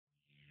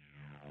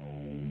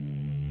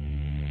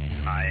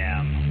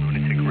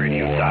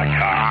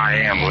I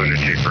am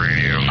Lunatic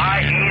Radio.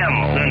 I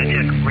am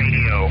Lunatic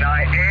Radio.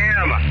 I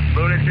am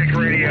Lunatic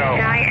Radio.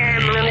 I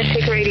am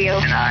Lunatic Radio.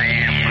 And I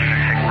am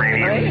Lunatic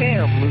Radio. I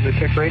am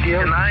Lunatic Radio.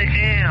 And I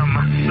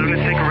am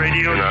Lunatic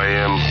Radio. And I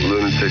am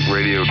Lunatic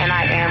Radio. And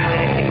I am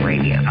Lunatic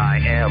Radio. I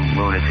am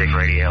Lunatic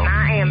Radio.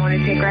 I am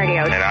Lunatic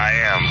Radio. And I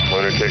am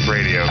Lunatic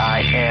Radio. I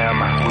am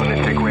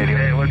Lunatic Radio.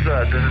 Hey, what's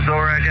up? This is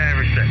Zorak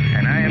Iverson.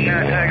 And I am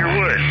not Tiger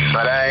Woods,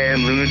 but I am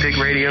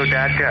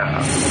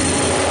lunaticradio.com.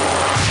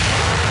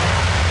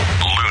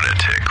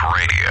 Lunatic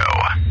Radio.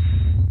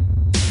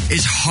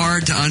 It's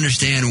hard to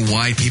understand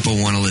why people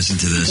want to listen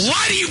to this.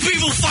 Why do you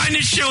people find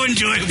this show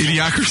enjoyable?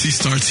 Idiocracy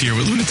starts here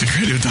with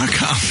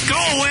lunaticradio.com. Go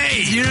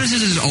away! You notice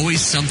there's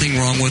always something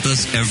wrong with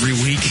us every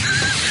week?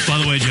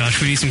 By the way, Josh,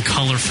 we need some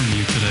color from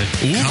you today.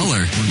 Ooh.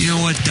 Color? You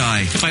know what?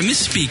 Die. If I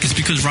misspeak, it's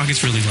because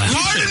Rocket's really loud.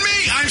 Pardon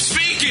me! I'm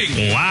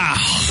speaking! Wow.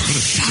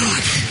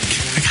 Fuck.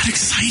 I got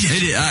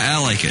excited. I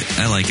like it.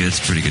 I like it. It's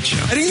a pretty good show.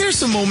 I think there's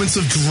some moments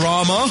of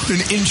drama and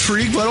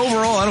intrigue, but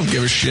overall, I don't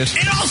give a shit.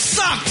 It all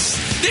sucks!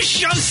 This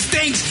show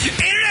stinks!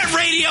 Internet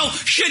radio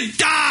should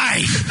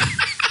die!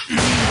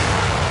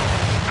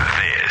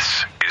 This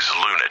is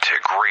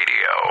Lunatic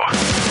Radio.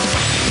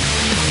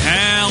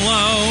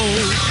 Hello.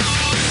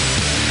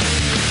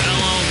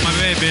 Hello, my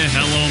baby.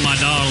 Hello, my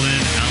darling.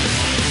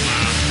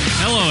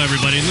 Hello,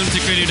 everybody.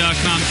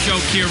 LunaticRadio.com. Show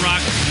Kier Rock.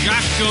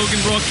 Josh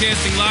Gogan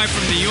broadcasting live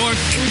from New York.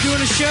 We're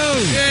doing a show.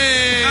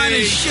 Yay! On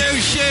a show.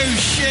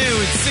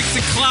 It's 6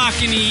 o'clock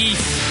in the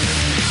east.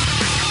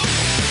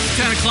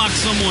 10 o'clock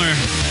somewhere.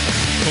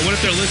 But what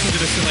if they're listening to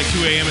this at like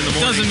 2 a.m. in the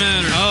morning? Doesn't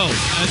matter. Oh.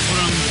 That's what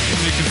I'm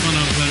making fun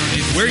of. I don't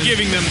need to We're say.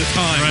 giving them the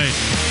time. Right.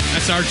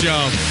 That's our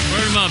job.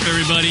 Word them up,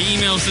 everybody.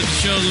 Email us at the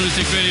show,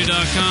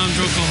 lunaticradio.com.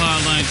 Droko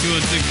hotline,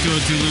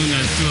 206-202-LUN.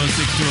 That's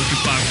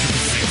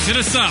 206-202-5666. Hit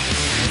us up.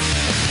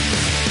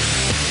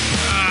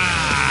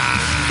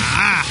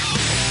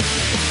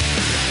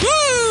 Woo!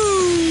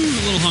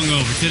 A little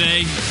hungover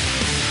today.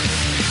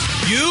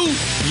 You?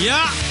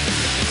 Yeah.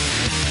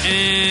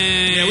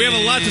 And Yeah, we have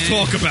a lot to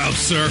talk about,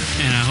 sir.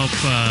 And I hope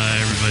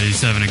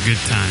everybody's having a good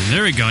time.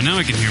 There we go. Now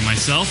I can hear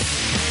myself.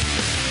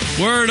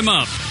 Word them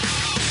up.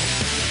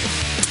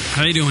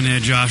 How you doing there,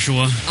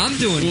 Joshua? I'm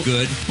doing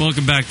good.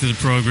 Welcome back to the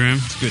program.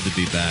 It's good to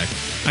be back.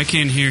 I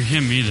can't hear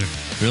him either.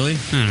 Really?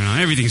 I don't know.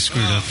 Everything's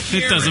screwed up.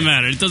 It doesn't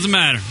matter. It doesn't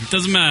matter. It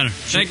doesn't matter.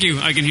 Thank you.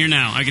 I can hear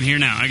now. I can hear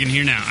now. I can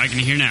hear now. I can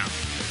hear now.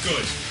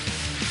 Good.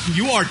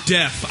 You are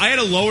deaf. I had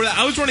to lower that.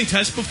 I was running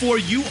tests before.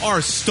 You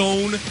are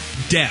stone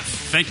deaf.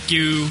 Thank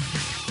you.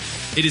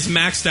 It is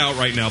maxed out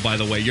right now, by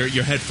the way. Your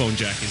headphone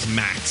jack is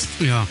maxed.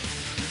 Yeah.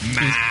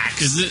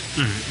 Max. Is it?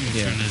 All right. Let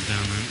me turn this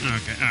down then.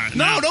 Okay. All right.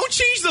 No, Now- don't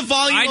change the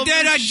volume I of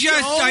did. the I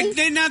show.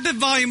 did not the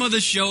volume of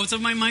the show. It's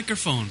of my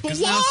microphone. But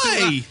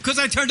why? Because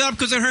I turned it up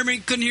because I heard me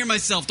couldn't hear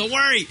myself. Don't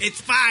worry, it's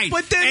fine.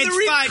 But then it's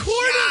the fine.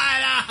 recording-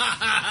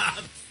 Shut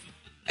up.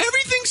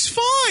 Everything's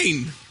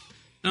fine.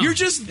 No, You're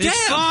just deaf.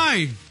 It's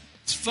fine.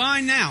 It's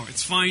fine now.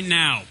 It's fine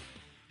now.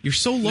 You're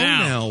so low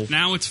now.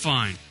 Now it's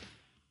fine.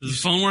 Does the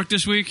phone work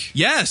this week?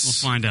 Yes.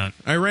 We'll find out.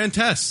 I ran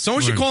tests.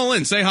 Someone should Word. call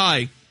in. Say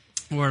hi.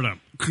 Word up.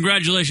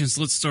 Congratulations.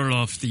 Let's start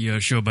off the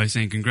show by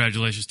saying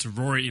congratulations to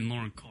Rory and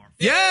Lauren Carr.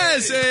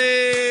 Yes.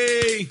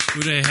 Hey.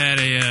 Who they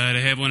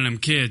had one of them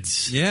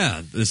kids.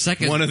 Yeah, the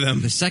second One of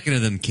them. The second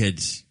of them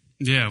kids.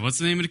 Yeah, what's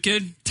the name of the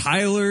kid?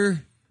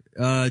 Tyler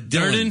Dillon.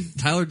 Durden?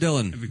 Tyler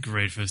Dillon. That'd be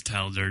great if it was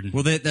Tyler Durden.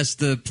 Well, that's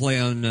the play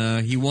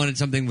on. He wanted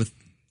something with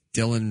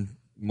Dylan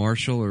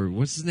Marshall, or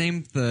what's his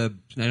name? The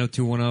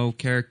 90210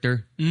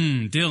 character.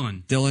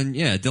 Dylan. Dylan,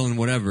 yeah, Dylan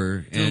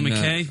whatever. Dylan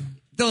McKay?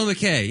 Dylan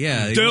McKay,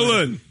 yeah. He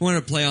Dylan!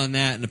 wanted to play on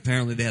that, and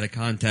apparently they had a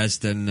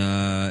contest, and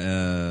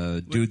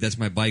Dude, That's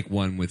My Bike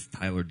won with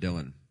Tyler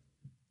Dillon.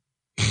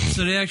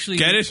 So they actually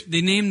Get it?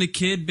 They named the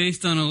kid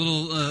based on a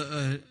little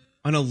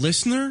On a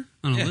listener?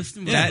 on a Yeah.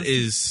 list. That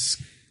is...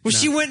 Well,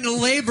 she went into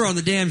labor on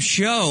the damn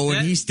show,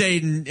 and Yeah. he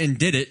stayed and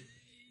did it.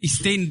 He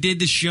stayed and did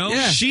the show.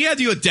 Yeah. She had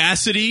the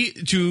audacity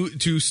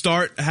to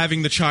start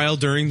having the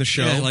child during the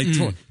show. Yeah, like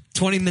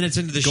 20 minutes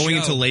into the show. going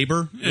into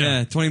labor.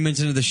 Yeah, 20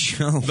 minutes into the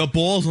show. The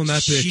balls on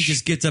that bitch. She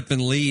just gets up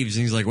and leaves,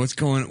 and he's like, what's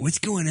going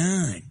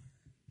on?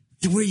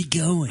 Where are you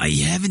going? Are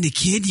you having the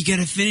kid? You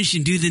got to finish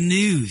and do the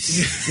news.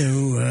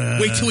 So,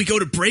 Wait till we go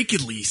to break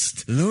at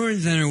least.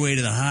 Lauren's on her way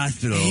to the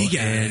hospital, Hey,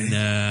 guy. and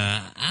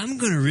I'm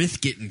going to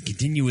risk it and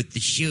continue with the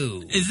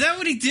show. Is that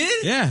what he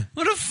did? Yeah.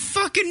 What a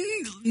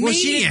fucking Well,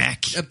 she didn't-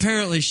 maniac.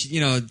 apparently,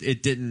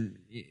 it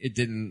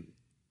didn't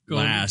Go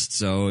last,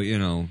 so,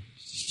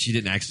 she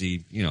didn't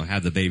actually,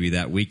 have the baby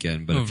that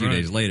weekend, but Oh, a few right.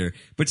 days later.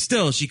 But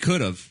still, she could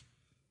have.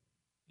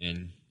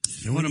 And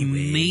What a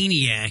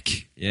maniac.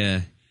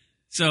 yeah.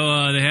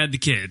 So they had the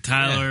kid,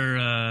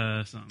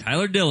 Tyler something.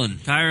 Tyler Dillon.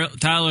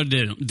 Tyler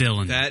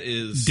Dillon. That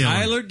is... Dillon.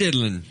 Tyler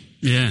Dillon.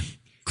 Yeah.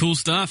 Cool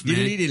stuff, man.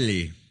 Diddly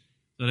diddly.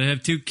 So they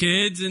have two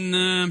kids, and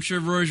I'm sure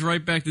Rory's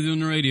right back to doing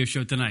the radio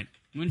show tonight.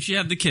 When did she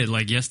have the kid?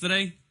 Like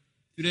yesterday?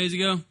 2 days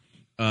ago?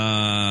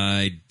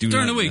 I do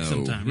During not the week know.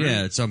 sometime, right?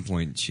 Yeah, at some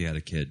point she had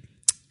a kid.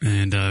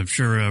 And I'm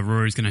sure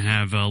Rory's going to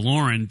have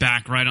Lauren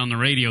back right on the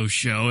radio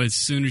show as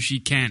soon as she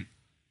can.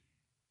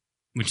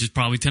 which is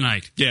probably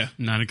tonight. Yeah.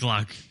 9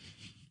 o'clock.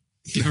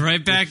 Get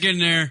right back in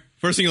there.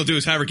 First thing he'll do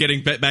is have her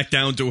getting back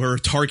down to her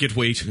target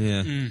weight.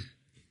 Yeah.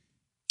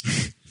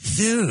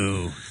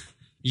 So,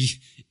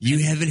 you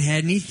haven't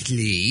had any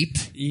sleep?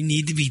 You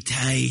need to be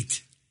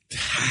tight.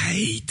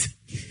 Tight.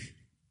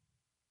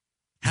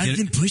 How's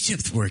them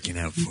push-ups working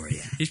out for you?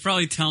 He's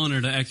probably telling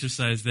her to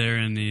exercise there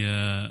in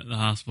the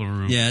hospital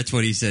room. Yeah, that's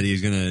what he said.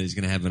 He's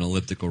gonna have an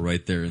elliptical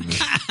right there in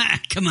the...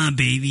 Come on,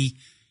 baby.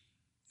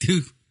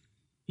 Dude,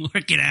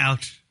 work it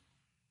out.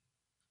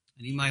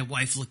 I need my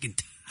wife looking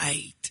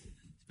tight,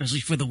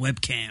 especially for the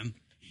webcam.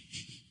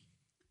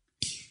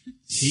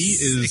 He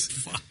is...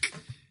 Fuck.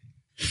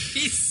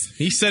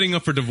 He's setting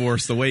up for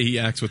divorce the way he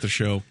acts with the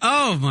show.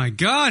 Oh, my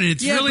God.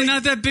 It's Yeah, really but-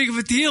 not that big of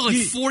a deal. Like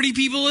 40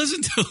 people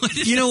listen to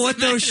it. You know what,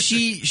 though?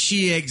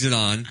 She eggs it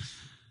on.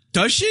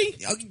 Does she?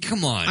 Oh,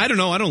 come on. I don't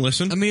know. I don't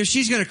listen. I mean, if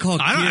she's going to call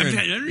I don't- Kieran...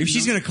 I don't if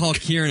she's know. going to call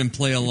Kieran and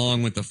play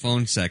along with the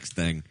phone sex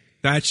thing,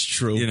 That's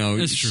true. you know...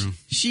 That's true.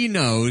 She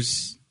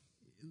knows...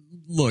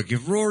 Look,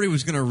 if Rory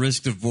was going to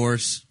risk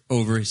divorce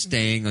over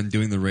staying on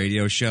doing the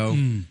radio show,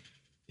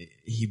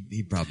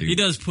 he probably... He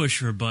does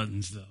push her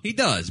buttons, though. He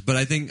does, but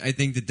I think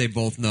that they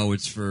both know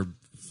it's for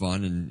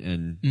fun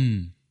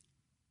and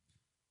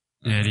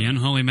Yeah, the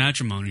Unholy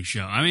Matrimony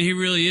Show. I mean, he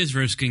really is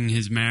risking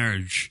his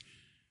marriage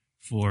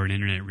for an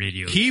internet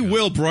radio He show.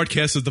 will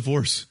broadcast the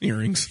divorce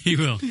hearings. He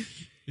will.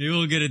 He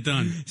will get it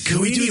done. Can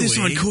we do this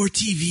on Core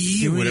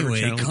TV? So Whatever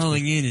anyway, channel it's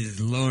calling in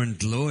is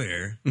Lauren's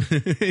lawyer.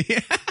 yeah.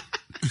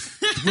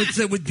 What's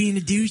up with being a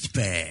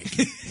douchebag?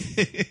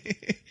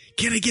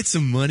 Can I get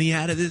some money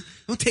out of this?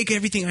 Don't take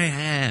everything I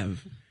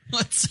have.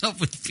 What's up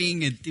with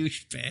being a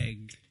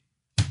douchebag?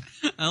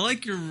 I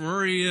like your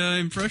Rory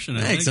impression.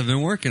 Thanks, I've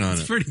been working on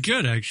It's it. pretty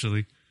good,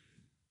 actually.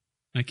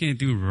 I can't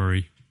do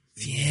Rory.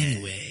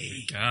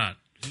 Anyway. God.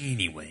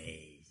 Anyway.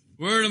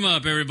 Word 'em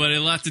up, everybody. A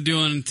lot to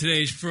do on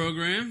today's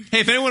program.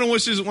 Hey, if anyone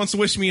wants to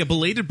wish me a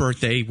belated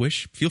birthday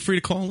wish, feel free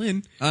to call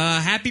in.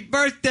 Happy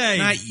birthday!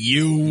 Not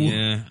you.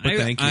 Yeah, But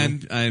thank you.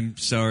 I'm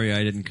sorry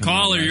I didn't come.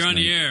 Caller, last you're on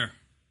the night. air.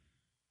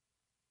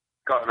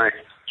 Got me.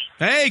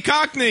 Hey,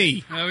 Cockney.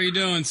 How are you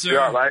doing, sir?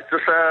 Yeah, mate.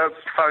 Just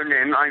phoned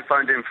in. I ain't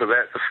phoned in for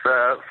that.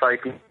 Just say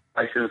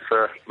congratulations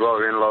for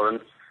Rory and Lauren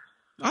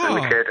and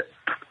the kid.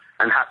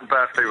 And happy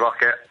birthday,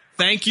 Rocket.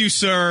 Thank you,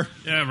 sir.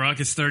 Yeah,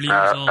 Rocket's 30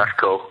 years old. That's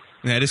cool.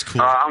 That is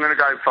cool. I'm going to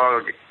go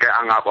before I get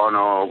hung up on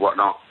or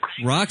whatnot.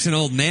 Rock's an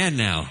old man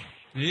now.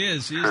 He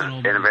is. He's an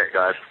old In a man. bit,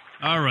 guys.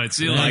 All right,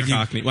 see you Like later.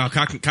 Cockney. Wow,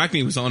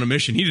 Cockney was on a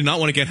mission. He did not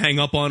want to get hang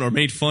up on or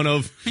made fun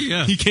of.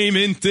 Yeah. He came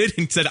in,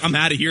 and said, I'm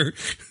out of here.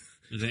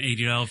 There's an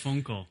 $80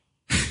 phone call.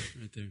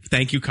 Right there.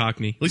 Thank you,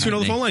 Cockney. At least we know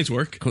the phone lines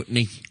work.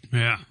 Courtney.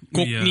 Yeah.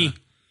 We, Cockney.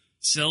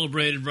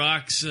 celebrated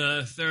Rock's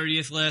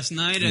 30th last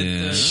night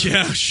at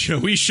Yeah,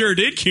 we sure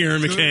did,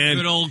 Kieran McCann.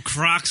 good old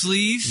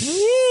Croxley's.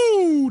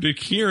 Woo! Did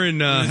Kieran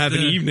have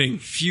an evening?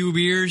 Few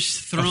beers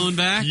thrown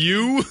back.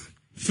 You?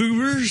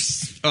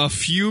 Foobers? A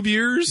few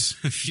beers?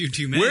 A few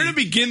too many. Where to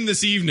begin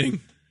this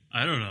evening?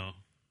 I don't know.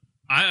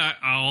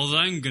 All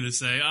I'm going to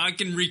say, I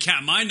can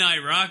recap my night,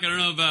 Rock. I don't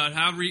know about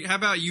how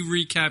about you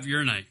recap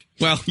your night?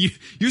 Well,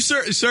 you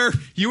sir,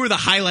 you were the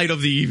highlight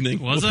of the evening.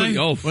 Was I?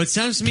 Oh, Well, it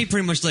sounds to me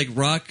pretty much like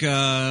Rock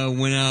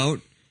went out,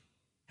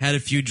 had a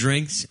few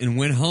drinks, and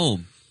went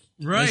home.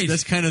 Right.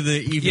 That's kind of the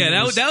evening. yeah,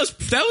 that was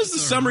the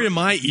summary of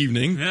my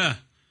evening. Yeah.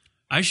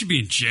 I should be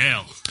in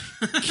jail.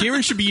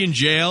 Kieran should be in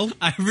jail.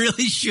 I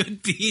really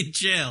should be in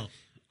jail.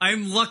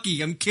 I'm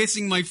lucky. I'm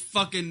kissing my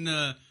fucking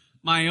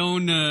my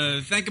own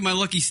thanking my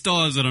lucky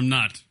stars that I'm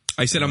not.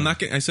 I said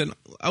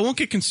I won't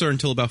get concerned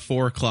until about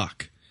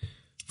 4:00.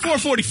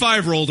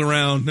 4:45 rolled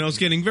around, and I was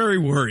getting very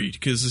worried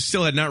because I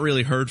still had not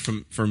really heard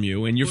from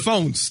you, and your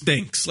phone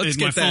stinks. Let's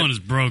my get that. phone is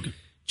broken.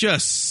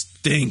 Just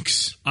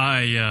stinks.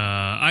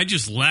 I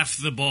just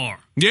left the bar.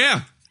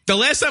 Yeah. The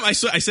last time I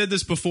said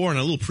this before in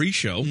a little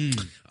pre-show,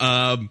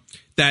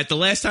 that the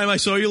last time I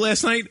saw you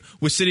last night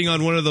was sitting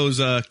on one of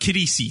those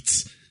kiddie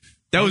seats.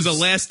 That was the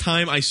last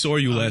time I saw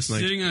you last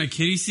night. Sitting on a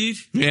kiddie seat?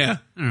 Yeah.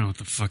 I don't know what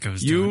the fuck I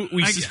was You- doing.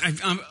 we-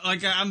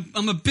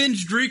 I'm a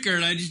binge drinker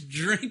and I just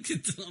drink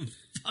until I'm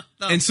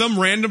fucked up. And some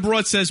random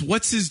broad says,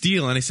 "What's his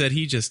deal?" And I said,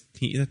 "He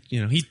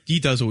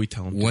does what we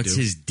tell him What's to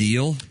do." his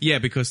deal? Yeah,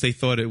 because they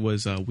thought it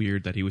was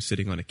weird that he was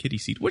sitting on a kiddie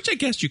seat, which I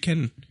guess you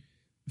can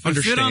if I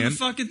understand. sit on the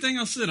fucking thing,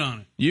 I'll sit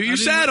on it. You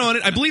sat on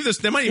it. I believe this.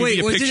 There might even Wait,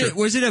 be a picture.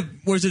 was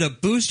it a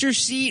booster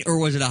seat or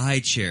was it a high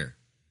chair?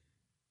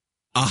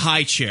 A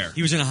high chair.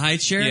 He was in a high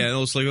chair. Yeah,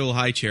 those like little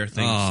high chair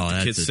things Oh, that the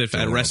that's kids sit at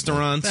adorable.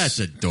 restaurants. That's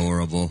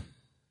adorable.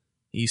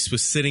 He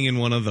was sitting in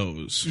one of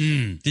those.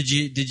 Did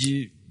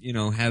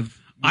you have?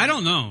 I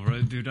don't know,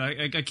 right, dude.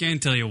 I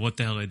can't tell you what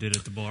the hell I did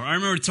at the bar. I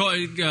remember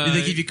Did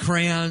they give you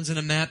crayons and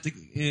a map? To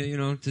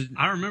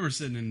I remember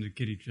sitting in the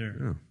kiddie chair.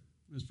 Oh.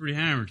 I was pretty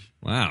hammered.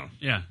 wow.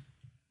 Yeah.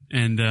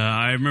 And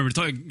I remember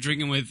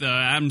drinking with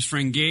Adam's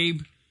friend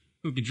Gabe,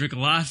 who could drink a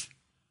lot.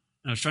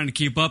 I was trying to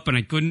keep up, and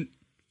I couldn't.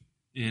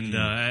 And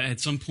at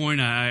some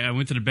point, I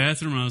went to the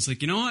bathroom, and I was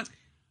like, you know what?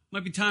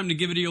 Might be time to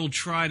give it the old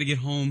try to get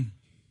home.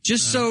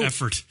 Just so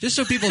effort. Just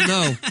so people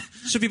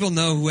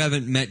know, who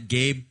haven't met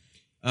Gabe.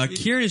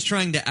 Kieran is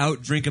trying to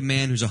outdrink a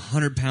man who's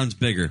 100 pounds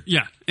bigger.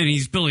 Yeah, and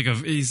he's built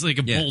like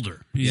a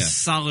boulder. He's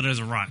solid as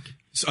a rock.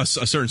 A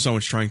certain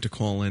someone's trying to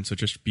call in, so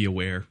just be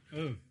aware.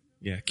 Oh.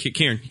 Yeah,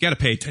 Kieran, you got to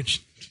pay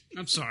attention.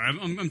 I'm sorry.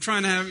 I'm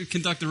trying to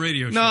conduct the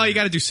radio show. No, you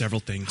got to do several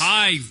things.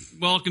 Hi,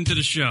 welcome to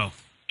the show.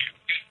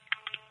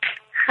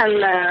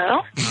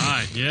 Hello.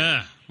 Hi,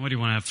 yeah. What do you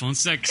want to have phone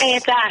sex? Hey,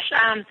 it's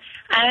Ash.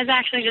 I was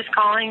actually just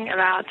calling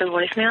about the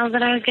voicemails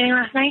that I was getting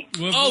last night.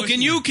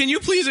 Can you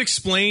please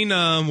explain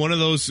one of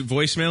those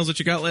voicemails that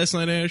you got last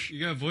night, Ash?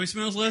 You got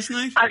voicemails last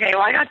night? Okay,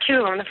 well, I got two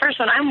of them. The first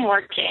one, I'm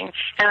working,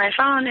 and my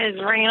phone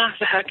is ringing off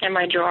the hook in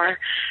my drawer.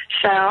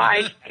 So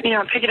I,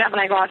 pick it up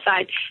and I go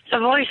outside. It's a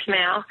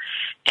voicemail,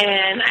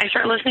 and I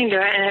start listening to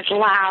it, and it's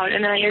loud.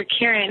 And then I hear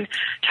Kieran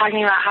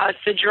talking about how it's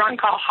the drunk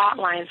call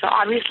hotline. So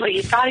obviously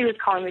he thought he was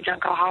calling the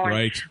drunk call hotline,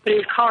 right, but he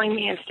was calling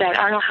me instead.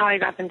 I don't know how I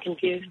got them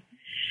confused.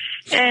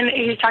 And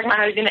he's talking about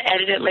how he's going to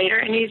edit it later,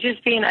 and he's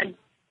just being a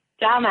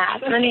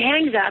dumbass. And then he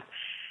hangs up,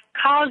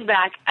 calls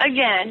back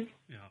again.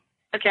 Yeah.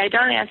 Okay, I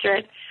don't answer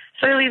it.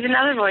 So he leaves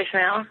another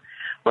voicemail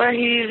where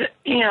he's,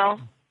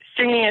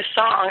 singing a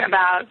song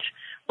about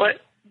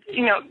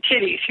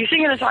titties. He's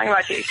singing a song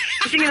about titties.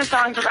 He's singing a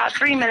song for about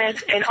 3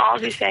 minutes, and all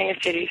he's saying is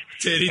titties.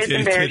 It's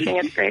embarrassing.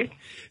 It's great.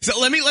 So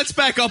let's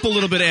back up a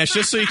little bit, Ash,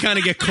 just so you kind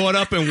of get caught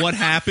up in what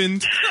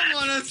happened.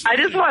 I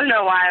just want to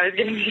know why I was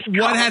getting these calls.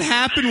 What had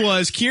happened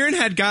was Kieran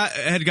had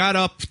got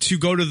up to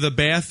go to the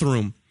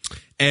bathroom,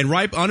 and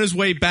right on his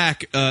way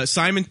back,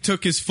 Simon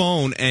took his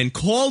phone and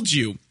called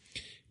you.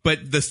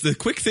 But the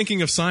quick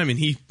thinking of Simon,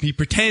 he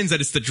pretends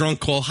that it's the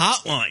drunk call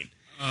hotline.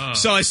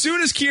 So as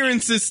soon as Kieran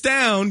sits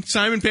down,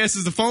 Simon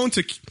passes the phone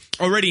to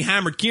already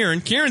hammered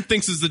Kieran. Kieran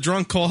thinks it's the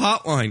drunk call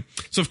hotline.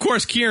 So, of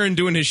course, Kieran,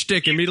 doing his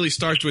shtick, immediately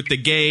starts with the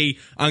gay,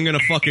 I'm going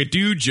to fuck a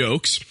dude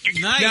jokes.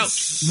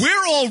 Nice. Now,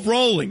 we're all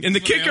rolling. And the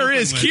kicker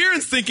is,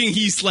 Kieran's thinking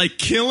he's,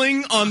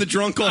 killing on the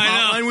drunk call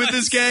hotline with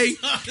this gay.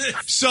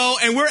 So,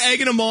 and we're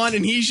egging him on,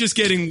 and he's just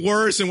getting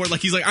worse. And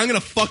he's like, I'm going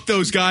to fuck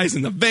those guys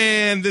in the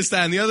van, this,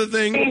 that, and the other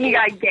thing. He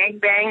got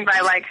gangbanged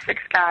by,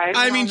 6 guys.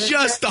 I mean,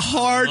 just the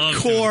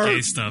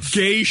hardcore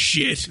gay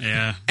shit.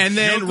 Yeah. And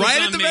then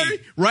right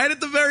at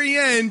the very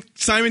end,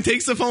 Simon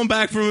takes the phone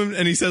back from him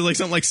and he says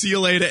something like, see you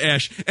later,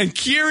 Ash. And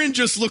Kieran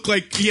just looked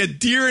like he had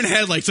deer in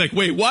headlights. Like,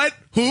 wait, what?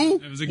 Who?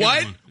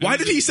 What? Why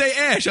did he say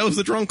Ash? That was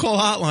the drunk call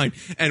hotline.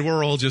 And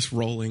we're all just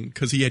rolling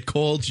because he had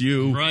called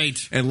you. Right.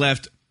 And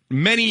left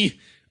many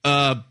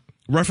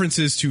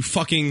references to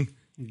fucking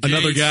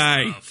another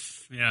guy.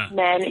 Stuff. Yeah.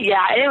 Man,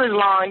 yeah, it was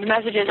long. The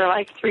messages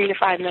are 3 to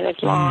 5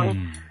 minutes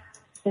long.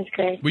 It's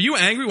great. Were you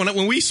angry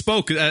when we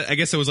spoke? I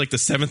guess it was the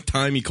 7th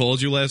time he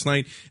called you last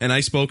night, and I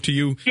spoke to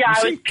you. Yeah,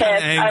 I was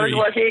pissed. I was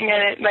working,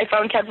 and my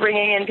phone kept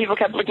ringing, and people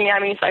kept looking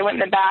at me, so I went in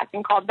the back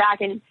and called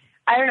back. And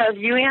I don't know if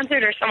you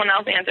answered or someone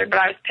else answered, but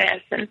I was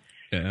pissed. And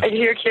I could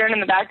hear Kieran in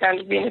the background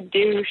just being a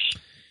douche.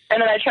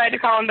 And then I tried to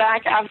call him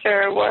back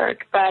after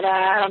work, but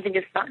I don't think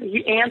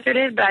he answered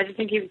it, but I just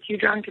think he was too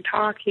drunk to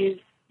talk.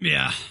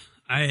 Yeah.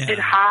 Did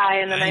high,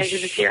 and then I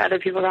could just hear other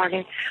people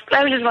talking. But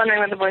I was just wondering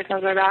what the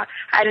voicemails were about.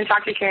 I didn't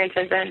talk to Kieran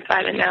since then, so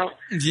I didn't know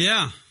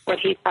what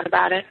he thought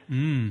about it.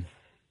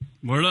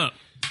 Word up.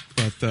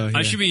 But,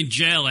 I should be in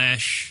jail,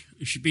 Ash.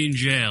 You should be in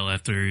jail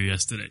after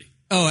yesterday.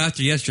 Oh,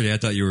 after yesterday, I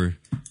thought you were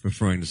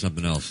referring to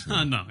something else.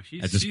 No.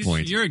 At this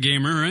point. You're a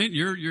gamer, right?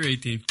 You're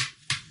 18.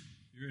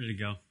 You're ready to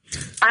go.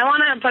 I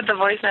want to put the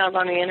voicemails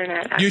on the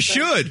internet. Actually. You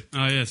should.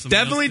 Oh, yeah.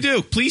 Definitely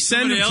do. Please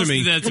send them to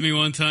me. Did that to me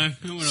one time.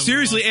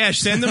 Seriously, Ash,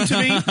 send them to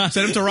me.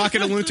 Send them to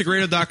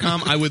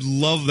rocket@lunaticradio.com. I would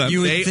love them.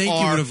 You would think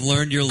you would have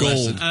learned your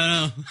lesson. I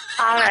know.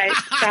 All right.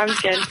 Sounds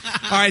good.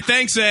 All right.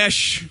 Thanks,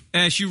 Ash.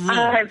 Ash, you rule.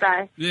 All right.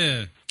 Bye.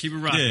 Yeah. Keep it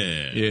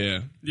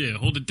rocking. Yeah.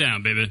 Hold it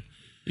down, baby.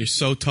 You're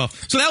so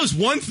tough. So that was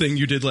one thing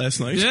you did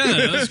last night. Yeah,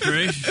 that was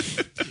great.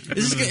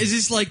 Is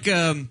this like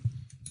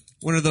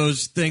one of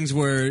those things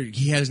where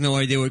he has no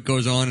idea what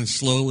goes on and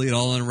slowly it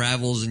all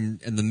unravels and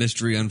the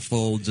mystery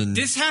unfolds and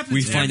this happens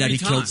we find out he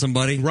killed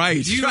somebody?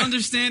 Right. Do you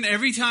understand?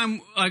 Every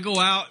time I go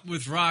out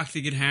with Rock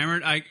to get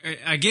hammered,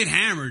 I get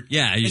hammered.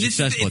 Yeah, you're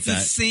successful at that.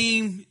 It's the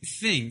same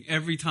thing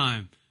every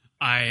time.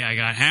 I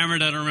got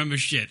hammered, I don't remember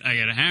shit. I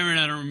got hammered,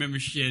 I don't remember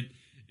shit.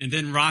 And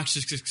then Rock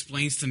just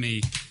explains to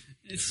me,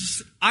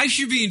 I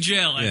should be in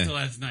jail after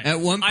last night. At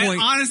one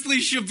point, I honestly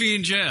should be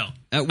in jail.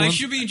 I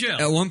should be in jail.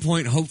 At one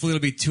point, hopefully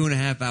it'll be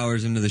 2.5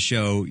 hours into the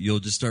show, you'll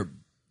just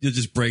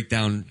break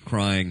down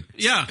crying.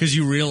 Yeah. Because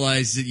you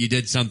realize that you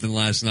did something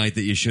last night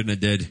that you shouldn't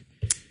have did.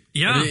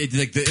 Yeah.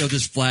 It'll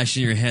just flash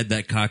in your head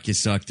that cock you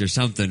sucked or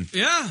something.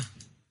 Yeah.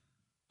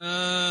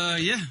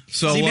 Yeah.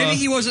 So maybe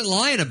he wasn't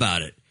lying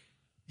about it.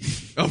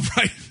 Oh,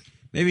 right.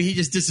 Maybe he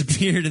just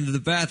disappeared into the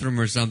bathroom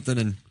or something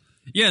and...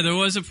 Yeah, there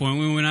was a point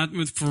when we went out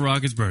for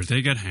Rocket's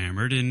birthday, got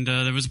hammered, and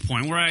there was a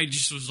point where I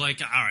just was like,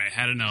 all right,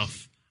 had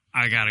enough.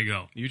 I gotta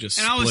go. You just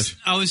and split.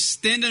 I was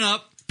standing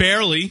up.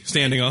 Barely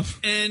standing up.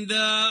 And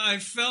I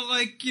felt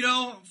like,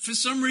 for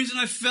some reason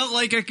I felt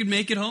like I could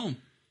make it home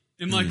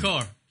in my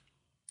car.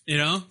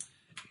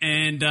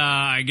 And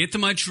I get to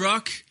my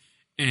truck,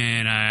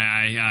 and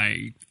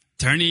I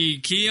turn the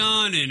key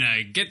on, and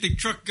I get the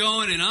truck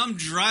going, and I'm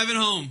driving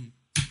home.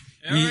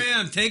 There I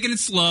am, taking it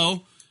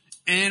slow.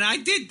 And I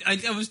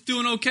was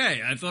doing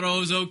okay. I thought I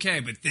was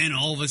okay. But then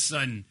all of a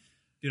sudden,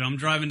 dude, I'm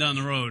driving down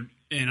the road,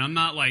 and I'm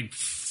not like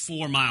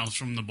 4 miles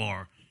from the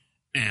bar.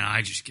 And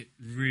I just get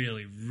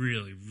really,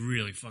 really,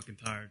 really fucking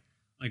tired.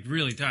 Like,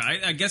 really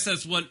tired. I guess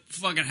that's what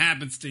fucking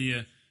happens to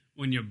you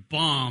when you're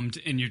bombed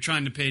and you're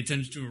trying to pay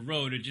attention to a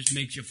road. It just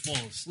makes you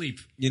fall asleep.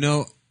 You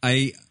know,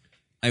 I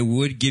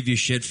would give you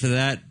shit for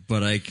that,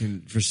 but I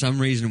can, for some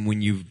reason,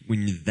 when you're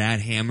that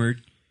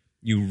hammered,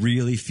 you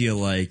really feel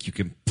like you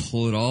can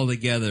pull it all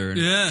together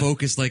and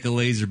focus like a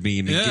laser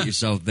beam and get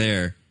yourself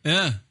there.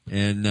 Yeah.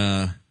 And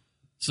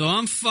so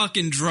I'm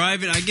fucking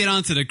driving. I get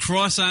onto the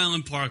Cross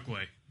Island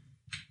Parkway,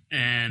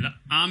 and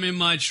I'm in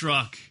my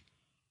truck,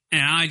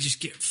 and I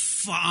just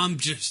I'm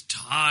just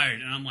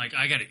tired, and I'm like,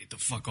 I gotta get the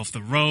fuck off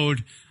the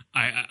road.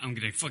 I'm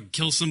gonna fucking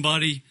kill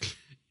somebody,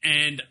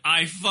 and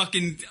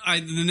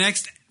the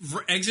next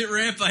exit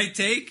ramp I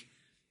take,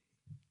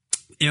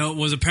 you know,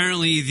 was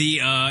apparently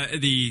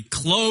the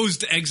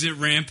closed exit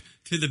ramp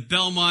to the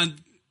Belmont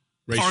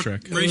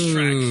racetrack.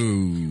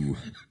 Ooh.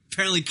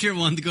 Apparently, Kier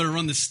wanted to go to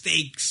run the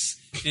stakes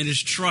in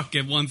his truck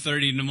at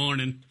 1:30 in the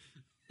morning.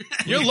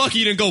 You're lucky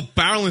you didn't go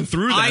barreling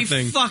through that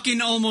thing. I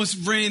fucking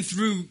almost ran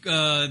through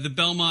the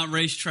Belmont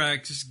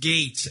racetrack's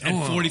gates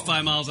at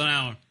 45 miles an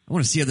hour. I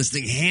want to see how this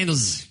thing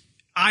handles.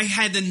 I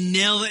had to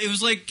nail it. It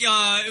was like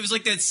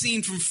that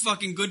scene from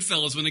fucking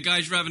Goodfellas when the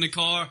guy's driving a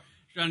car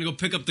trying to go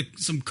pick up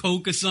some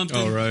coke or something.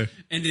 Oh, right.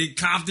 And the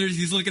copters,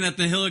 he's looking at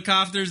the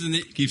helicopters and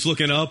keeps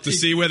looking up to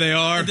see where they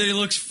are. And then he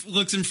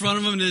looks in front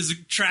of him and there's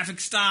traffic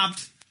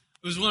stopped.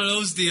 It was one of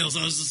those deals.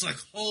 I was just like,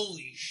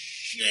 holy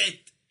shit.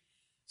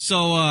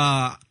 So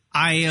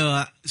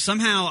I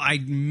somehow I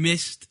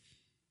missed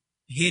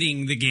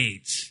hitting the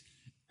gates,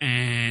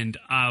 and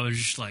I was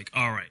just like,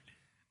 all right.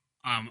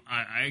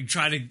 I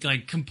tried to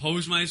like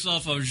compose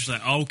myself. I was just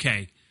like,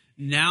 okay,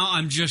 now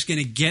I'm just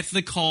gonna get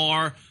the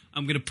car.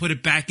 I'm gonna put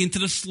it back into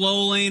the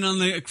slow lane on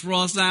the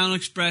Cross Island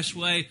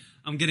Expressway.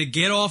 I'm gonna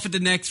get off at the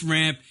next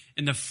ramp,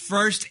 and the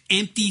first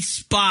empty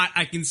spot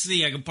I can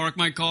see, I can park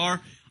my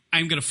car.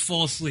 I'm gonna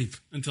fall asleep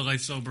until I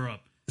sober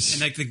up,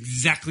 and that's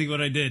exactly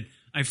what I did.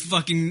 I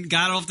fucking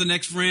got off the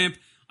next ramp.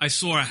 I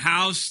saw a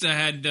house that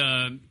had,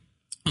 it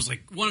was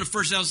like one of the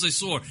first houses I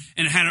saw,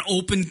 and it had an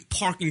open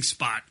parking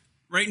spot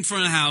right in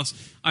front of the house.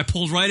 I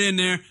pulled right in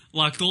there,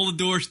 locked all the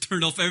doors,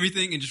 turned off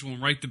everything, and just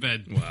went right to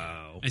bed.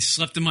 Wow. I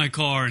slept in my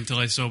car until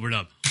I sobered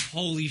up.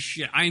 Holy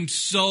shit. I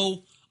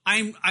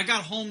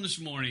got home this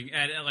morning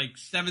at like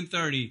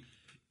 7:30,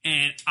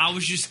 and I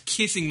was just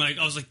kissing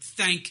I was like,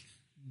 thank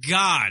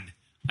God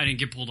I didn't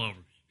get pulled over.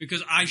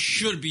 Because I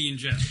should be in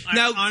jail.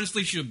 I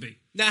honestly should be.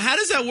 Now, how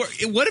does that work?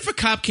 What if a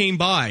cop came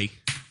by?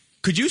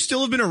 Could you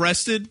still have been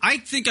arrested? I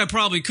think I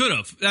probably could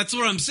have. That's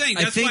what I'm saying.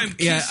 That's why I'm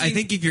kissing. Yeah, I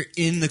think if you're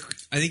in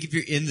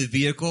the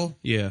vehicle,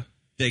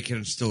 they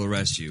can still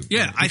arrest you.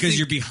 Yeah, because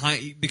you're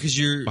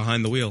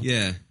behind the wheel.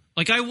 Yeah.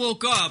 Like I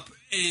woke up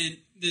and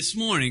this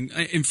morning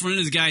in front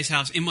of this guy's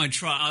house in my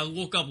truck. I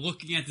woke up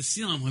looking at the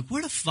ceiling. I'm like,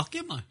 where the fuck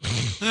am I?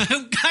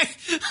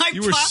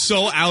 You were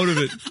so out of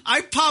it. I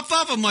pop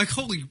up. I'm like,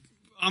 holy.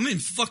 I'm in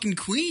fucking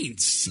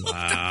Queens.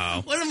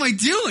 Wow. What am I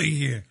doing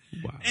here?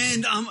 Wow.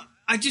 And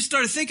I just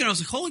started thinking, I was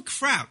like, holy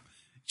crap.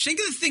 Think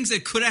of the things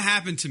that could have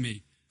happened to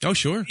me. Oh,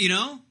 sure. You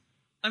know?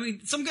 I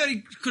mean, some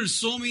guy could have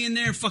saw me in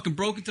there, fucking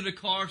broke into the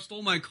car,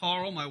 stole my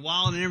car, all my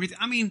wallet and everything.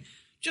 I mean,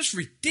 just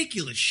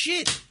ridiculous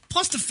shit.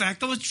 Plus the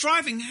fact I was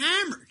driving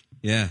hammered.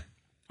 Yeah.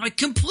 Like,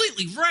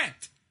 completely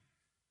wrecked.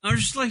 I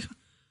was just like,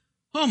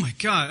 oh my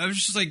God. I was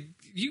just like,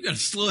 you gotta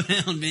slow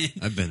down, man.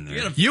 I've been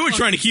there. You were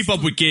trying to keep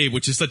up with Gabe,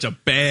 which is such a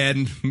bad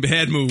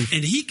move.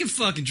 And he can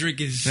fucking drink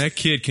his... That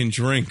kid can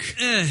drink.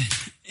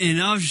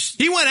 And I was just...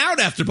 He went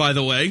out after, by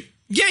the way.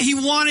 Yeah, he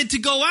wanted to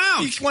go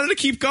out. He wanted to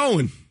keep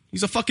going.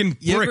 He's a fucking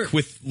brick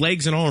with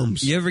legs and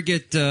arms. You ever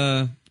get...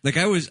 like,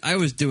 I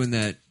was doing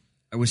that.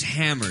 I was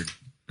hammered.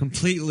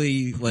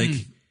 Completely,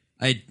 like...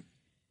 I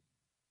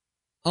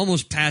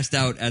almost passed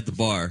out at the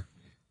bar.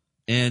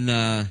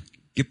 And,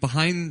 get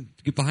behind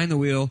the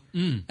wheel.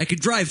 I could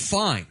drive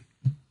fine.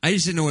 I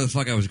just didn't know where the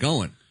fuck I was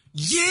going.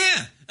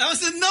 Yeah, that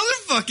was another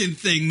fucking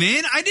thing,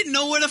 man. I didn't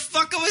know where the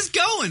fuck I was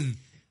going.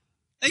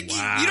 Like,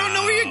 wow. You don't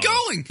know where you're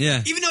going.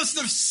 Yeah. Even though it's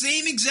the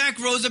same exact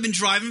roads I've been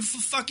driving for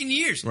fucking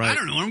years. Right. I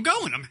don't know where I'm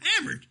going. I'm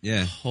hammered.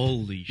 Yeah.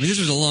 Holy shit. This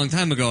was a long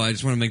time ago. I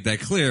just want to make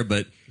that clear.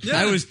 But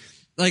I was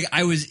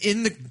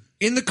in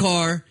the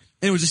car,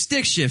 and it was a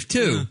stick shift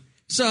too.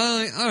 So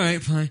I'm like, all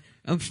right, fine.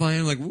 I'm fine.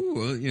 I'm like,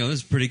 ooh, this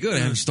is pretty good. I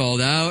haven't stalled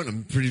out.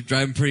 I'm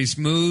driving pretty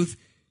smooth.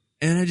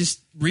 And I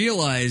just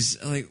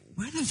realized, like,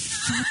 where the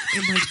fuck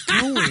am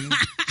I going?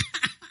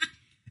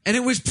 And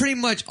it was pretty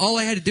much all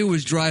I had to do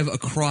was drive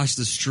across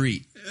the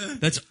street.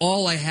 That's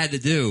all I had to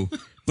do.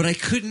 But I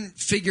couldn't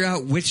figure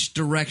out which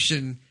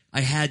direction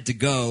I had to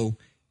go.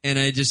 And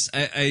I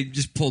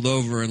just pulled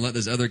over and let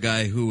this other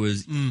guy who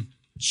was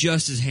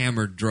just as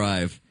hammered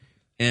drive.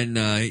 and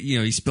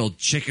he spilled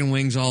chicken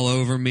wings all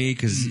over me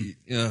because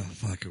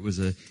it was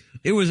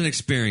an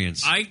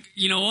experience.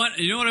 You know what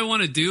I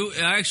want to do?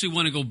 I actually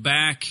want to go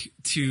back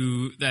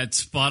to that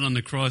spot on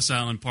the Cross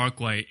Island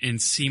Parkway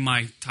and see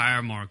my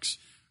tire marks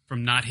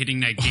from not hitting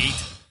that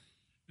gate.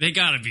 They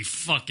gotta be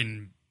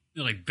fucking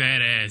like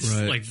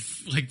badass, like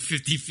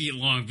 50 feet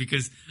long,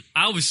 because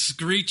I was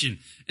screeching,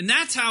 and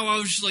that's how I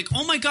was just like,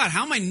 oh my god,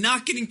 how am I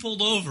not getting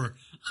pulled over?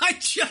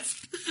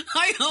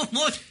 I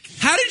almost.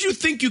 How did you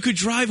think you could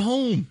drive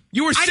home?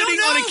 You were sitting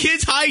on a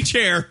kid's high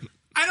chair.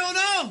 I don't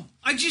know.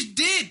 I just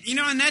did.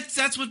 And that's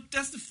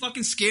the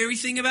fucking scary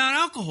thing about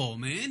alcohol,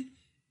 man.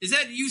 Is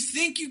that you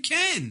think you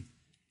can.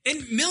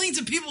 And millions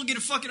of people get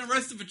fucking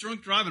arrested for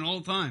drunk driving all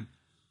the time.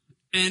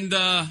 And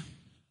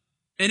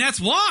that's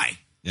why.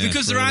 Yeah,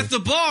 because they're at the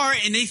bar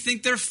and they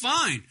think they're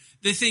fine.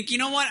 They think, you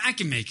know what, I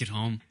can make it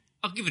home.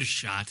 I'll give it a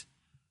shot.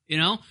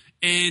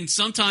 And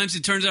sometimes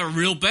it turns out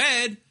real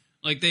bad.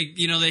 Like they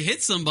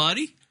hit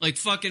somebody. Like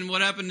fucking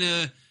what happened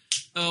to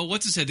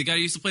what's his head? The guy who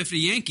used to play for the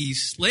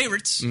Yankees,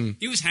 Leyritz.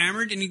 He was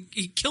hammered and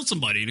he killed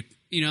somebody,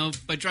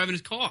 by driving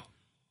his car.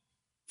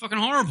 Fucking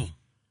horrible.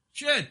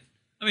 Shit.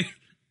 I mean,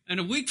 and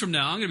a week from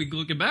now, I'm going to be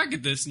looking back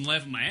at this and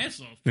laughing my ass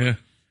off. Yeah.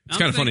 It's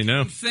kind of funny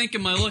now. I'm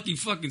thanking my lucky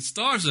fucking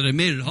stars that I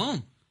made it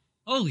home.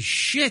 Holy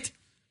shit.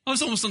 I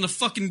was almost on the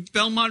fucking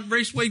Belmont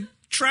Raceway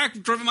track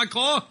driving my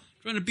car,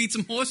 trying to beat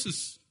some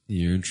horses.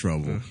 You're in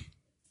trouble.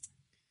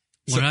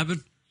 What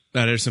happened?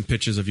 There's some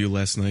pictures of you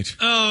last night.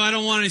 Oh, I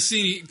don't want to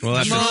see any.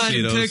 Well, Come on,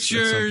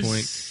 pictures. At some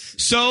point.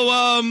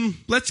 So,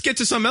 let's get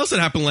to something else that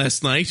happened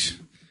last night.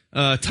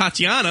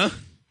 Tatiana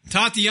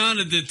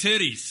the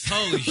titties.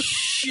 Holy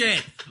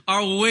shit.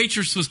 Our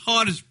waitress was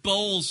hot as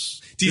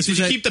bowls. Did you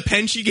keep the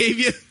pen she gave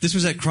you? This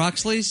was at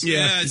Croxley's?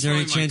 Yeah. Is there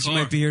any chance you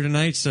might be here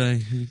tonight?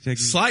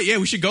 Yeah,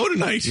 we should go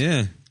tonight.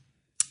 Yeah.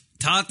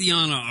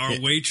 Tatiana, our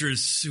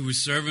waitress who was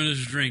serving us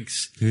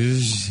drinks,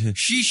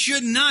 she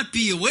should not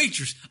be a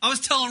waitress. I was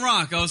telling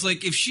Rock, I was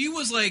like, if she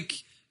was like,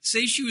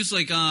 say she was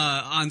like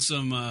on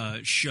some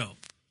show,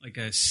 like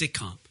a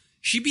sitcom,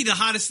 she'd be the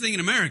hottest thing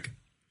in America.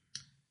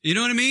 You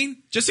know what I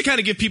mean? Just to kind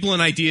of give people an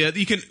idea,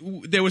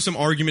 there was some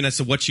argument as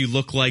to what she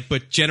looked like,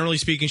 but generally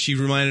speaking, she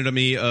reminded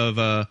me of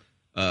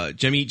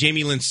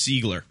Jamie Lynn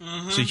Sigler.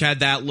 Uh-huh. She had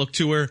that look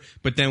to her,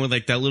 but then with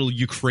like that little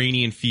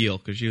Ukrainian feel,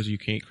 because she was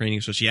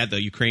Ukrainian, so she had the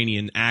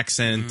Ukrainian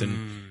accent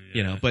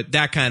and but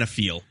that kind of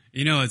feel.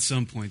 At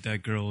some point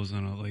that girl was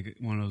on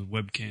one of those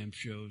webcam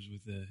shows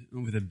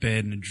with a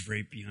bed and a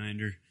drape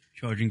behind her,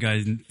 charging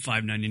guys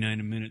 $5.99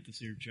 a minute to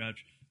see her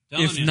judge.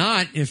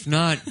 If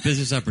not,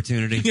 business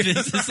opportunity.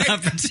 Business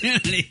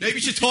opportunity. Maybe you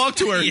should talk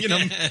to her.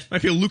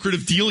 Might be a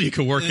lucrative deal you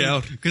could work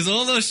out. Because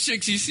all those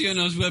chicks you see on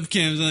those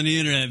webcams on the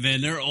internet, man,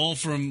 they're all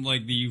from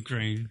like the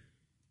Ukraine.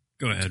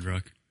 Go ahead,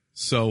 Rock.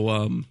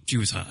 So, she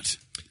was hot.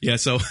 Yeah.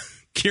 So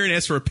Kieran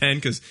asked for a pen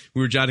because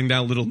we were jotting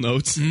down little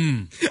notes,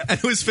 and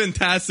it was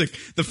fantastic.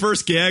 The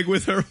first gag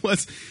with her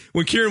was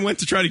when Kieran went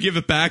to try to give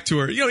it back to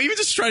her. Even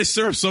just try to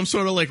serve some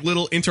sort of like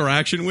little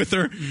interaction with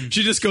her.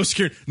 She just goes to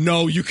Kieran,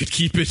 "No, you could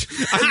keep it."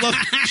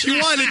 She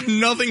wanted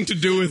nothing to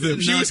do with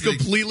him. She was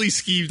completely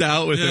skeeved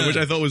out with him, which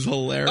I thought was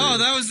hilarious. Oh,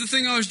 that was the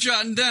thing I was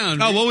jotting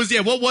down. Oh, what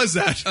was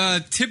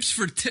that? Tips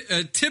for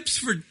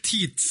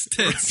teats.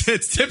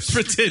 Tips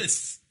for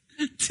tits.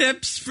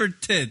 Tips for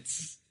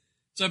tits.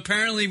 So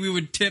apparently we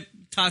would tip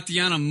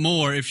Tatiana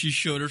more if she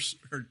showed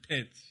her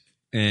tits.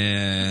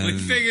 And we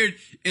figured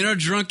in our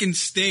drunken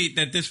state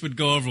that this would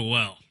go over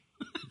well.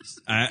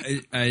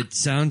 It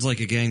sounds like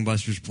a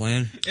gangbusters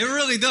plan. It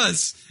really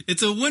does.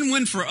 It's a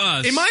win-win for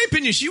us. In my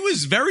opinion, she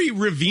was very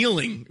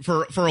revealing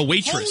for a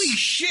waitress. Holy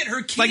shit,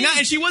 her kid.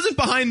 And she wasn't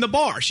behind the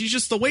bar. She's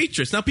just the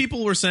waitress. Now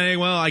people were saying,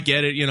 well, I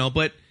get it,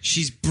 but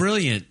she's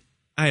brilliant.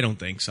 I don't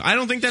think so. I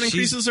don't think that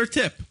increases her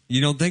tip.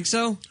 You don't think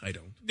so? I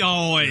don't.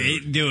 Oh,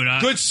 dude.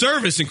 Good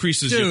service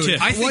increases your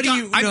tip. Rock,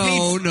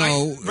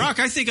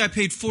 I think I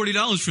paid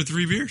 $40 for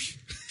 3 beers.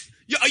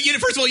 Yeah,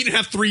 first of all, you didn't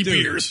have 3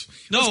 beers.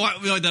 No,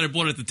 that I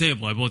bought at the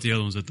table. I bought the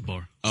other ones at the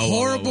bar.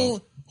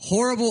 Horrible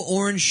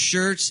orange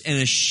shirts and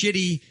a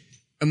shitty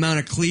amount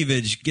of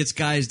cleavage gets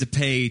guys to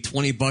pay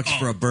 $20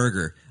 for a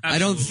burger. Absolutely. I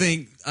don't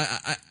think.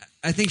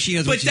 I think she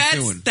knows what she's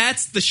doing. But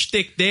that's the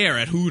shtick there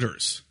at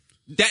Hooters.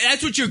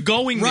 That's what you're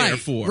going there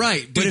for.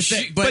 Right.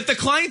 But the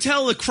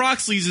clientele at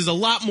Croxley's is a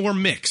lot more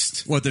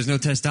mixed. What, there's no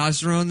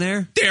testosterone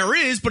there? There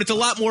is, but it's a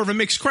lot more of a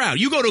mixed crowd.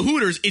 You go to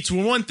Hooters, it's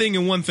one thing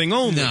and one thing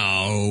only.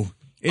 No.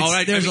 All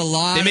right, there's a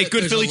lot. They make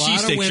good Philly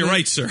cheesesteaks. You're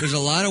right, sir. There's a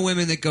lot of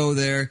women that go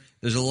there.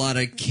 There's a lot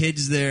of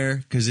kids there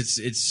because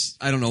it's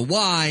I don't know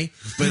why,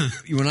 but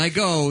when I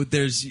go,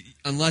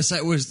 unless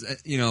it was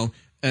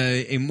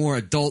a more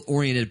adult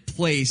oriented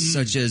place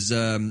such as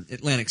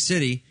Atlantic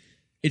City.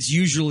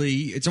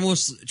 It's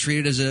almost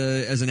treated as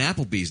an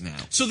Applebee's now.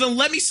 So then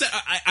let me say,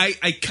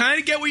 I kind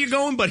of get where you're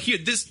going, but here,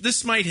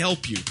 this might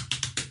help you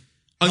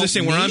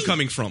understand where I'm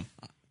coming from.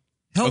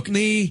 Help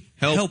me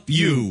help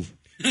you.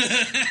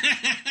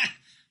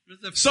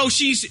 So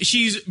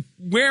she's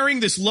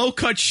wearing this low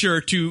cut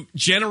shirt to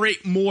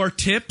generate more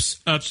tips.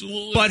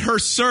 Absolutely. But her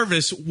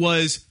service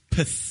was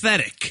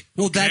pathetic.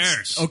 Well,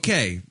 that's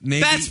okay.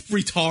 Maybe That's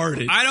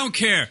retarded. I don't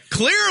care.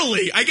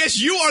 Clearly, I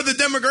guess you are the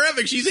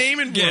demographic she's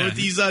aiming for with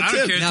these I don't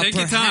tips. care. now Take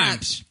your time.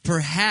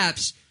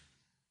 perhaps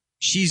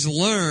she's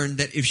learned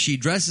that if she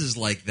dresses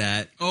like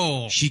that,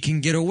 she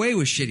can get away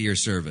with shittier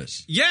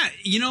service. Yeah,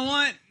 you know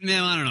what?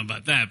 No, I don't know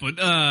about that,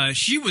 but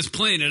she was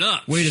playing it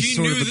up. Way to She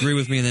sort knew of agree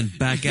with me and then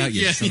back out,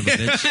 you son of a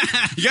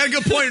bitch. You got a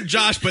good point,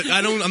 Josh, but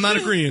I'm not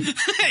agreeing.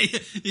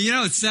 You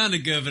know, it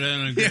sounded good, but I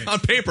don't agree. Yeah, on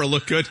paper, it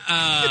looked good.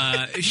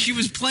 She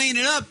was playing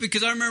it up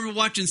because I remember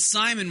watching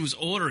Simon was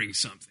ordering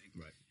something.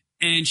 Right.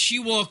 And she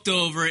walked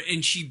over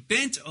and she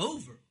bent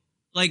over.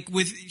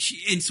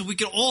 And so we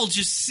could all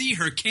just see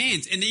her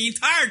cans. And the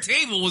entire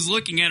table was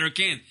looking at her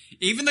cans.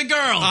 Even the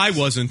girls. I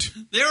wasn't.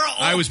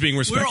 I was being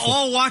respectful. We were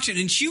all watching.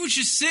 And she was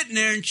just sitting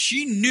there and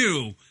she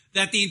knew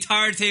that the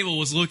entire table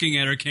was looking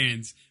at her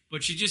cans.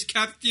 But she just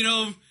kept,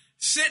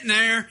 sitting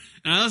there.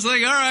 And I was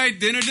like, all right,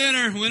 dinner,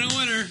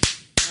 winner.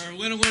 Or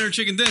winner,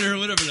 chicken dinner, or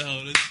whatever the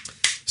hell it is.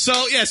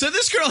 So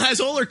this girl has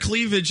all her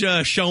cleavage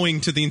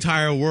showing to the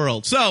entire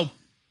world. So,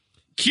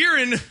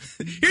 here's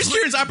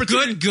Kieran's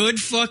opportunity. Good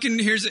fucking,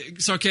 here's a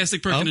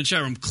sarcastic person in the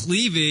chat room.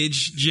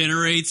 Cleavage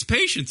generates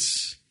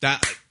patience.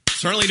 That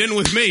certainly didn't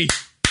with me.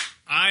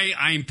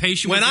 I'm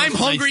patient when with I'm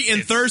hungry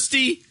and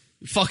thirsty,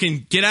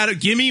 fucking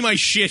give me my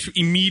shit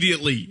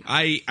immediately.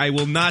 I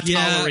will not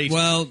tolerate.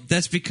 Well,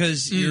 that's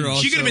because you're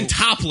also... She could have been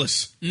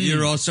topless.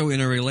 You're also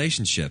in a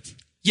relationship.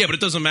 Yeah, but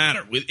it doesn't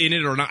matter in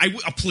it or not.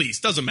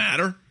 Please, doesn't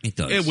matter. It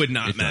does. It would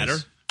not matter.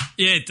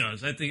 Yeah, it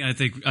does. I think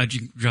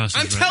Josh is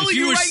I'm right. telling if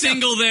you you were right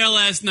single there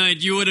last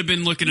night, you would have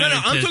been looking at her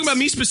I'm tits. talking about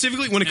me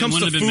specifically when it comes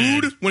to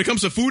food. When it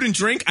comes to food and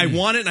drink, I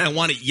want it and I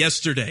want it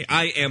yesterday.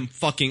 I am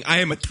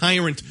a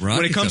tyrant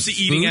when it comes to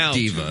eating out.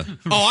 Diva.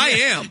 Oh, I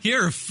am.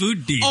 You're a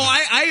food diva. Oh,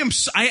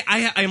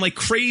 I am like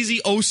crazy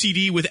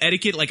OCD with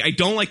etiquette. Like, I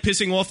don't like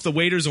pissing off the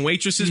waiters and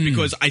waitresses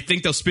because I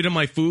think they'll spit in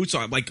my food. So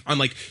I'm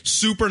like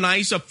super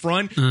nice up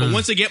front. But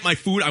once I get my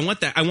food, I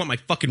want my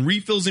fucking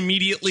refills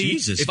immediately.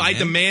 Jesus, I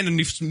demand a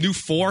new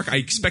fork, I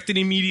expect it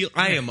immediately.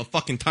 I am a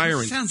fucking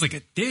tyrant. Sounds like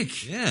a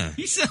dick. Yeah.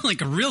 He sounds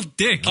like a real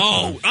dick.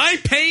 Oh, I'm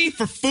paying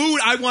for food.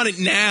 I want it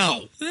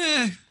now.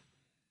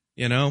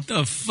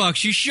 The fuck?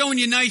 She's showing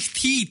you nice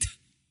teeth.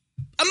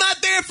 I'm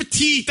not there for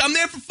teeth. I'm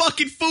there for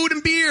fucking food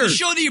and beer.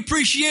 Show the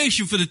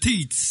appreciation for the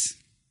teats.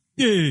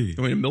 Yeah. You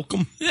want me to milk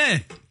them? Yeah.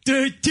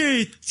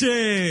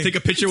 Take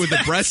a picture with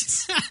the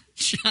breasts.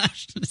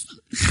 Josh.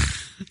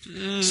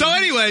 So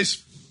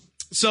anyways,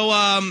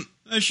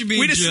 I should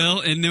be in jail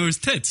and there was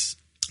tits.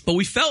 But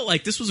we felt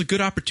like this was a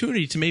good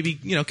opportunity to maybe,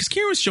 because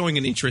Kieran was showing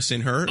an interest in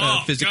her,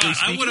 physically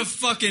speaking. I would have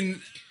fucking...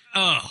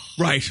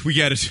 Right, we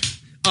get it.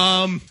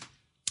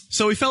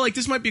 So we felt like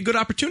this might be a good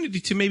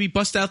opportunity to maybe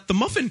bust out the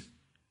muffin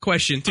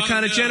question to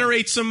kind of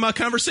generate some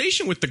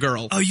conversation with the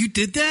girl. Oh, you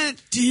did that?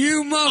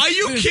 Are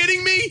you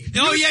kidding me?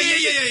 Oh,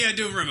 yeah. I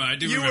do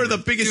remember. You were the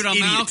biggest idiot.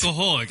 idiot. I'm an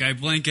alcoholic. I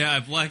black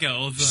out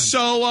all the time.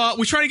 So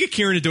we try to get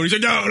Kieran to do it. He's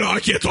like, no, I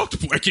can't talk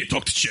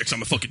to chicks.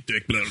 I'm a fucking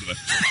dick. Blah, blah, blah.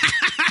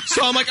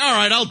 So I'm like, all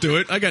right, I'll do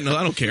it. I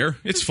don't care.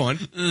 It's fun.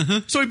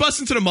 So we bust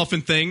into the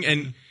muffin thing,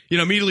 and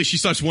immediately she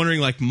starts wondering,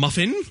 like,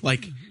 muffin,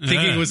 like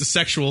thinking it was a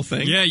sexual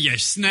thing. Yeah,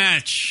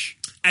 snatch.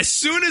 As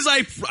soon as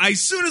I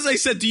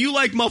said, do you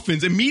like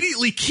muffins?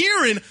 Immediately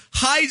Kieran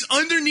hides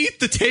underneath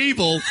the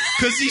table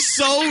because he's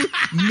so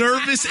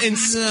nervous and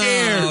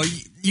scared. No,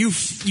 you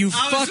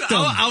fucked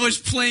him. I was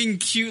playing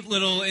cute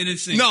little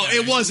innocent. No, guy.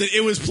 it wasn't.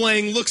 It was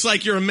playing looks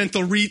like you're a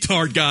mental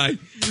retard guy.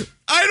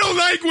 I don't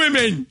like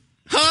women.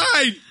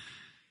 Hide.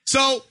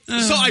 So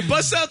I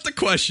bust out the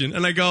question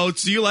and I go,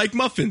 do you like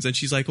muffins? And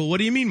she's like, well, what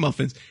do you mean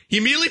muffins? He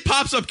immediately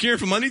pops up Kieran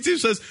from underneath and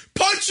says,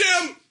 punch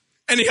him!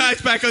 And he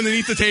hides back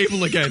underneath the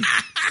table again.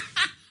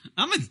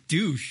 I'm a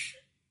douche.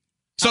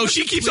 So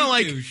she keeps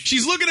on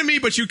she's looking at me,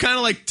 but you kind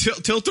of like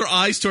tilt her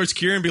eyes towards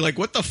Kieran and be like,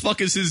 what the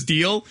fuck is his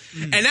deal?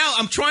 And now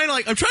I'm trying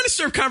to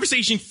serve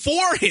conversation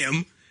for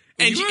him.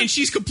 And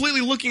she's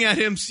completely looking at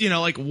him,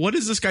 like, what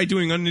is this guy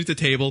doing underneath the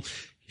table?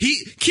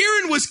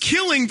 Kieran was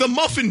killing the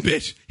muffin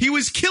bit. He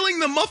was killing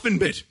the muffin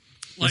bit.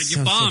 Like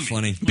you're bombing. So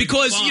funny.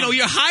 Because,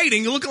 you're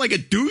hiding. You're looking like a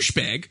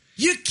douchebag.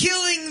 You're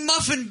killing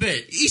muffin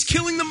bit. He's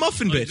killing the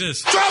muffin bit. Drop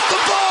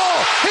the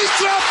ball! He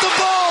dropped the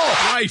ball!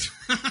 Right.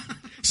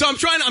 So I'm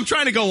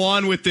trying to go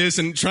on with this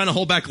and trying to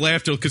hold back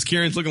laughter because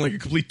Kieran's looking like a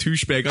complete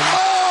douchebag. Oh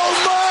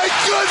my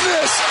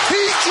goodness!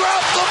 He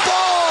dropped the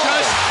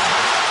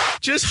ball!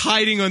 Just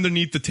hiding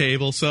underneath the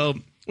table. So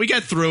we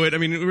got through it. I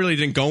mean, it really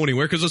didn't go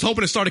anywhere because I was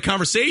hoping to start a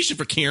conversation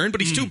for Kieran,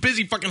 but he's too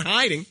busy fucking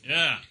hiding.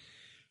 Yeah.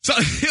 So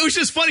it was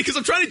just funny because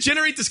I'm trying to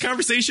generate this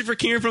conversation for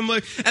Kieran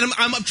and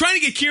I'm trying to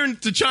get Kieran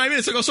to chime in.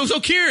 It's like, so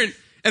Kieran,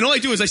 and all I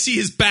do is I see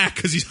his back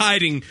because he's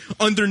hiding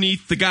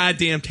underneath the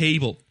goddamn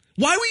table.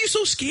 Why were you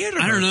so scared of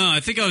her? I don't know. I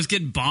think I was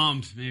getting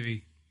bombed,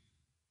 maybe.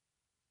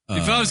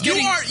 If I was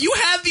getting... You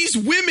have these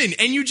women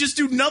and you just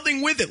do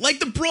nothing with it. Like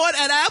the broad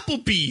at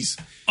Applebee's.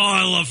 Oh,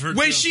 I love her.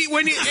 When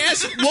you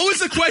asked, what was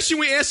the question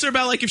we asked her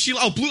about? Like if she,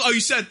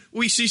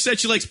 she said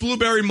she likes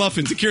blueberry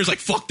muffins. And Kieran's like,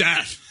 fuck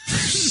that.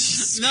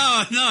 No,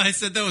 I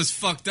said that was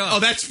fucked up. Oh,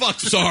 that's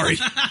fucked. Sorry.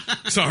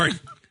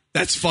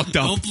 That's fucked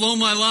up. Don't blow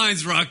my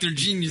lines, Rock. They're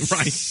genius.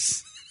 Right.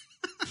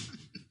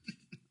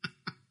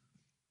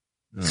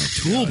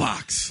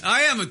 Toolbox.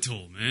 I am a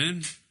tool,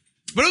 man.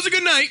 But it was a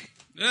good night.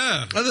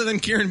 Yeah. Other than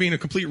Kieran being a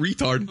complete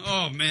retard.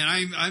 Oh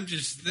man, I'm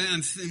just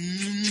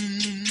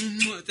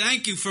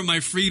thank you for my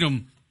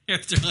freedom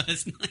after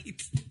last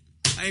night.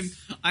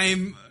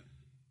 I'm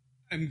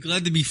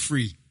glad to be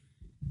free.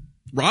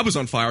 Rob was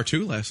on fire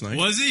too last night.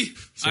 Was he?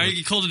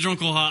 He called a drunk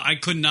hot. I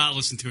could not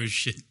listen to his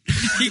shit.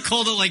 He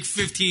called it like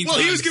 15 times.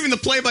 Well, he was giving the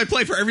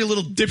play-by-play for every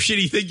little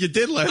dipshitty thing you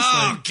did last night.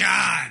 Oh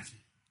God.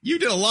 You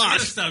did a lot. I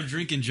gotta stop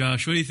drinking,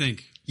 Josh. What do you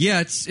think?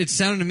 Yeah, it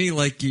sounded to me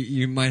like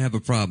you might have a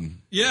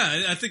problem.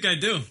 Yeah, I think I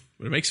do.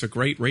 But it makes for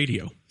great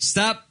radio.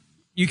 Stop.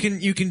 You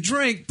can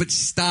drink, but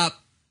stop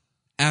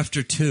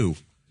after 2.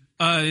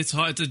 It's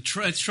hard.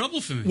 It's trouble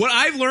for me. What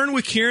I've learned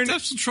with Kieran,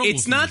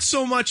 it's not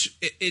so much.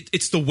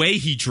 It's the way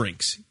he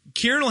drinks.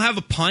 Kieran will have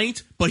a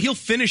pint, but he'll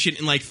finish it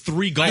in like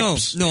 3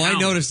 gulps. No, I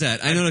noticed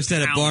that. I noticed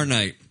that at bar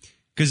night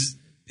because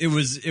it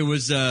was.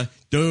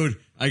 Dude,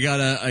 I got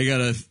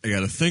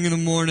a thing in the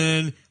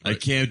morning. I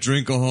can't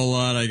drink a whole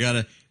lot.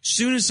 As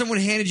soon as someone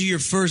handed you your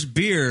first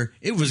beer,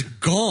 it was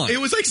gone. It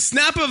was like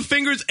snap of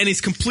fingers, and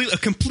it's a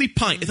complete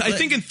pint. I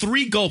think in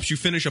 3 gulps you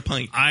finish a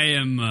pint. I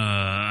am.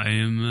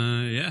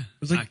 Yeah. It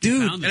was like,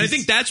 dude, and I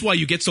think that's why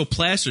you get so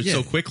plastered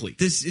so quickly.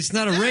 It's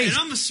not a race. And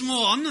I'm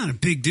not a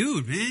big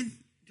dude, man.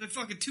 Like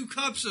fucking 2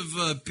 cups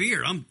of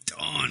beer, I'm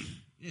done.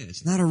 Yeah,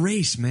 it's not a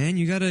race, man.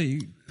 You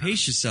gotta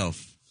pace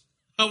yourself.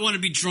 I want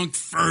to be drunk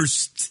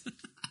first.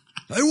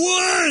 I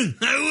won.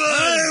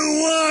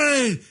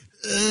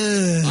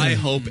 I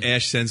hope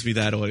Ash sends me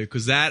that audio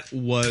because that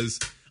was.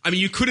 I mean,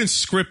 you couldn't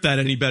script that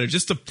any better.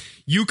 Just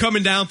you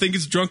coming down, think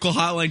it's Drunkle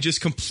Hotline, just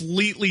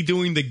completely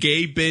doing the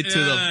gay bit to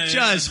the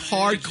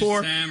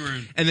hardcore,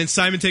 just and then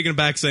Simon taking it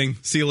back, saying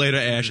 "See you later,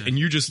 Ash," and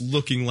you just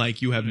looking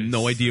like you have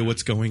no idea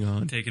what's going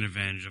on. Taking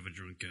advantage of a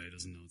drunk guy who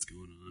doesn't know what's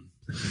going on.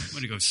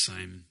 Way to go,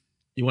 Simon.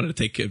 You wanted to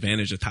take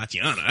advantage of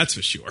Tatiana, that's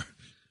for sure.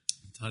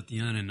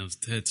 Tatiana and those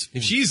tits.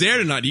 If she's there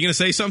tonight, are you going to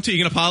say something? Are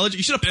you going to apologize?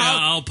 You should apologize.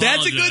 Yeah, I'll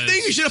apologize. That's a good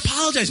thing. You should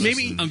apologize.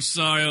 Maybe. I'm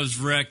sorry, I was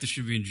wrecked. I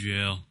should be in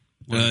jail.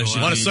 Want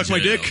to suck my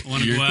dick?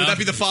 Would that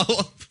be the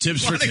follow-up?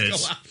 Tips for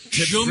tits.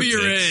 Show me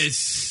your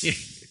ass. Yeah.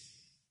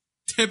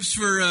 Tips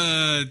for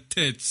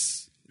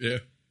tits. Yeah.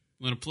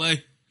 Want to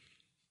play?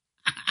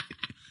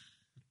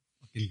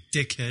 Fucking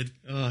dickhead.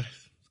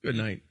 Good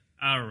night.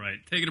 All right.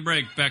 Taking a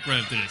break. Back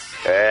right after this.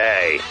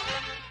 Hey,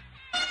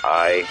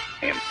 I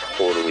am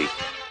totally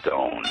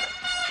stoned,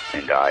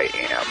 and I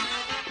am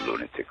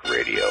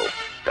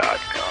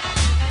lunaticradio.com.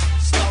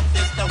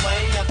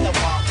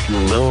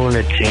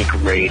 Lunatic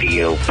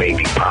Radio,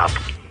 baby pop.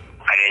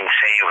 I didn't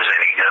say it was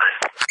any good.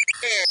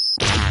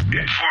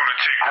 It's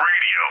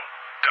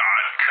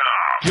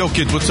lunaticradio.com. Yo,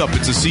 kids, what's up?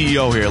 It's the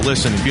CEO here.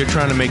 Listen, if you're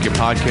trying to make your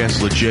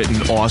podcast legit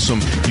and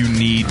awesome, you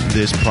need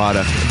this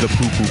product, the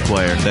Poo Poo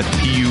Player. That's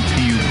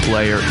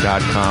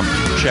PUPUplayer.com.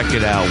 Check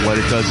it out. What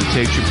it does, it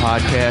takes your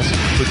podcast,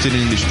 puts it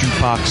in this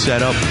jukebox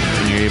setup,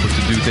 and you're able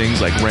to do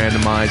things like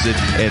randomize it,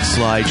 add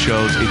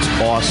slideshows. It's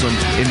awesome.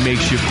 It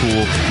makes you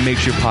cool. It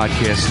makes your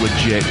podcast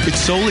legit.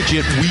 It's so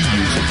legit, we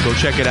use it. Go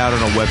check it out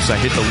on our website.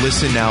 Hit the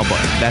Listen Now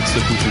button. That's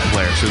the Poo Poo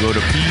Player. So go to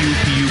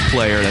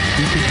PUPUplayer, that's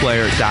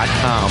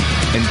PooPooPlayer.com,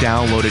 and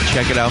download it.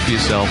 Check it out for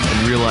yourself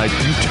and realize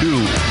you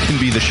too can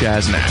be the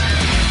Shaznak.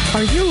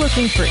 Are you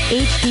looking for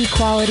HD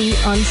quality,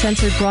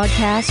 uncensored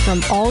broadcasts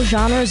from all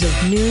genres of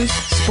news,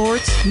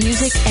 sports,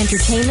 music,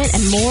 entertainment,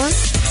 and more?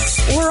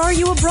 Or are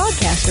you a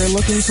broadcaster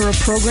looking for a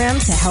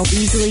program to help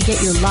easily get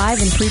your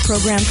live and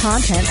pre-programmed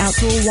content out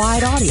to a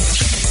wide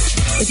audience?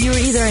 If you are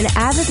either an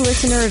avid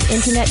listener of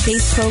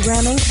internet-based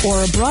programming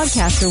or a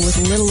broadcaster with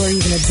little or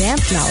even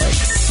advanced knowledge,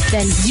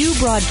 then U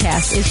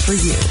Broadcast is for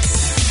you.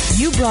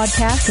 U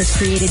Broadcast has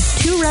created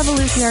 2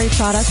 revolutionary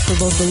products for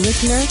both the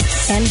listener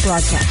and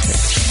broadcaster.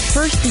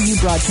 First, the U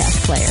Broadcast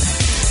Player.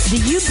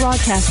 The U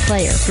Broadcast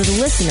Player for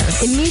the listener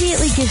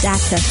immediately gives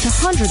access to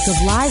hundreds of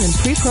live and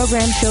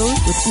pre-programmed shows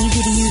with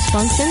easy-to-use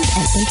functions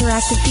and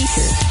interactive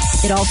features.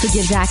 It also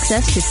gives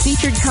access to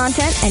featured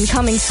content and,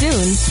 coming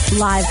soon,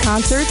 live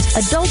concerts,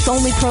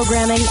 adults-only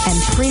programming, and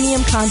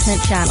premium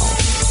content channels.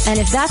 And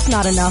if that's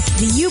not enough,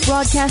 the U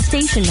Broadcast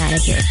Station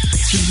Manager.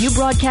 The U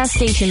Broadcast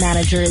Station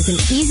Manager is an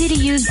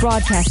easy-to-use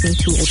broadcasting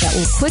tool that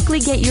will quickly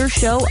get your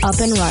show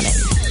up and running.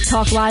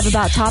 Talk live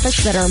about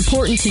topics that are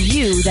important to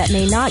you that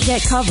may not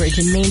get coverage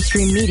in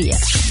mainstream media.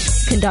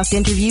 Conduct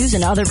interviews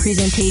and other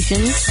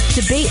presentations,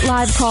 debate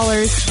live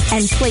callers,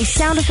 and play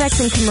sound effects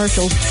and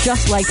commercials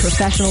just like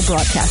professional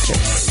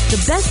broadcasters.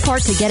 The best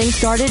part to getting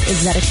started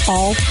is that it's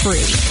all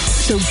free.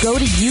 So go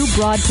to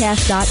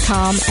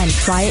ubroadcast.com and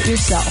try it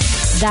yourself.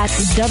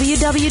 That's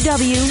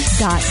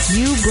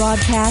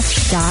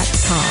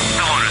www.ubroadcast.com.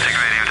 The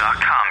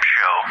lunaticradio.com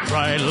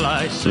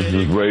show. This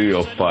is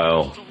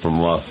Radiophile from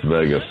Las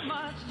Vegas,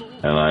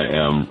 and I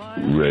am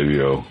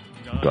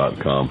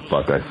radio.com.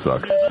 Fuck, I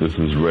suck. This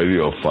is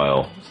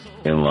Radiophile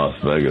in Las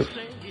Vegas,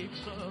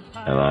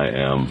 and I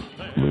am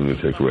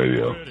Lunatic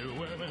Radio,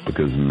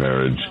 because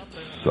marriage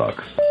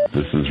sucks.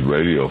 This is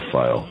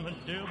Radiophile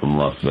from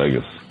Las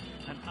Vegas,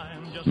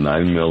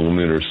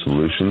 9mm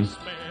solution.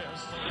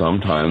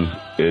 Sometimes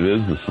it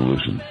is the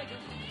solution.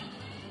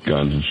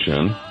 Gun to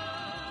chin,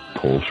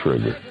 pull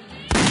trigger.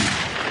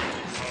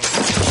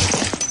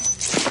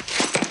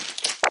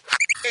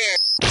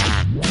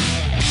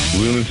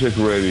 Lunatic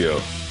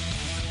Radio.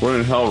 We're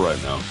in hell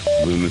right now.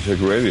 Lunatic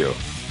Radio.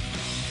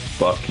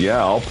 Fuck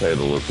yeah, I'll pay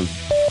to listen.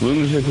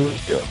 Lunatic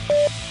Radio.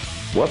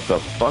 What the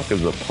fuck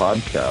is a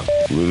podcast?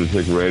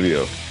 Lunatic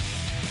Radio.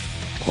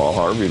 Paul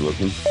Harvey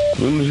listens.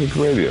 Lunatic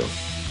Radio.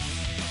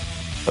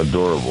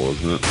 Adorable,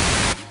 isn't it?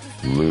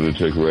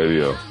 Lunatic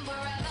Radio.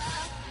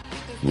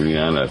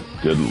 Rihanna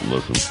didn't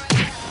listen.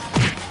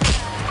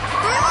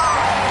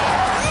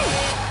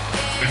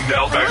 And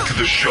now back to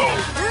the show.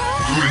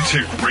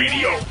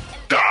 LunaticRadio.com.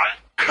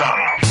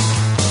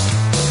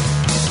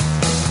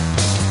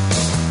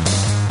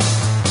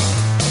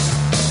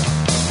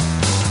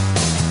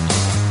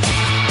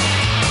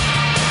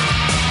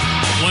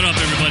 What up,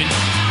 everybody?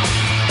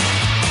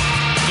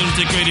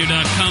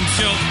 LunaticRadio.com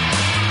show.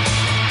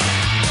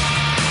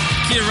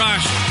 Kid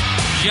Rock,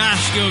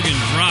 Josh Gogan,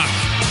 Rock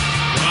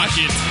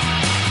it.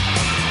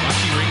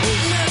 Rocky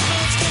Wrinkles.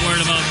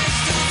 Word about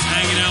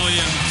hanging out with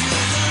you.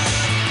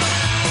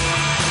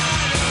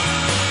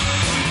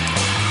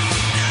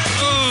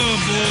 Oh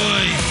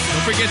boy!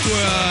 Don't forget to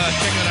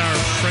check out our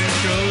friend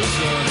shows,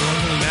 the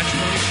Unholy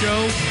Matrimony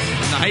Show,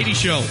 and the Heidi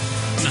Show.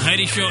 The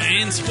Heidi Show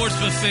and Sports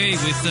Buffet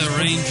with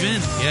Ray and Jen.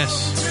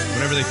 Yes,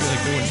 whatever they feel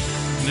like doing.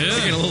 Yeah.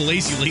 They're getting a little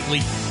lazy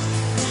lately.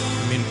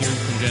 I mean, hearing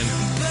from Jen.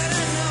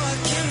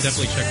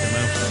 Definitely check them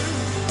out.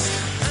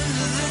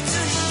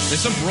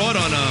 There's some broad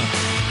on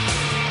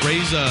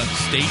Ray's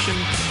station.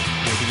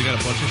 Because he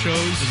got a bunch of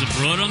shows. There's a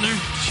broad on there?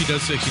 She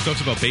does. She talks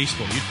about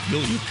baseball.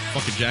 You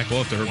fucking jack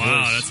off to her voice.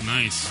 Wow, that's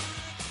nice.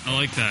 I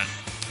like that.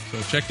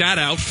 So check that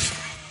out.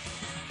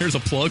 Here's a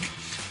plug.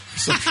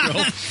 Some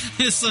show.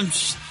 There's some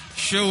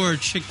show where a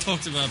chick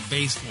talks about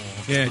baseball.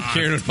 Yeah,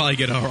 Karen would probably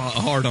get a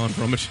hard on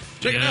from it.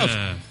 Check it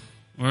out.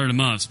 Word them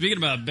up. Speaking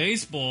about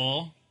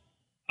baseball,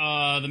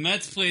 the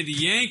Mets played the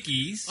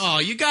Yankees. Oh,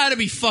 you gotta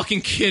be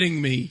fucking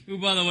kidding me. Who,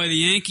 by the way, the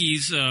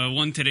Yankees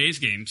won today's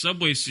game.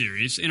 Subway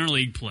Series,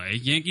 interleague play.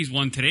 Yankees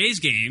won today's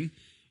game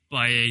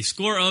by a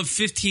score of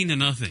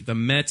 15-0. The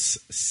Mets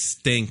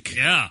stink.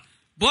 Yeah.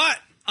 But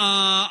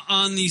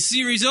on the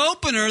series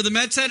opener, the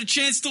Mets had a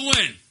chance to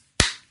win.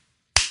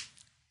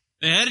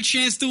 They had a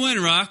chance to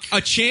win, Rock.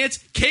 A chance?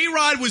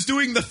 K-Rod was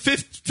doing the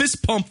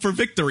fist pump for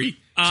victory.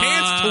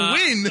 Chance to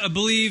win. I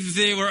believe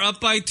they were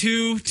up by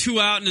 2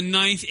 out in the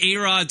ninth.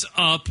 A-Rod's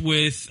up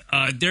with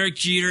Derek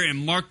Jeter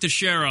and Mark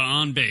Teixeira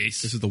on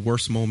base. This is the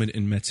worst moment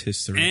in Mets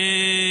history.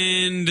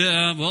 And,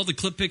 well, the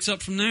clip picks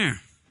up from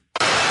there.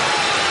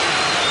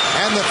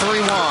 And the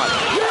 3-1.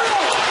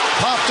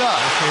 Popped up.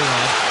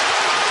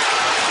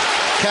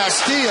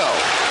 Castillo.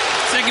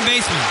 Second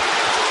baseman.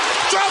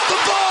 Dropped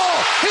the ball.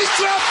 He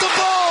dropped the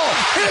ball.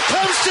 Here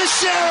comes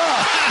Teixeira.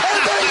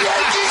 And the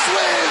Yankees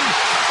win.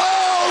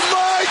 Oh,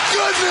 my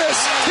goodness.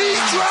 He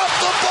dropped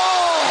the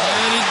ball.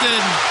 And he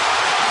did.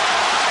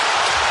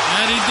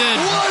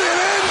 What an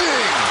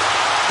ending.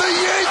 The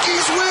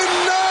Yankees win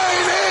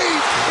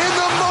 9-8 in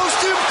the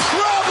most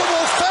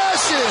improbable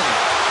fashion.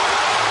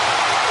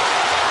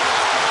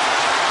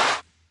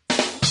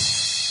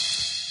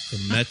 The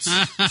Mets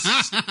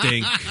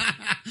stink.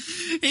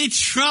 He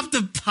dropped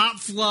a pop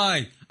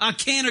fly. A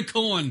can of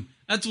corn.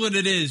 That's what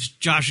it is,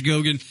 Josh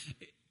Gogan.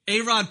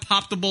 A-Rod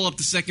popped the ball up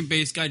to second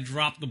base. Guy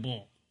dropped the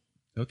ball.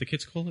 Is that what the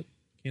kids call it?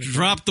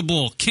 Dropped the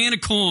ball. Can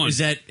of corn. Is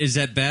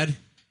that bad?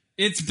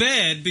 It's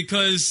bad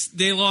because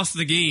they lost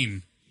the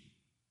game.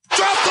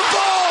 Dropped the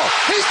ball.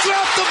 He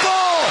dropped the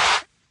ball.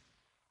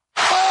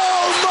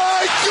 Oh,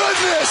 my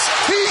goodness.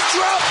 He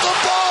dropped the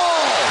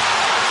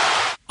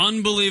ball.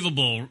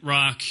 Unbelievable,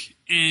 Rock.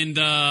 And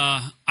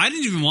I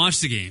didn't even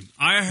watch the game.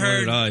 I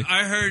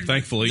heard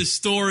Thankfully. the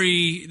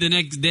story the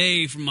next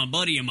day from a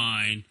buddy of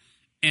mine,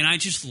 and I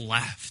just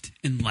laughed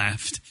and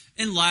laughed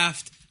and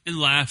laughed and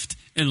laughed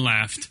and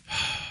laughed.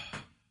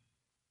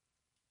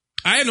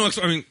 I had no.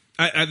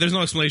 There's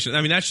no explanation.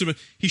 I mean,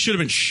 he should have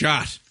been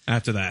shot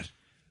after that.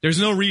 There's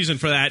no reason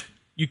for that.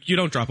 You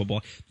don't drop a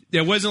ball.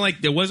 There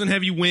wasn't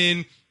heavy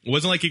wind. It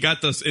wasn't like he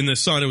got this in the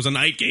sun. It was a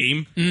night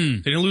game.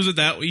 They didn't lose it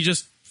that way. He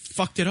just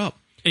fucked it up.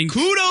 And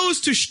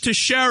kudos to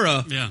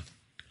Teixeira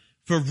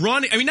for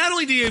running. I mean, not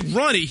only did he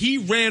run it, he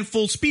ran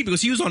full speed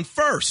because he was on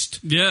first.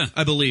 Yeah.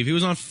 I believe. He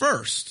was on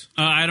first.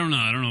 I don't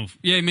know.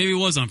 Yeah, maybe he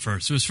was on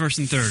first. It was first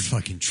and third.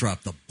 Fucking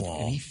dropped the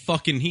ball. And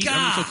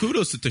so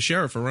kudos to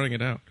Teixeira for running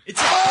it out.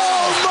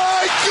 Oh,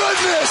 my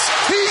goodness.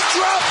 He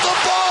dropped the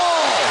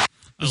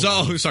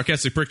ball. So,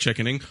 sarcastic prick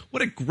checkening.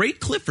 What a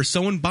great clip for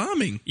someone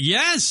bombing.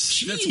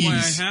 Yes. Jeez. That's why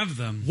I have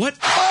them. What?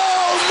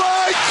 Oh,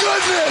 my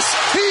goodness.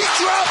 He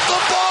dropped the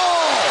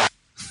ball.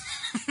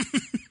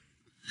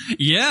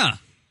 Yeah.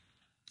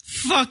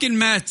 Fucking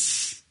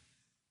Mets.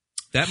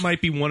 That might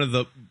be one of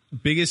the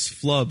biggest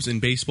flubs in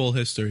baseball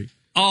history.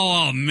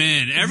 Oh,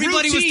 man.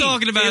 Everybody was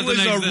talking about it the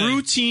next day. It was a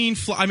routine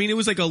I mean, it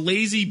was like a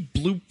lazy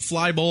bloop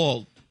fly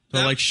ball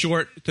to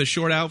short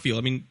outfield.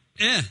 I mean,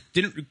 Yeah.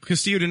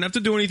 Castillo didn't have to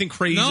do anything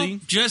crazy. No,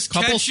 just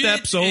couple catch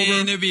steps it, over.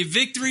 and there'd be a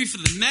victory for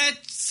the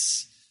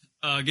Mets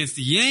against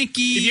the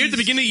Yankees. If you hear at the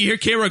beginning, you hear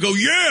K-Rod go,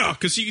 yeah,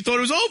 because he thought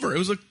it was over.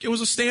 It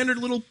was a standard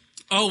little...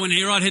 Oh, when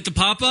A-Rod hit the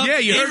pop-up? Yeah,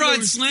 you heard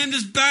A-Rod slammed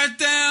his bat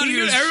down.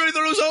 Everybody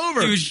thought it was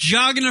over. He was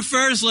jogging at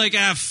first like,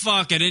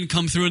 fuck, I didn't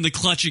come through in the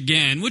clutch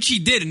again, which he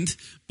didn't,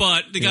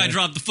 but the guy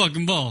dropped the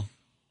fucking ball.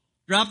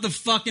 Drop the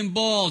fucking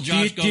ball,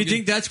 Josh Do you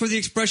think that's where the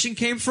expression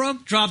came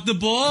from? Drop the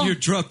ball? You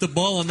dropped the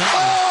ball on that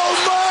Oh,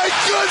 my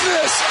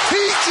goodness!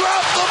 He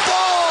dropped the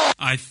ball!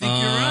 I think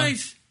you're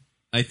right.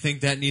 I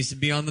think that needs to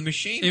be on the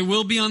machine. It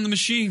will be on the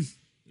machine.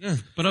 Yeah.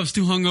 But I was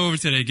too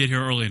hungover today to get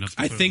here early enough.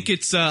 I think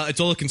it's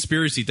all a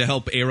conspiracy to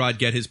help A-Rod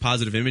get his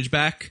positive image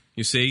back,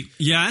 you see?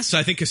 Yes. So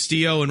I think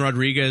Castillo and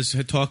Rodriguez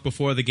had talked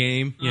before the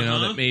game, you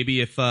know, that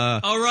maybe if... oh,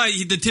 right,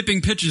 the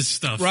tipping pitches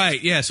stuff.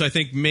 Right, yeah, so I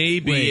think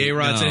maybe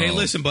A-Rod said, hey,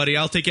 listen, buddy,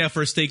 I'll take you out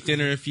for a steak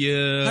dinner if you...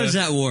 How does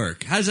that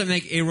work? How does that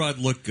make A-Rod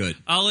look good?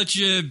 I'll let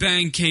you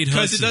bang Kate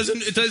Hudson.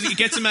 Because it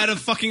gets him out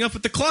of fucking up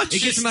with the clutch.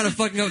 It gets him out of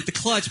fucking up with the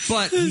clutch,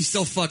 but he's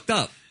still fucked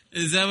up.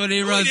 Is that what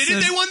A-Rod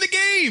said? They won the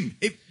game.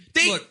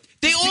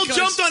 They all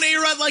jumped on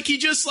A-Rod like he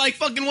just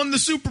fucking won the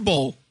Super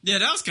Bowl. Yeah,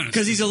 that was kind of...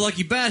 Because he's a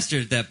lucky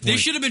bastard at that point. They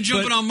should have been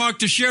jumping on Mark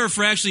Teixeira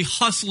for actually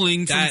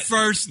hustling from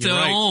first to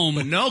home.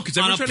 But no, because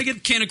everyone's trying to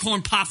get can of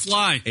corn pop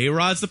fly.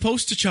 A-Rod's the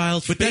poster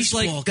child for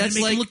baseball. That's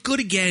make him look good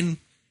again.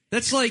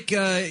 That's like...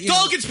 it's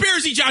all a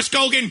conspiracy, Josh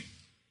Gogan.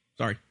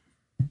 Sorry.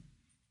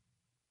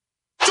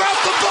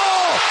 Drop the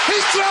ball!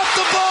 He dropped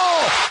the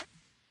ball!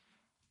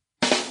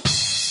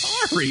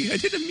 Sorry, I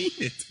didn't mean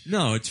it.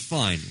 No, it's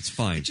fine. It's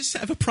fine. I just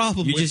have a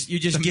problem you with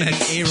just the giving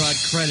Mets. A-Rod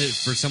credit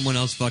for someone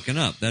else fucking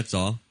up. That's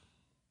all.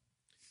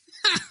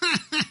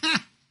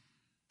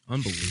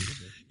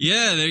 Unbelievable.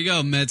 Yeah, there you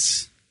go,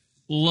 Mets.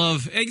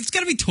 Love. It's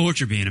got to be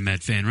torture being a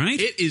Met fan, right?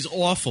 It is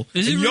awful.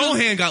 Is it and really?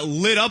 Johan got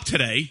lit up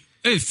today.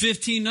 Hey,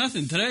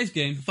 15-0 today's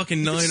game.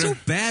 Fucking Niner. It's so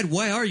bad.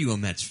 Why are you a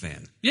Mets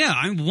fan? Yeah,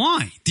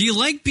 why? Do you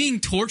like being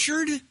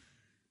tortured?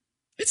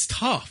 It's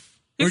tough.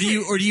 Or do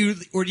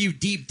you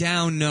deep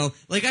down know?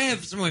 Like I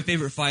have some of my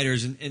favorite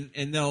fighters,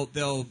 and they'll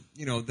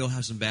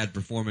have some bad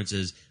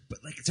performances,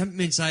 but like something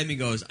inside me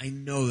goes, I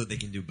know that they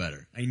can do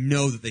better. I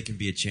know that they can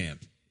be a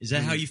champ. Is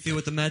that how you feel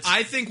with the Mets?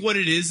 I think what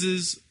it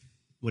is.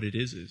 Or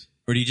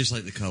do you just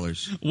like the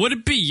colors? What'd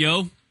it be,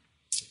 yo?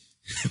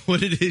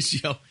 What it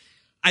is, yo.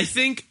 I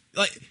think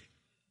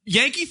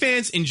Yankee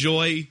fans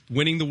enjoy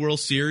winning the World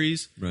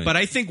Series, right. But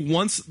I think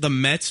once the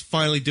Mets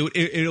finally do it,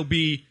 it'll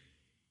be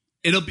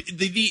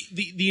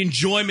the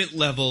enjoyment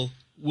level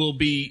will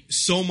be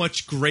so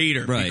much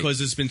greater, right. Because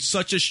there's been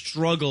such a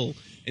struggle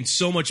and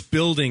so much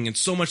building and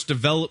so much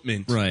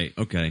development. Right.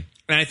 Okay.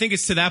 And I think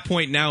it's to that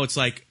point now. It's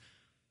like,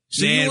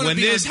 so man, when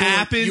this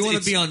happens, you want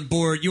to be on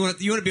board. You want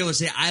to be able to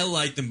say, I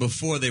liked them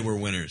before they were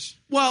winners.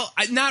 Well,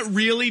 not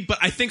really, but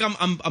I think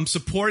I'm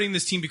supporting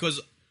this team because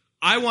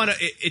I want to.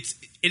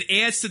 It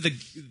adds to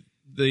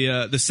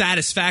the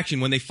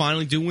satisfaction when they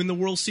finally do win the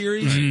World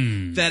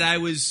Series that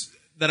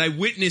I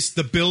witnessed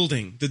the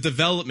building, the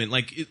development,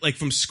 like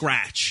from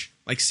scratch,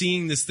 like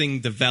seeing this thing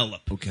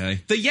develop. Okay.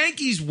 The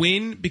Yankees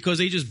win because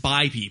they just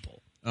buy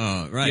people.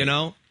 Oh, right. You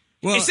know.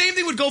 Well, the same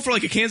thing would go for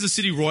like a Kansas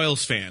City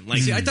Royals fan. Like,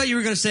 see, I thought you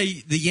were going to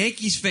say the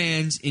Yankees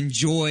fans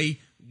enjoy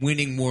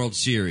winning World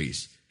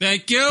Series.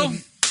 Thank you.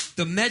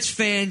 The Mets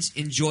fans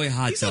enjoy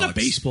hot he's dogs. not a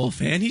baseball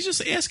fan. He's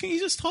just asking.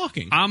 He's just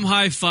talking. I'm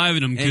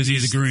high-fiving him because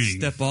he's agreeing.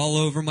 Step all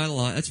over my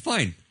line. That's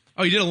fine.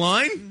 Oh, you did a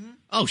line? Mm-hmm.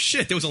 Oh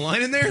shit! There was a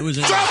line in there. It was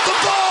Drop the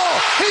ball!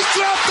 He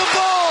dropped the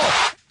ball!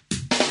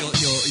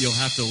 You'll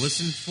have to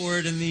listen for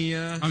it in the.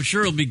 I'm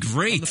sure it'll be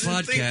great. On the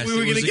podcast. Think we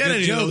were going to get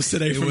any of those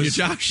today from you,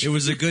 Josh. It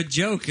was a good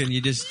joke, and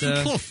you just.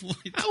 Ouch!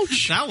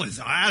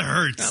 That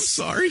hurts. I'm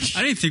sorry.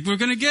 I didn't think we were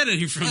going to get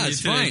any from you it's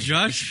today, fine.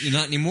 Josh. You're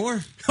not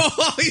anymore.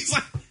 Oh, he's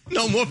like,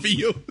 no more for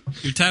you.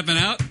 You're tapping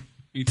out.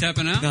 You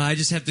tapping out? No, I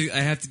just have to.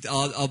 I have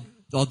to.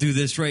 I'll do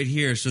this right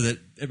here so that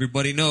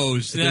everybody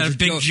knows. Yeah, there's a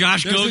big joke,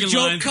 Josh there's Gogan a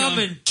joke line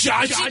coming.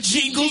 Josh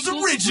Jingles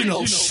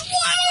Originals.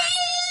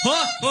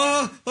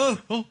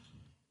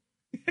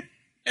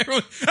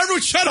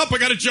 Everyone, shut up! I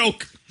got a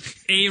joke.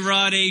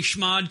 A-Rod A.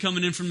 Schmod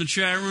coming in from the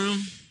chat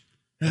room.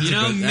 That's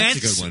a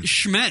Mets good one.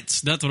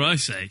 Schmetz. That's what I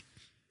say.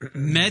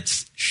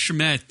 Mets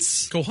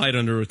Schmetz. Go hide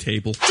under a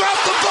table.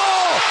 Drop the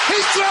ball!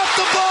 He dropped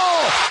the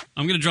ball!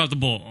 I'm going to drop the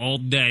ball all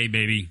day,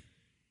 baby.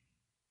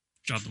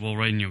 Drop the ball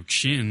right in your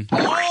chin.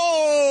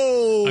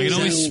 Oh! I can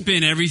always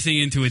spin everything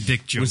into a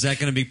dick joke. Was that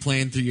going to be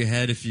playing through your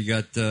head if you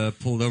got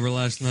pulled over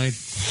last night?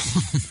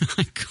 Oh,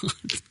 my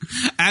God.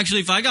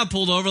 Actually, if I got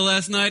pulled over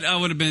last night, I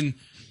would have been,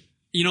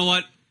 you know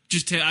what?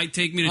 Just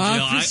take me to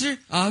jail.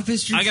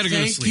 Officer, I gotta go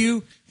to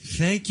sleep.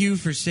 Thank you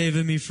for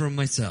saving me from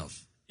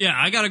myself. Yeah,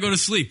 I got to go to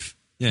sleep.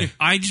 Yeah.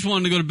 I just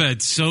wanted to go to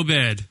bed so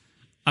bad.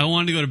 I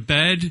wanted to go to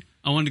bed.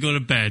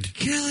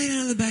 Can I lay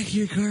down in the back of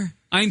your car?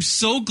 I'm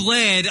so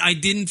glad I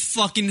didn't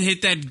fucking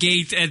hit that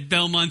gate at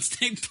Belmont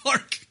State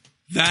Park.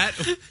 That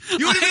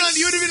you would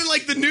have been in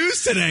like the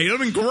news today. It would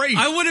have been great.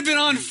 I would have been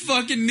on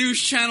fucking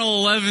News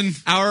Channel 11.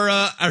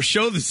 Our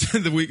show this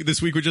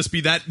week would just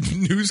be that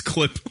news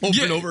clip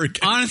over and over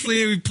again.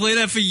 Honestly, we play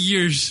that for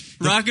years.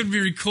 Rock would be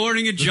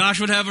recording it.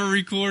 Josh would have a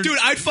record. Dude,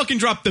 I'd fucking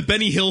drop the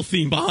Benny Hill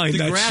theme behind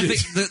that graphic,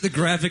 shit. The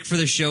graphic for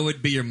the show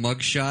would be your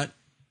mugshot.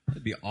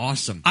 That'd be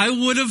awesome. I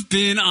would have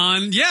been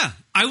on. Yeah,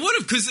 I would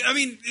have, because I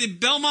mean,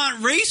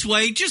 Belmont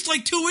Raceway. Just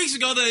like 2 weeks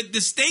ago, the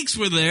stakes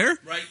were there.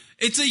 Right.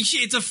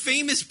 It's a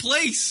famous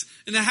place,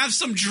 and to have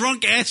some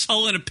drunk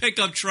asshole in a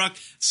pickup truck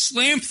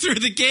slam through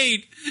the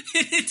gate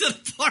and into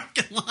the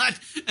parking lot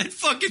at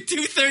fucking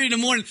 2:30 in the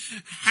morning,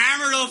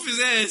 hammered off his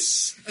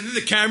ass. And then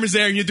the camera's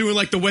there, and you're doing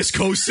like the West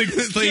Coast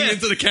signal thing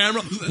into the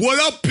camera. What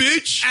up,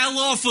 bitch?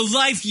 Outlaw for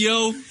life,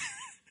 yo.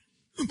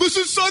 This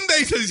is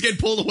Sunday, so he's getting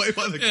pulled away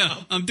by the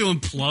cop. I'm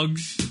doing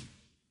plugs.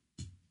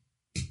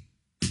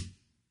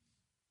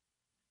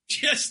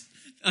 Just.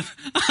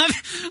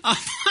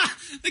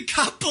 The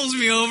cop pulls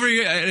me over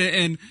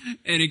and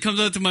he comes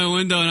out to my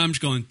window and I'm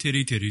just going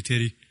titty titty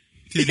titty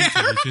titty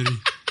titty titty.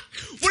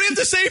 What do you have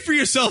to say for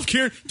yourself,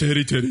 Kieran?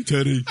 Titty titty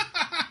titty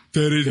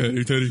titty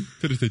titty titty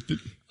titty titty.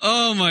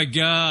 Oh my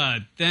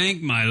God!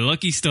 Thank my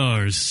lucky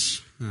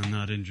stars. I'm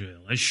not in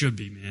jail. I should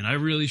be, man. I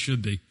really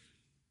should be.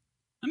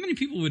 How many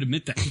people would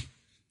admit that?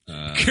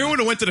 Karen would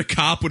have went to the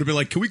cop, would have been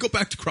like, can we go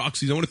back to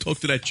Croxy's? I want to talk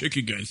to that chick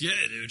again. Yeah,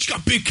 dude. She's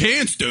got big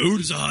cans, dude.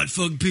 It's a hot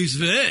fucking piece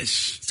of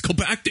ass. Let's go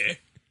back there.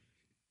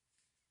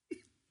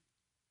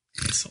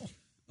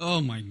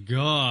 Oh, my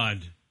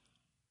God.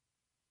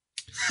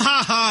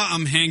 Ha ha,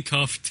 I'm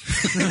handcuffed.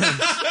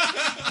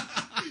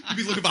 You'd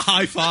be looking for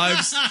high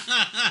fives.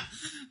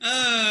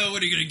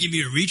 What, are you going to give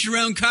me a reach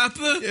around,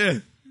 copper? Yeah.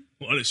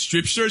 Want to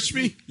strip search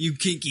me? You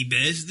kinky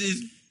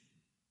bastard.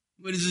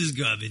 What is this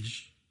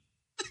garbage?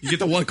 You get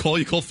the one call,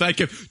 you call Fat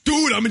Kev,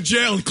 dude, I'm in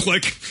jail, and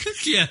click.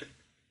 Yeah.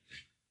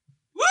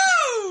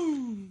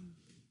 Woo!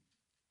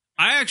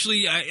 I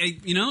actually,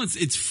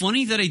 it's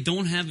funny that I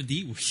don't have a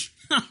D-word.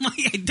 I'm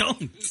like, I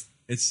don't.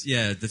 That's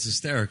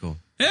hysterical.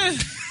 Yeah.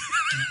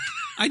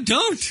 I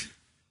don't.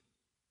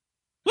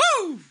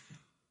 Woo!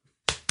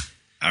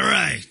 All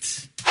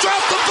right.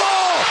 Drop the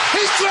ball!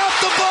 He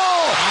dropped the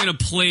ball! I'm going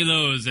to play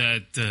those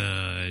at...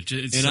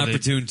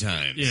 inopportune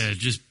times. Yeah,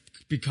 just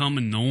become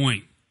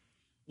annoying.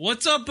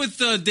 What's up with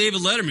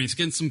David Letterman? He's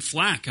getting some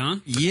flack, huh?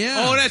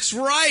 Yeah. Oh, that's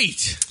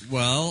right.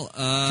 Well,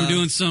 we're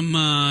doing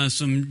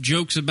some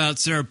jokes about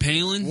Sarah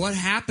Palin. What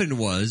happened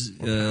was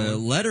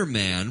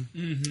Letterman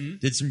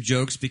did some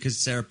jokes because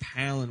Sarah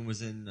Palin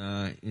was in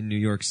New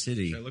York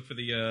City. Should I look for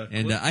the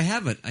and I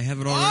have it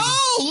already.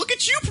 Oh, look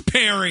at you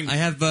preparing. I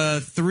have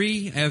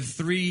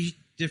three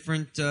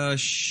different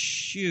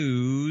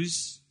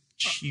shoes.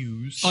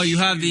 Oh, you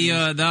have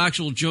the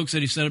actual jokes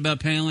that he said about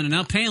Palin, and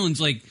now Palin's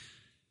like.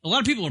 A lot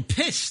of people are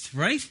pissed,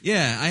 right?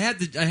 Yeah, I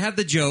have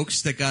the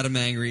jokes that got him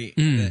angry,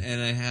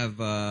 and I have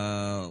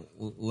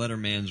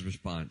Letterman's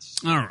response.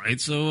 All right,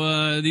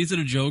 so these are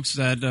the jokes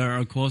that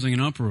are causing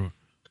an uproar.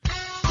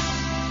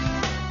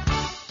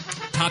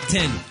 Top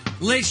 10.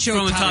 Late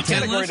show From top 10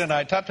 category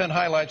tonight. Top 10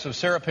 highlights of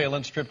Sarah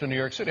Palin's trip to New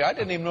York City. I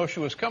didn't even know she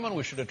was coming.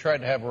 We should have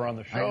tried to have her on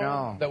the show. I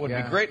know. That would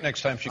be great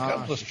next time she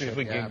comes. Let's see if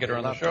we can get her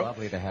on the show.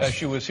 Lovely to have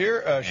She was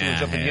here. She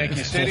was up in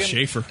Yankee Stadium.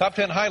 Schaefer. Top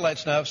 10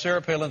 highlights now of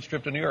Sarah Palin's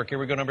trip to New York. Here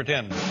we go, number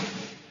 10.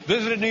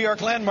 Visited New York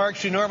landmarks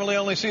she normally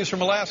only sees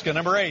from Alaska.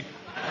 Number 8.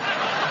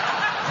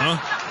 Huh?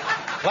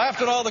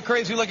 Laughed at all the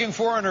crazy-looking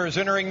foreigners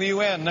entering the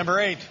UN. Number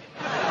 8.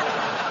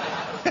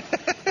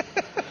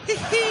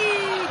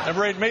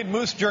 Number 8, made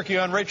moose jerky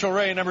on Rachel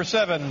Ray. Number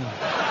 7.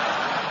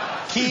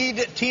 Keyed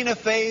Tina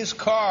Fey's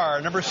car.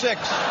 Number 6.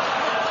 Yeah.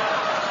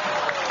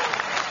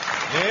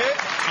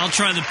 I'll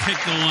try to pick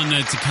the one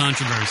that's a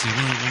controversy.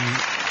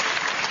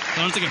 I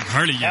don't think I've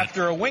heard it yet.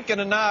 After a wink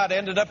and a nod,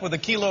 ended up with a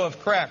kilo of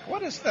crack.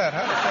 What is that?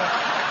 How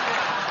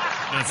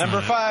did that...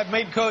 Number 5,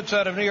 made coats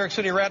out of New York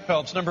City rat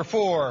pelts. Number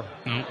 4.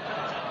 Nope.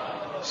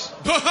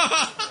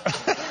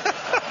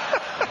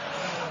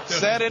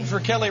 Sat in for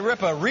Kelly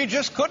Ripa.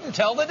 Regis couldn't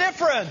tell the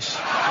difference.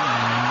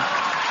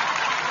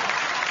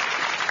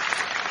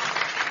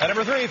 At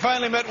number 3,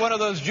 finally met one of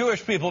those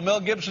Jewish people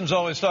Mel Gibson's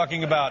always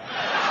talking about.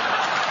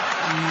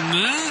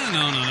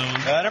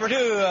 No. Number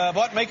 2,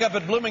 bought makeup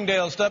at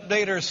Bloomingdale's to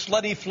update her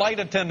slutty flight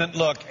attendant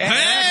look. And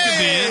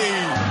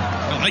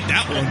I like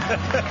that one.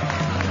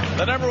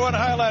 The number 1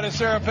 highlight is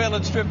Sarah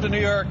Palin's trip to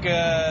New York.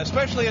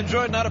 Especially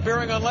enjoyed not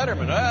appearing on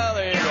Letterman. Well,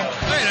 there you go.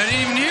 Wait, I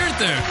didn't even hear it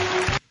there.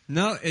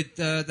 No,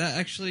 that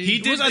actually... He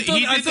did the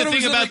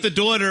thing about the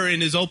daughter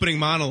in his opening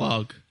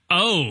monologue.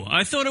 Oh,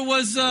 I thought it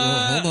was...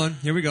 Well, hold on.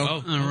 Here we go.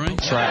 Oh, all right.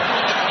 That's right.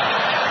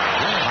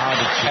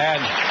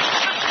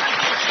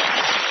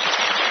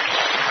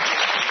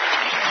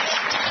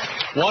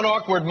 And one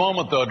awkward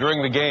moment, though,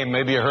 during the game.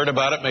 Maybe you heard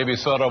about it. Maybe you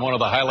saw it on one of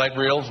the highlight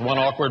reels. One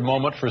awkward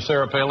moment for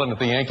Sarah Palin at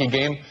the Yankee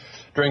game.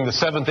 During the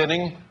 7th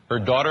inning, her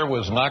daughter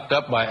was knocked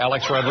up by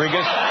Alex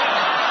Rodriguez. Oh,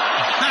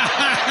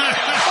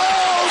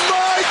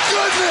 my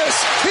goodness!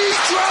 He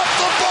dropped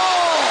the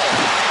ball!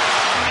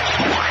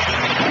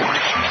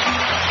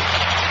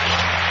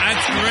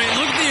 That's great.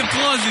 Look at the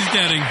applause. applause he's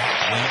getting. All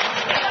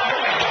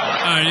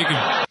right, you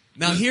can.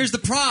 Now here's the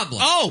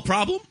problem. Oh,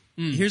 problem?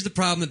 Here's the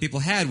problem that people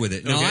had with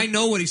it. Now Okay. I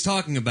know what he's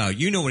talking about.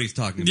 You know what he's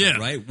talking about, Yeah.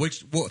 right?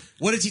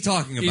 What is he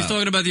talking about? He's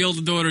talking about the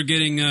older daughter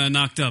getting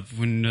knocked up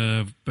when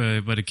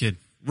by the kid.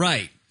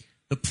 Right.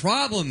 The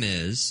problem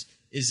is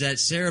that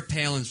Sarah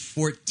Palin's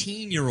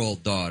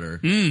 14-year-old daughter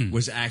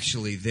was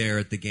actually there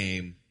at the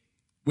game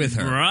with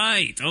her.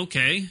 Right.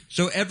 Okay.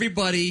 So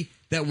everybody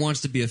that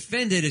wants to be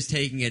offended is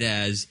taking it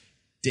as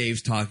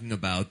Dave's talking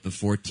about the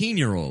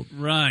 14-year-old.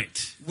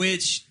 Right.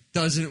 Which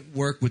doesn't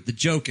work with the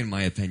joke, in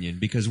my opinion,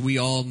 because we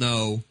all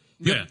know...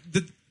 Yeah.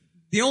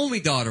 The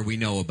only daughter we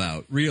know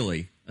about,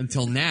 really,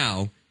 until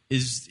now,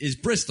 is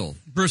Bristol.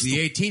 Bristol.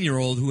 The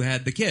 18-year-old who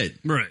had the kid.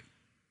 Right.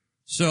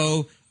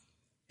 So,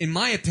 in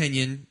my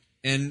opinion,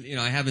 and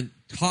I haven't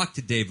talked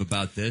to Dave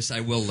about this,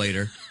 I will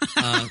later,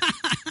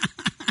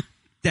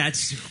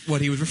 that's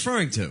what he was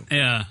referring to.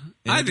 Yeah.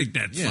 And I think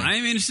that's fine.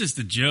 I mean, it's just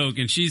a joke,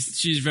 and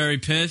she's very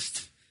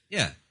pissed.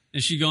 Yeah.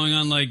 Is she going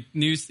on like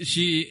news?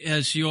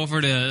 Has she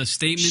offered a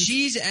statement?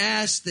 She's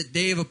asked that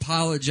Dave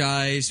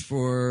apologize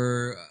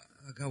for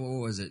God,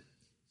 what was it?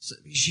 So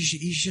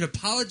he should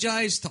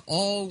apologize to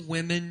all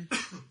women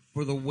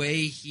for the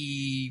way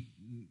he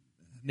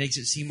makes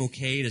it seem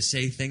okay to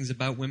say things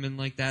about women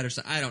like that, or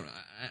something. I don't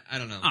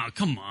know. Oh,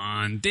 come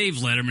on, Dave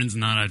Letterman's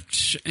not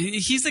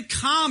he's a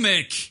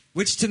comic.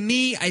 Which to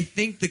me, I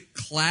think the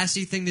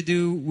classy thing to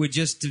do would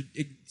just to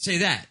say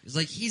that. It's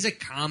like, he's a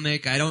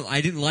comic. I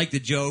didn't like the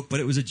joke,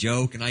 but it was a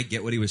joke, and I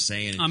get what he was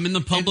saying. I'm in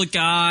the public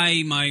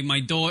eye. My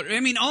daughter.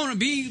 I mean,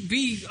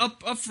 be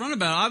up front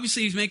about it.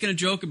 Obviously, he's making a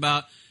joke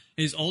about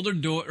his older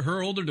daughter,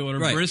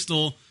 Right.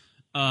 Bristol,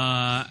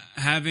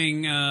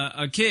 having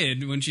a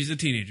kid when she's a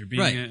teenager,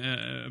 being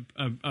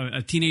Right.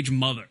 a teenage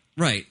mother.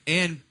 Right.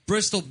 And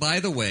Bristol,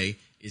 by the way,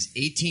 is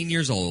 18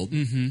 years old.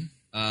 Mm-hmm.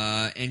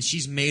 And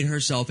she's made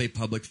herself a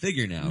public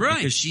figure now, Right?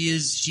 Because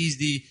she's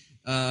the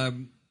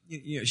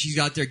she's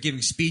out there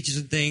giving speeches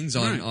and things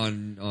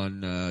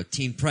on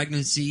teen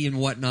pregnancy and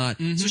whatnot.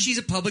 Mm-hmm. So she's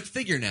a public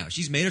figure now.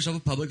 She's made herself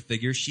a public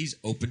figure. She's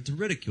open to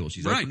ridicule.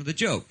 She's open to the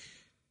joke.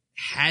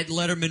 Had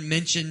Letterman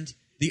mentioned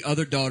the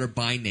other daughter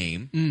by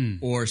name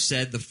or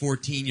said the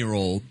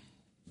 14-year-old,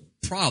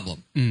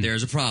 problem.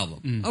 There's a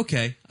problem.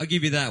 Okay, I'll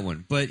give you that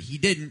one. But he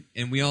didn't,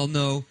 and we all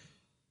know.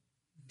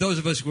 Those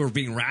of us who are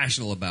being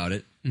rational about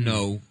it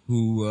know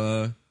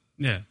who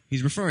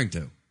he's referring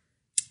to.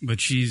 But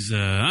she's,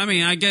 I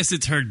mean, I guess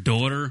it's her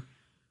daughter.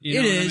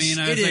 You know what I mean?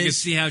 I can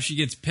see how she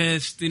gets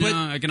pissed. You know,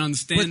 I can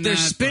understand that.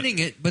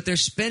 But they're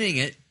spinning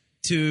it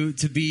to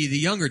be the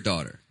younger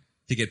daughter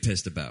to get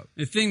pissed about.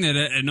 The thing that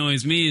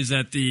annoys me is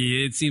that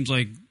it seems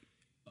like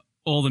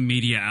all the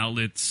media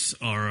outlets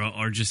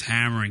are just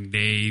hammering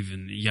Dave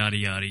and yada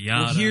yada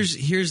yada. Well,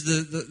 here's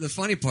the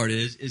funny part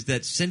is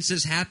that since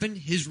this happened,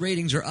 his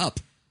ratings are up.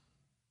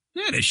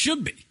 Yeah, they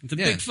should be. It's a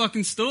big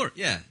fucking story.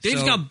 Yeah.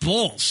 Dave's got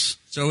balls.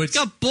 So he's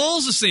got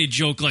balls to say a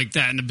joke like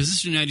that in the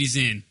position that he's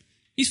in.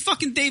 He's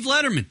fucking Dave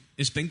Letterman.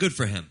 It's been good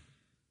for him.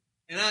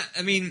 And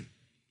I mean,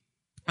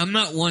 I'm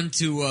not one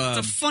to...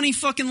 it's a funny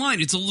fucking line.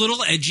 It's a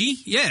little edgy.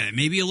 Yeah,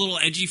 maybe a little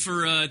edgy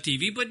for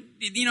TV, but,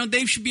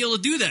 Dave should be able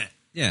to do that.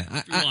 Yeah,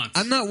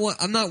 I'm not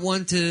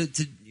one to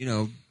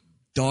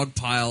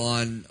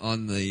dogpile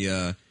on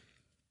the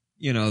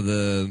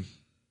the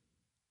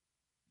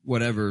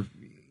whatever.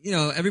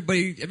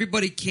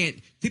 Everybody can't.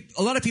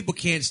 A lot of people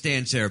can't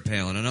stand Sarah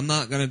Palin, and I'm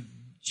not going to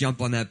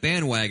jump on that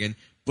bandwagon.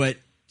 But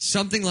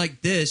something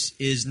like this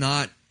is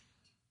not.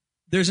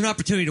 There's an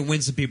opportunity to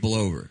win some people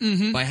over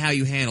by how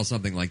you handle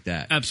something like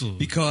that. Absolutely,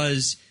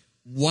 because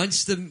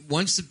once the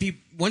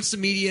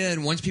media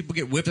and once people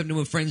get whipped up into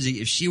a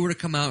frenzy, if she were to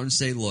come out and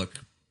say, "Look,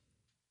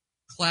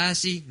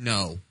 classy,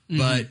 no,"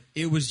 but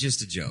it was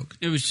just a joke.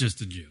 It was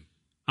just a joke.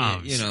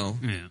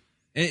 Yeah.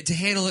 And to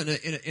handle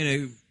it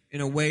in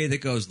a way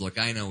that goes, look,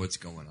 I know what's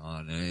going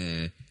on.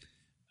 I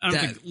don't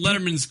think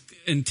Letterman's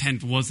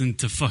intent wasn't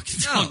to fucking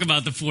talk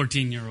about the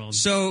 14-year-old.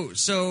 So,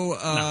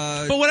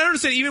 but what I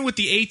understand, even with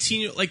the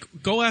 18, like,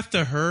 go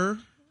after her.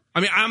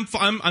 I mean,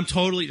 I'm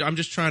totally. I'm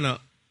just trying to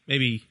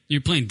maybe.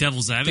 You're playing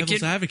devil's advocate.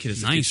 Devil's advocate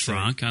is nice,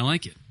 Frank. I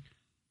like it.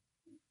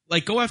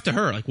 Like, go after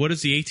her. Like, what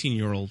does the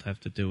 18-year-old have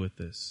to do with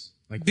this?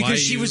 Like, because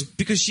she was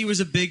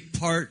a big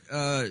part.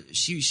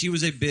 She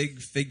was a big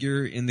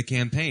figure in the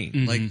campaign.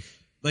 Mm-hmm.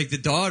 Like the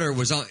daughter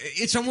was on.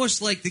 It's almost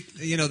like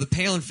the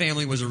Palin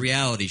family was a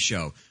reality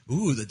show.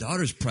 Ooh, the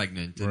daughter's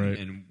pregnant,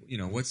 and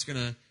what's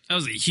gonna. That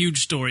was a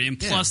huge story, and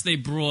plus they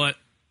brought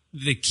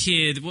the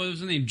kid. What was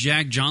his name?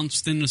 Jack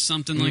Johnston or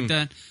something like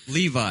that.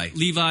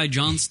 Levi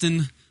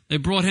Johnston. They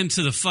brought him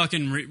to the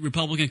fucking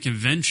Republican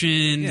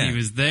convention. Yeah. He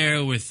was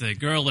there with the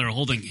girl. They were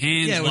holding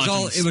hands. Yeah,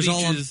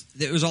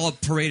 it was all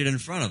paraded in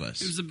front of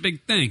us. It was a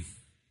big thing.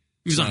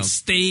 He was on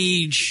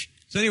stage.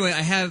 So anyway,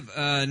 I have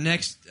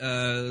next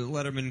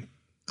Letterman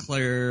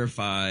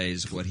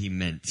clarifies what he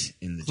meant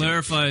in the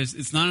clarifies.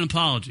 It's not an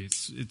apology.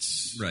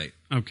 It's right.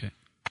 Okay.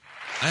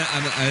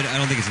 I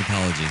don't think it's an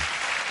apology.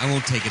 I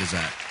won't take it as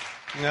that.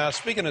 Now,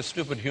 speaking of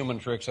stupid human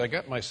tricks, I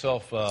got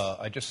myself,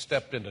 I just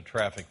stepped into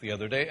traffic the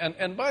other day.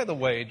 And by the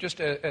way,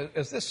 just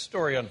as this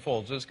story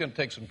unfolds, it's going to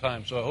take some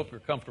time, so I hope you're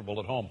comfortable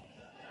at home.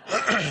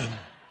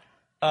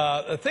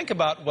 Think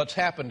about what's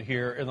happened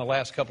here in the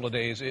last couple of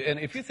days. And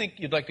if you think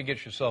you'd like to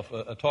get yourself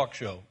a talk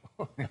show,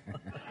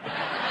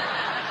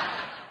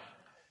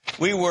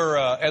 we were,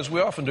 as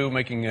we often do,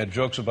 making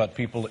jokes about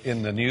people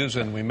in the news,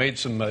 and we made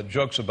some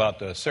jokes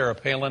about Sarah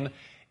Palin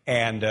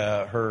and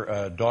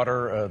her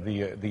daughter,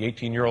 the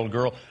 18-year-old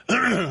girl,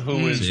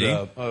 who is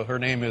her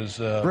name is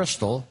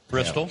Bristol.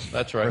 Bristol,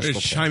 that's right.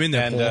 Bristol. Chime in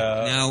there.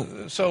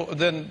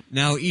 And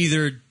now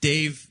either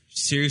Dave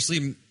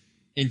seriously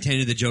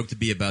intended the joke to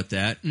be about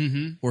that,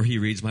 or he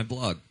reads my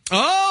blog.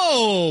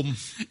 Oh,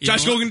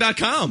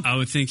 JoshGogan.com. I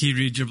would think he'd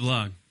read your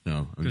blog.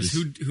 No, because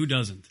who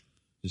doesn't?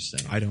 Just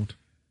saying. I don't.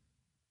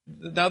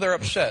 Now they're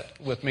upset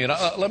with me, and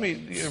let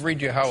me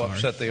read you how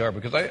upset they are,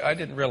 because I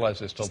didn't realize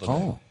this till today.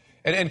 Oh.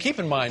 And keep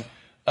in mind,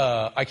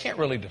 I can't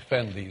really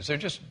defend these. They're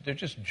just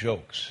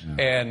jokes.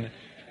 Yeah.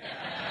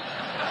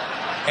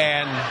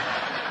 And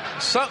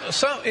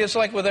some it's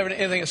like with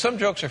everything. Some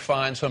jokes are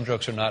fine, some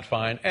jokes are not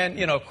fine, and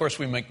of course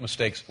we make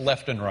mistakes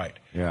left and right.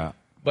 Yeah.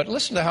 But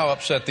listen to how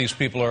upset these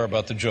people are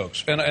about the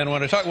jokes. And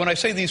when I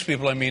say these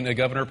people, I mean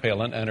Governor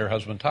Palin and her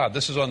husband Todd.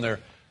 This is on their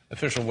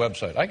official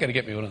website. I got to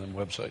get me one of them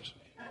websites.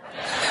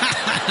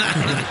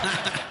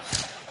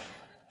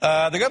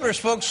 The governor's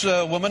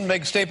spokeswoman,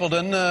 Meg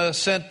Stapleton,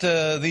 sent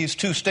these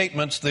two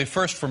statements. The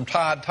first from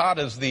Todd. Todd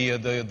is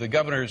the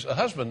governor's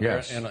husband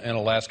there in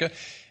Alaska.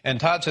 And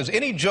Todd says,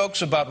 any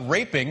jokes about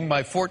raping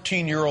my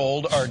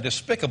 14-year-old are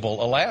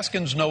despicable.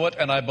 Alaskans know it,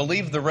 and I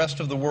believe the rest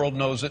of the world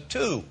knows it,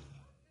 too.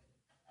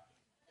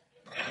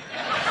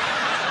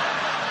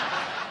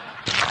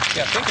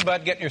 Yeah, think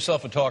about getting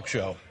yourself a talk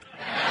show.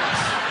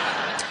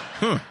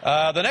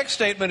 The next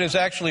statement is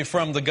actually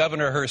from the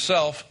governor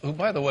herself, who,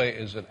 by the way,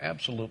 is an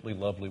absolutely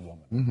lovely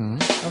woman. Mm-hmm.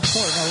 Of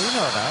course, no, we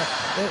know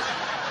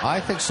that. I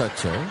think so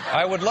too.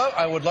 I would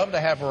love to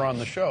have her on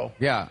the show.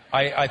 Yeah,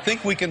 I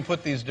think we can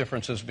put these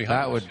differences behind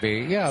us. That would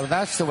be,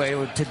 that's the way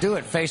to do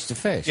it, face to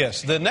face.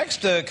 Yes. The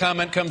next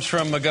comment comes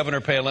from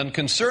Governor Palin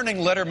concerning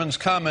Letterman's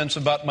comments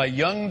about my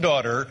young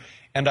daughter,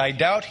 and I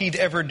doubt he'd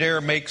ever dare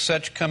make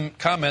such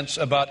comments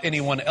about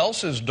anyone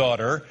else's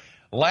daughter.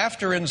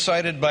 Laughter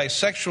incited by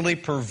sexually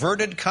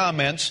perverted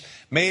comments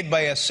made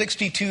by a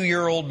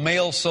 62-year-old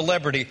male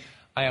celebrity.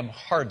 I am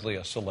hardly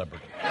a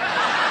celebrity.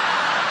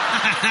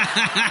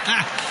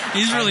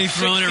 He's really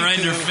throwing it right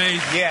in her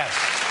face. Yes.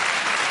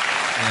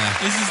 Yeah.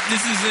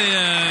 This is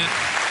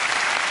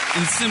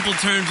in simple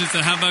terms, it's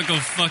how about go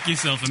fuck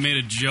yourself? I made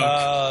a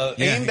joke.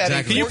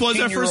 Can you pause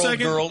that for a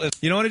second?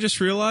 You know what I just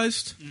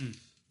realized?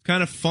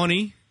 Kind of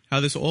funny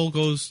how this all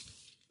goes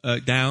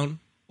down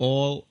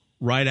all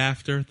right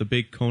after the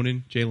big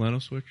Conan Jay Leno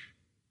switch.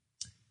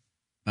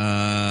 To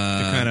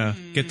kind of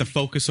get the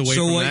focus away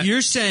from that. So what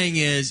you're saying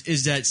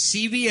is that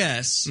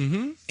CBS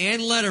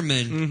and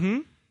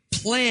Letterman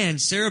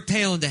planned Sarah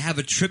Palin to have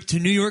a trip to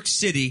New York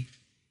City.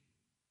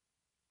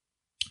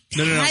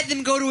 Had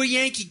them go to a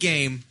Yankee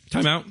game.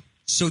 Time out.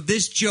 So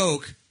this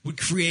joke would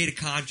create a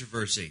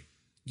controversy.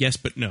 Yes,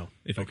 but no.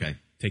 If I can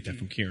take that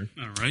from Kieran.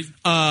 All right.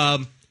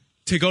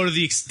 To go to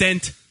the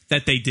extent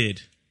that they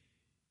did.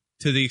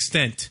 To the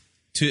extent.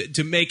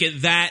 To make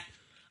it that.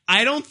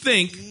 I don't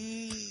think.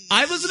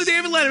 I've listened to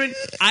David Letterman.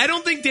 I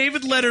don't think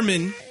David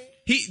Letterman.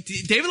 He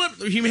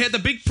had the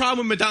big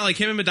problem with Madonna. Like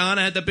him and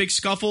Madonna had the big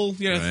scuffle,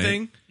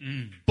 thing.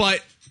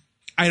 But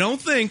I don't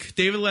think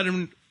David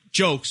Letterman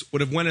jokes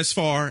would have went as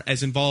far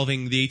as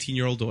involving the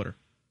 18-year-old daughter.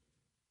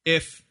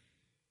 If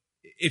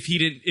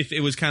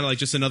it was kind of like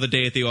just another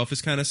day at the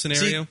office kind of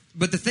scenario. See,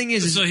 but the thing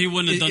is, so he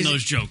wouldn't have done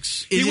those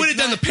jokes. He would have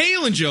done the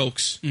Palin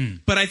jokes,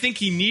 but I think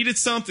he needed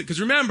something.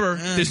 Because remember,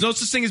 there's no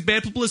such thing as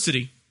bad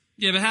publicity.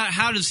 Yeah, but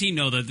how does he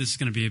know that this is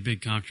going to be a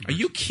big controversy? Are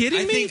you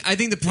kidding me? I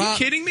think the problem. Are you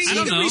kidding me? I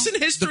don't know. Recent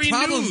history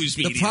news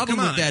media. The problem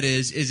Come with on. that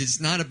is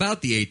it's not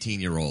about the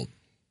 18-year-old.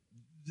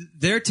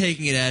 They're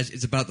taking it as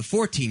it's about the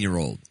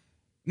 14-year-old.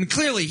 I mean,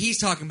 clearly he's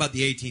talking about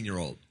the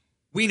 18-year-old.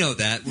 We know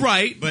that,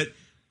 right? But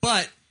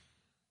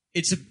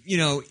it's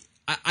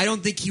I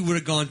don't think he would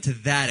have gone to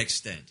that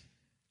extent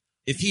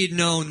if he had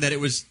known that it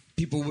was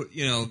people.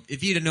 If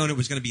he had known it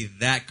was going to be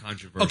that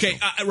controversial. Okay,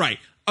 right.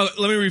 Let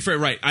me rephrase.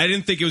 Right, I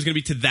didn't think it was going to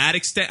be to that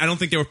extent. I don't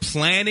think they were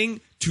planning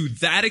to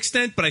that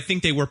extent, but I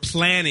think they were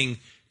planning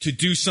to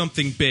do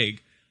something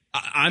big.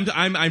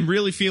 I'm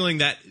really feeling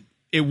that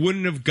it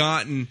wouldn't have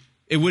gotten.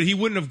 He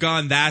wouldn't have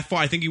gone that far.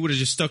 I think he would have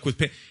just stuck with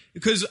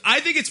because I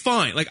think it's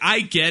fine. Like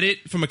I get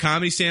it from a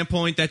comedy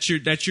standpoint. That's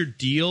your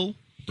deal.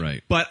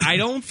 Right. But I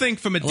don't think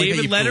from a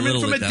David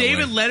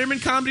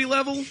Letterman comedy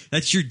level.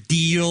 That's your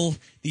deal.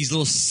 These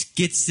little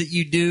skits that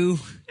you do.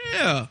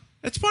 Yeah.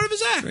 That's part of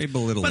his act. Very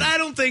belittling. But I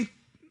don't think.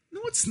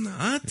 No, it's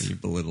not. Very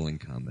belittling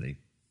comedy.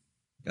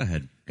 Go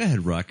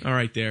ahead, Ruck. All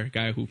right, there.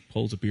 Guy who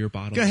pulls a beer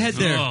bottle. Go ahead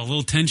there. Oh, a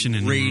little tension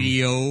in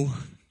radio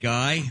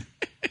guy.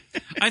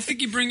 I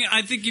think you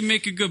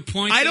make a good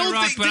point. I there, don't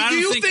Rock, think. but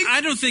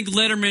I don't think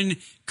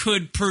Letterman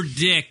could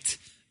predict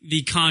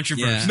the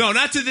controversy. Yeah. No,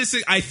 not to this.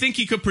 I think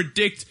he could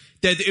predict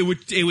that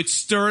it would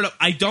stir it up.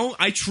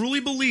 I truly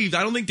believe.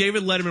 I don't think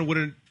David Letterman would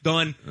have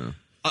done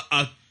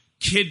a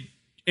kid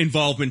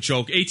involvement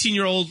joke.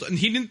 18-year-old. And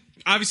he didn't.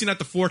 Obviously not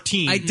the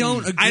 14. I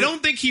don't agree. I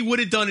don't think he would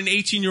have done an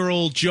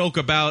 18-year-old joke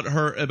about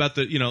her, about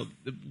the,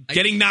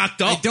 getting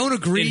knocked up. I don't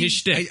agree. In his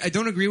shtick. I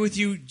don't agree with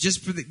you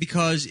just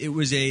because it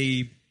was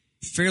a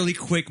fairly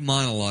quick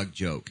monologue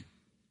joke.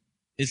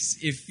 It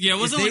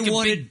wasn't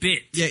like a big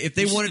bit. Yeah, if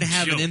they wanted to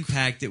have joke. an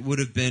impact, it would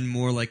have been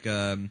more like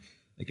a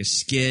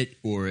skit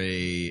or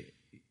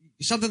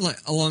something like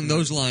along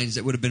those lines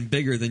that would have been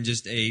bigger than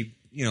just a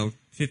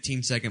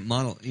 15-second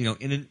monologue.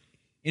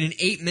 In an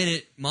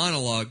 8-minute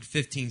monologue,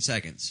 15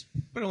 seconds.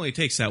 But it only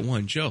takes that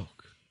one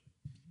joke.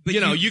 But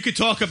you could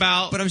talk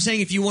about. But I'm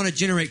saying if you want to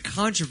generate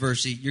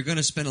controversy, you're going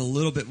to spend a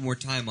little bit more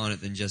time on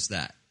it than just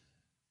that.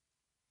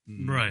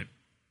 Right.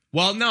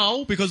 Well,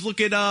 no, because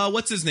look at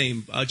what's his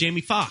name,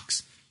 Jamie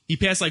Foxx. He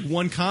passed like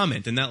one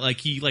comment, and that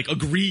he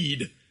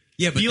agreed.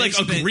 Yeah, but he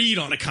agreed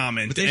on a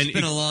comment. But they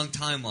spent a long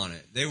time on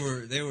it. They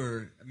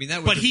were. I mean,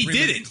 that was. But he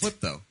 3-minute didn't. clip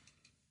though.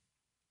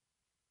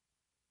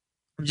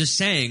 I'm just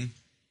saying.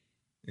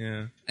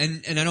 Yeah,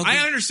 and I don't. I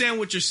understand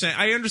what you're saying.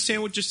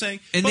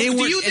 And but they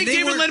do you think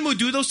David Letterman would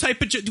do those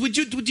type of? Would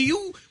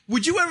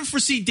you ever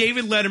foresee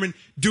David Letterman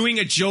doing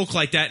a joke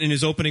like that in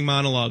his opening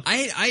monologue?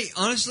 I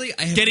honestly,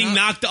 I have getting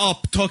knocked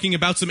up talking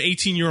about some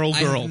 18-year-old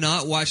girl. I have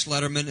not watched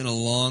Letterman in a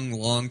long,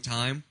 long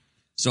time,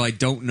 so I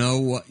don't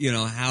know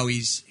how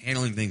he's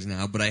handling things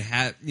now. But I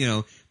have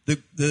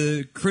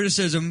the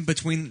criticism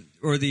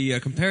or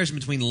the comparison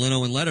between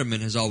Leno and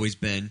Letterman has always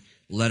been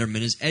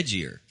Letterman is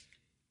edgier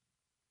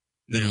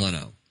than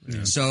Leno.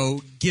 Yeah.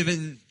 So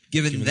given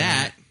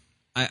that,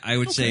 I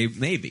would say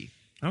maybe.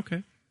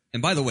 Okay.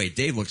 And by the way,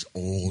 Dave looks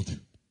old.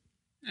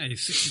 Yeah,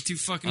 he's 62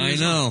 fucking I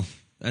years know. old.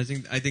 I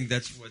think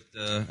that's what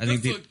I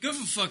Good think. for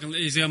fucking.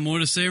 He's got more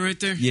to say right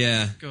there.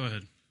 Yeah. Go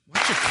ahead.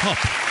 What's your cup?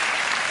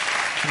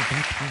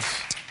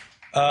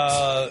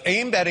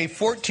 Aimed at a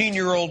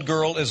 14-year-old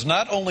girl is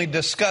not only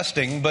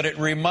disgusting, but it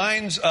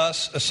reminds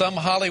us some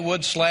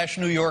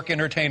Hollywood/New York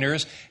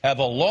entertainers have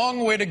a long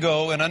way to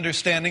go in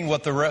understanding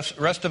what the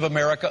rest of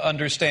America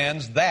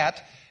understands,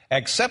 that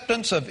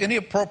acceptance of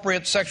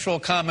inappropriate sexual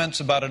comments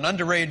about an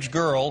underage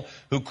girl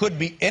who could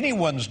be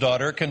anyone's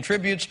daughter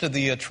contributes to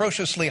the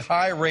atrociously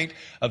high rate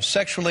of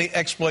sexually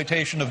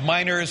exploitation of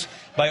minors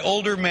by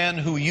older men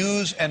who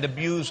use and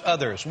abuse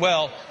others.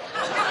 Well,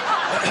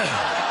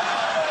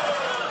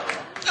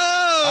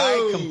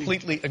 I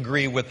completely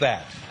agree with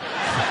that.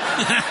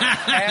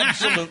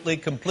 Absolutely,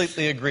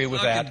 completely agree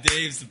with that.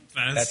 Dave's the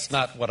best. That's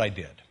not what I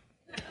did.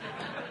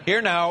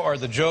 Here now are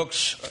the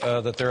jokes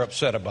that they're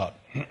upset about.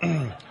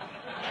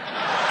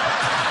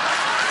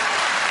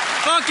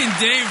 Fucking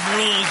Dave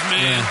rules,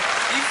 man. Yeah.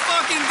 He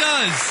fucking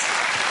does.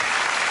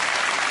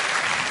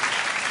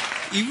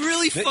 He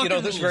really fucking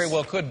this rules. very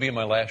well could be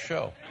my last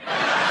show.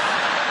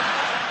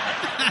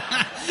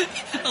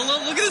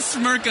 Look at the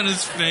smirk on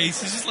his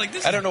face. He's just like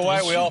this. I don't know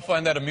why we all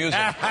find that amusing.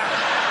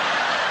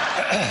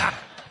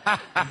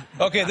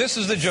 Okay, this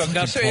is the joke.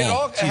 Now, it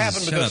all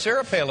happened because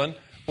Sarah Palin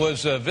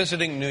was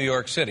visiting New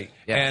York City.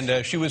 Yes.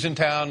 And she was in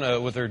town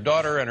with her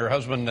daughter and her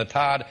husband,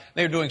 Todd.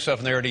 They were doing stuff,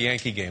 and they were at a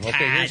Yankee game.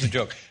 Okay, here's the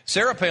joke.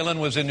 Sarah Palin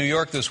was in New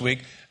York this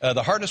week.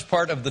 The hardest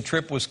part of the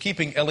trip was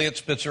keeping Elliot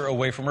Spitzer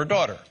away from her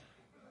daughter.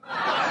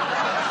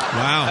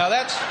 Wow. Now,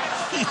 that's...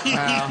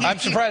 I'm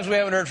surprised we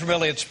haven't heard from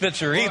Elliot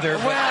Spitzer either,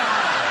 but...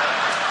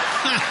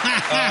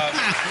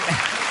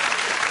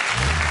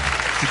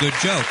 It's a good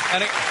joke.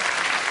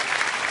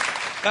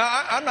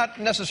 Now, I'm not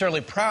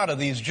necessarily proud of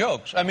these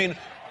jokes. I mean...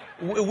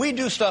 We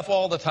do stuff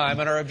all the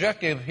time, and our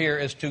objective here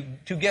is to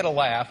get a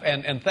laugh,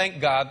 and thank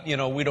God,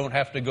 we don't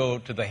have to go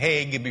to The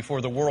Hague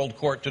before the World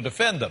Court to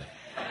defend them.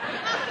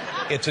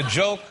 It's a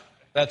joke.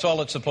 That's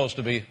all it's supposed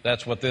to be.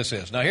 That's what this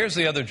is. Now, here's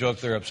the other joke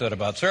they're upset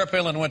about. Sarah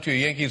Palin went to a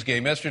Yankees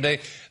game yesterday.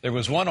 There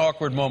was one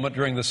awkward moment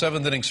during the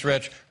 7th-inning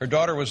stretch. Her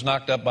daughter was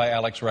knocked up by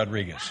Alex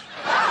Rodriguez.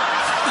 A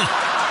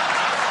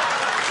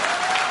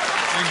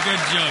good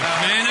joke,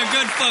 man. A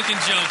good fucking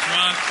joke,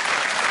 Rock.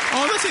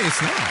 Oh, I'm not saying it's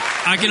not.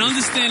 I can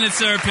understand that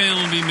Sarah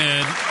Palin will be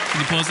mad.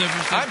 Can you pause that for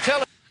a second? I'm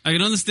telling. I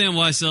can understand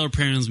why Sarah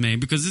Palin's mad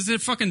because it's their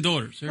fucking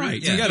daughters.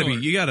 Right.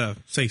 You gotta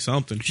say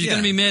something. She's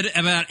gonna be mad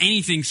about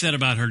anything said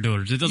about her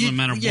daughters. It doesn't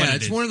matter what it is. Yeah,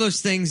 it's one of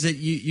those things that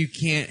you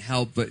can't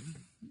help but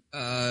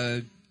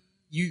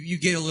you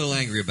get a little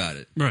angry about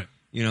it. Right.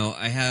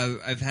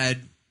 I've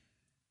had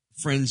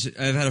friends.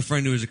 I've had a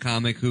friend who was a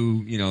comic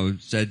who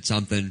said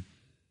something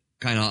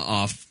kind of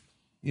off.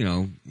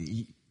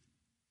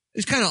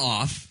 It's kind of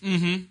off,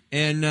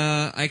 and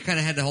I kind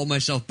of had to hold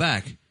myself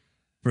back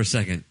for a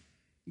second.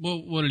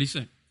 Well, what did he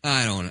say?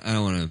 I don't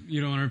want to.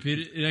 You don't want to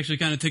repeat it? It actually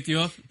kind of ticked you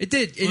off? It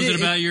did. Was it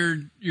about your?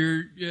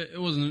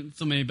 It wasn't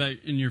somebody about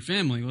in your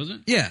family, was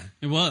it? Yeah,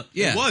 it was.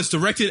 Yeah, it was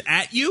directed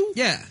at you.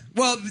 Yeah.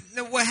 Well,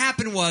 what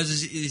happened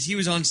is he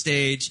was on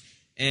stage,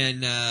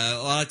 and a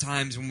lot of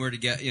times when we're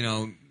together,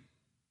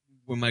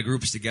 when my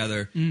group's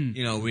together,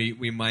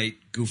 we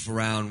might goof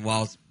around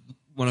while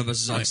one of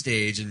us is on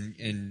stage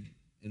and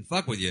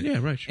fuck with you. Yeah,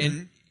 right. Sure.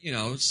 And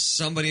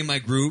somebody in my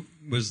group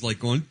was like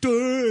going "Duh,"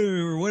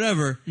 or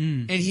whatever,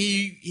 and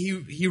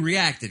he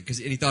reacted and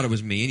he thought it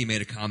was me, and he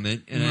made a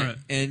comment,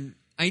 and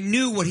I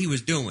knew what he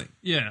was doing.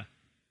 Yeah,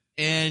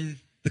 and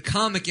the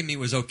comic in me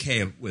was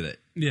okay with it.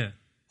 Yeah,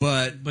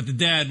 but the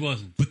dad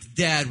wasn't. But the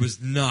dad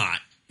was not.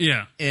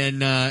 Yeah,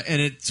 and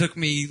it took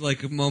me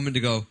like a moment to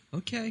go,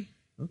 okay,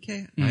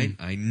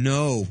 I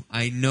know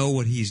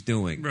what he's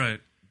doing, right?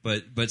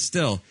 But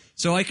still,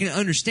 so I can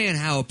understand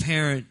how a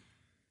parent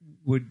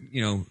would,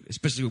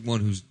 especially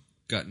one who's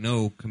got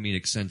no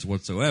comedic sense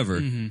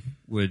whatsoever,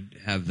 would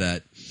have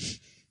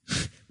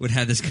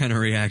this kind of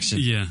reaction.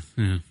 Yeah.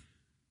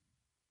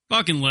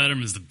 Fucking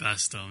Letterman's the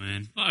best, though,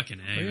 man. Fucking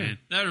A, man.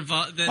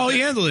 He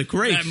handled it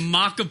great. That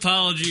mock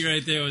apology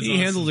right there was He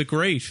awesome. handled it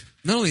great.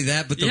 Not only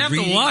that, but you have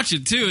to watch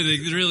it, too,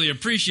 to really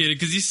appreciate it,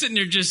 because he's sitting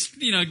there just,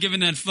 giving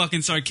that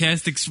fucking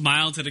sarcastic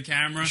smile to the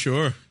camera.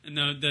 Sure.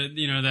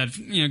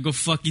 And go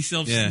fuck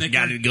yourself, snicker.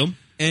 Got it, gum.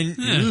 And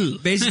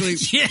basically...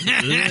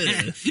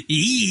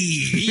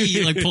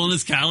 like pulling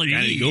his collar.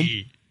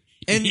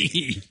 And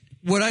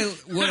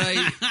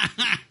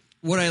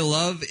what I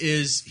love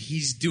is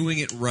he's doing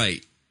it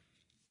right.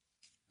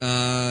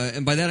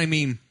 And by that I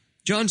mean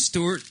Jon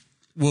Stewart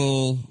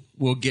will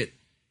get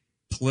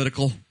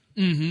political.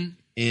 Mm-hmm.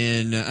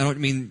 And I don't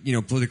mean,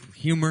 political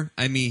humor.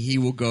 I mean, he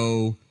will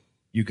go,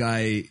 you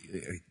guy...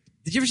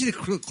 Did you ever see the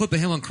clip of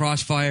him on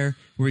Crossfire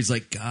where he's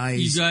like,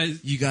 guys,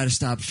 you got to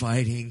stop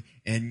fighting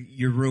and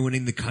you're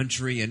ruining the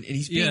country, and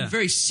he's being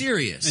very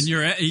serious. And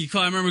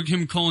I remember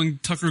him calling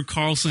Tucker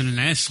Carlson an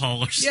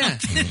asshole or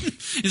something. Yeah.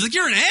 He's like,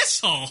 you're an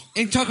asshole.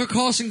 And Tucker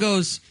Carlson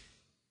goes,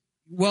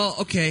 well,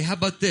 okay, how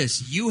about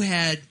this? You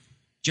had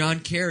John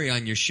Kerry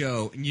on your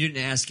show and you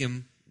didn't ask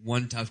him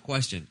one tough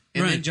question.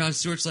 And then Jon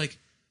Stewart's like,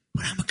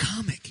 but I'm a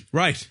comic.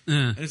 Right.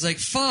 And it's like,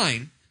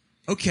 fine,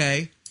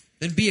 okay,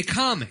 then be a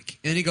comic.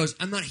 And then he goes,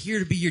 I'm not here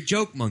to be your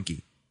joke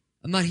monkey.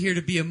 I'm not here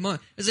to be a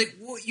monkey. It's like,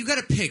 well, you got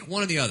to pick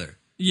one or the other.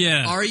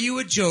 Yeah. Are you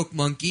a joke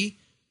monkey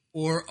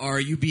or are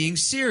you being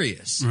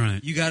serious?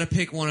 Right. You got to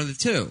pick one of the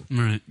two.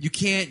 Right. You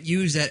can't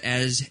use that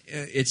as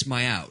it's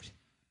my out.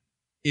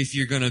 If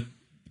you're going to...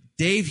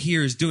 Dave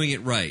here is doing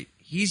it right.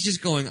 He's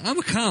just going, I'm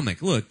a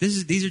comic. Look,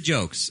 these are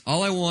jokes.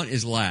 All I want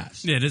is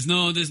laughs. Yeah, there's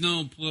no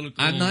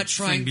political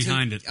thing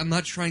behind it. I'm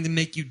not trying to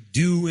make you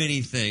do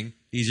anything.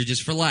 These are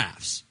just for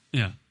laughs.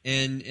 Yeah.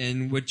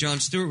 And what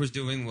Jon Stewart was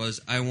doing was,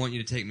 I want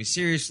you to take me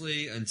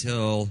seriously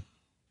until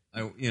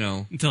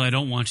until I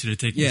don't want you to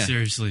take me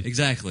seriously.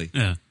 Exactly.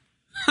 Yeah.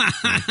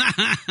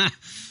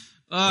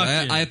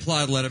 I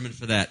applaud Letterman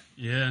for that.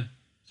 Yeah.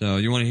 So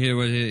you want to hear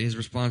what his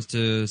response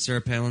to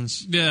Sarah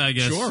Palin's? Yeah, I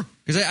guess. Sure.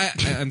 Because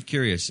I'm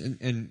curious,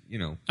 and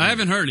I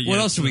haven't heard it yet. What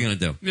else are we going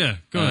to do? Yeah,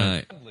 go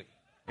ahead.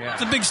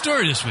 It's a big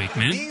story this week,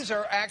 man. These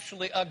are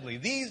actually ugly.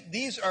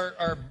 These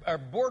are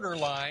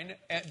borderline,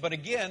 but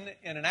again,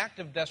 in an act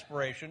of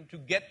desperation to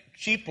get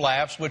cheap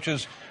laughs, which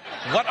is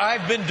what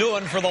I've been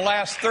doing for the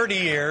last 30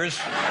 years.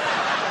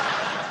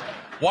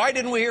 Why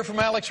didn't we hear from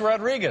Alex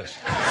Rodriguez?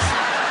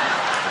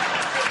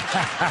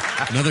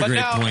 Another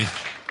great point.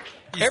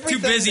 He's too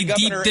busy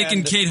deep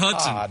dicking Kate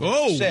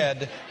Hudson.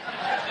 Said,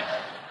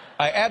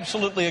 I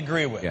absolutely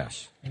agree with.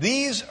 Yes.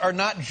 These are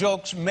not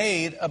jokes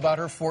made about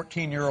her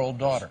 14-year-old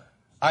daughter.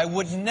 I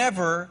would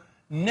never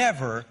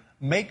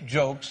make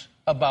jokes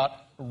about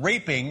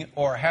raping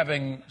or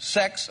having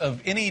sex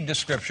of any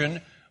description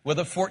with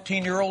a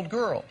 14-year-old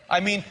girl. I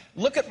mean,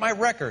 look at my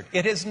record.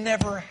 It has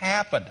never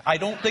happened. I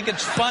don't think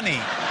it's funny.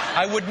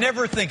 I would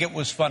never think it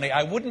was funny.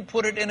 I wouldn't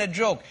put it in a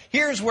joke.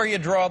 Here's where you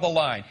draw the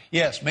line.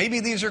 Yes, maybe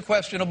these are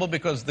questionable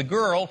because the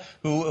girl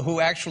who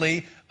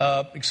actually,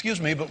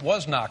 but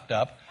was knocked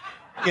up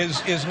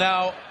is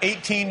now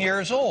 18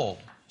 years old.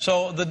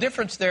 So the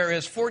difference there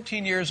is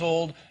 14 years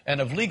old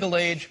and of legal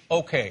age,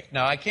 okay.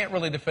 Now, I can't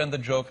really defend the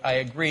joke. I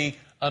agree,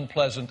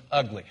 unpleasant,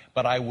 ugly.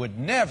 But I would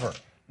never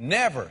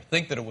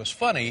think that it was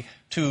funny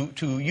to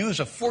use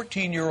a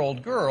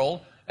 14-year-old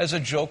girl as a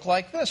joke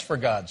like this, for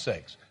God's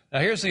sakes. Now,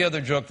 here's the other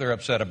joke they're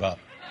upset about.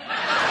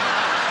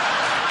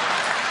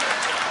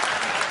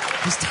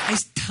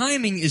 His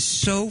timing is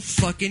so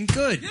fucking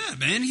good. Yeah,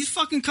 man. He's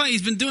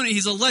been doing it.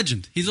 He's a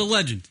legend. He's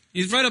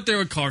right up there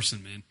with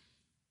Carson, man.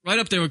 Right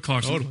up there with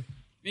Carson. Totally.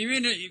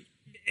 Maybe,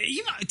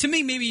 to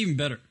me, maybe even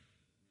better.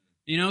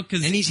 And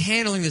he's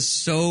handling this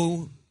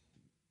so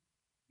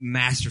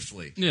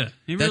masterfully. Yeah,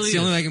 he really That's the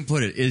is. only way I can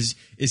put it. Is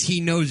he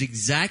knows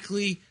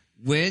exactly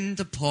when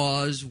to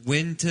pause,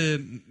 when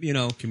to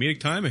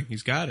comedic timing.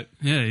 He's got it.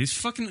 Yeah,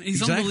 he's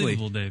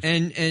unbelievable, Dave.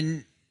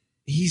 And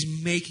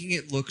he's making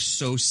it look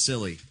so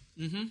silly.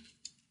 Mm-hmm.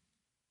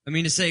 I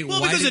mean, to say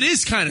because it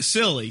is kind of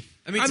silly.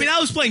 I mean, I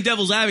was playing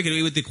devil's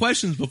advocate with the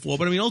questions before,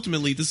 but I mean,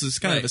 ultimately, this is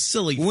kind of a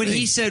silly thing. When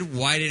he said,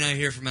 "Why didn't I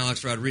hear from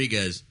Alex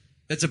Rodriguez?"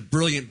 That's a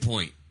brilliant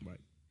point. Right.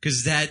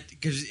 Because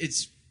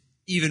it's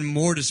even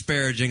more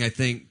disparaging, I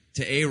think,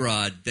 to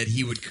A-Rod that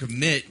he would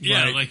commit.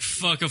 Yeah, like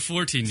fuck a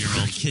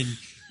 14-year-old.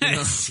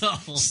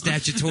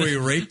 Statutory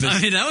rapist.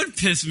 I mean, that would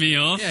piss me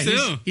off,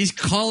 too. He's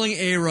calling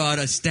A-Rod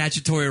a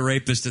statutory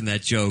rapist in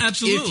that joke.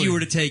 Absolutely. If you were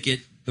to take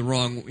it the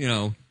wrong,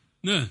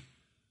 Yeah.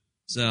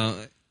 So,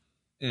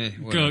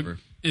 whatever.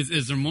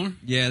 Is there more?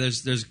 Yeah,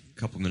 there's a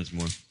couple minutes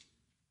more.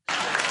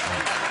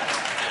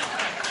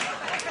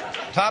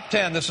 Top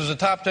 10. This is a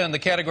top 10. The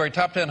category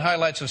top 10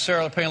 highlights of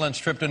Sarah Palin's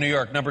trip to New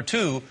York. Number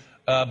 2,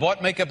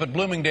 bought makeup at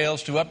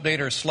Bloomingdale's to update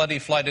her slutty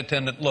flight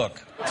attendant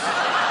look. That's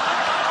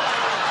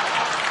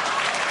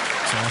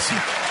awesome.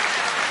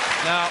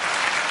 Now,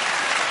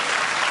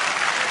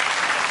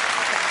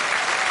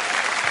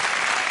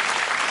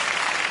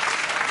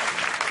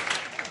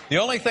 the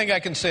only thing I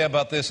can say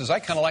about this is I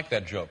kind of like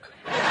that joke.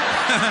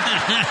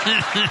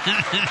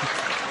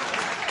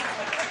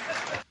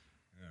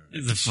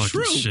 He's the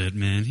fucking shit,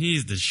 man.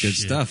 He's the shit. Good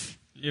stuff.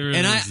 He really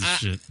And is the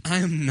shit.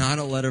 I'm not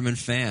a Letterman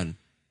fan.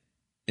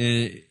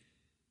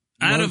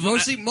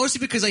 Mostly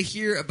because I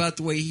hear about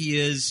the way he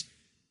is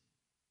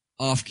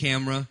off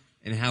camera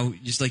and how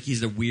just like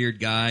he's a weird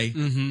guy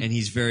and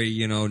he's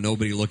very,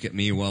 nobody look at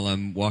me while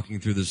I'm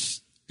walking through the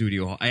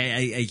studio.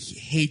 I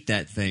hate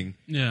that thing.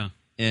 Yeah.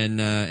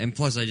 And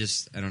plus I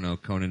don't know,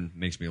 Conan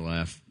makes me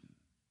laugh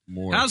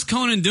more. How's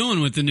Conan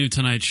doing with the new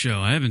Tonight Show?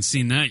 I haven't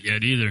seen that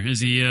yet either. Is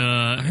he?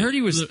 I heard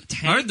he was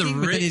tanking,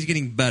 but then he's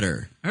getting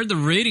better. I heard the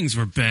ratings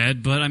were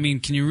bad, but I mean,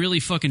 can you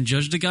really fucking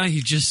judge the guy? He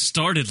just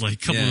started like a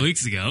couple of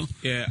weeks ago.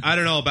 Yeah, I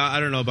don't know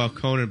about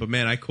Conan, but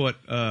man, I caught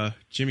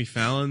Jimmy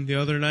Fallon the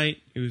other night.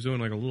 He was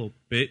doing like a little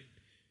bit.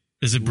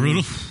 Is it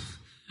brutal?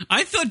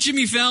 I thought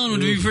Jimmy Fallon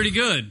would be pretty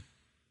good.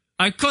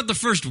 I caught the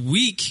first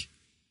week,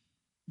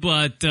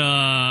 but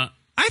I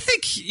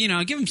think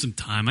give him some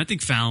time. I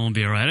think Fallon will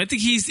be all right. I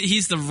think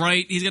he's got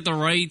the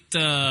right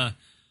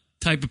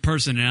type of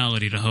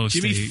personality to host.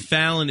 Jimmy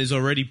Fallon is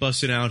already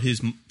busting out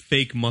his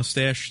fake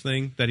mustache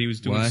thing that he was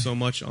doing so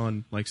much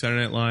on like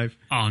Saturday Night Live.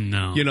 Oh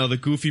no! The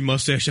goofy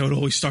mustache that would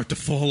always start to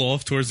fall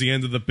off towards the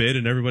end of the bit,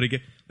 and everybody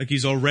get like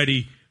he's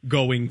already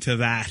going to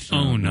that.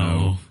 Oh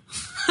no!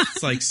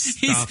 It's like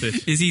stop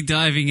it. Is he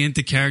diving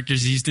into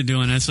characters he used to do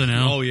on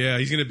SNL? Oh yeah,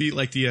 he's gonna be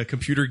like the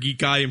computer geek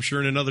guy. I'm sure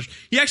in another.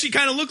 He actually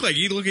kind of looked like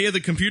he had the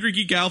computer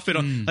geek outfit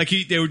on. Like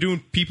they were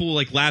doing people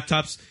like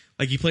laptops.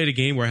 Like he played a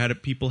game where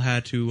people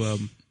had to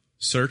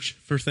search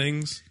for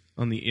things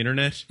on the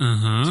internet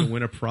to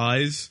win a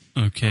prize.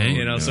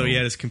 Okay, so he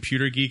had his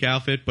computer geek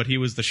outfit, but he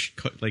was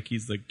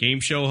he's the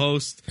game show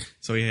host,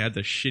 so he had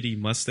the shitty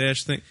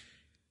mustache thing.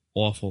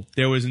 Awful.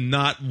 There was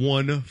not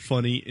one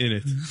funny in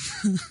it.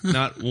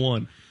 Not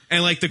one.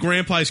 And like the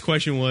grandpa's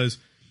question was,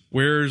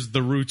 where's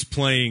the Roots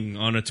playing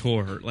on a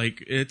tour?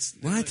 Like it's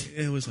what?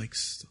 It was like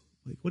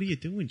what are you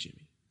doing,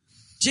 Jimmy?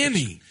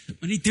 Jimmy,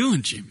 what are you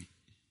doing, Jimmy?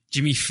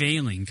 Jimmy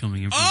Failing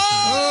coming in from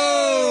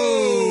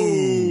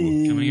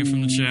coming in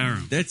from the chat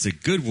room. That's a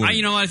good one.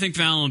 I think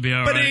Fallon will be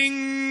all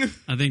right.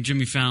 I think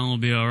Jimmy Fallon will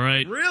be all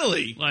right.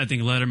 Really? I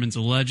think Letterman's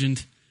a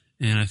legend,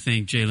 and I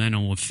think Jay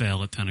Leno will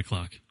fail at 10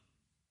 o'clock.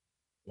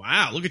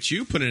 Wow, look at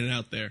you putting it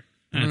out there.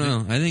 I don't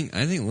know. I think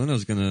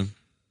Leno's gonna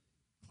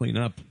clean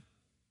up.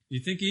 You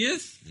think he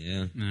is?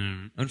 Yeah.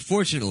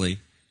 Unfortunately,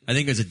 I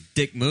think it's a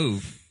dick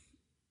move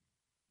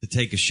to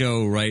take a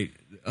show right.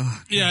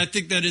 Yeah, I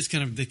think that is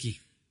kind of dicky.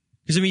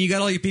 Because you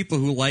got all your people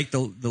who like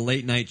the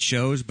late night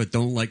shows but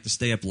don't like to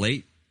stay up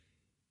late.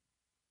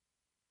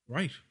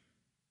 Right.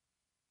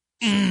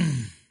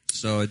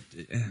 So it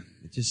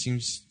just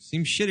seems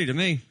shitty to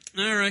me.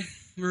 All right.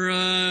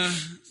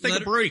 Let's take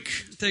a break.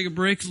 Take a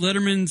break.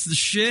 Letterman's the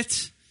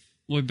shit.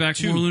 We'll be back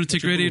to more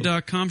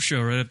lunaticradio.com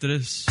show right after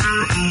this.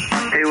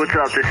 Hey, what's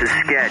up? This is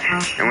Sketch.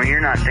 And when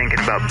you're not thinking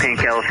about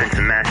pink elephants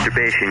and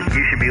masturbation,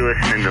 you should be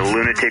listening to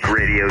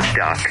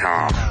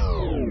lunaticradio.com.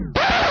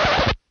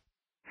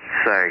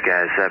 Sorry,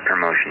 guys. That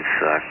promotion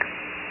sucked.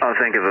 I'll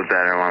think of a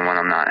better one when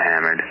I'm not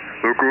hammered.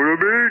 Look on the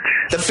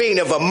beach. The fiend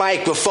of a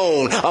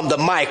microphone. I'm the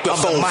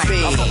microphone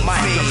fiend. The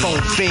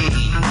microphone fiend.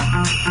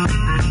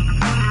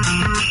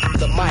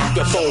 The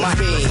microphone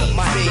fiend. The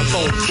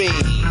microphone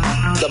fiend.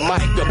 The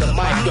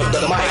microphone fiend. The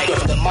microphone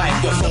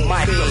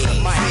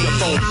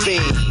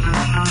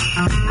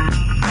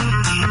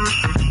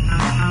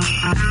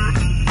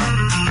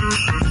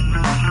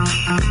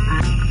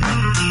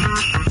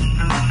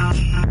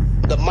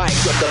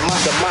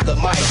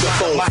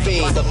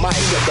fiend.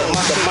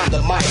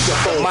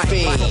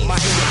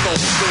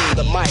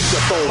 The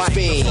microphone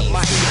fiend. The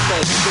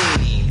microphone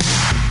fiend.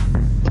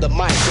 The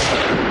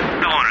microphone.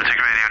 The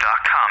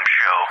lunaticradio.com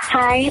show.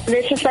 Hi,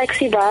 this is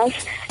Lexi Boss,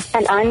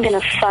 and I'm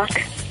gonna fuck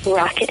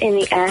Rocket in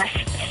the ass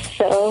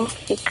so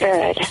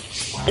good.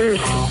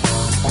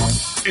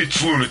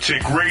 It's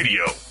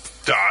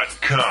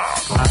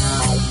lunaticradio.com.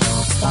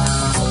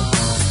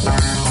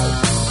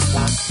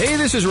 Hey,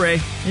 this is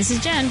Ray. This is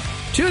Jen.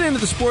 Tune into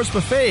the Sports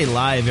Buffet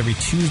live every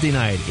Tuesday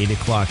night, 8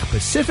 o'clock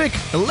Pacific,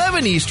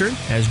 11 Eastern,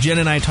 as Jen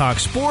and I talk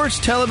sports,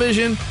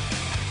 television,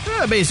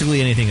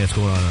 basically anything that's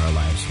going on in our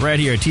lives, right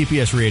here at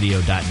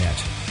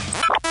tpsradio.net.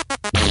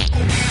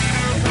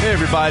 Hey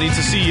everybody, it's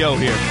the CEO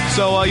here.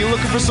 So you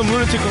looking for some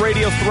Lunatic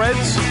Radio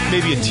threads?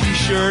 Maybe a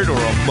t-shirt or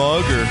a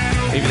mug or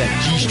maybe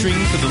that G-string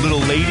for the little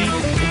lady?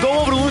 Well,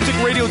 go over to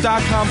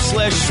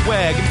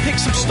lunaticradio.com/swag and pick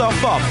some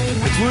stuff up.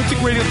 It's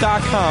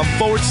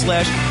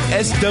lunaticradio.com/SWAG.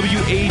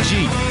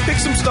 Pick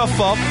some stuff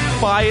up,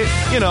 buy it,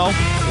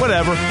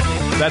 whatever.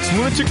 That's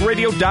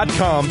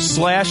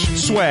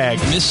lunaticradio.com/swag.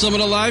 Miss some of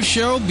the live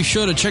show? Be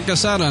sure to check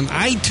us out on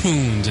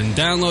iTunes and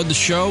download the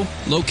show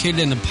located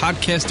in the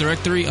podcast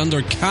directory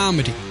under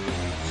comedy.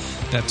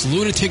 That's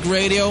Lunatic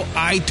Radio,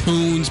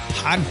 iTunes,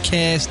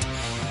 podcast,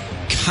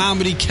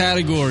 comedy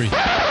category.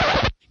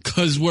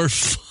 Because we're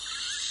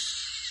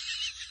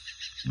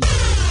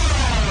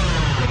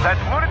That's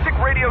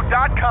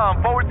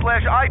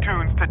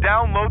lunaticradio.com/iTunes to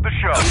download the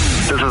show.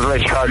 This is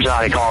Rich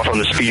Cargiani calling from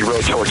the Speed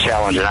Road Tour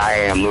Challenge, and I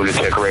am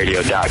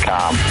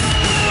lunaticradio.com.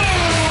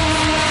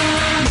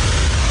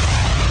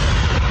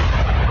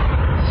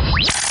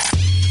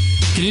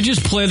 Can you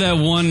just play that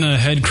one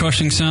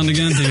head-crushing sound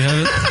again? Do you have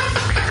it?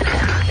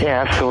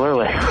 Yeah,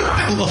 absolutely.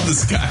 I love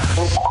this guy.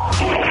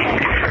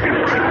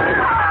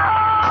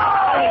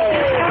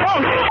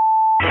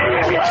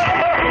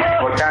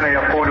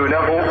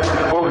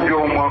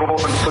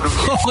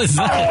 What was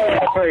that?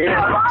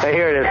 Hey,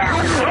 here it is.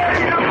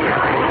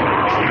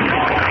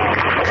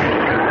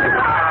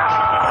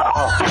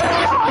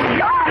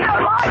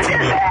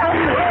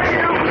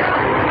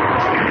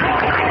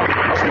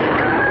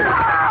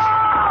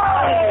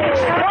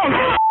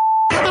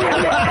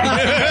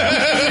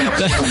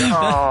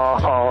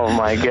 Oh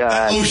my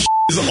God. Oh, is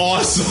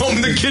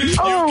awesome. The kid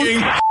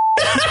puking.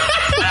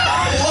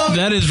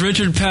 That is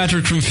Richard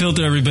Patrick from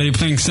Filter, everybody,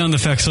 playing sound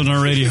effects on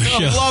our radio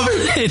show. I love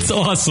it. It's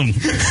awesome.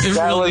 It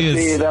really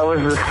is. That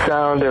was the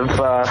sound of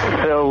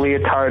Phil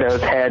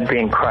Leotardo's head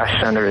being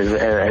crushed under his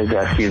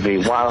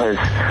SUV while his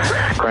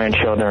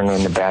grandchildren were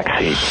in the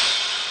backseat.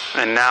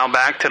 And now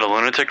back to the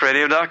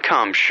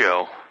lunaticradio.com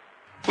show.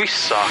 We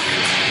suck.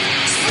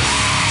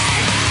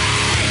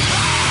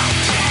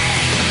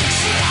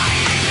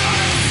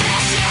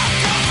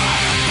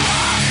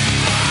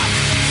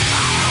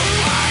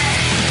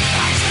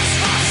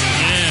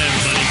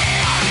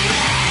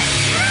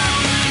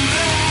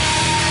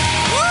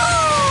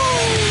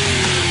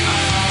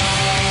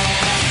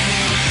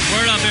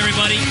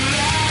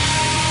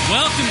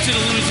 Welcome to the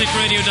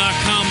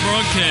lunaticradio.com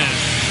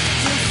broadcast.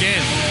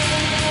 Again.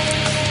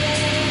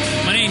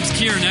 My name's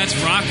Kieran, that's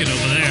Rocket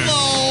over there.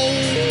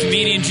 Hello.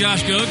 Comedian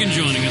Josh Gogan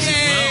joining us as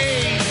well.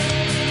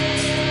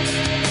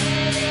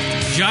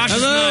 Josh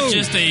is not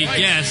just a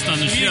guest on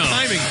the show.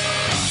 Timing.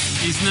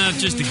 He's not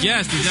just a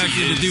guest, he's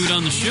actually the dude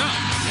on the show.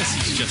 Yes,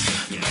 he's just a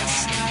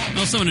guest.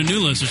 Well, some of the new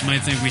listeners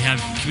might think we have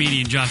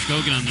comedian Josh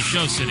Gogan on the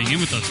show sitting in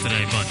with us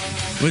today, but...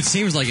 Well, it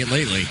seems like it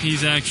lately.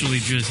 He's actually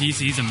just,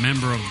 he's a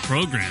member of the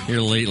program.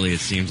 Here lately,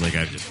 it seems like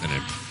I've just been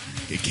an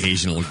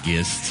occasional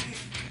guest.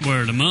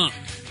 Word him up.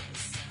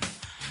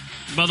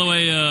 By the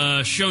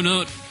way, show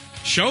note.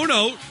 Show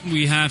note?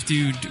 We're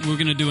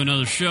going to do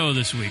another show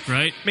this week,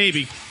 right?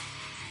 Maybe.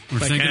 We're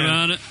thinking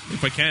about it?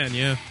 If I can,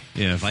 yeah.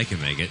 Yeah, if I can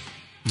make it.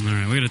 All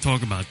right, we're going to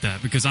talk about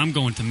that because I'm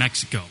going to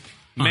Mexico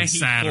on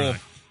Saturday.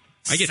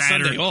 I get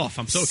Sunday off.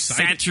 I'm so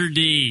excited.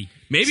 Saturday.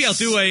 Maybe I'll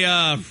do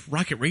a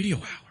Rocket Radio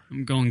Hour.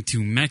 I'm going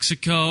to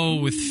Mexico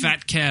with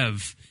Fat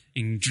Kev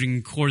and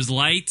drink Coors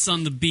Lights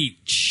on the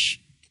beach.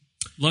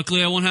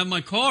 Luckily, I won't have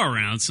my car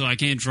around, so I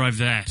can't drive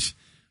that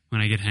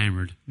when I get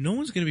hammered. No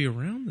one's going to be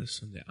around this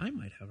Sunday. I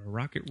might have a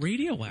Rocket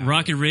Radio Hour.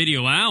 Rocket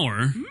Radio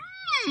Hour?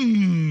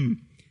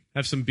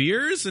 Have some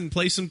beers and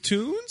play some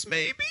tunes,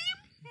 maybe?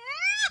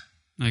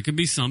 That could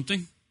be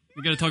something.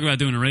 We got to talk about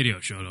doing a radio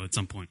show, though, at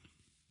some point.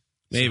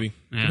 Maybe. So,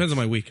 yeah. Depends on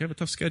my week. I have a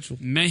tough schedule.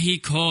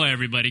 Mexico,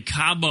 everybody.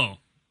 Cabo.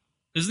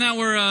 Isn't that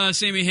where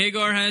Sammy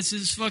Hagar has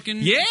his fucking...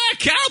 Yeah,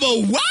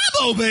 Cabo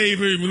Wabo,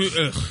 baby!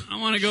 Ugh. I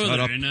want to go Shut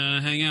there up. and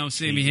hang out with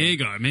Sammy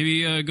Hagar.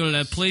 Maybe go to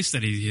that place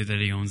that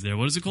he owns there.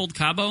 What is it called?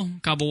 Cabo?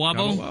 Cabo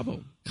Wabo? Cabo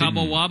Wabo.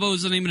 Cabo Wabo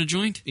is the name of the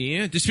joint?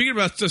 Yeah. Just speaking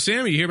about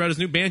Sammy, you hear about his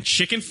new band,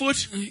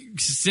 Chickenfoot?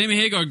 Sammy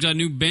Hagar got a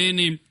new band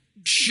named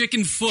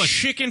Chickenfoot.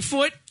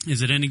 Chickenfoot?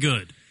 Is it any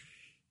good?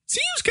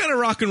 Seems kind of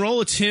rock and roll.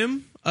 It's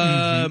him,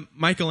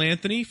 Michael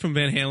Anthony from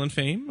Van Halen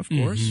fame, of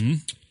course,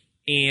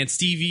 and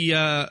Steve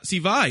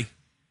Vai.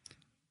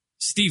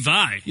 Steve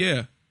Vai?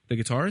 Yeah. The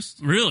guitarist.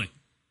 Really?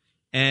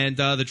 And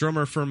the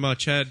drummer from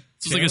Chad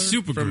So it's like a Taylor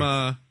super from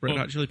group. Red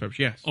Hot Chili Peppers,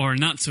 yes. Or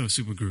not so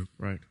super group.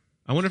 Right.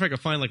 I wonder if I could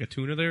find like a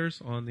tune of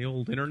theirs on the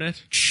old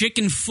internet.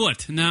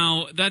 Chickenfoot.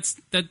 Now, that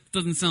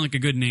doesn't sound like a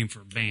good name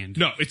for a band.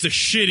 No, it's a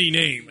shitty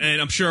name,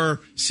 and I'm sure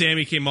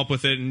Sammy came up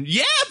with it. And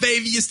yeah,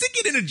 baby, you stick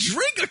it in a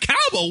drink, a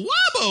Cabo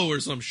Wabo or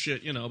some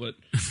shit, you know. But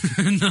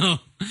no,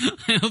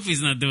 I hope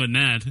he's not doing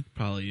that.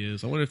 Probably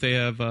is. I wonder if they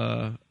have.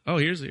 Oh,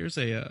 here's a.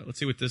 Let's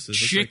see what this is.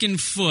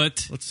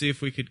 Chickenfoot. Let's see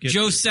if we could get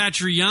Joe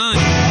Satriani.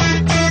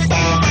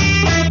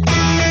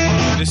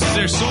 This is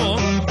their song.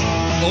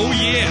 Oh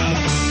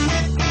yeah.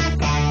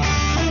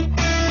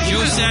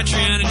 Joe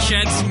Satriani,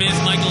 Chad Smith,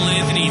 Michael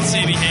Anthony, and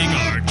Sammy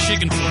Hagar.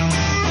 Chickenfoot.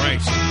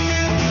 Right.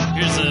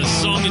 Here's a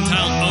song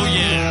entitled Oh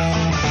Yeah.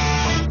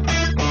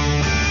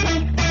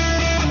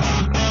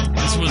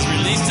 This was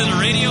released to the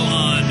radio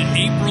on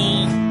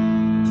April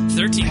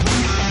 13th.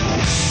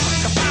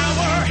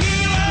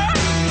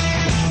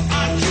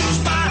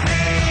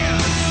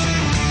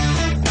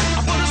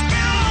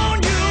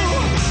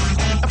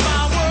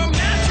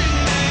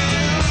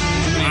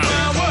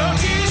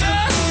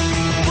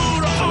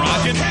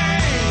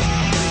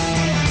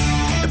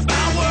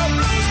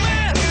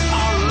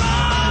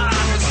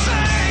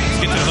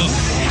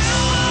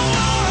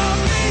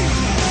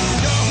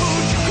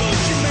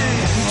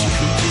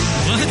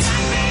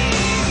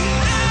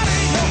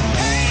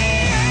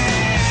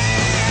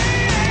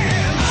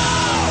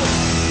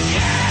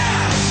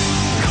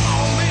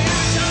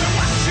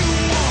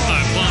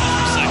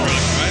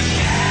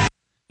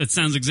 That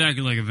sounds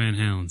exactly like a Van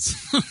Halen's.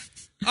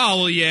 Oh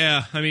well,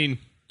 yeah. I mean,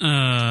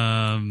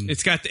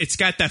 it's got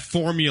that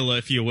formula,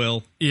 if you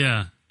will.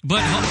 Yeah,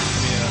 but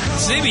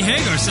Sammy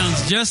Hagar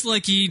sounds just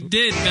like he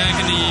did back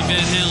in the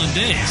Van Halen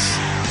days.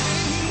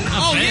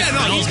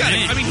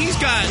 He's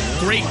got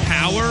great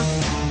power.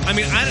 I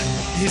mean,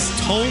 his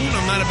tone,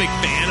 I'm not a big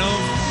fan of,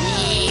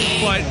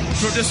 but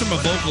just from a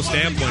vocal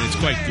standpoint, it's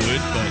quite good.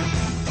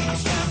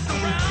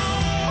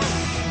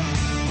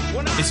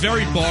 But it's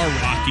very bar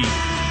rocky.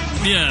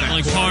 Yeah,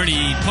 like party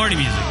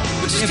music,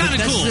 which is kind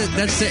of cool.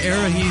 That's the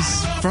era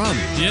he's from.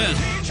 Yeah,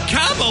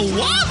 Cabo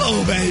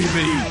Wabo,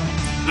 baby.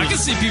 I can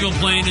see people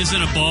playing this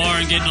in a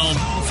bar and getting all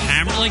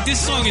hammered. Like, this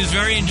song is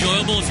very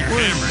enjoyable if you're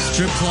hammered.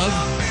 Strip club?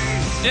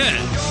 Yeah.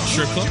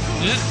 Strip club?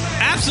 Yeah,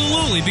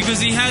 absolutely, because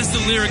he has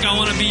the lyric, I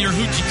want to be your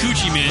hoochie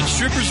coochie man.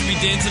 Strippers would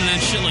be dancing to that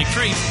shit like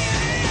crazy.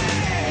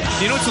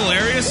 You know what's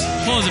hilarious?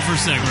 Pause it for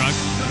a sec, Rock.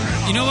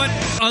 You know what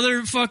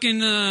other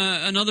fucking,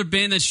 another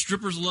band that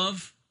strippers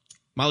love?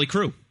 Motley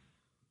Crue.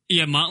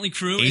 Yeah, Motley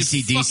Crue.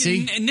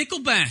 AC/DC?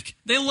 Nickelback.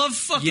 They love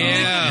fucking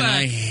Nickelback.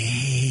 I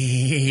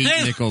hate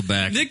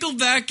Nickelback.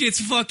 Nickelback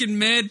gets fucking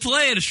mad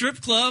play at a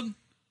strip club.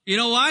 You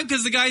know why?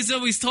 Because the guy's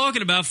always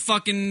talking about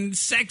fucking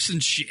sex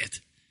and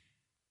shit.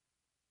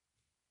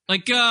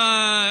 Like,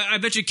 I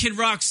bet you Kid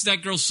Rock's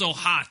That Girl's So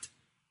Hot.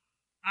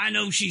 I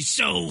know she's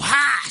so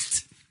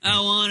hot.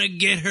 I want to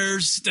get her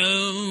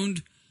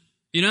stoned.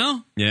 You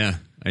know? Yeah,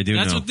 I do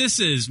know. That's what this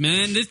is,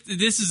 man.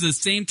 This is the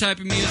same type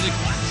of music.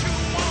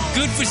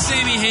 Good for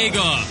Sammy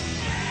Hagar.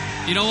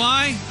 You know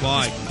why?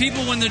 Why? 'Cause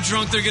people, when they're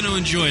drunk, they're going to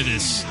enjoy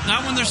this.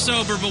 Not when they're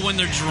sober, but when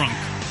they're drunk.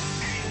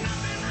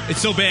 It's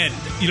so bad.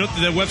 You know,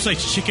 the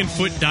website's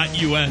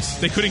chickenfoot.us.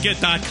 They couldn't get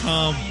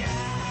 .com.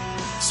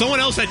 Someone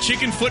else at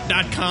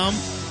chickenfoot.com.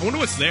 I wonder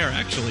what's there,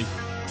 actually.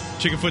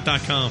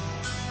 Chickenfoot.com.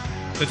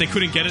 That they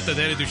couldn't get it, that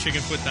they had to do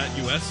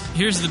chickenfoot.us.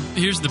 Here's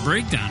the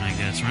breakdown, I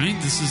guess, right?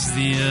 This is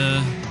the...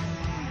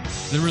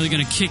 they're really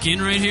going to kick in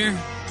right here?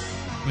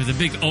 With a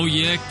big "oh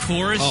yeah"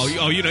 chorus. Oh,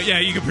 you know, yeah,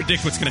 you can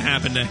predict what's going to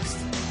happen next.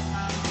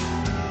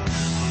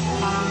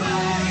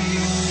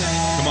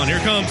 Come on, here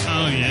it comes.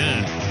 Oh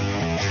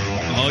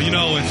yeah. Oh, you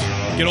know it.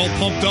 Get all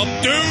pumped up,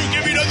 dude.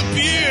 Give me another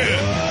beer.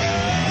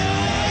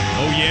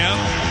 Oh yeah.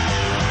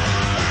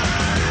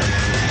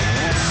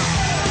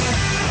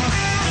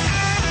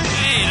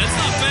 Hey, that's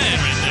not bad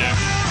right there.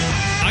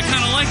 I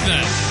kind of like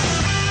that.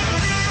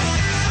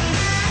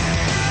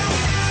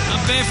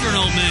 Not bad for an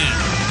old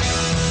man.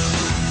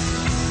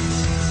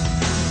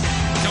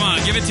 Come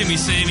on, give it to me,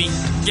 Sammy.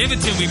 Give it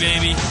to me,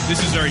 baby.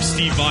 This is very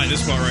Steve Vai,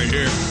 this part right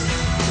here.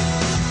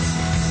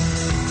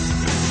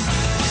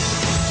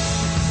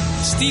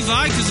 Steve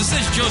Vai, because it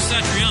says Joe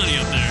Satriani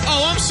up there.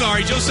 Oh, I'm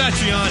sorry, Joe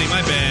Satriani.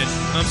 My bad.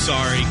 I'm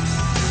sorry.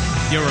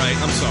 You're right.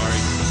 I'm sorry.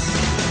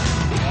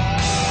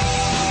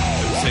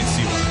 Say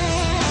Steve Vai.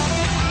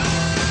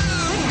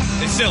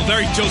 It's still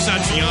very Joe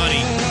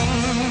Satriani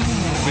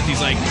with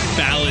these like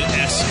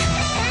ballad-esque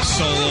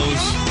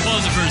solos.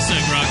 Pause it for a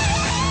sec, Rock.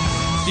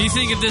 Do you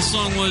think if this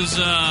song was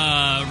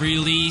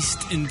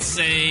released in,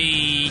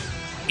 say,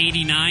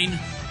 89,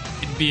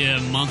 it'd be a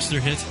monster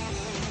hit?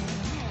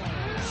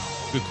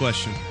 Good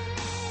question.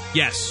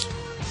 Yes.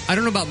 I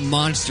don't know about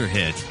monster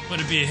hit. But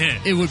it'd be a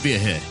hit. It would be a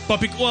hit.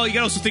 But, well, you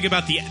gotta also think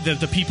about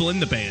the people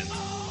in the band.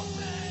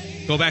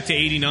 Go back to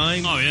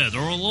 89. Oh, yeah, they're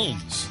all old.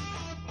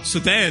 So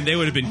then they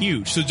would have been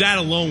huge. So that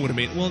alone would have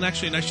made... Well,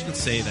 actually, I shouldn't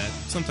say that.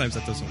 Sometimes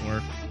that doesn't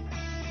work.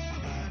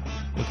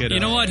 Look at You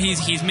know what?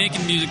 He's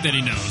making music that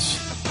he knows.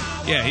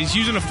 Yeah, he's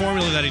using a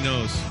formula that he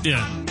knows.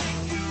 Yeah.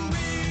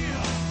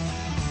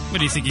 What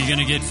do you think? You're going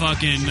to get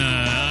fucking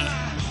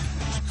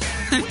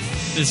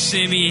the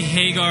Sammy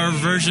Hagar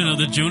version of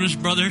the Jonas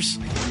Brothers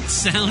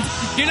sound?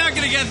 You're not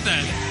going to get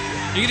that.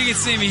 You're going to get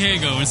Sammy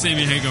Hagar when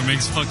Sammy Hagar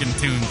makes fucking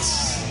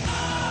tunes.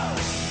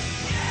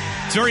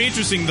 It's very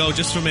interesting, though,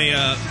 just from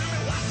a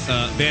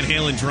Van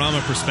Halen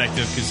drama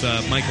perspective, because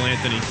Michael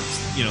Anthony,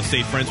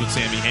 stayed friends with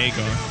Sammy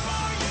Hagar.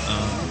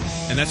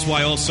 And that's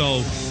why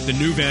also the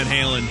new Van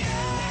Halen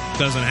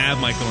doesn't have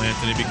Michael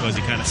Anthony, because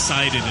he kind of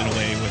sided in a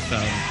way with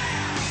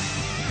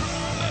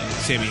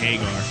Sammy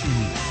Hagar.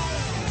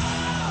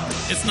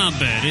 It's not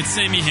bad. It's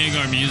Sammy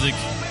Hagar music.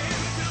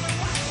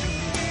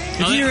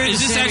 Is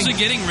this actually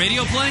getting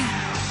radio play?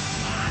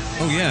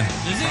 Oh, yeah.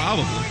 Is it?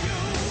 Probably.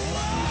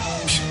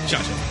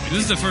 This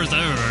is the first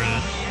I've ever heard of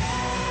it.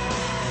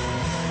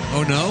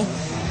 Oh, no?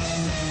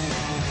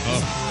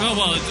 Oh,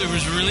 well, it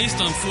was released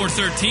on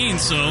 4/13,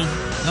 so...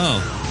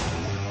 Oh.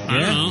 I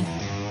don't know.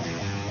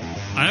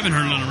 I haven't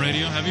heard it on the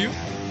radio. Have you?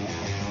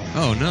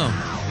 Oh, no.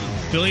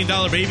 $1 Billion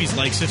Babies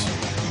likes it.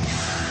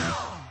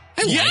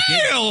 I like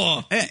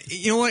it.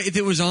 You know what? If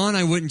it was on,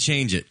 I wouldn't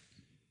change it.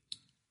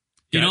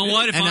 You know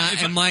what?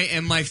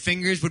 My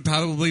fingers would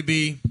probably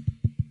be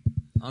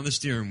on the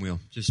steering wheel.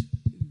 Just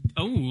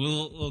a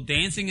little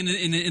dancing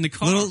in the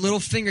car. Little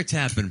finger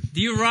tapping.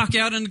 Do you rock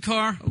out in the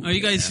car? Are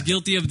you guys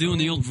guilty of doing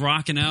the old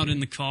rocking out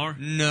in the car?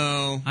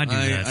 No, I do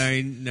that.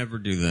 I never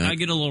do that. I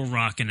get a little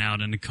rocking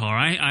out in the car.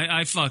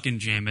 I fucking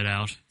jam it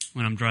out.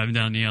 when I'm driving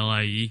down the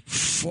LIE.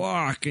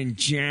 Fucking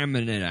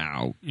jamming it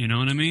out. You know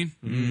what I mean?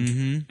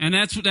 Mm-hmm. And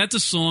that's a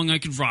song I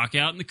could rock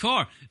out in the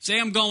car. Say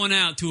I'm going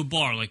out to a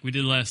bar like we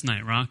did last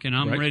night, Rock, and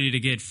I'm Right. ready to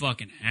get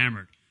fucking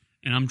hammered.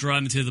 And I'm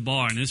driving to the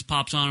bar, and this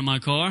pops on in my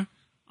car.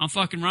 I'm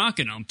fucking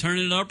rocking. I'm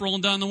turning it up,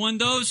 rolling down the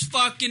windows.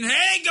 Fucking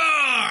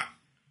Hagar!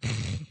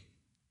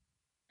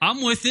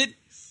 I'm with it.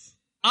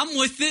 I'm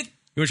with it.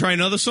 You want to try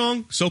another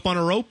song? Soap on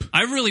a Rope?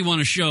 I really want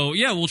to show,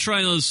 we'll try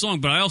another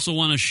song, but I also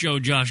want to show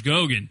Josh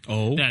Gogan,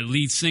 that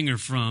lead singer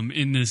from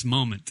In This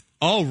Moment.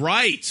 Oh,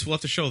 right. We'll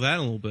have to show that in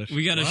a little bit.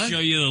 We got to show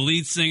you the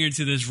lead singer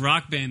to this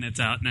rock band that's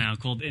out now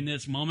called In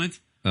This Moment.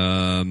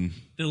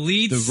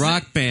 The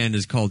rock band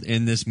is called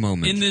In This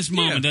Moment. In This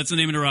Moment, that's the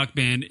name of the rock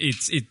band.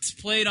 It's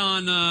played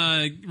on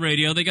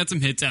radio. They got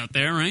some hits out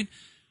there, right?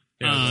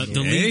 The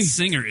lead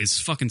singer is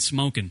fucking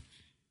smoking.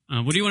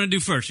 What do you want to do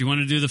first? You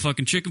want to do the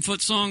fucking Chicken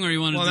Foot song, or you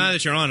want to? Well, now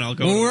that you're on, I'll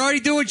go. Well, we're already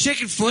doing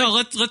Chicken Foot. No,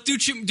 let's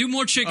do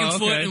more Chicken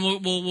Foot, and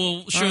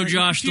we'll show All right,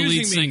 Josh the you're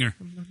lead confusing me. singer.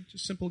 I'm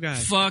just a simple guy.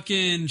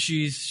 Fucking,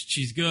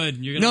 she's good.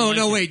 You're gonna like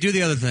No, it. wait. Do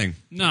the other thing.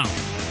 No.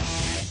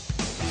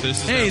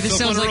 Hey, this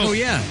sounds like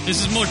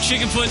This is more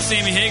Chicken Foot,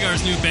 Sammy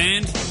Hagar's new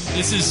band.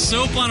 This is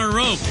Soap on a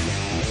Rope.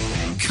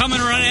 Coming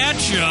right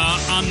at ya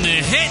on the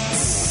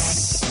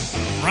hits.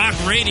 Rock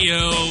Radio.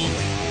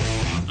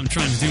 I'm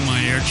trying to do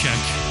my air check.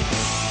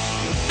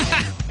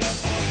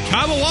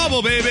 Cabo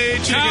Wabo, baby.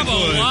 Chicken Cabo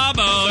Foot. Wabo.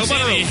 Soap on a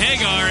Sammy Rope.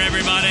 Hagar,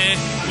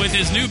 everybody, with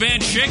his new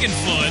band Chicken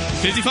Foot.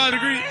 55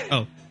 degrees.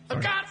 Oh.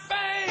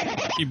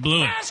 He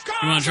blew it.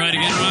 You want to try it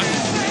again, Rock?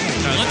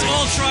 Let's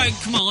all try.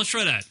 Come on, let's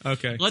try that.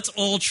 Okay. Let's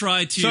all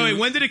try to. So, wait,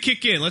 when did it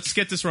kick in? Let's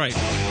get this right.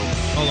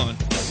 Hold on.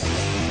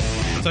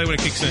 I'll tell you when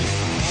it kicks in.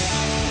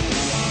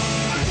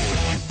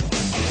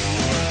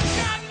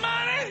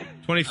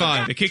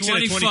 25. It kicks in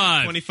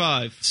at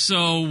 25.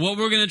 So what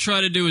we're going to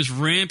try to do is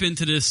ramp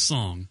into this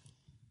song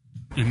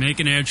and make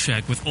an air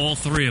check with all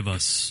three of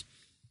us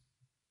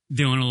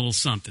doing a little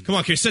something. Come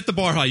on, can you set the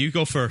bar high? You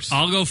go first.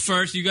 I'll go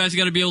first. You guys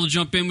got to be able to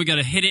jump in. We got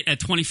to hit it at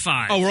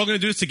 25. Oh, we're all going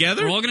to do this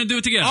together? We're all going to do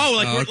it together. Oh,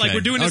 like we're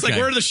doing this like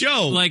we're in the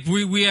show. Like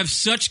we have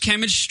such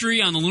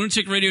chemistry on the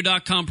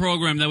lunaticradio.com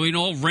program that we can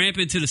all ramp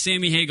into the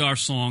Sammy Hagar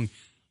song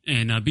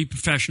and be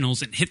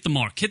professionals and hit the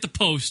mark. Hit the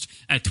post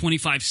at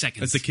 25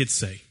 seconds. As the kids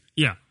say.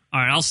 Yeah. All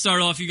right, I'll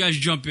start off. You guys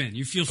jump in.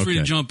 You feel free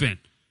to jump in.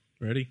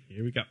 Ready?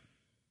 Here we go.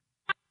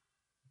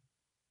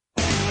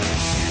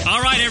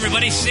 All right,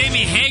 everybody. Sammy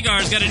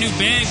Hagar's got a new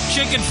band,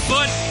 Chicken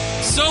Foot.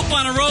 Soap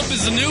on a Rope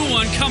is the new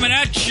one coming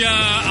at ya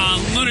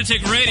on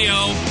Lunatic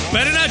Radio.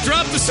 Better not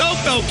drop the soap,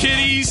 though,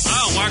 kiddies.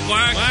 Oh, whack,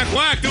 whack. Whack,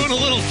 whack. Doing a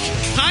little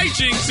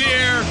hijinks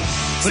here.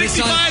 But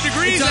 65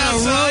 degrees it's on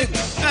outside. a rope.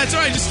 That's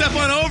all right. Just step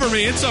on over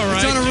me. It's all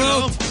right. It's on a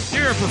rope.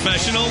 You're a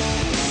professional.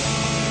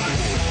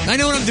 I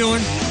know what I'm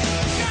doing.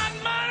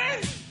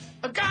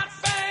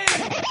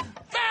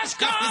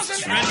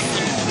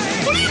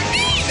 What do you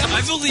mean?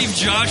 I believe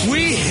Josh.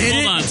 We hit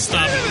Hold it. on,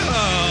 stop it.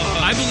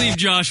 I believe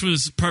Josh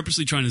was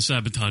purposely trying to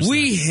sabotage.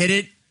 We that. hit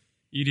it.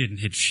 You didn't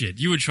hit shit.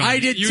 You were trying. I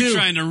did You too. were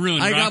trying to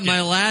ruin. I got Rocket.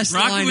 my last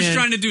Rocket line was in.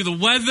 trying to do the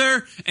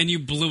weather, and you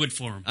blew it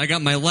for him. I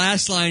got my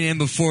last line in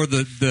before the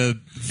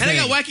And I thing.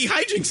 got wacky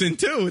hijinks in,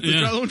 too.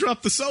 Don't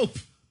drop the soap.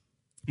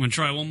 Want to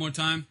try one more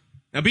time?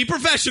 Now be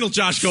professional,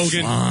 Josh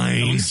Gogan.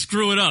 Don't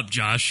screw it up,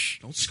 Josh.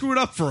 Don't screw it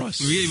up for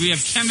us. We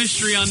have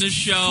chemistry on this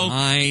show.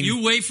 Fine.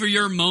 You wait for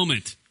your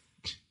moment.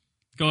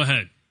 Go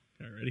ahead.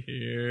 All right,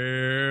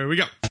 here we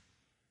go.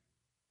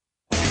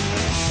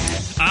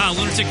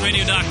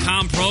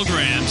 Lunaticradio.com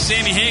program.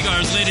 Sammy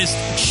Hagar's latest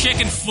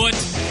Chicken Foot,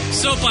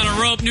 Soap on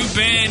a Rope, new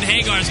band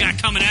Hagar's got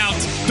coming out.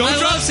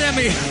 I love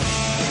Sammy.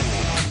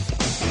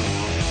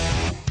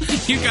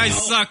 You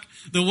guys suck.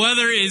 The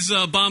weather is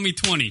balmy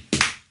 20.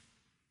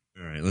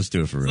 All right, let's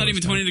do it for real. It's not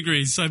even 20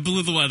 degrees. So I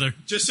blew the weather.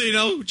 Just so you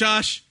know,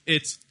 Josh,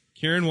 it's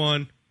Kieran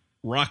 1,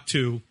 Rock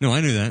 2. No,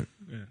 I knew that.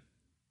 Yeah.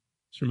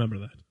 Just remember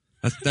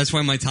that. That's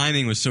why my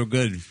timing was so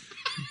good.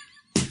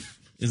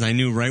 Is I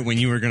knew right when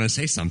you were going to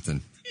say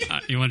something.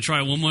 You want to try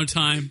it one more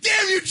time?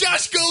 Damn you,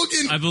 Josh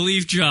Gogan! I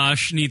believe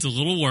Josh needs a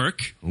little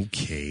work.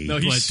 Okay. No,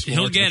 But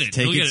he'll get it.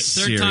 He'll get it.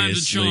 Third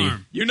time's a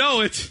charm. You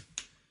know it.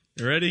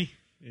 You ready?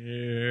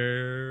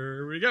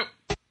 Here we go.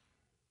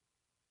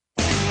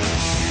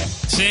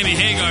 Sammy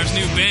Hagar's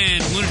new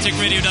band,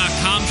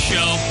 lunaticradio.com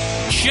show.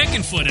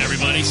 Chicken Foot,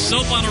 everybody.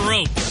 Soap on a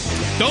Rope.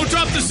 Don't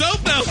drop the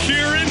soap now,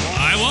 Kieran.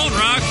 I won't,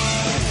 Rock.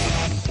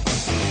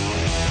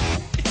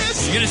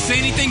 You gonna say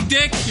anything,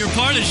 Dick? You're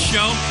part of the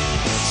show.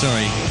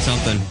 Sorry,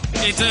 something.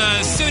 It's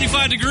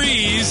 75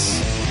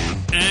 degrees,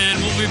 and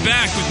we'll be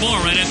back with more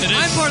right after this.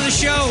 I'm part of the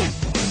show.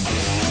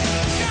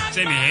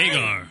 Sammy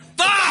Hagar.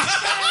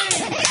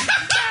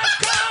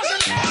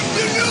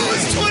 You knew it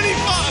was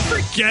 25.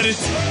 Forget it.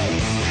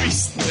 We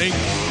stink.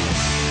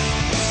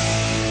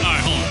 All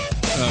right, hold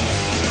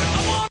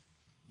on.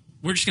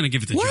 We're just gonna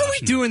give it to Why Josh. are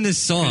we doing this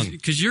song?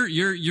 Because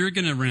you're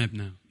gonna ramp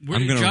now.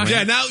 I'm gonna ramp.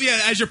 Yeah, now,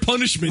 as your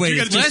punishment. Wait, you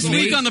gotta Last just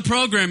week on the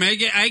program,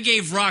 I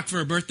gave Rock for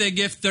a birthday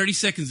gift 30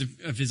 seconds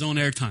of his own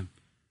airtime.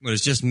 What,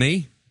 it's just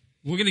me?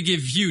 We're going to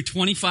give you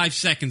 25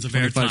 seconds of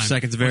 25 airtime.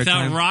 seconds of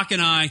without airtime. Rock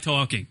and I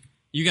talking.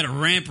 You got to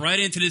ramp right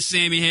into this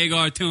Sammy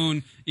Hagar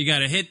tune. You got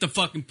to hit the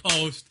fucking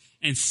post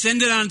and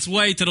send it on its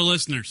way to the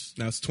listeners.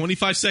 Now it's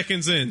 25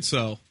 seconds in,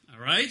 so. All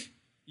right?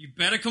 You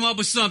better come up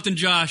with something,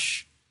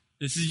 Josh.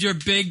 This is your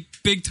big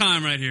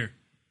time right here.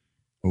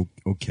 Oh,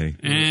 okay.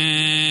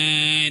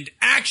 And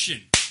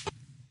action.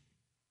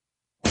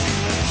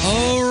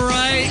 All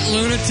right,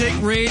 Lunatic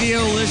Radio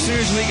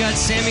listeners, we got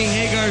Sammy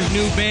Hagar's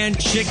new band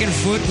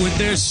Chickenfoot with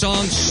their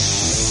song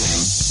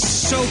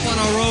Soap on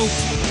a Rope.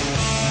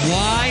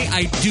 Why?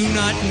 I do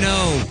not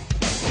know.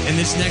 And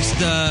this next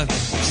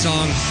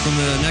song from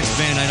the next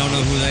band, I don't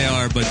know who they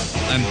are, but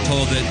I'm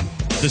told that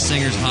the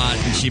singer's hot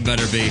and she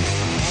better be,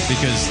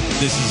 because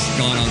this has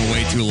gone on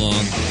way too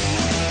long.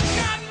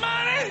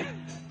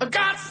 I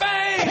got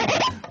fame,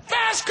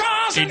 fast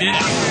cars. He did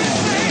it.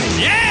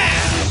 Yeah!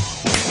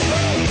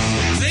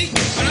 See?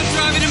 When I'm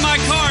driving in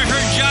my car, I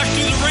heard Josh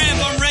do the ramp.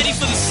 I'm ready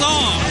for the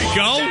song. There you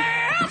go.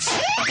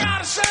 I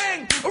gotta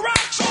sing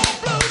rock, soul,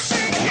 blues,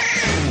 sing.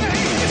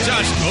 It's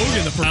Josh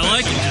Hogan, the professor. I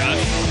like it,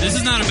 Josh. This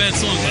is not a bad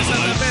song. It's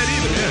not that bad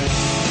either,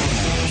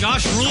 yeah.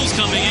 Josh Rules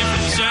coming in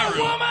from the chat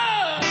room.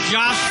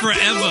 Josh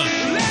forever.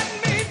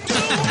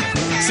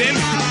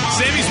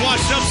 Sammy's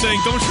washed up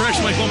saying, "Don't trash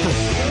my bumper."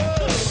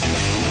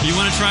 You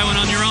want to try one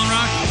on your own,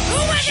 Rock?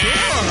 Oh my God!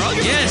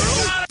 Sure.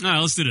 Yes. All right,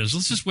 let's do this.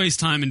 Let's just waste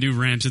time and do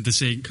ramps at the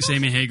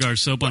Sammy Hagar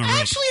Soap on a Rope.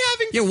 Actually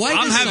having Yeah, why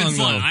I'm this having song,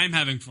 fun. though? I'm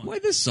having fun. Why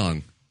this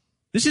song?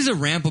 This is a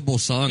rampable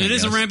song. It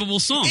is a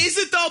rampable song. Is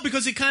it though?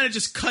 Because it kind of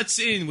just cuts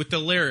in with the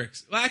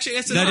lyrics. Well, actually,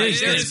 that's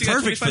It's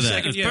perfect for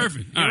that. It's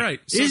perfect. You're All right.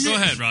 So go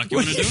ahead, Rock. You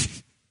want to do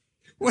it?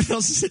 What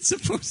else is it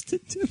supposed to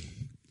do?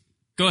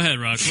 Go ahead,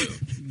 Rock.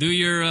 Do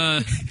your...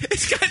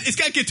 It's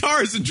got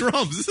guitars and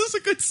drums. This is a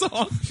good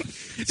song.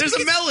 There's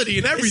a melody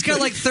and everything. It's got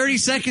like 30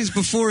 seconds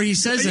before he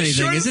says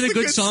anything. sure Is it it's a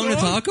good song to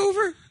talk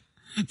over?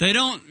 They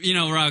don't,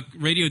 Rock,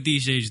 radio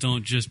DJs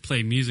don't just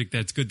play music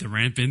that's good to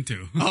ramp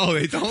into. Oh,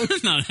 they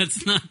don't? No,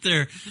 that's not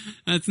the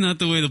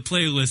way the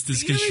playlist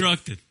is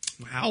constructed.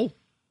 Wow.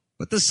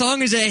 But the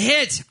song is a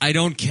hit. I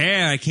don't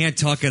care. I can't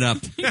talk it up.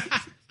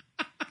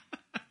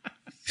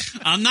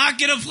 I'm not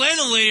going to play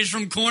the ladies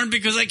from Korn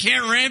because I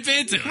can't ramp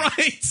into it.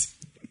 Right.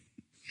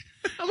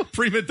 I'm a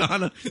prima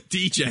donna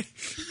DJ.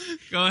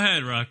 Go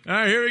ahead, Rock. All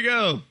right, here we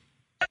go.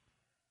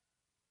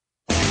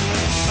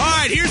 All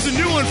right, here's a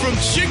new one from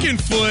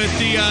Chickenfoot,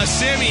 the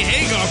Sammy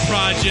Hagar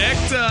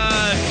project.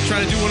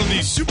 Trying to do one of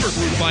these super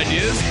group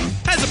ideas.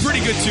 Has a pretty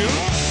good tune.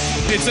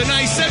 It's a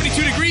nice 72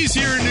 degrees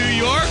here in New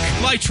York.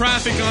 Light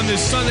traffic on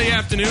this Sunday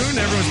afternoon.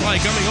 Everyone's probably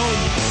coming home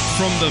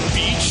from the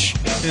beach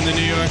in the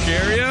New York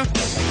area.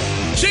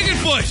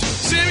 Chickenfoot,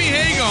 Sammy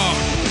Hagar.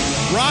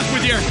 Rock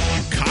with your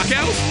cock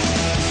out.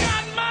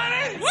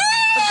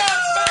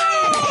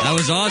 That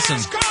was awesome.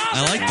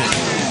 I liked it.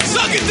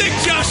 Suck a dick,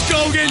 Josh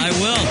Gogan. I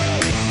will.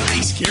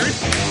 Nice, Karen.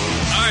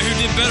 All right, who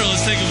did better?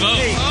 Let's take a vote.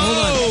 Hey,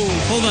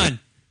 hold on.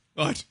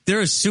 What? They're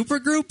a super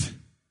group?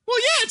 Well,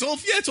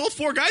 it's all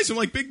four guys from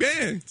like big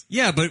bands.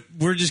 Yeah, but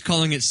we're just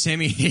calling it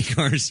Sammy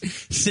Hagar's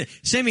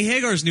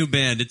new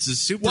band. It's a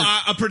super.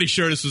 Well, I'm pretty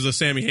sure this was a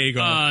Sammy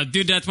Hagar.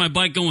 Dude, that's my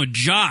bike going with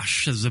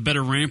Josh as a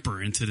better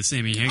ramper into the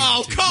Sammy Hagar.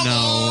 Oh, team. come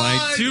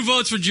on. 2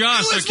 votes for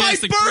Josh. It was my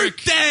Sarcastic prick.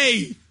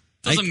 birthday.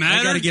 Doesn't matter.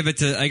 I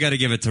gotta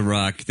give it to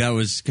Rock. That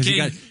was because he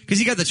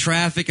got the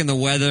traffic and the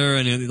weather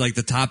and like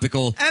the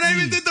topical. And I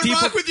even did the people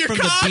rock with your from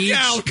the cock beach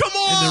out. Come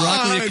on. And the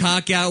rock with your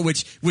cock out,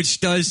 which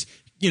does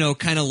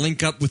kind of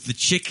link up with the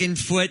chicken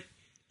foot.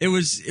 It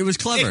was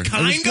clever. It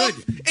kind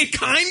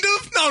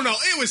of? No,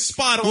 it was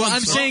spot on. Well,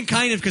 I'm saying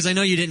kind of because I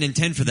know you didn't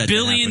intend for that. $1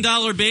 billion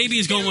Baby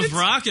is going with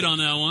Rocket on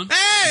that one.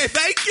 Hey,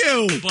 thank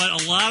you.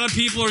 But a lot of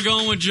people are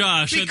going with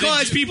Josh.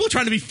 Because people are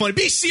trying to be funny.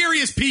 Be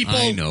serious, people.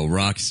 I know.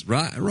 Rock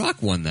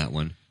won that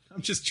one.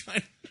 I'm just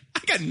trying. I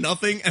got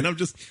nothing, and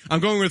I'm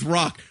going with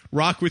Rock.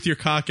 Rock with your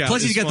cock out.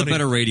 Plus, he's got the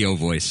better radio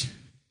voice.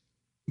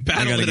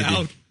 Battle it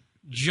out.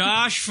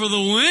 Josh for the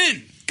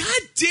win.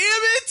 God damn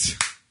it.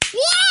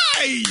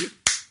 Why?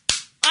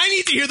 I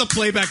need to hear the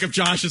playback of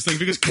Josh's thing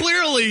because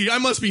clearly I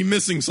must be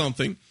missing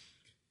something.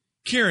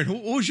 Karen,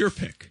 what was your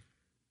pick?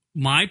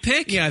 My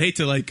pick? Yeah, I'd hate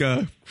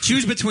to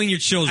choose between your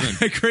children.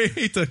 I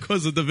hate to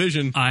cause a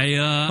division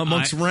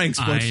amongst ranks.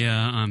 But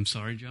I'm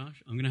sorry,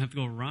 Josh. I'm gonna have to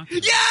go with Rock. Yeah.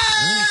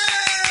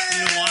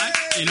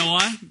 You know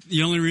why?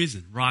 The only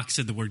reason Rock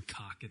said the word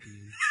cock at the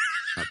end.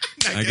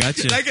 I got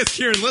you. I guess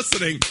Kieran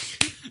listening.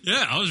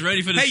 Yeah, I was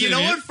ready for this. Hey, you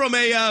know what? From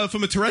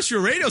a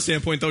terrestrial radio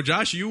standpoint, though,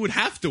 Josh, you would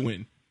have to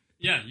win.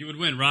 Yeah, you would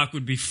win. Rock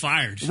would be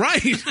fired.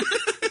 Right.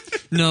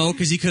 No,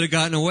 because he could have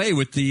gotten away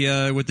with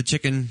the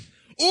chicken.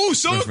 Oh,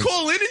 someone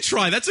call in and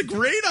try. That's a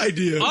great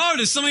idea. Oh,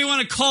 does somebody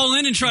want to call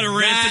in and try to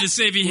rant to the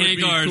Sammy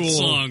Hagar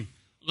song?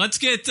 Let's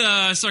get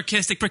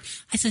Sarcastic Prick.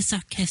 I said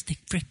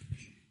Sarcastic Prick.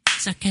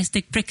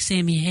 Sarcastic Prick,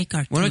 Sammy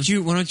Hagar. Why don't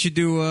you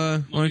do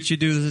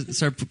the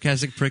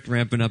Sarcastic Prick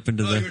ramping up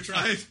into the?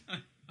 Try it.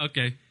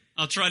 Okay,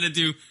 I'll try to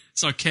do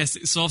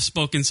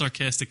soft-spoken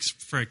Sarcastic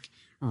Prick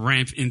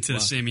ramp into the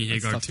Sammy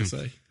Hagar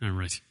tune. All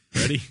right,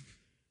 ready?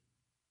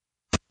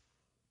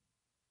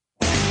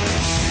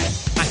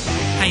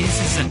 Hi,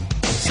 this is a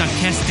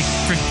sarcastic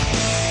prick.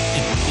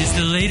 It is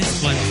the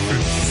latest one for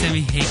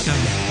Sammy Hagar.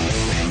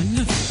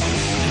 Look,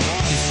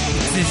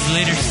 it's his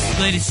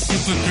latest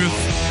supergroup.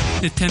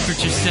 The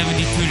temperature's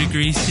 72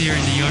 degrees here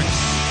in New York.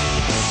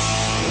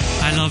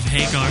 I love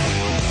Hagar.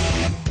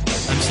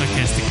 I'm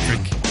sarcastic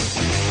prick.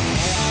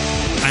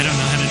 I don't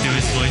know how to do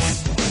his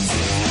voice.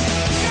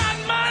 Got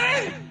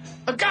money!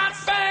 I got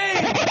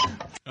fame!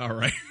 All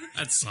right.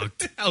 That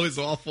sucked. That was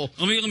awful.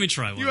 Let me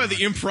try one. You have the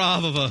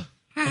improv of a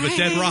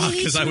dead rock,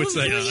 as I would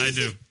say. Yeah, I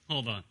do.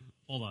 Hold on.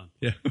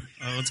 Yeah.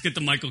 Let's get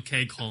the Michael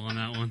K call on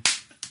that one.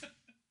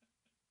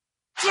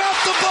 Drop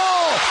the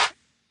ball!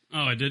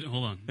 Oh, I did?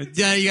 Hold on.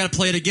 Yeah, you got to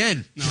play it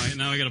again. No,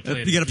 now I got to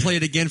play it. You got to play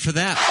it again for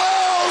that.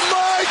 Oh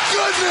my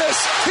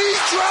goodness! He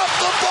dropped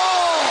the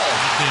ball!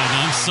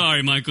 I'm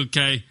sorry, Michael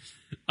K.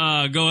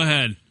 Go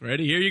ahead.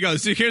 Ready? Here you go.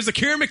 So here's the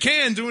Kieran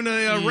McCann doing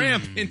a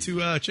ramp into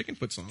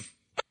Chickenfoot song.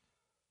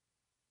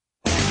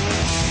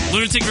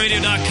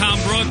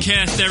 LunaticRadio.com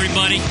broadcast,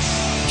 everybody.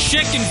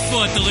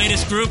 Chickenfoot, the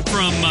latest group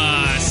from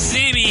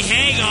Sammy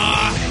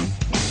Hagar.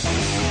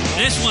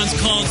 This one's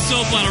called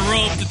Soap on a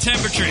Rope. The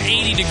temperature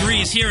 80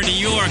 degrees here in New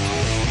York.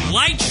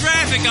 Light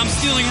traffic. I'm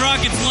stealing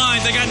Rocket's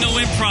lines. I got no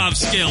improv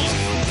skills,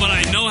 but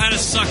I know how to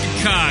suck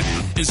a cock.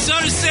 And so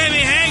does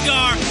Sammy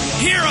Hagar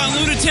here on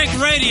Lunatic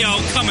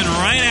Radio, coming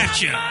right at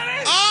you.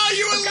 Oh,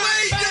 you were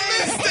late. You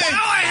missed it.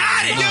 Oh, I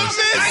had it. You missed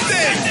it. I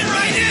it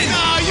right in.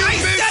 No, you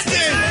missed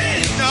it.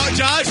 No,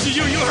 Josh,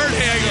 you heard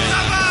Hagar.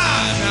 Come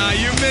on. No,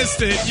 you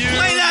missed it.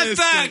 Play that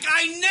back.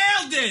 I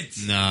nailed it.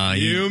 No,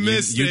 you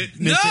missed it.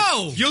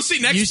 No. You'll see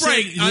next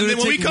break. And then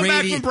when we come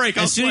back from break,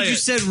 I'll as soon play as you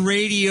said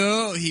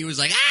radio, he was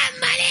like,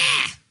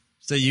 money.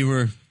 So you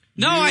were...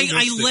 No, I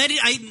let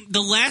it.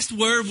 The last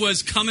word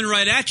was coming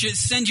right at you. It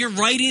sends you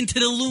right into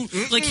the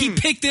loop. Like he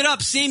picked it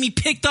up. Sammy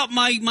picked up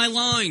my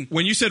line.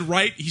 When you said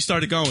right, he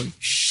started going.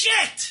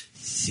 Shit.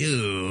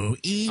 So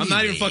I'm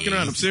not even fucking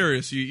around. I'm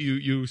serious.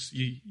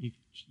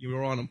 You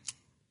were on him.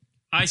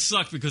 I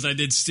suck because I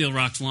did steal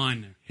Rock's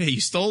line there. Hey, you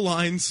stole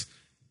lines,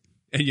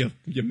 and you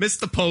missed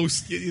the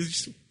post. You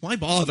just, why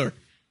bother?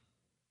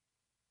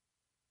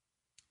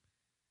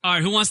 All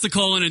right, who wants to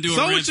call in and do a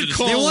rant?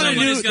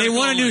 They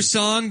want a new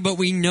song, but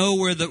we know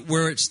where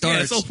it starts. Yeah,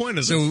 that's the whole point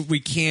of so this. we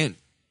can't.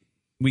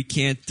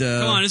 Come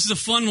on, this is a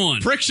fun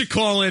one. Prick should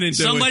call in and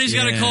do Somebody's it.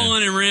 got to call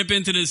in and ramp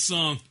into this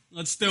song.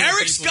 Let's do it.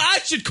 Eric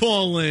Scott should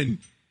call in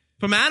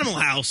from Animal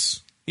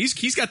House.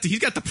 He's got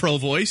the pro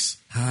voice.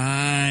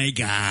 Hi,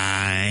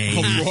 guys.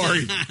 Oh,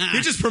 Rory.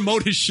 He'd just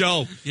promote his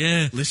show.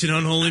 Yeah. Listen,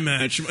 Unholy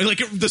Match. Like,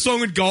 the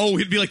song would go,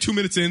 he'd be like 2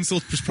 minutes in, still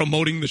just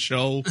promoting the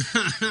show.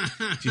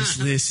 Just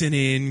listen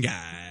in,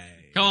 guys.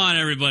 Come on,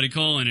 everybody,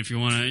 call in if you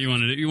want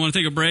to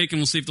take a break, and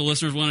we'll see if the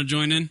listeners want to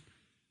join in.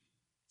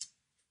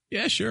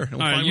 Yeah, sure. All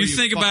right, you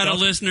think about it,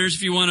 listeners.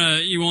 If you want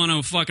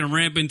to fucking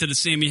ramp into the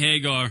Sammy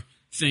Hagar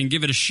thing,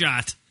 give it a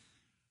shot.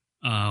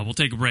 We'll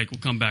take a break. We'll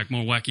come back.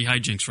 More wacky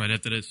hijinks right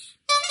after this.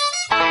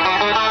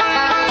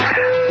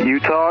 You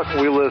talk,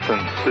 we listen.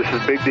 This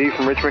is Big D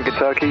from Richmond,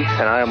 Kentucky,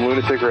 and I am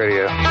Lunatic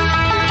Radio.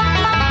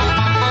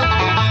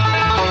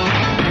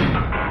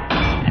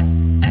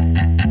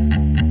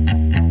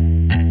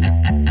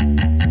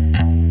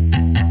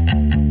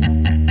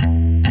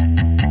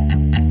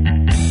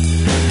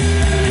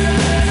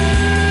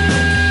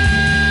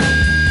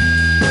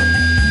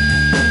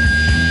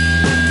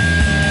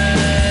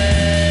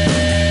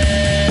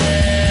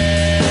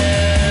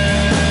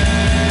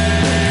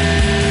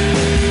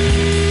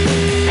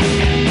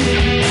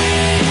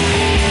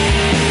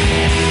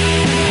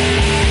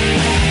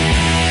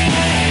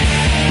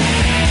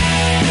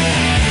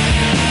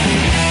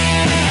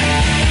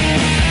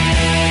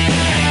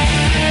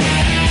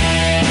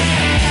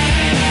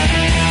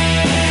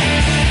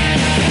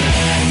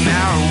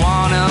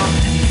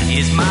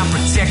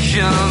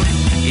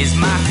 Is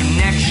my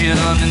connection,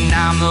 and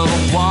I'm the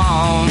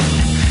one.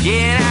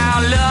 Yeah,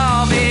 our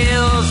love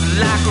is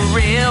like a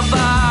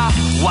river.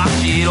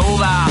 Wash it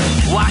over,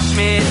 wash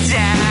me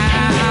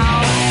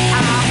down.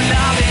 I'm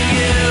loving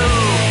you.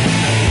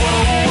 Whoa,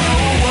 whoa,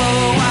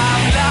 whoa,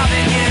 I'm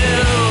loving you.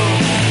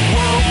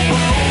 Whoa,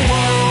 whoa,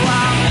 whoa,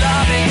 I'm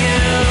loving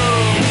you.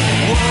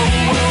 Whoa,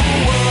 whoa,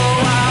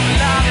 whoa, I'm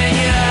loving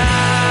you.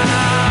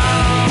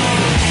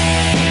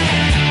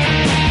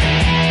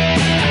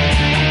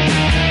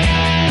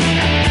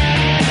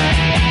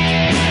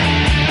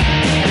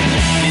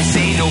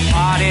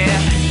 Party,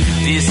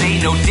 this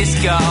ain't no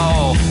disco.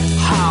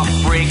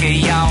 Heartbreaker,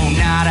 you're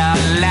not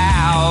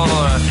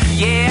allowed.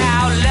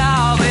 Yeah, our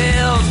love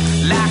is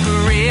like a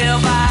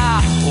river.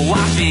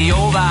 Wash me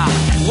over,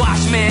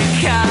 wash me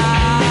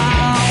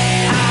come.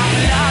 I'm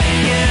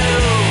loving you.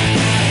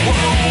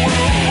 Whoa,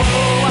 whoa,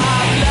 whoa,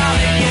 I'm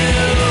loving you.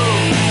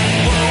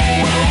 Whoa,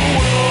 whoa,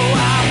 whoa,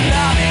 I'm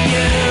loving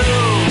you.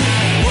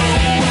 Whoa,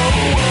 whoa,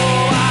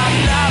 whoa, I'm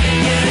loving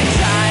you.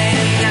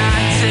 Trying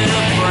not to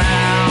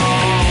frown.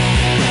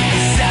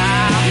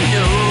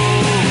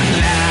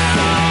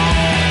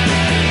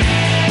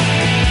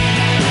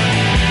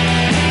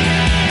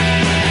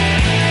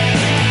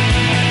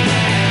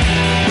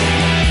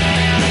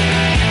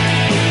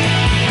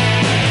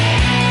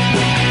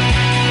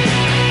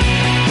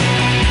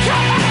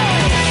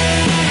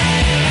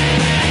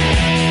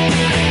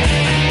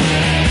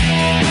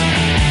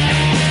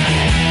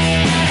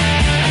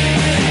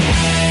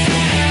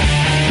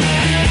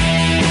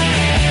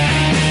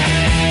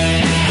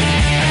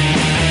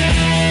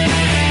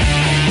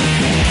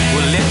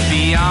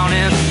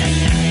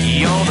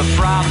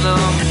 problem.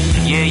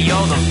 Yeah,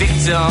 you're the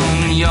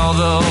victim, you're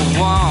the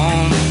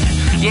one.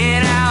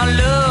 Yeah, now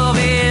love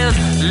is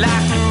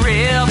like a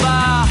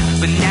river,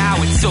 but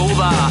now it's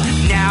over,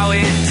 now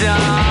it's done.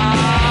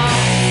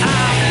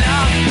 I'm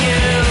loving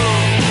you.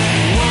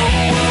 Whoa,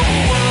 whoa,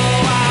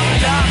 whoa, I'm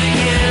loving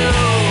you.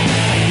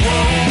 Whoa,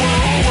 whoa,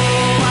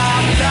 whoa,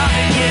 I'm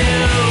loving you.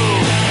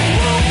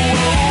 Whoa,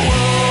 whoa,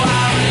 whoa,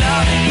 I'm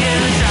loving you.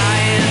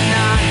 Trying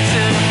not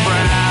to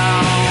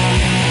frown,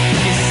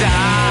 'cause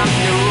I'm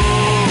no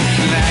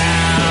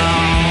clown.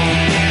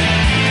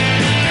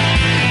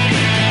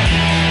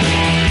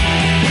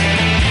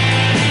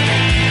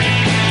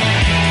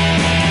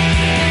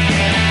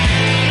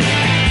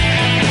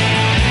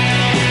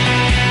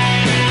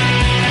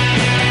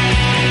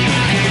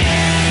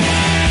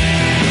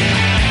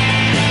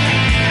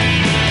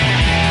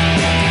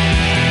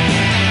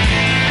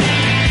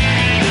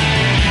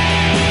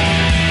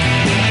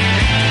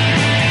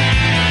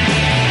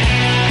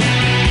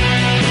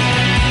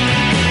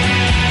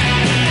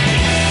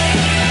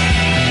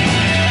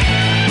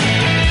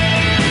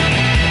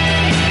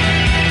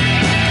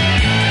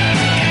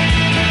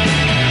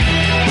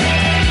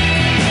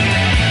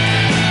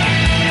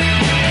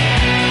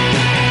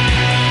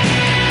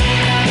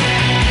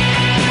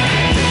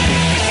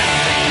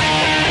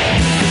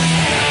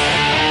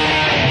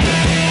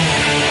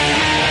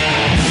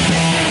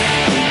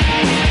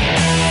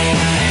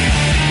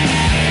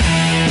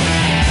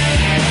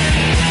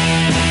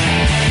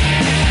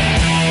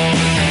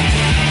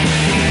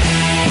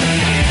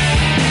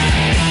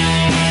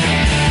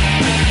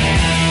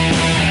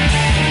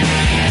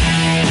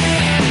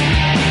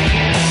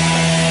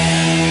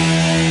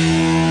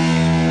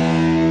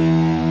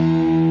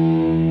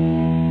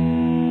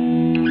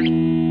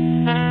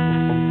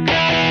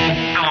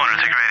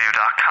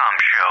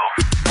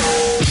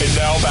 And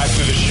now back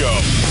to the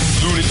show.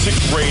 Lunatic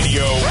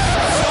Radio.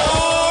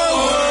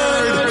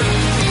 Forward!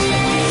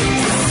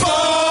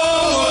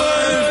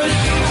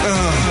 Forward!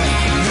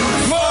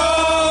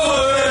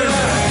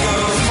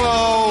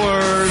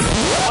 Forward!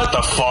 What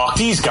the fuck?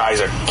 These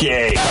guys are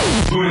gay.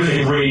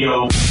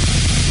 LunaticRadio.com.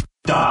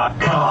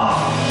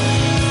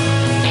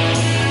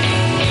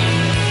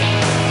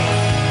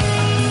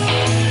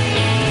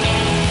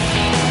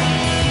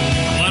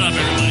 What up,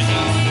 everybody?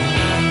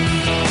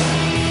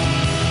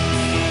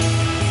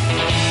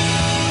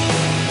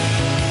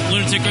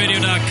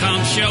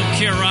 LunaticRadio.com show.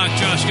 Kier Rock,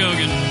 Josh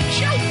Gogan.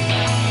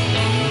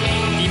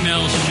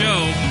 Email show,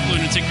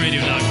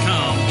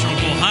 lunaticradio.com.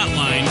 Trumbull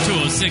hotline,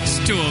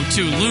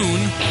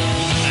 206-202-LUN.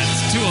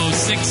 That's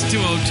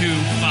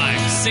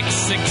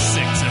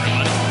 206-202-5666,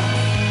 everybody.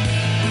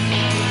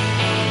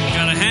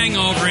 Got a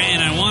hangover,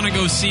 and I want to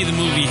go see the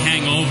movie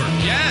Hangover.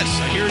 Yes,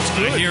 I hear it's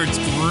good. I hear it's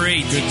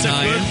great. Good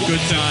tie-in.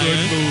 Good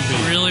movie.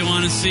 I really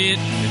want to see it.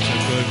 It's a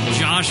good movie.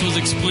 Josh was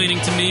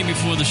explaining to me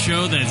before the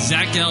show that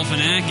Zach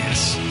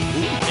Galifianakis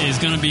is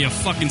going to be a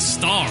fucking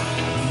star.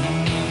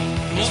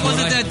 What was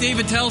it that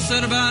David Tell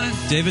said about it?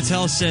 David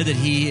Tell said that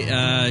he,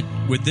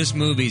 with this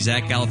movie,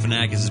 Zach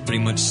Galifianakis has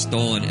pretty much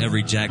stolen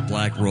every Jack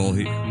Black role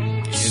in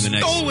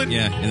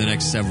the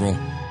next several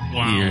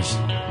years.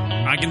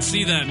 I can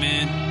see that,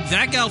 man.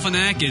 Zach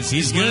Galifianakis,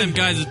 he's one of them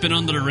guys that's been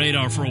under the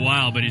radar for a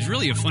while, but he's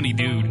really a funny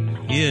dude.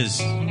 He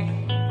is.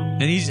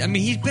 And he's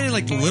been in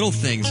like little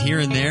things here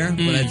and there,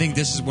 but I think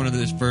this is one of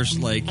his first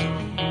like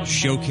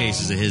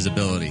showcases of his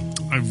ability.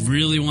 I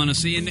really want to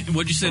see. And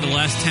what'd you say? The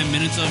last 10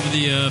 minutes of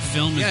the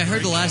film? Yeah, I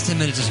heard the last 10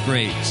 minutes is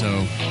great. So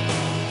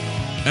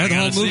I heard the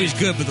whole movie's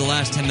good, but the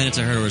last 10 minutes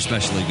I heard were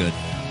especially good.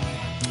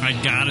 I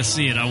gotta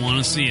see it. I want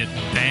to see it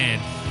bad.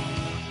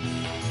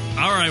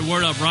 All right,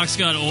 word up. Rock's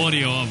got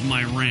audio of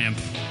my ramp.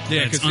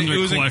 Yeah, it's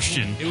under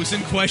question. It was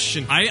in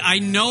question. I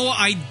know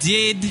I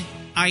did.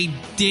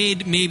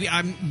 Maybe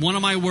one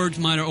of my words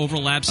might have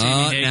overlapped.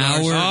 Now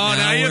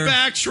you're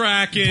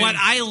backtracking. But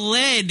I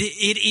led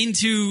it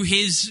into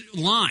his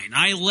line.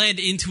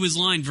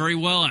 Very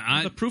well.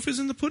 The proof is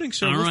in the pudding,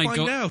 sir. All we'll right,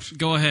 find out.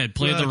 Go ahead.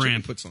 Play the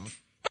ramp.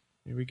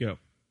 Here we go.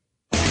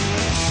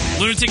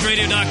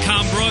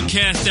 LunaticRadio.com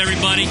broadcast,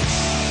 everybody.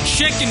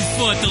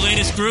 Chickenfoot, the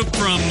latest group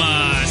from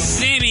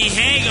Sammy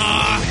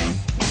Hagar.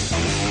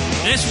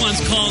 This one's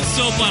called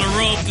Soap on a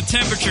Rope. The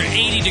temperature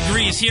 80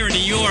 degrees here in New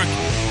York.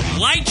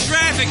 Light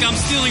traffic, I'm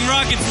stealing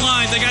Rocket's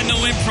lines. I got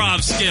no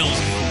improv skills,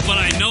 but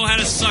I know how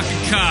to suck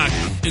a cock.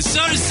 And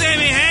so does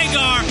Sammy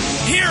Hagar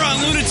here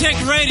on Lunatic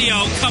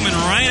Radio, coming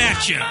right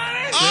at you.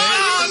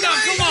 Oh, no,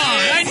 come on.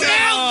 I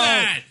nailed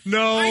that.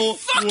 No I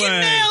fucking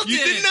nailed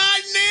You it. did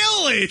not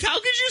nail it. How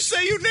could you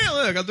say you nailed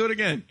it? Look, I'll do it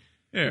again.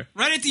 Here.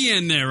 Right at the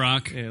end there,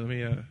 Rock. Yeah, let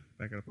me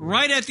back it up.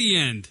 Right at the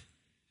end.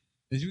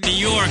 New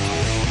York.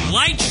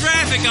 Light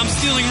traffic, I'm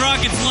stealing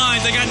Rocket's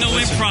lines. I got no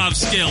improv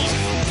skills,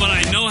 but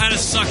I know how to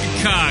suck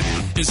a cock.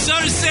 And so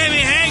does Sammy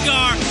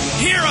Hagar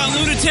here on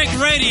Lunatic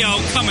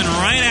Radio, coming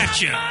right at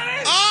you.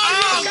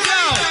 Oh,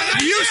 no.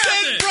 You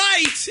said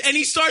right, and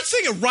he starts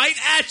singing right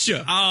at you.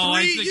 Oh,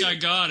 I think I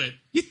got it.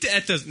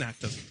 That doesn't.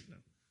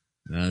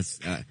 That's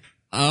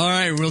all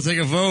right. We'll take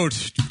a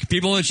vote.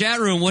 People in the chat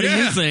room, what do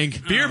you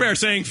think? Beer Bear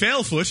saying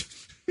fail foot.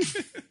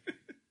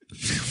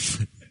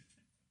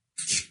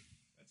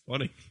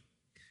 Funny.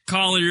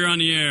 Caller, you're on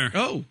the air.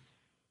 Oh.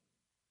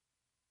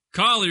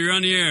 Caller, you're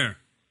on the air.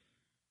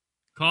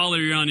 Caller,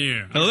 you're on the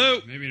air. Hello.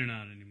 Right, maybe they're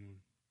not anymore.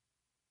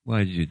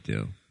 What'd you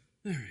do?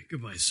 All right,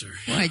 goodbye, sir.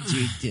 What'd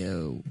you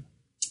do?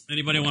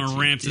 Anybody want to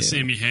rant to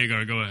Sammy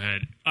Hagar, go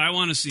ahead. I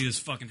want to see this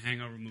fucking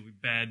Hangover movie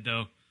bad,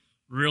 though.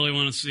 Really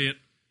want to see it.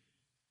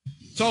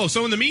 So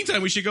in the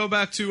meantime, we should go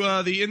back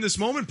to the In This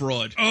Moment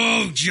broad.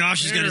 Oh,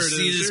 Josh is going to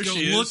see this There girl.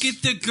 she is. Look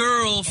at the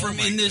girl from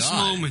In This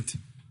God. Moment.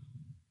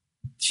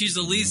 She's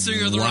the lead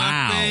singer of the Wow.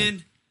 rock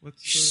band.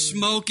 She's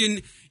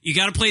smoking. You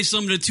got to play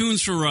some of the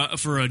tunes for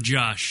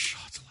Josh.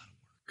 Oh, it's a lot of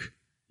work.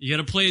 You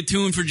got to play a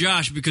tune for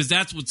Josh because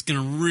that's what's going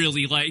to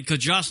really like. Because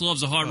Josh loves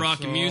the hard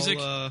rock and music.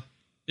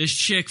 This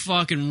chick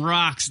fucking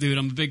rocks, dude.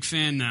 I'm a big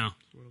fan now.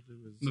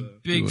 I'm a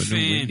big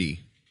fan.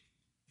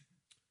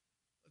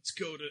 Let's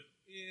go to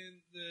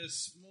In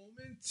This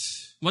Moment.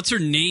 What's her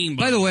name?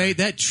 By the way,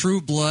 that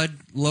True Blood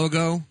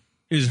logo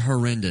is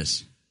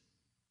horrendous.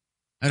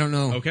 I don't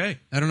know. Okay.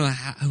 I don't know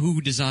who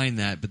designed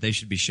that, but they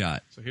should be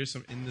shot. So here's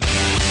some In This This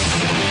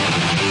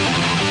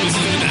is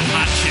with that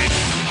hot chick.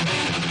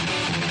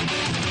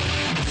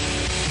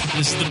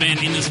 This is the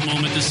band In This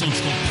Moment. This one's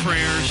called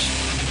Prayers.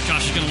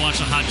 Josh is going to watch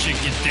a hot chick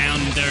get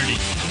down and dirty.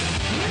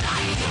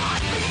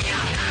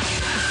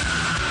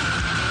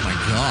 My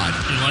God.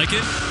 You like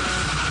it?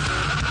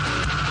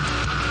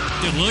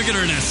 Dude, look at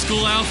her in that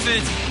school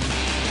outfit.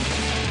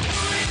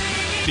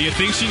 Do you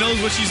think she knows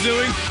what she's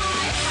doing?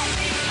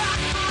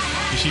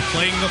 Is she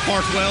playing the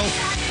part well?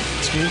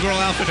 Schoolgirl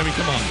outfit? I mean,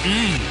 come on.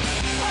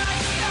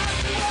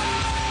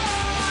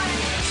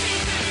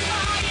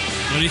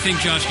 What do you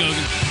think, Josh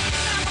Gogan?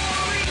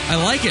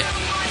 I like it.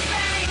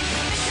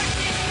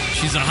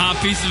 She's a hot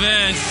piece of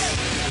ass.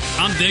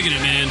 I'm digging it,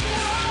 man.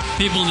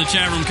 People in the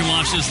chat room can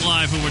watch this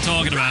live who we're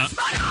talking about.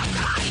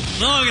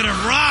 Look at her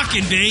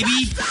rocking,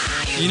 baby.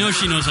 You know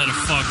she knows how to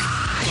fuck.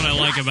 That's what I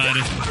like about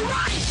it.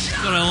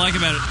 That's what I like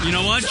about it. You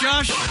know what,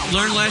 Josh?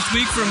 Learned last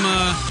week from,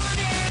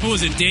 who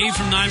was it, Dave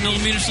from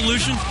 9mm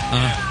Solution?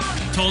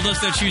 Told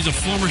us that she's a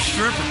former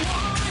stripper.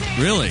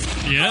 Really?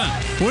 Yeah.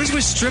 What is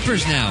with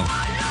strippers now?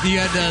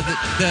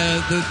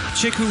 The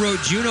chick who wrote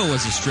Juno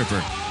was a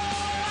stripper.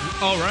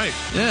 Oh, right.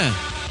 Yeah.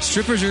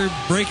 Strippers are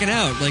breaking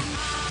out. Like,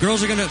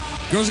 girls are gonna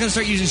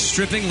start using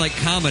stripping like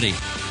comedy.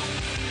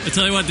 I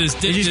tell you what, this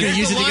They're just gonna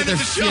use it to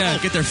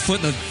get their foot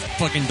in the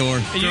fucking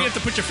door. And you have to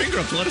put your finger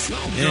up to let us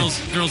know. Yeah.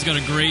 Girls got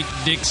a great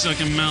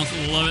dick-sucking mouth.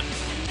 Love it.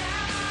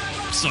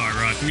 Sorry,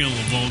 Rock. I'm getting a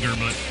little vulgar,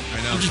 but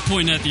I know. I'm just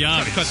pointing at the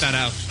obvious. Cut that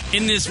out.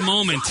 In this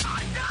moment,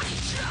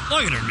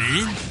 look at her,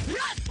 man.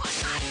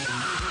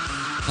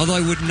 Although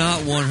I would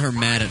not want her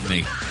mad at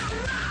me.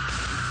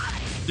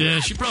 Yeah,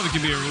 she probably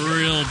could be a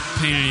real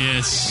pain in the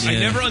ass. I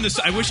never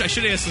understood. I wish I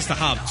should have asked this to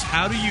Hobbs.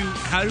 How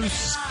do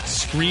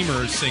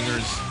screamers,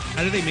 singers,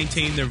 how do they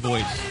maintain their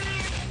voice?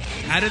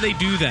 How do they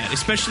do that?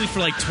 Especially for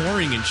like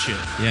touring and shit.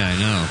 Yeah, I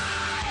know.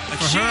 Like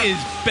she is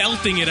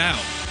belting it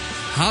out.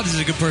 Hobbs is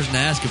a good person to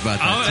ask about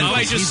that. That's what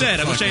I just said.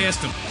 I wish I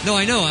asked him. No,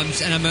 I know. I'm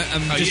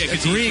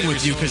just agreeing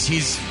with you because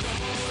he's.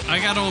 I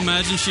got to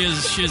imagine she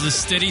has a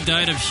steady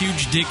diet of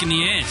huge dick in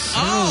the ass.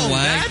 Oh,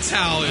 why? That's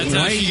how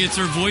she gets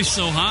her voice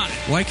so high.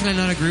 Why can I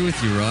not agree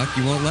with you, Rock?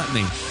 You won't let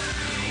me.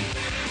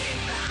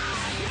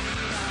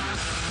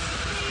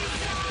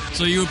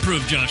 So you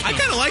approve, Josh? I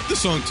kind of like the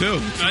song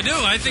too. I do.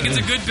 I think it's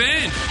a good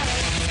band.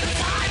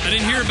 I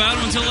didn't hear about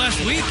it until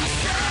last week.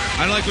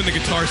 I like when the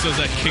guitar does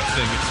that kick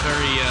thing. It's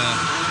very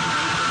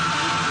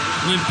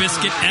Limp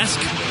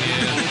Bizkit-esque.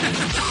 Yeah.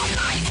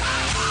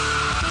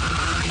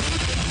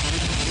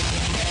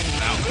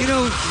 You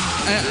know,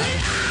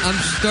 I'm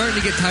starting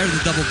to get tired of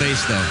the double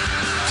bass, though.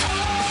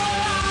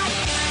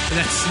 And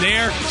that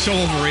snare, so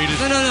overrated.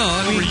 No.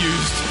 I mean,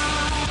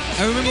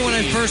 overused. I remember when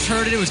I first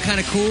heard it, it was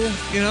kind of cool.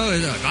 You know, it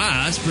was like,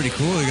 that's pretty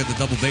cool. You got the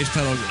double bass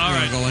pedal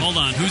going. Hold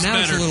on. Who's now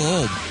better? It's a little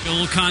old. A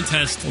little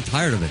contest. I'm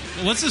tired of it.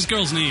 What's this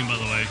girl's name, by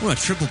the way? I want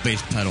a triple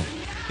bass pedal.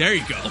 There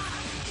you go.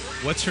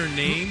 What's her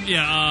name?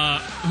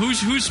 Yeah,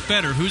 who's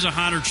better? Who's a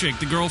hotter chick?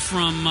 The girl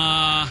from,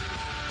 I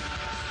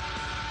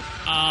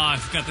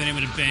forgot the name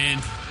of the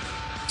band.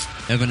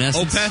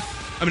 Evanescence? Opeth?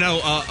 I mean,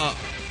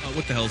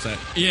 what the hell is that?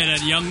 Yeah,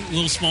 that young,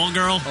 little small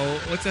girl. Oh,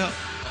 what the hell?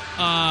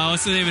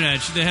 What's the name of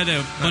that? They had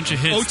a bunch of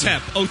hits.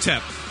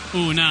 OTEP.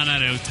 Ooh, no,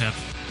 not OTEP.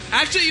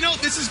 Actually, you know,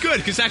 this is good,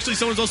 because actually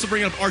someone's also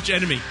bringing up Arch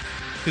Enemy.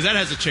 Because that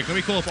has a chick. Let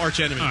me call up Arch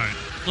Enemy. All right.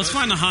 Let's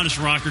find the hottest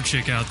rocker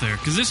chick out there,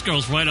 because this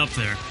girl's right up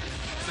there.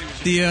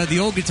 The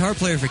old guitar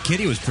player for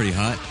Kitty was pretty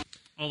hot.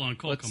 Hold on,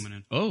 call coming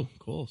in. Oh,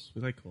 calls.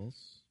 We like calls.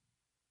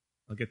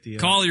 I'll get the...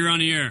 Call, you're on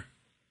the air.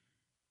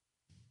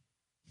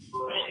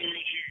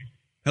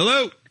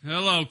 Hello.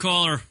 Hello,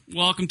 caller.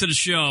 Welcome to the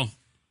show.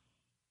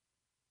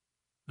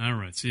 All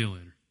right, see you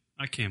later.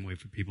 I can't wait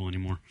for people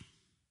anymore.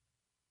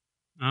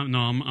 No,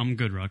 I'm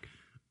good, Rock.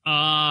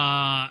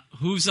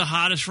 Who's the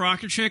hottest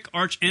rocker chick?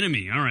 Arch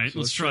Enemy. All right,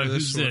 let's try.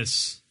 Who's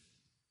this?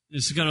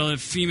 This has got a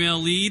female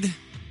lead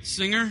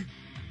singer.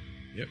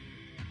 Yep.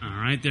 All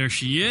right, there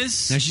she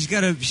is. Now she's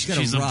got a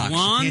rock. A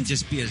blonde. She can't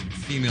just be a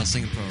female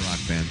singing for a rock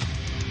band.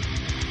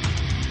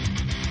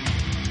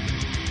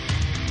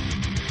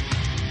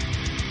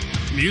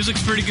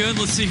 music's pretty good.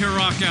 Let's see her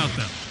rock out,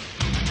 though.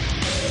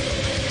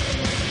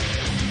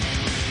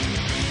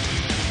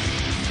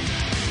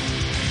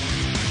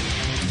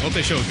 I hope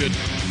they show a good.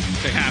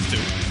 They have to.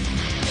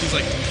 She's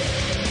like,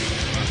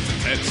 it's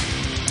intense.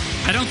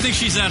 I don't think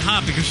she's that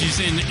hot because she's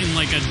in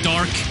like a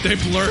dark. They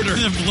blurred her.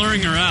 They're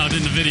blurring her out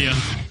in the video.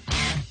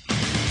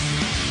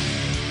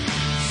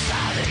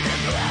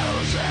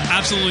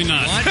 Absolutely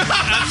not. What?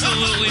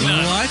 Absolutely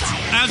not. What?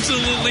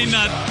 Absolutely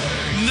not.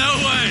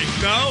 No way.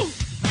 No?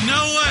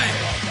 No way.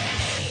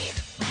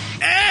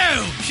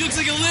 Ew! She looks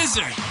like a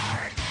lizard.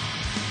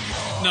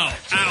 No,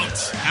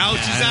 out. Out.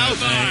 She's out.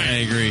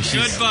 I agree.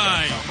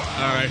 Goodbye.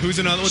 All right, who's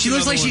another? She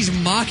looks like she's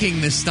mocking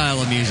this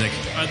style of music.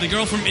 All right, the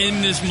girl from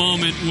In This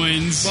Moment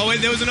wins. Well, wait,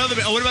 there was another.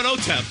 Oh, what about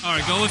OTEP? All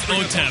right, go with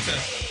OTEP.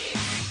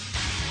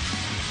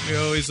 We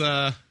always.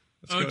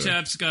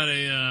 OTEP's got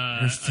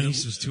Her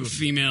face was too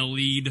female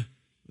lead.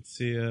 Let's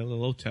see a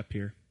little OTEP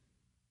here.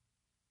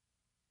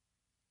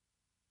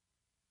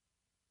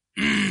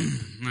 All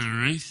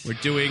right. We're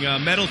doing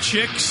Metal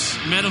Chicks.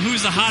 Metal.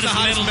 Who's the hottest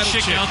metal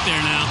chick out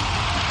there now?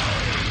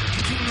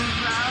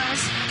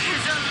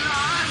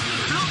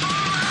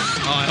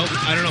 Oh,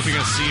 I don't know if you're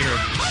gonna see her.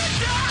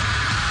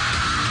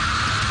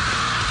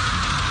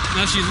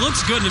 Now she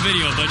looks good in the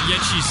video, but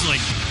yet she's like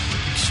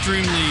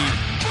extremely.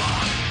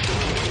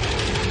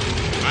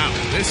 Wow,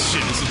 this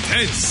shit is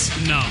intense.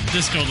 No,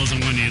 this girl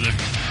doesn't win either.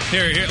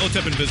 Here,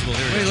 OTEP Invisible.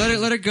 Here Wait,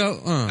 let it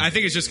go. I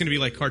think it's just gonna be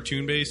like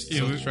cartoon based.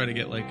 So let's try to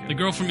get like the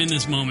girl from In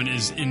This Moment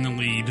is in the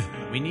lead.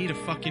 We need a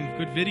fucking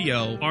good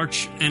video.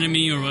 Arch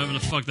Enemy or whatever the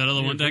fuck that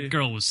other one. That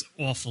girl was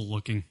awful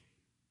looking.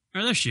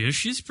 Oh, there she is.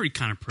 She's pretty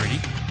kind of pretty.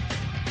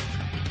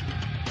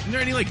 Isn't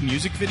there any like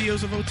music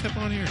videos of OTEP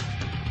on here?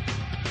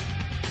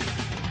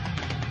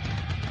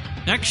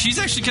 She's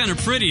actually kind of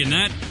pretty in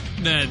that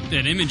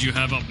image you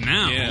have up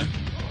now. Yeah.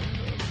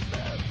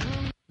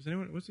 Does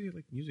anyone? What's the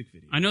like music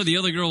video? I know the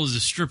other girl is a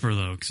stripper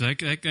though, because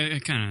that's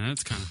kind of.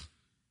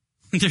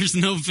 There's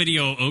no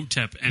video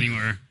OTEP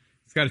anywhere.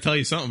 It's got to tell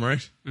you something,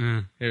 right?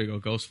 Here we go.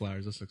 Ghost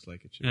Flowers. This looks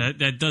like it.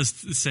 That does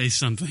say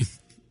something.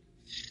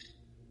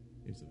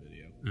 Here's the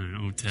video.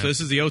 OTEP. So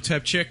this is the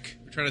OTEP chick.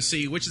 We're trying to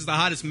see which is the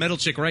hottest metal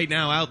chick right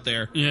now out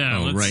there. Yeah.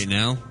 Oh, right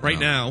now? Right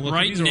now. Well,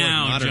 right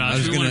now, like Josh. I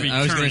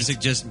was going to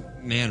suggest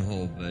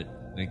Manhole, but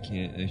I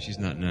can't. She's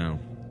not now.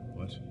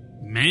 What?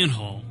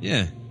 Manhole?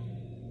 Yeah.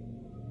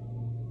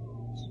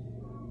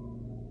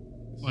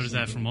 What is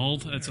that from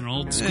old? That's an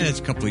old school. It's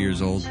a couple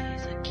years old.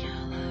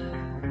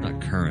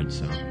 Not current,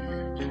 so.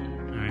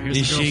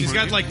 She's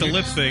got like the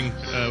lip thing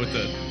with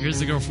the. Here's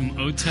the girl from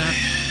OTEP.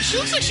 She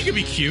looks like she could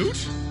be cute.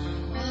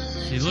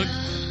 She look.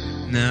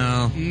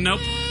 No.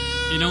 Nope.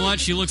 You know what?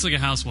 She looks like a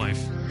housewife.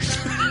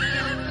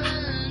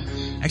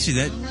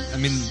 Actually,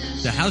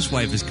 the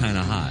housewife is kind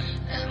of hot.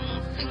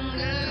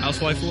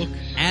 Housewife look?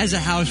 As a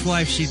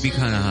housewife, she'd be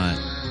kind of hot.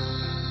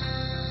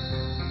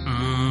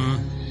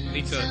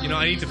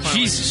 I need to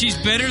find. She's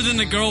better than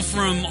the girl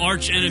from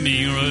Arch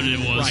Enemy, or what it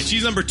was. Right,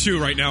 she's number 2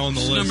 right now on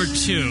the list. Number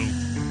 2.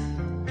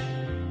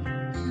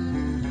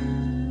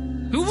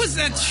 Who was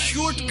that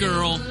short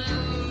girl?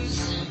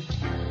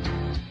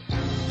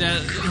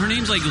 That her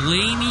name's like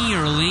Lainey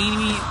or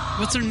Laney.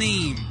 What's her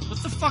name?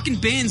 What's the fucking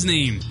band's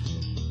name?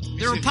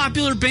 They're a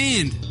popular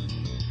band.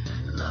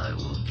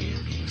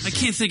 I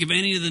can't think of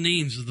any of the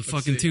names of the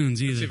fucking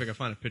tunes either. Let's see if I can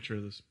find a picture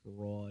of this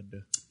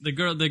broad.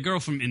 The girl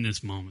from In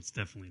This Moment's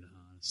definitely the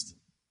hottest.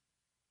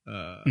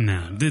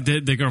 No,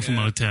 the girl from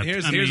OTEP.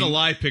 Here's a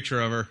live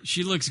picture of her.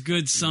 She looks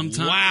good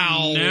sometimes.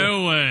 Wow.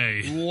 No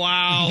way.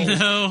 Wow.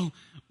 No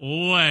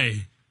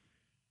way.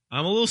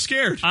 I'm a little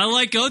scared. I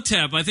like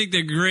OTEP. I think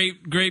they're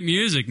great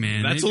music,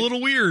 man. That's a little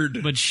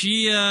weird. But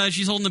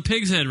she's holding the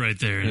pig's head right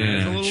there. Yeah.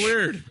 It's a little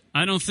weird.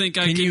 I don't think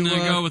I can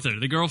go with her.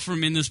 The girl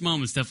from In This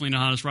Moment is definitely the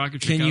hottest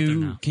rocket chick out there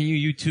now. Can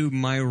you YouTube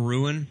My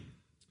Ruin?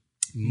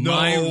 No.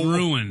 My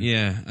Ruin.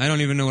 Yeah, I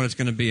don't even know what it's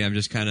going to be. I'm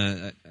just kind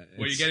of.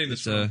 Where are you getting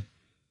this from?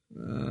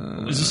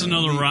 Is this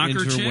another rocker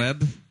interweb?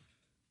 chick?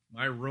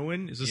 My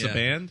Ruin? Is this a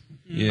band?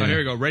 Yeah. Oh, here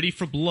we go. Ready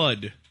for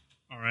Blood.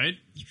 All right.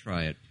 Let's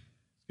try it.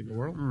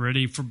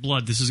 Ready for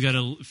Blood. This has got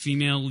a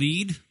female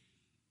lead.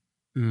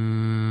 All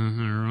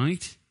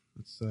right.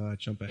 Let's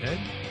jump ahead.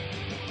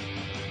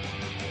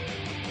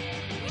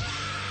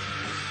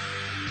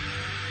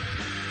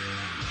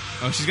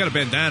 Oh, she's got a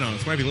bandana on.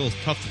 This might be a little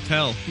tough to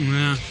tell.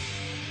 Yeah.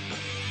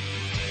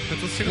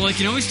 Well, I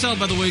can always tell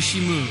by the way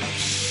she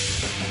moves.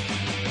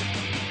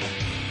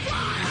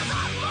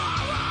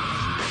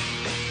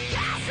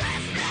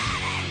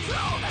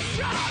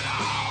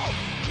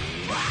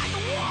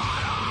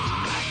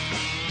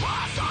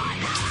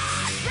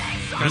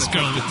 This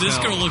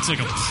girl looks like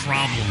a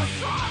problem.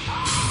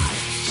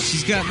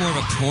 She's got more of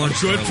a porn.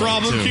 Good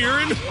problem, too.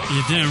 Kieran.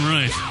 You're damn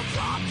right.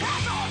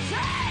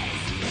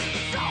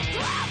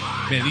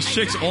 Man, these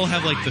chicks all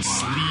have like the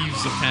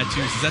sleeves of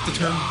tattoos. Is that the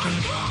term?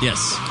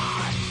 Yes.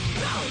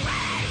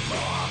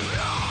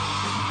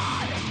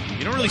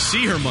 You don't really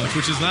see her much,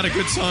 which is not a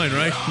good sign,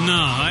 right? No,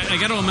 I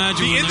got to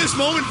imagine. The In This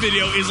Moment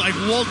video is like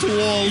wall to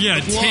wall.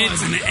 Yeah,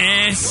 tits and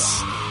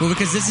ass. Well,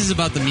 because this is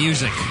about the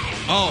music.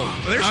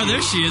 Oh,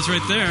 there she is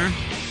right there.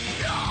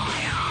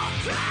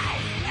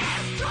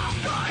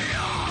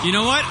 You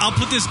know what? I'll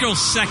put this girl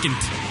second.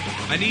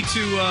 I need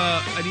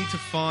to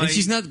find. And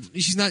she's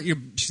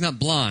not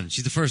blonde.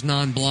 She's the first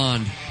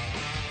non-blonde.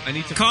 I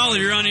need to. Caller,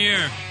 you're on the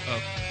air. Oh.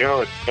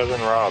 Yo, it's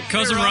Cousin Rob.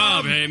 Cousin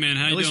Rob. Hey, man.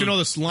 How you At least doing? you know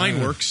this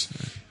line works.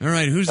 All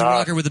right, who's the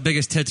rocker with the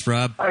biggest tits,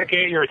 Rob? I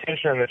get your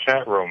attention in the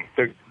chat room.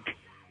 The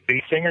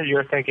singer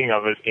you're thinking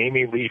of is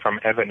Amy Lee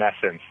from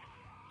Evanescence.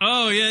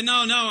 Oh, yeah.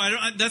 No.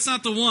 That's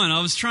not the one. I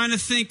was trying to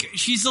think.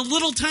 She's a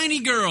little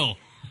tiny girl.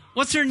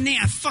 What's her name?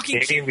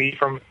 Amy Lee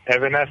from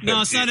Evanescence.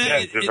 No, it's not.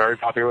 It's a very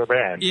popular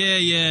band.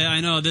 Yeah,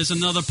 I know. There's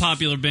another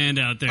popular band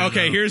out there.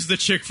 Okay, though. Here's the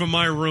chick from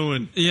My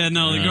Ruin. Yeah,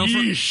 no, the girl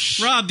from...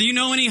 Rob, do you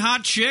know any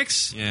hot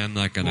chicks? Yeah, I'm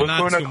not going to...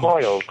 Lacuna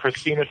Coil,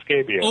 Christina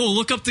Scabia. Oh,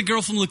 look up the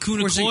girl from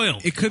Lacuna Coil.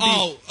 It could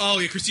be... Oh,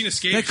 yeah, Christina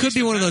Scabia. That could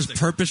be one of those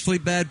purposefully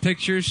bad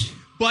pictures.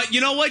 But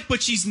you know what?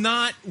 But she's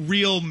not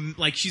real...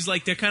 Like, she's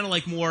like... They're kind of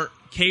like more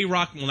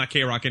K-rock... Well, not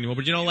K-rock anymore,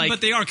 but you know, like... But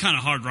they are kind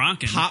of hard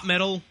rocking. Pop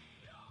metal.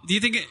 Do you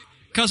think...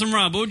 Cousin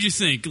Rob, what would you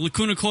think?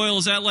 Lacuna Coil,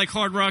 is that like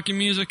hard rocking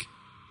music?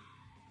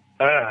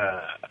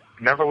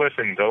 Never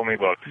listened, only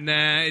looked.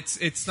 Nah,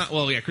 it's not.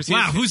 Well, yeah, Christina.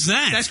 Wow, who's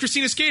that? That's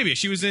Christina Scabia.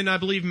 She was in, I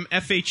believe,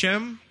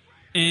 FHM.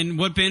 And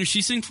what band does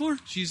she sing for?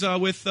 She's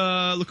with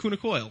Lacuna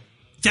Coil.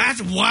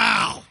 That's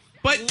wow.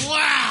 But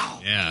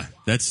wow. Yeah,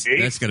 that's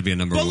got to be a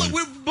number one.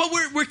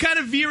 We're kind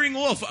of veering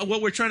off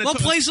what we're trying to. We'll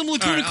play some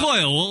Lacuna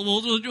Coil.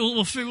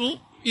 We'll figure.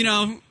 You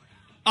know.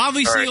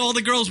 Obviously, all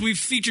the girls we've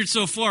featured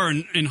so far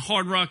in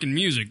hard rocking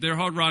music, they're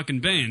hard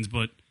rocking bands,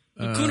 but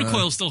Lacuna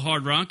Coil's still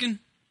hard rocking.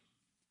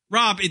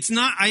 Rob, it's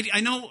not.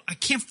 I know. I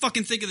can't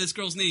fucking think of this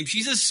girl's name.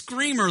 She's a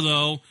screamer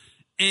though,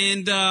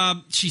 and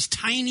she's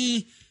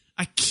tiny.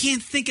 I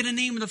can't think of the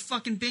name of the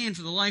fucking band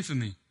for the life of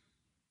me.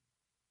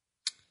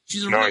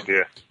 She's no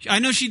idea. I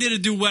know she did a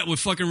duet with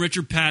fucking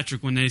Richard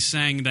Patrick when they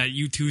sang that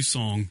U2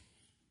 song,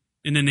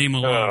 "In the Name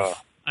of Love."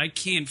 I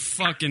can't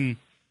think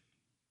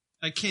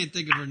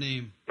of her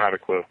name. Not a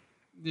clue.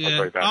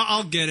 Yeah,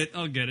 I'll get it.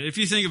 If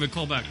you think of it,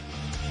 call back.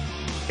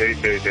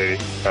 Katie.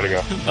 Gotta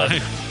go. Bye.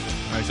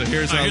 All right, so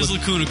here's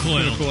Lacuna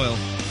Coil.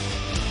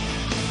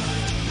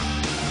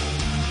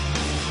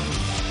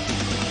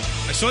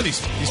 I saw these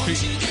people.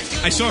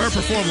 I saw her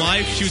perform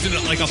live. She was in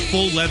like a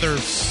full leather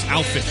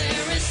outfit,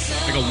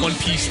 like a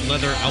one-piece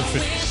leather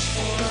outfit.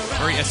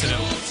 Very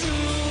SNL.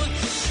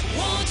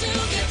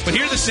 But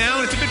hear the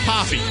sound. It's a bit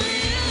poppy.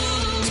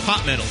 It's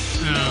pop metal.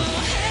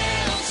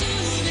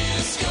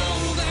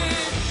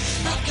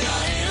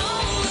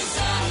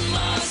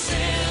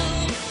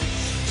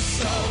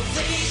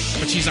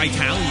 But she's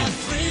Italian.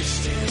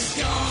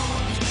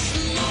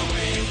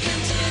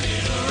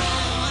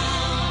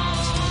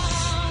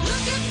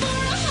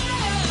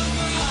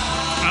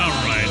 All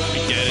right, we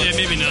get it. Yeah,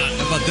 maybe not.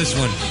 How about this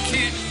one?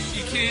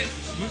 You can't.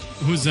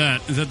 Who's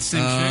that? Is that the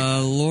same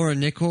chick? Laura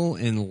Nickel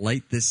in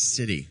Light This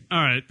City.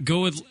 All right,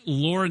 go with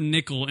Laura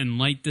Nickel in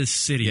Light This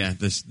City. Yeah, I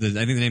think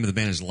the name of the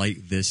band is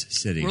Light This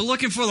City. We're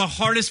looking for the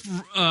hottest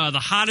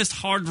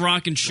hard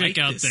rocking chick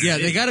out there. Yeah,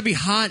 they got to be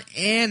hot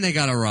and they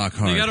got to rock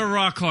hard. They got to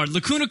rock hard.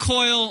 Lacuna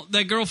Coil,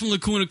 that girl from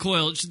Lacuna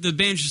Coil, the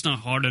band's just not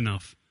hard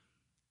enough.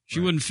 She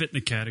wouldn't fit in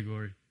the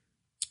category.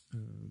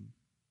 I'm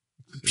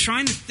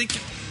trying to think.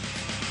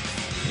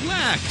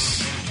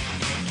 Relax.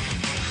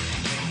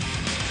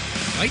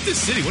 Light This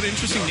City. What an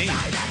interesting name.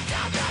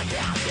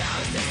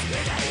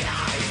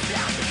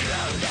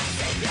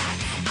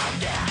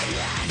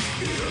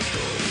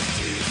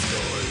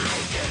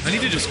 I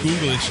need to just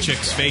Google this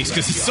chick's face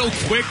because it's so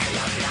quick.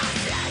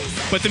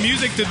 But the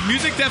music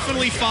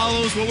definitely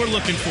follows what we're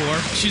looking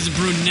for. She's a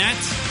brunette.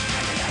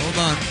 Hold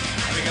on.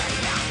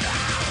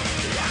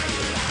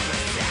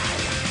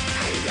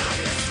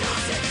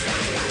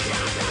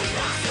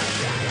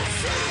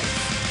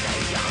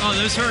 Oh,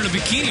 there's her in a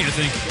bikini, I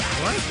think.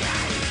 What?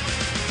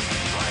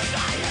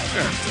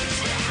 Sure.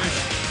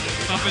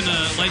 Up in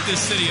Light This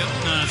City. No,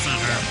 that's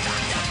not her.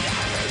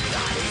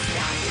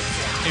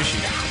 Here she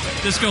is.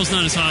 This girl's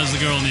not as hot as the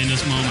girl in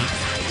this moment.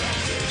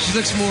 She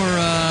looks more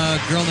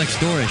Girl Next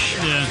Door-ish.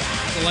 Yeah.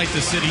 The Light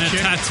This City and that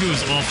chick. tattoo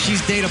is awful.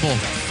 She's dateable.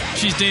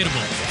 She's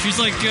dateable. She's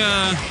like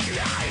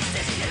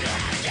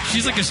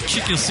a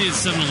chick you'll see at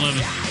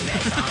 7-Eleven.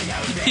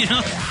 You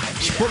know?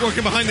 She's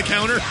working behind the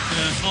counter.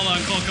 Yeah. Hold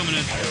on. Call coming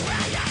in.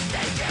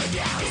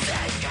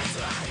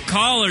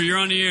 Caller, you're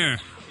on the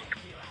air.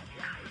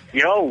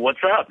 Yo,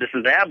 what's up? This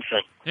is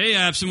Absent. Hey,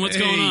 Absent. What's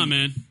going on,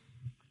 man?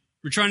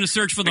 We're trying to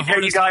search for the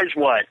hardest... Tell you guys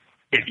what.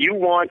 If you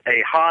want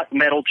a hot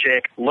metal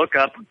chick, look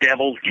up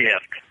Devil's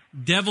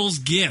Gift. Devil's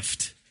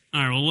Gift.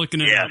 All right, we're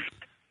looking at Yes.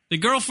 The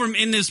girl from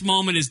In This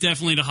Moment is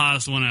definitely the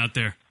hottest one out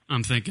there,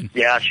 I'm thinking.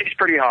 Yeah, she's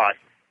pretty hot.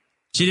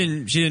 She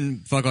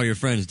didn't fuck all your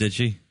friends, did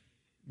she?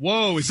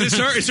 Whoa, is this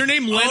her? Is her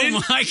name Lennon?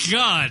 Oh, my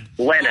God.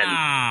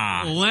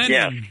 Lennon. Lennon.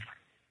 Yes.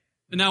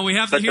 Now we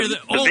have to But hear the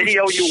the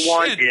video you shit.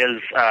 want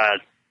is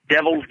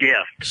Devil's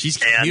Gift.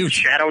 She's and cute.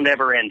 Shadow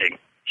Never Ending.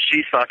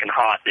 She's fucking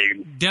hot,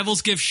 dude.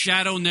 Devil's Gift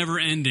Shadow Never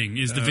Ending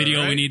is the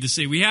video we need to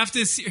see. We have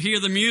to hear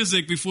the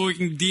music before we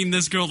can deem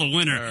this girl the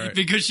winner,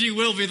 because she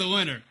will be the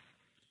winner.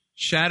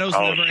 Shadows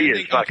Oh, Never she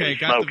Ending. is fucking Okay,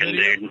 got the smoking,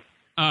 video. dude.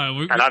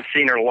 And I've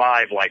seen her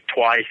live like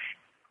twice.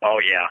 Oh,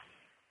 yeah.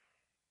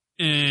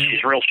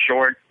 She's real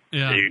short.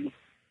 Yeah. Dude,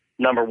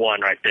 number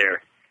one right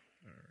there.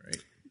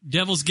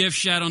 Devil's Gift,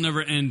 Shadow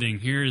Never Ending.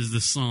 Here is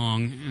the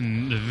song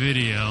and the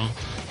video.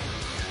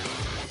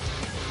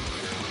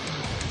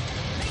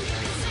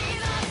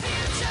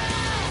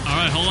 All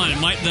right, hold on. It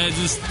might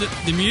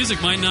the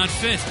music might not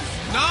fit.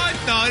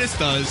 No, this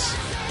does.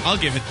 I'll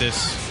give it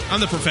this.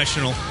 I'm the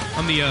professional.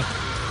 I'm the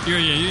You're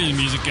the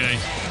music guy.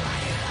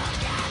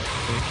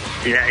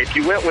 Yeah, if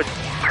you went with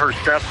her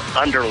stuff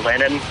under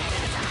Lennon,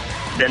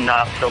 then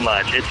not so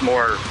much. It's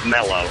more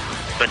mellow.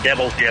 But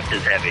Devil's Gift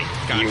is heavy.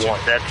 Gotcha. You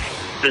want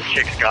this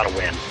chick's got to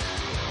win.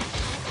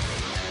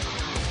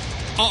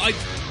 Oh,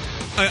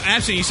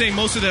 absolutely. You're saying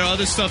most of their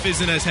other stuff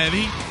isn't as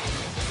heavy?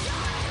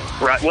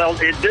 Right. Well,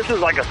 this is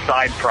like a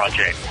side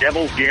project.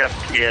 Devil's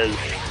Gift is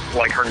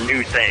like her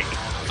new thing.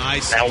 I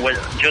see. Now, with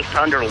just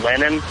under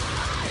Lennon,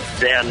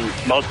 then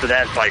most of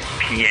that's like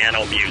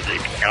piano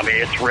music. I mean,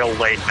 it's real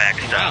laid back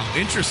stuff. Wow,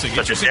 interesting.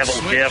 But the Devil's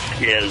switch.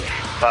 Gift is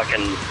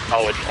fucking,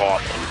 it's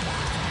awesome.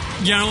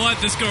 You know what?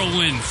 This girl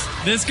wins.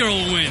 This girl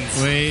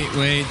wins.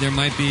 Wait. There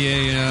might be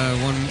a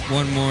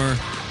one more.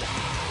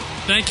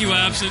 Thank you,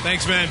 Absent.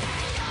 Thanks, man.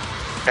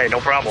 Hey, no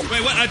problem.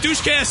 Wait, what?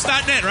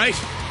 Douchecast.net, right?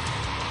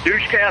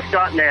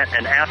 Douchecast.net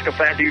and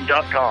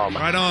askafatdude.com.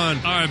 Right on.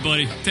 All right,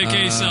 buddy. Take care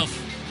of yourself.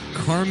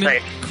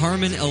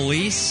 Carmen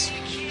Elise.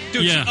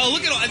 Dude, Yeah. oh,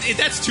 look at all.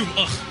 That's too.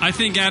 I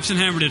think Absent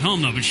hammered it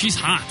home, though, but she's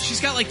hot.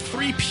 She's got like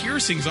 3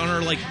 piercings on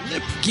her, like,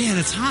 lip. Yeah,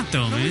 that's hot,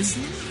 though, man.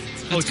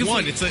 Oh, it's good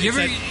one. For, It's it's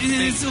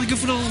really good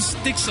for the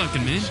little dick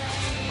sucking, man.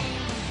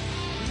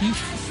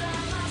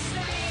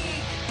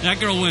 That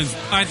girl wins.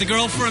 All right, the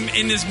girl from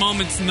In This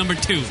Moment's number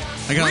 2.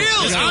 Really?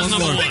 I was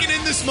thinking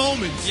In This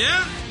Moment.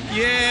 Yeah?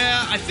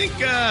 Yeah, I think...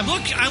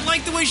 Look, I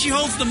like the way she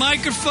holds the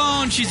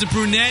microphone. She's a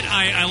brunette.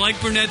 I like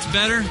brunettes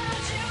better.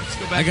 Let's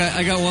go back.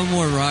 I got one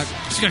more, Rock.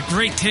 She's got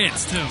great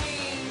tits, too.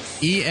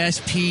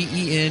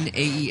 ESPENAES.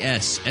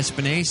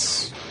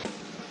 Espinace.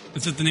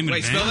 Is that the name of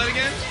Wait, the band? spell that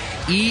again?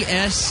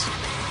 ESPENAES.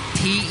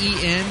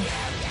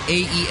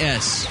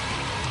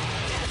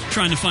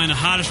 Trying to find the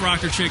hottest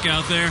rocker chick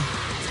out there.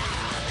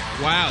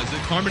 Wow, is it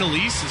Carmen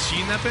Elise? Is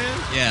she in that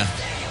band? Yeah.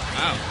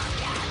 Wow.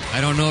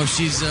 I don't know if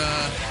she's...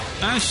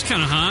 she's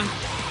kind of hot.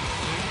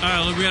 All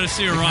right, look, we got to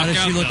see her rock How out, does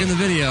she look though. in the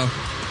video?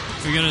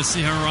 We got to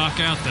see her rock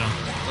out, though.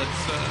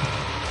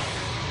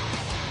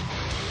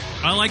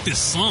 I like this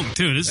song,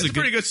 too. This is a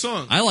pretty good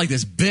song. I like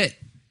this bit.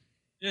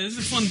 Yeah, this is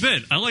a fun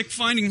bit. I like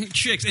finding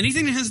chicks.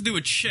 Anything that has to do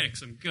with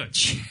chicks, I'm good.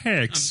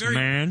 Chicks, I'm very,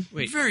 man.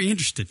 I'm very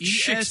interested.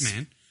 Chicks,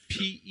 man.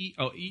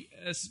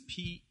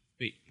 ESP.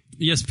 Wait.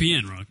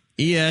 ESPN, Rock.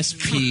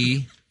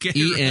 ESPENAES.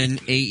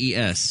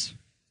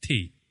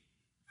 T.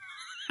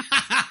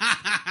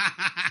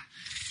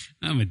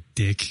 I'm a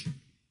dick.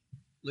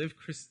 Liv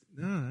Chris.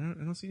 No,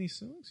 I don't see any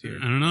songs here.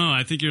 I don't know.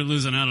 I think you're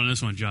losing out on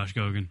this one, Josh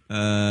Gogan.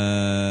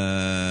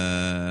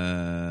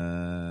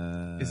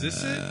 Is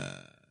this it?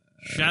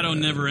 Shadow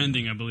Never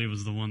Ending, I believe,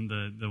 was the one.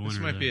 The winner. This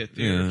might there. be a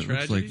Theater of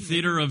Tragedy.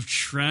 Theater of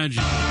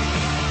Tragedy.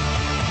 Yeah,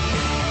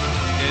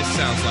 it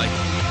sounds like.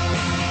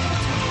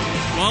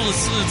 Well,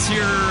 let's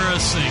hear her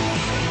sing.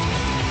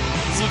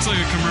 This looks like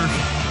a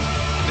commercial.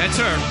 That's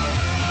her.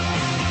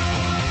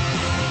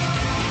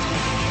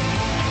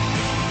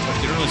 But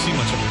didn't really see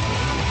much of her.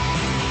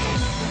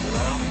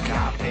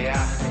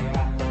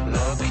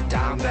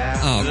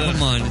 Oh,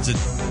 come on.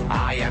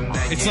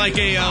 It's like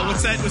a,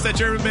 what's that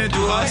German band, Du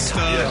Hast?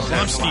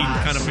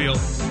 Rammstein kind of feel.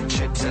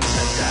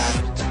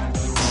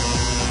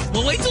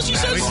 Well, wait till she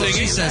says something.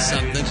 She says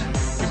something.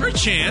 Give her a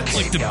chance.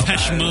 Like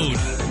Depeche Mode.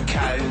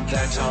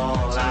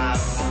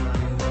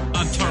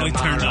 I'm totally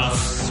turned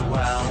off.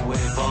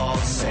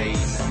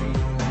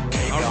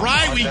 All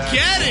right, we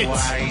get it.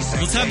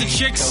 Let's have the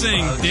chicks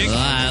sing, Dick.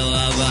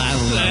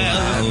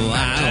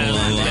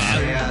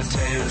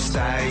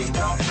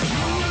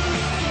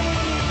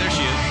 There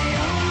she is.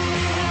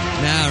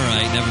 All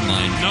right, never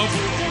mind. Nope.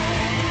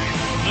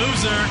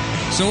 Loser.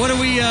 So what do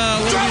we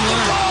learn?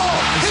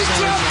 He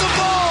dropped the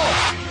ball!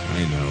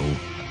 I know.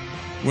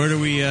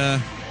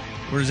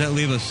 Where does that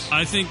leave us?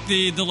 I think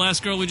the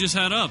last girl we just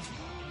had up.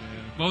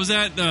 What was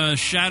that?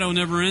 Shadow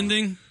Never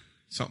Ending?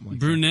 Something like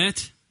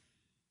Brunette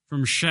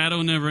from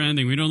Shadow Never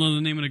Ending. We don't know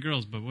the name of the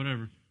girls, but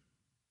whatever.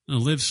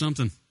 Liv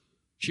something.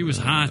 She was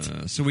hot.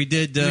 So we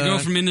did... the girl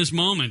from In This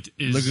Moment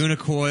is... Laguna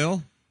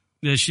Coil.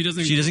 Yeah, she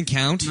doesn't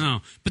count?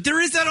 No. But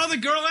there is that other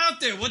girl out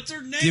there. What's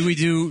her name? We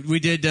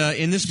did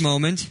In This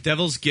Moment.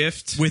 Devil's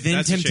Gift. Within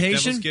That's the chick,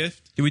 Temptation? Devil's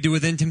Gift. Did we do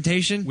Within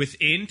Temptation?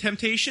 Within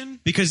Temptation?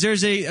 Because there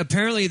was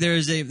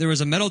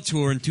a metal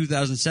tour in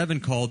 2007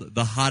 called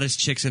The Hottest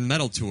Chicks in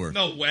Metal Tour.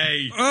 No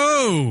way.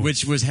 Oh!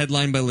 Which was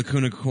headlined by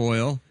Laguna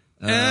Coil.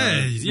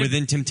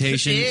 Within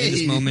Temptation, In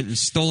This Moment, and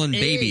Stolen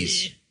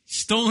Babies.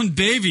 Stolen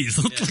Babies.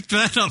 Let's look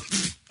that up.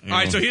 All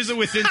right, so here's a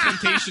Within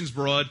Temptations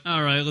broad.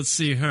 All right, let's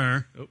see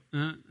her.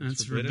 Oh,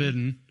 that's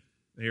forbidden.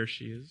 There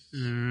she is.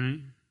 All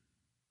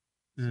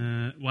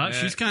right. Wow,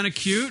 she's kind of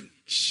cute.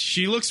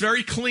 She looks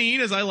very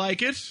clean, as I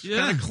like it. Yeah.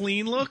 Kind of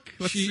clean look.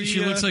 Let's She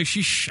see, looks like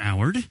she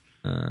showered.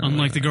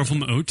 Unlike the girl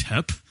from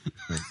OTEP.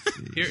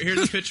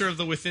 Here's a picture of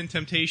the Within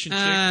Temptation chick.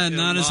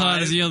 Not as hot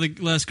live. as the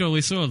last girl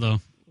we saw,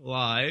 though.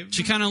 Live.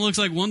 She kind of looks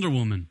like Wonder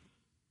Woman.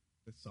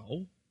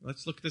 So,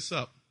 let's look this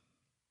up.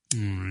 All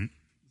right.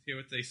 Let's hear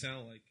what they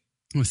sound like.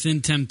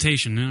 Within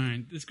Temptation. All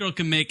right. This girl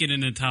can make it in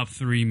the top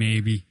 3,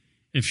 maybe,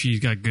 if she's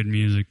got good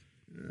music.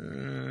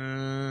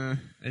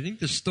 I think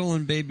the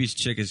Stolen Babies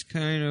chick is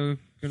kind of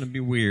going to be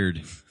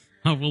weird.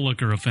 Oh, we'll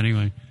look her up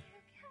anyway.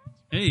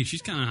 Hey,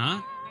 she's kind of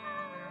hot.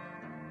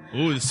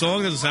 Ooh, the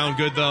song doesn't sound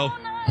good, though.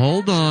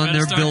 Hold on, Gotta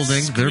they're start building.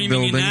 They're screaming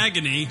building. in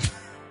agony.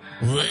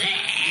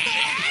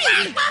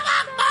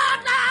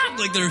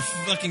 Like they're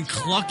fucking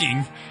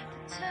clucking.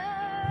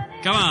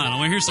 Come on, I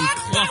want to hear some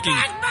clucking.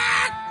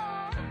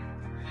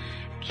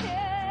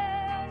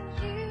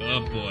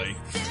 Oh boy,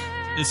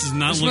 this is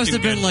not This looking must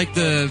have been good. like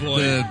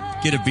the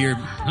Get a Beer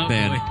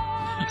band.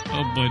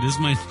 Oh boy, this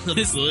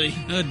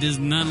is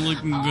not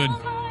looking good.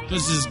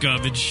 This is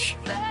garbage.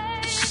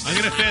 I'm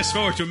going to fast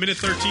forward to a minute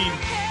 13.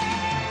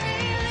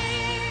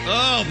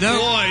 Oh, No.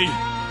 boy.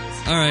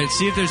 All right,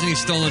 see if there's any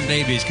Stolen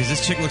Babies, because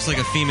this chick looks like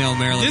a female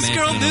Marilyn This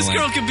Manson. girl in a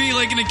way. could be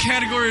like in a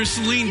category of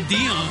Celine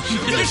Dion.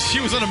 She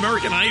was on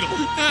American Idol.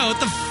 Oh, what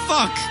the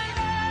fuck?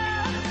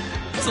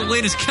 It's the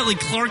latest Kelly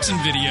Clarkson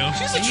video.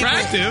 She's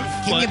attractive.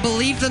 Can you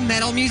believe the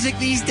metal music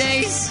these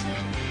days?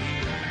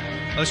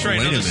 Let's try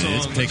Wait a another minute, song.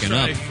 it's picking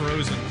Let's up. try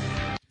Frozen.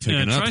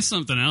 Picking Yeah, up. try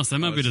something else. That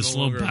might be the it's no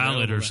slow longer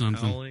ballad or available, the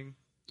something. howling.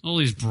 All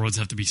these broads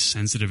have to be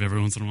sensitive every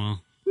once in a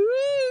while.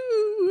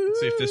 Let's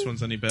see if this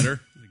one's any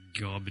better.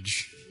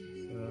 Garbage.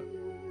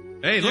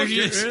 Hey, There look, she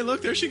is.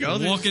 look, there she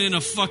goes. Walking in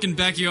a fucking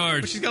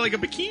backyard. She's got like a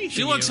bikini.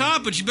 She looks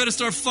hot, but she better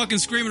start fucking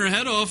screaming her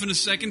head off in a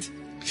second.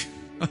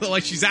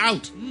 Like she's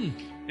out.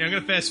 Yeah, I'm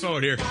gonna fast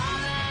forward here.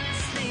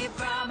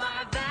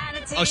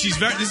 Oh,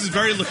 this is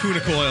very Lacuna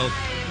Coil.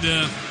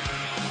 Yeah.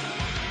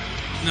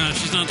 No,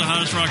 she's not the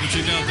hottest rocket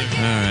chick out there.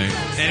 All right.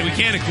 And we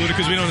can't include it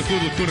because we don't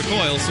include Lacuna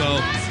Coil, so...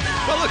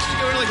 Well, look, she's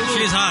going like a little...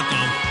 She's hot,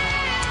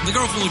 though. The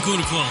girl from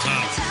Lacuna Coil's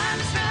hot.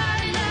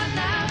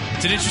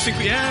 It's an interesting...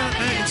 Yeah,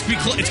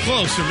 it's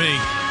close for me.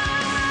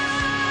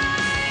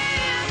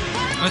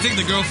 I think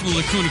the girl from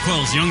Lacuna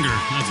Coil's younger.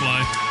 That's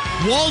why.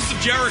 Walls of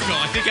Jericho.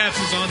 I think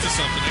Abson's onto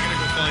something. I gotta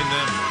go find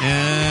them.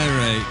 All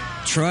right.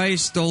 Try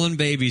Stolen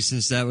Babies,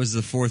 since that was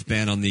the 4th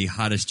band on the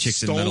Hottest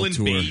Chicks in Metal Stolen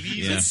tour. Babies?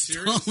 Yeah.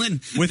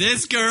 Stolen. With,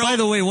 This girl. by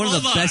the way, one of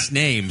Hold the on. best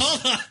names.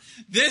 Hold on.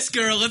 This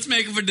girl, let's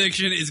make a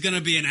prediction, is going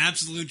to be an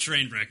absolute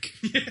train wreck.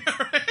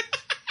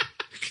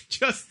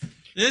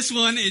 This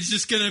one is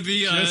just going to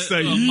be a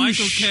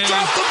Michael K.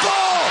 Drop the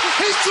ball!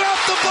 He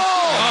dropped the ball!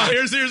 Oh,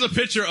 here's a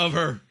picture of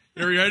her.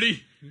 Are you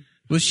ready?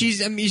 Well,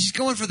 she's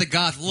going for the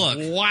goth look.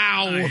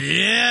 Wow.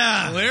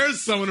 Yeah. Well,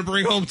 there's someone to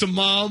bring home to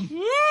mom.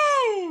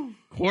 Woo!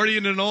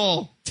 Accordion and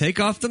all. Take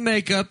off the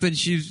makeup, and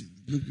she's...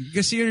 You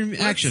can see her in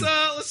action.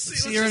 Let's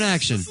see her in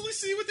action. Let's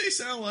see what they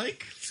sound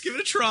like. Let's give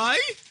it a try.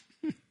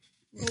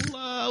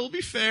 We'll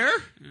be fair.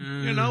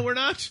 You know, we're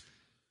not...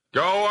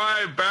 Go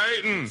away,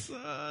 Baton.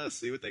 Let's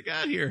see what they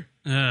got here.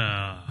 All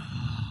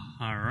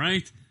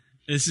right.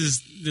 This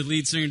is the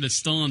lead singer to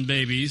Stolen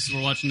Babies.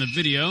 We're watching the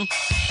video.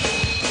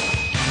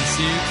 Let's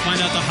see,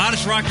 find out the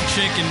hottest rocket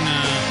chick in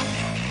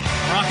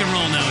rock and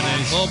roll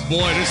nowadays. Oh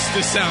boy,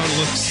 this sound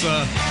looks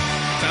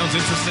sounds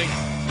interesting.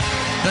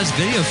 Best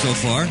video so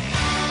far.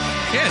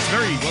 Yeah, it's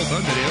very well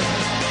done video.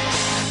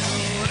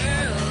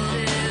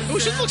 Oh,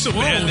 she looks so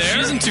bad there. She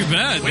isn't too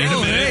bad. Wait a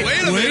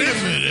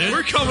minute.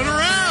 We're coming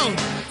around.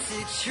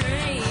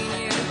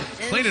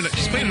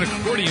 She's playing an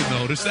accordion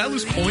though. Does that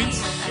lose points?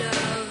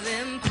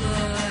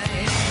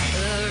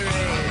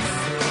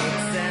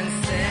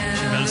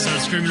 She better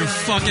start screaming her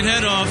fucking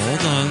head off. Hold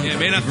on. Yeah, it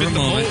may not Give her fit a the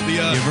moment. mold.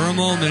 Give her a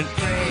moment.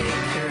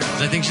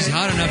 'Cause I think she's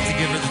hot enough to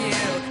give her the...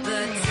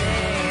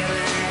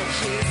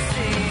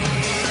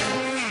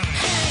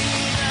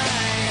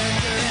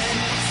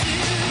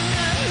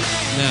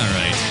 All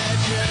right.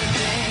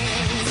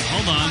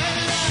 Hold on.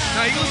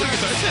 No, you can listen to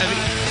guitar. It's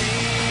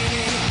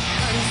heavy.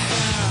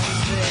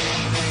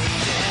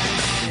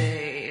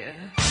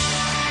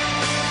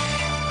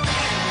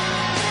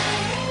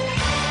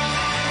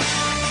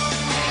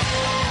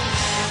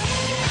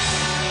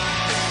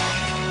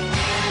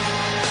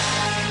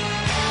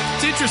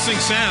 It's interesting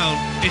sound.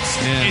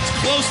 It's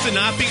close to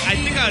not being. I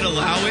think I'd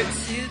allow it.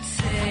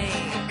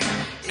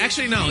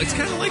 Actually, no. It's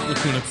kind of like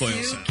Lacuna Coil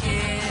sound.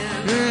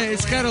 Yeah,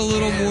 it's got a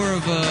little more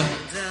of a...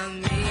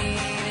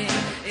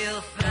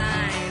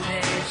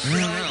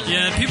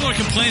 Yeah, people are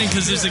complaining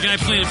because there's a guy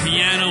playing a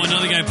piano,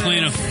 another guy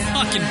playing a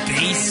fucking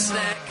bass.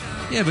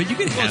 Yeah, but you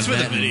can have it's with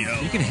that. a video.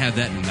 You can have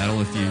that in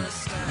metal if you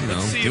know,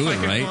 See do if I it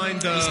can right.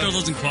 find, This girl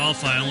doesn't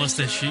qualify unless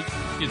that she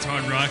gets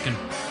hard rocking.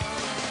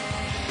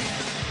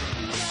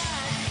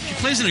 She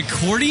plays an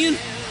accordion?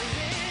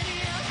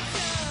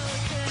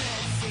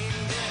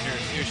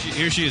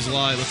 Here she is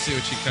live. Let's see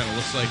what she kind of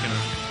looks like in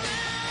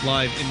a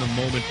live in the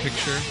moment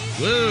picture.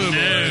 Whoa,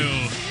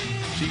 No.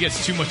 boy. She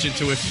gets too much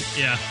into it.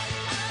 Yeah.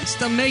 It's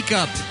the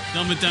makeup.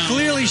 Dumb it down.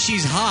 Clearly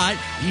she's hot.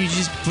 You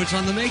just put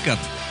on the makeup.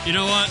 You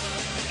know what?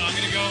 I'm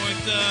going to go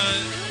with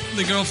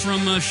the girl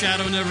from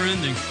Shadow Never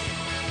Ending.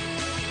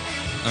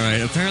 All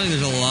right. Apparently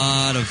there's a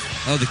lot of...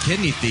 Oh, the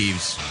Kidney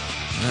Thieves.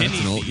 That's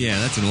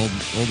an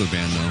older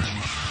band, though.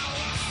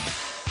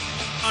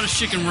 Hottest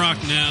Chicken Rock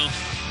now.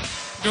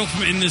 Girl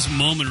from In This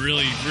Moment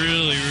really,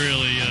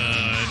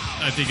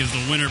 I think is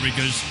the winner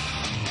because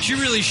she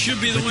really should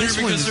be the winner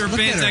because her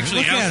band's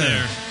actually out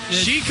there.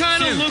 She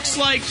kind of looks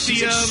like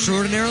She's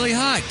extraordinarily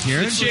hot,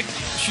 Kieran. The chick,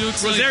 she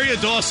looks Rosario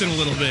Dawson a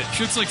little bit.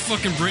 She looks like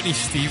fucking Britney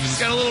Stevens. She's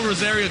got a little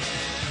Rosario.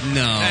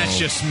 No. That's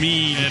just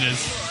mean. It is.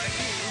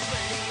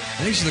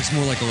 I think she looks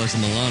more like Alyssa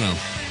Milano.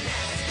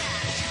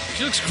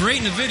 She looks great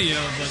in the video,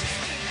 but...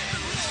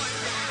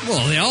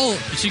 Well, they all...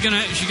 Is she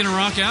gonna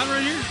rock out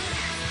right here?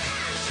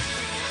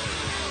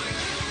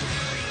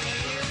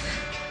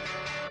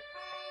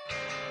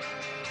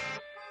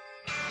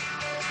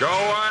 Go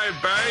away,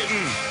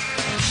 Baton.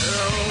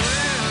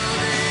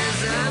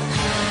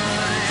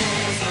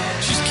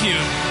 She's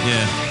cute.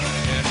 Yeah.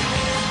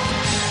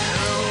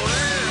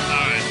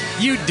 All right.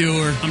 You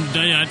do her.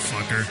 I'd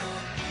fuck her.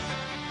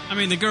 I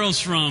mean, the girls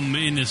from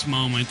In This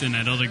Moment and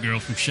that other girl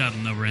from Shadow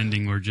Never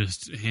Ending were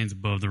just hands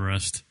above the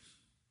rest.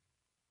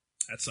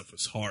 That stuff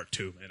was hard,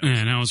 too, man.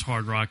 Man, that was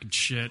hard rock and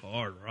shit.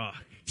 Hard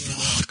rock.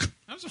 Fuck.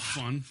 That was a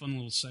fun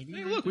little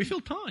segment. Hey, look, we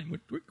fill time.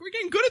 We're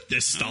getting good at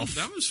this stuff.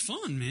 That was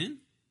fun, man.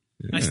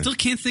 Yeah. I still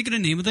can't think of the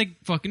name of that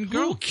fucking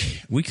girl.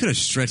 We could have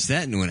stretched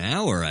that into an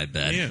hour, I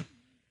bet. Yeah.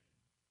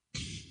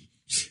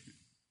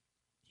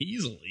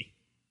 Easily.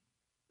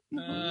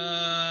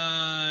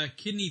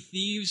 Kidney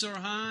Thieves are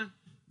hot.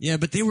 Yeah,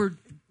 but they were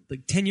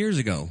like 10 years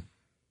ago.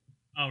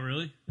 Oh,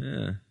 really?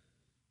 Yeah.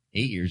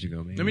 8 years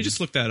ago, maybe. Let me just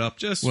look that up.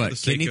 Just what, for the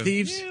sake Kidney of,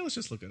 Thieves? Yeah, let's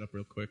just look it up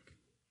real quick.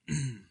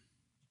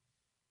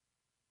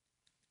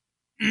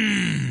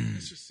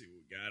 Let's just see what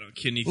we got on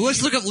Kidney Thieves.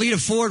 Let's look up Lita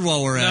Ford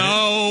while we're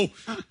at it.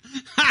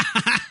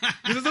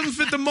 It doesn't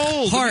fit the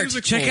mold. Heart.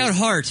 Check out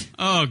Heart.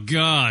 Oh,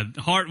 God.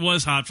 Heart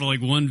was hot for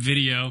like one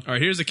video. All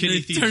right, here's a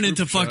Kidney Thieves. Turned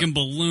into shot. fucking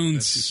balloons.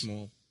 That's too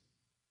small.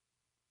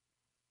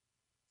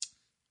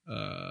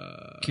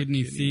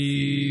 Kidney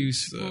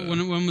Thieves.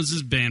 When was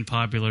this band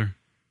popular?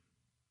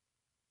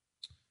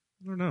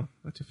 I don't know.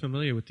 Not too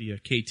familiar with the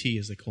KT,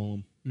 as they call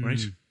them, right?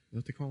 Is that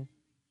what they call them?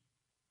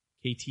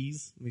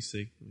 KTs? Let me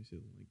see the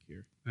link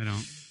here. I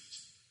don't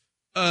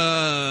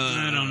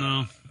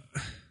know.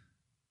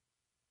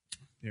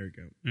 There we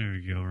go. There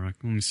we go, Rock.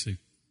 Let me see.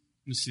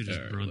 Let's see this,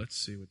 Right, bro. let's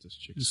see what this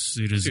chick. Let's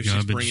see this She's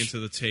garbage. bringing to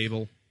the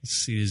table. Let's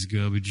see this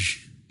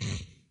garbage.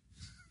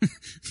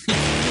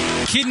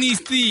 Kidney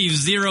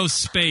Thieves, Zero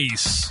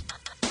Space.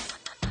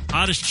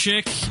 Hottest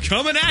chick.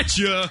 Coming at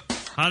you.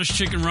 Hottest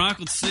chick in rock.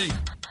 Let's see.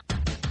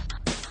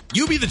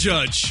 You be the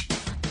judge.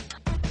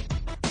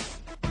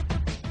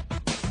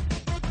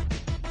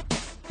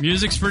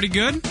 Music's pretty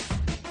good.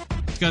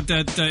 It's got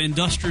that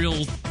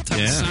industrial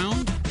type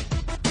sound.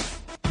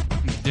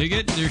 Dig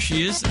it. There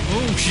she is.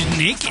 Oh, she's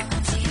naked.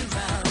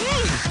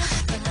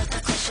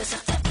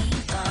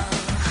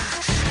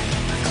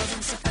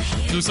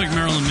 She looks like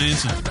Marilyn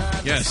Manson.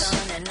 Yes.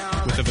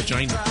 With a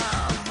vagina.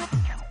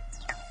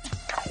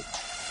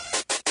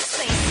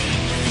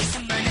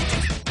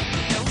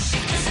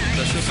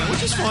 Industrial sound,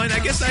 which is fine. I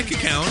guess that could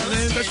count.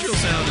 The industrial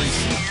sound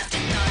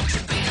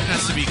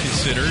has to be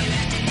considered.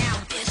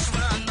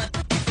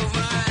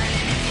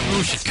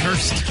 Oh, she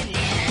cursed.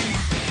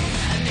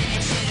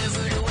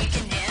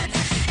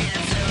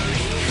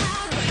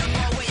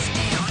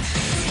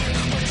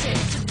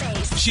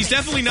 She's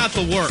definitely not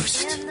the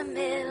worst.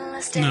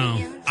 No.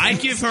 I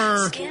give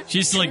her...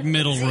 She's like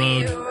middle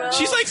road.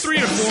 She's like 3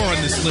 or 4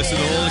 on this list of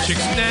all the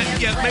chicks.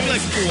 Yeah, maybe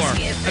like 4.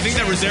 I think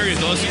that Rosario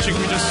Dawson chick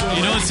we just saw.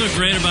 You know what's so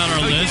great about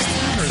our list?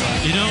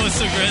 You know what's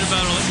so great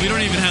about our list? We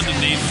don't even have the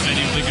names of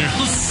any of the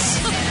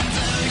girls.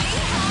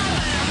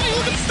 Hey,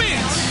 look at the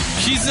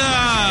fans. She's,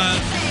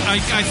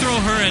 I throw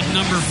her at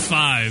number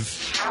 5.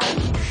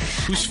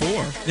 Who's 4?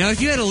 Now, if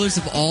you had a list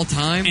of all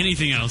time...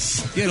 Anything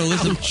else. If you had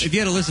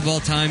a list of all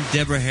time,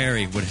 Deborah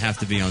Harry would have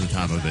to be on the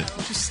top of it.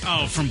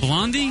 Oh, from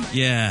Blondie?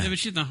 Yeah. Yeah, but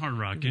she's not hard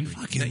rocking.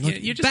 Back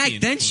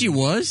then she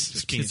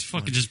was. It's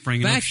fucking just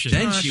bringing up Back shit.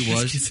 then she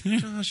was.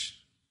 Josh.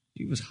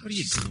 She was. What are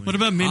you doing? What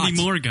about Mandy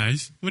Moore,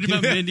 guys? What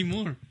about Mandy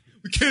Moore?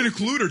 We can't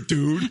include her,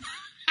 dude.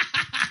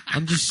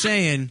 I'm just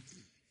saying,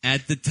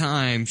 at the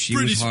time, she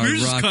Britney was hard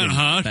Spears is rocking. kinda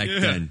hot. Back Yeah.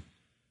 then.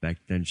 Back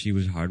then, she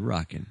was hard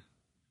rocking.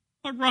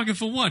 Hard rocking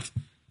for what?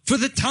 For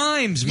the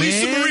times, man.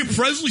 Lisa Marie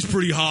Presley's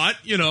pretty hot.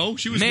 You know,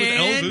 she was with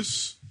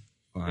Elvis.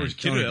 Fine, Or his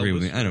kid don't with agree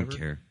with Elvis, me. I don't whatever.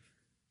 care.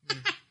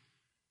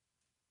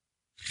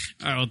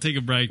 All right, I'll take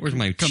a break. Where's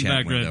my Come chat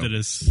back right window? after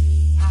this.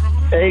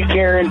 Hey,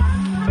 Karen.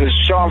 This is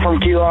Sean from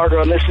Key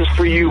Largo, and this is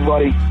for you,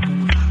 buddy.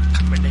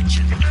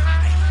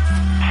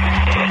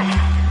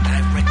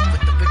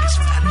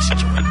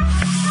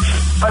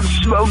 I'm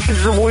smoking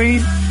some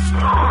weed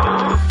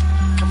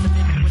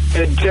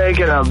and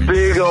taking a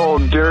big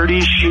old dirty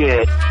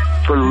shit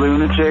for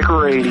Lunatic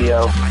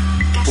Radio.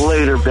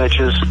 Later,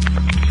 bitches.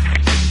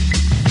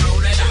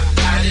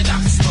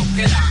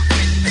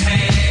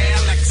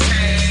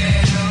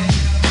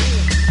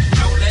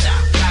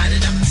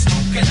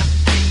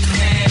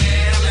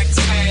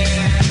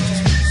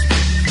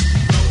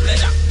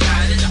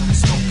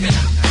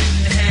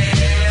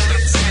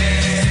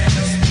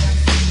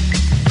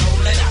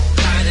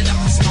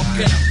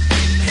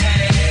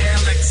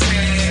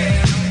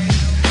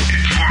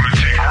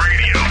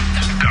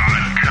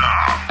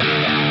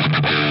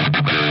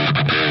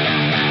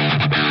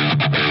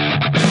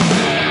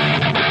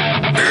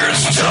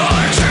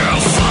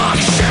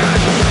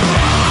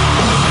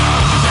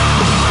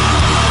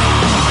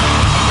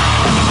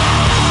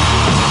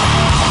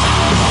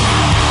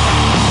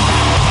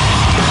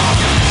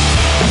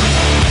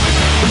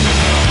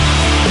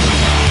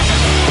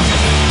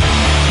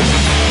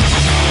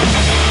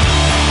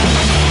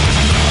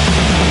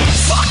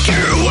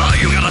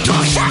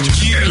 what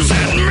you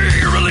and me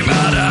really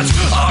matters.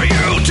 Are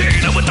you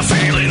dealing with the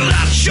feeling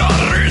that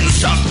you're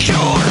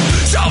insecure?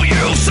 So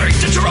you think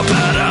that you're a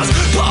badass,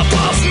 pop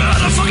off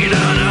motherfucking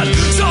head.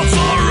 So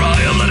far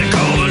I am letting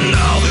go, and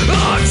now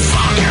I'm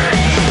fucking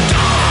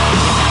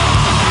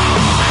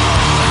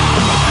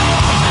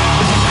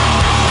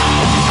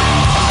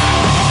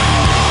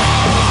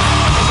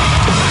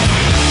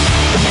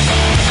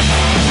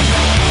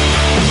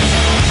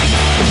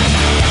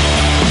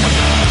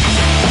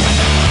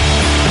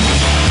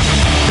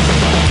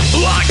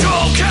I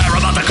don't care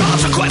about the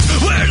consequence.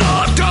 When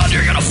I'm done,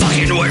 you're gonna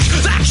fucking wish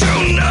that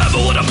you never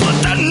would have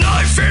put that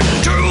knife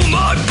into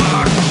my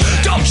back.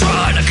 Don't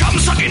try to come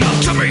sucking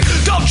up to me.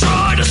 Don't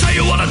try to say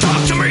you wanna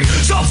talk to me.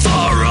 So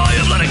far I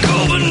have let it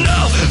go, but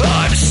now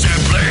I'm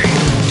simply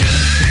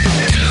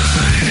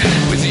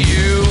with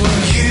you.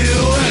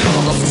 You and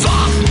all the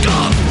fucked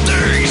up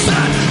things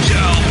that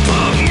you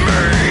put me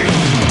through.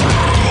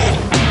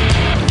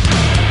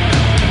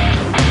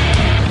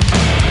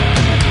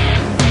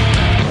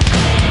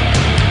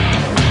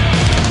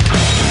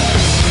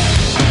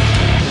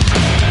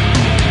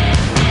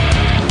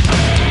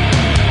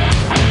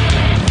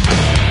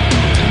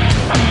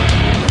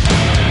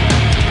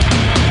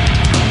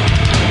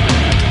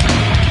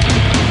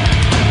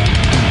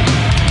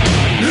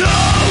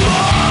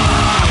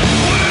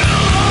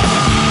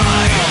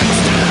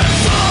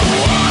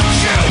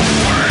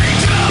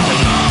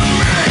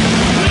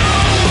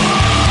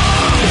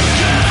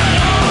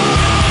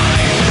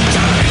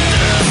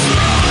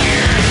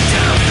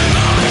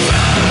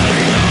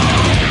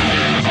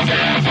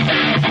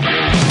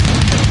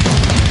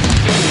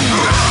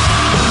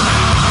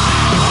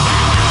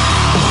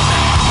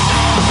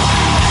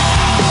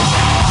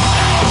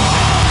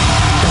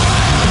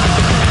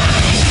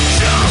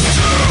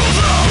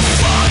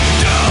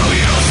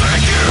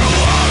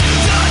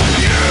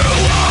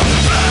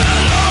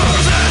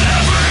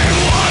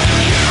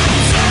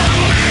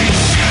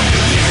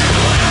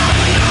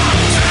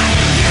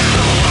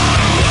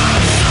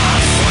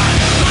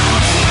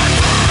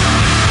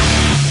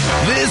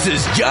 This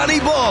is Johnny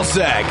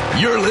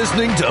Ballsack. You're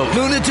listening to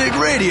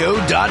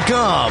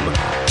lunaticradio.com.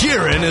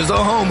 Kieran is a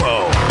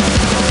homo.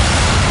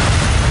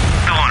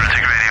 The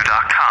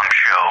lunaticradio.com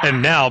show.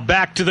 And now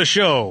back to the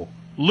show.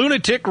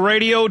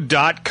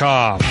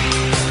 lunaticradio.com.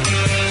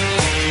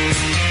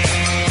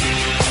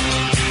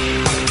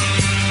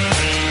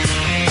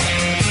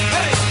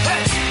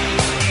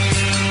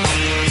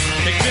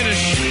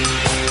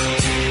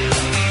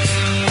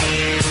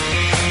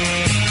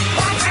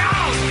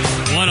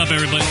 What up,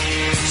 everybody?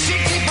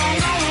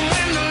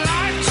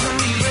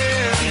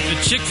 The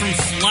chick from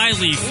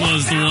Flyleaf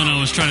was the one I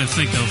was trying to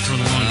think of for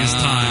the longest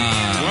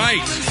time.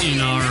 Right. You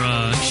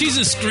know, she's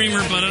a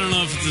screamer, but I don't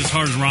know if it's as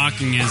hard as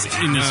rocking as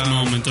in this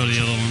moment or the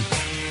other one.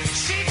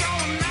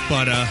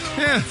 But,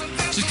 yeah.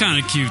 She's kind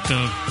of cute,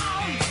 though.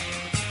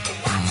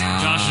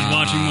 Josh is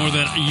watching more of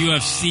that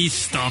UFC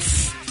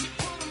stuff.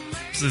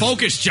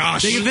 Focus,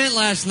 Josh. Big event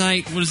last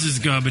night. What is this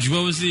garbage?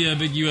 What was the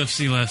big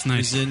UFC last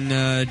night? It was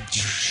in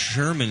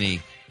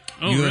Germany.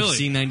 Oh, UFC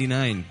really?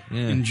 99.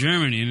 Yeah. In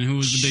Germany, and who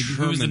was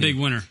the big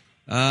winner?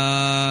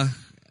 I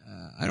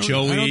don't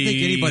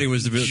think anybody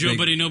was the big.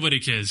 Nobody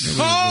cares.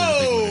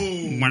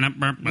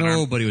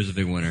 Nobody was a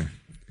big winner.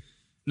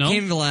 No?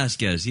 Cain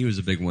Velasquez, he was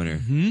a big winner.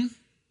 Hmm?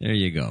 There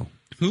you go.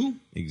 Who?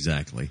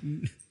 Exactly.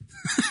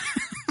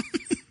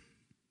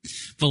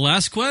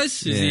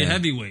 Velasquez? Is he a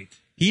heavyweight?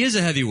 He is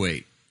a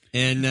heavyweight.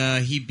 And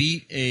he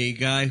beat a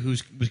guy who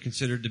was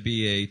considered to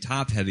be a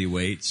top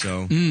heavyweight.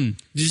 So, Did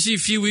you see a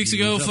few weeks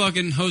ago,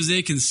 fucking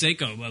Jose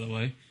Canseco, by the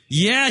way?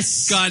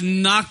 Yes! Got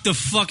knocked the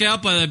fuck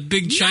out by that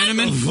big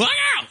Chinaman. Fuck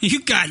out!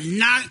 You got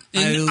knocked.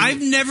 And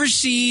I've never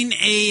seen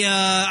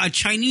a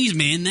Chinese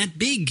man that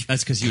big.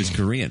 That's because he was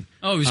Korean.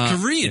 Oh, he was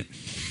Korean.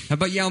 How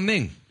about Yao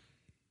Ming?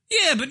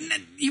 Yeah, but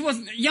he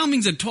wasn't. Yao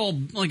Ming's a tall,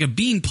 like a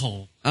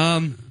beanpole.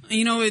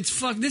 You know,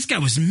 this guy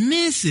was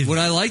massive. What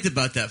I liked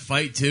about that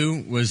fight,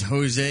 too, was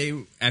Jose,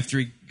 after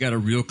he got a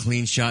real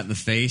clean shot in the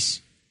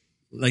face,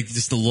 like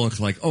just the look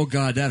like, oh,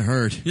 God, that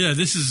hurt. Yeah,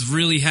 this is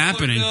really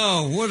happening.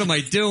 Oh, no, what am I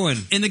doing?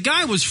 And the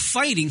guy was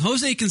fighting,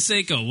 Jose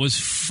Canseco was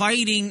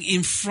fighting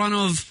in front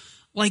of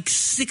like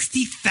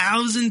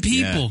 60,000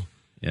 people.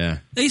 Yeah.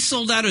 They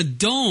sold out a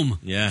dome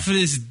for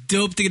this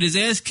dope to get his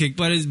ass kicked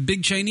by this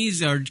big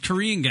Chinese or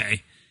Korean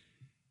guy.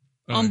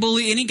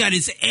 Unbelievable. And he got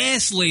his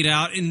ass laid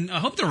out, and I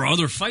hope there were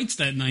other fights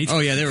that night. Oh,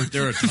 yeah, there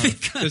were a ton.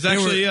 There's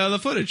actually the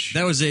footage.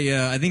 That was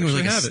I think it was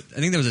Actually like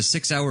I think that was a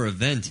 6-hour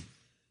event.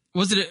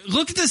 Was it?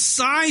 Look at the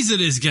size of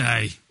this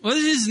guy. What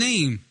is his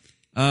name?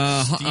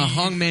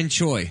 Hong Man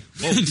Choi.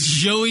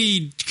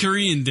 Joey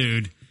Korean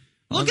dude.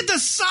 Look at the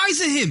size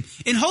of him.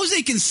 And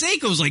Jose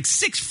Canseco's like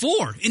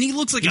 6'4", and he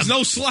looks like He's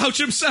no slouch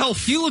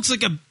himself. He looks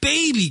like a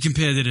baby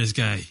compared to this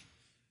guy.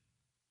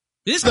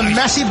 This the guy,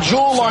 massive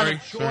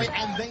jawline.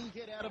 and then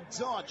get out of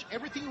dodge.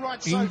 Everything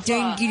right so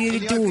far.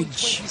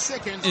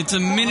 It's a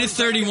minute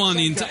 31.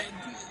 The entire.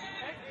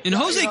 And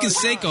Jose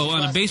Canseco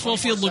on a baseball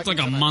field looked like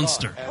a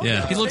monster.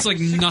 Yeah. He looks like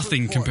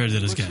nothing compared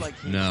to this guy.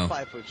 No.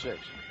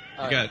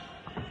 You got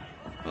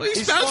Well,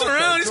 he's bouncing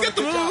around. He's got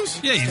the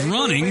moves. Yeah, he's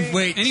running.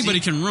 Wait, anybody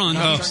can run.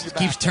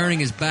 Keeps turning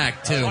his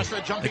back too,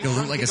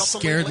 like a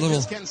scared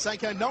little.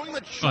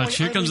 Oh,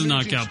 here comes the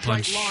knockout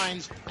punch.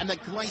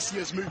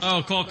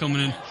 Oh, call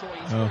coming in.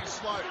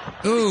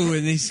 Ooh,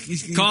 and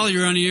he's call.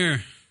 You're on the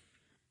air.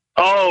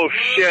 Oh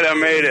shit! I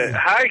made it.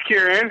 Hi,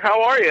 Kieran.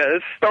 How are you?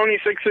 It's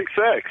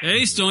Stony666.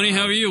 Hey, Stony.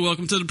 How are you?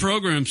 Welcome to the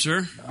program,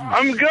 sir.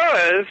 I'm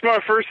good. It's my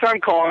first time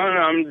calling.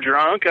 I'm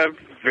drunk. I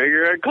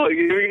figured I'd give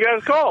you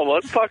guys a call.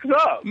 What the fuck's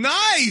up?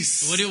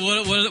 Nice.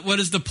 What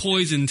is the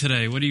poison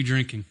today? What are you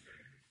drinking?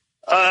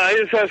 I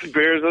just had some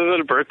beers. I was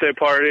at a birthday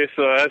party,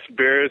 so I had some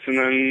beers, and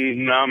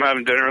then now I'm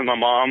having dinner with my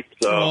mom.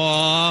 So,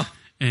 Aww.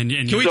 And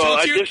can we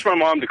talk to I ditched my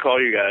mom to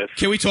call you guys.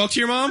 Can we talk to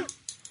your mom?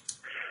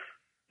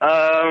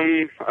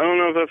 I don't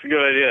know if that's a good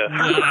idea.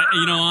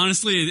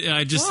 Honestly,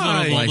 I just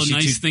thought of all the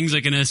nice things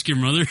I can ask your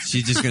mother.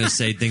 She's just going to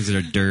say things that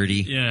are dirty.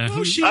 Yeah.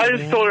 I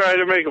just told her I had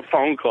to make a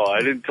phone call.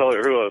 I didn't tell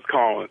her who I was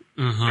calling.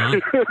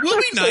 We'll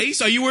be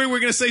nice. Are you worried we're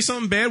going to say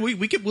something bad?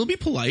 We'll be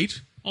polite.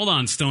 Hold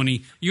on,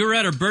 Stoney. You were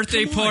at her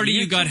birthday party.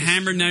 You got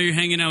hammered. Now you're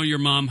hanging out with your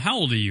mom. How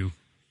old are you?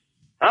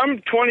 I'm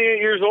 28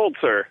 years old,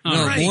 sir.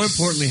 No, more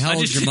importantly, how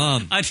old's your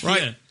mom?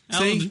 Right. Yeah.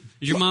 Is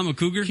your mom a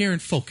cougar? Karen,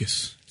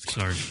 focus.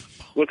 Sorry.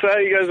 What's that?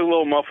 You guys are a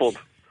little muffled.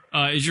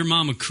 Is your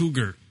mom a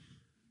cougar?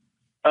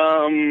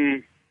 I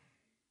don't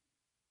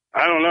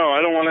know.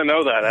 I don't want to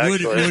know that,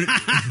 actually.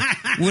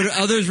 Would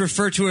others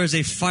refer to her as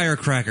a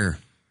firecracker?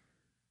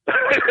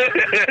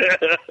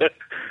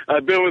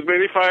 I've been with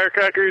many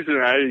firecrackers,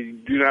 and I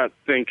do not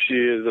think she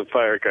is a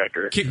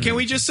firecracker. Can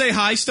we just say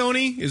hi,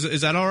 Stoney?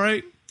 Is that all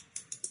right?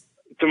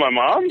 To my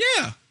mom?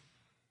 Yeah.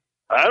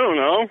 I don't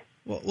know.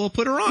 Well, we'll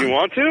put her on. You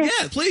want to?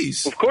 Yeah,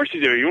 please. Of course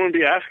you do. You wouldn't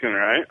be asking,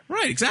 right?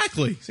 Right,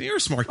 exactly. So you're a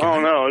smart guy.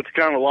 Oh, no. It's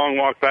kind of a long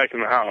walk back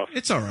in the house.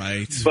 It's all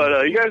right.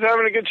 But you guys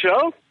having a good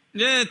show?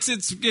 Yeah,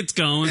 it's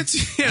going.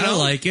 I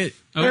like it.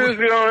 Josh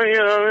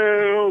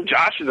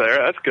is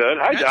there. That's good.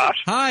 Hi,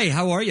 Josh. Hi,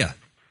 how are you?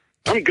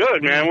 I'm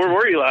good, man. Where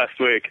were you last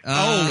week?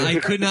 I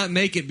could not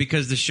make it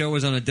because the show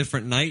was on a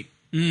different night.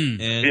 And,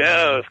 it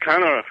was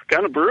kind of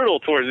brutal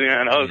towards the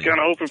end. I was kind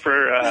of hoping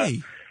for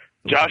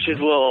Josh's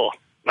little...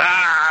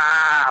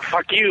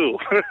 fuck you.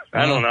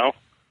 I don't know.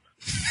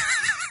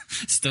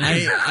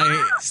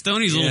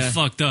 Stoney's a little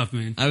fucked up,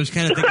 man. I was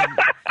kind of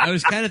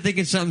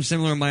thinking something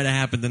similar might have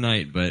happened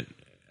tonight, but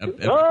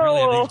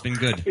apparently everything's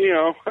been good.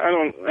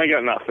 I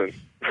got nothing.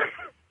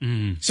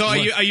 So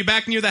are you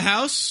back near the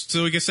house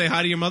so we can say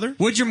hi to your mother?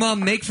 What'd your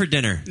mom make for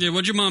dinner? Yeah,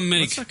 what'd your mom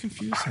make? Let's not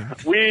confuse him.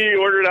 We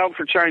ordered out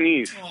for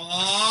Chinese.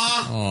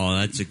 Oh,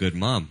 that's a good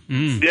mom.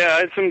 Yeah,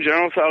 I had some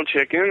General Tso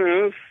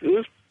chicken. It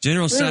was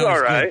General Tso is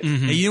all right. Good.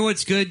 Hey, you know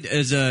what's good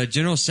is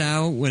General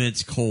Tso when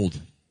it's cold,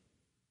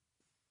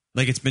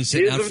 like it's been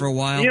sitting out for a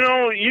while.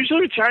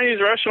 Usually Chinese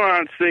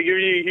restaurants they give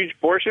you huge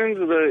portions.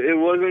 It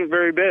wasn't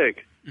very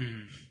big. I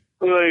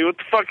was like, what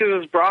the fuck is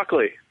this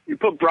broccoli? You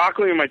put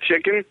broccoli in my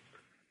chicken?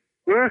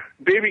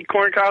 Baby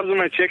corn cobs in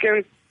my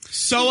chicken?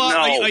 So,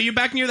 no. are you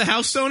back near the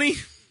house, Stoney?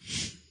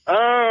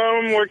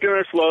 I'm working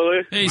there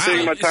slowly. Hey,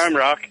 taking my time,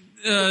 Rock.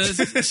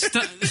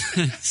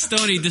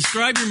 Stoney,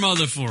 describe your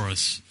mother for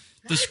us.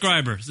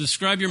 Describe her.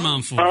 Describe your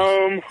mom for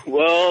us.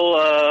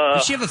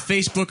 Does she have a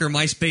Facebook or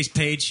MySpace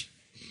page?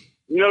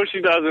 No, she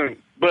doesn't,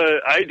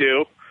 but I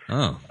do.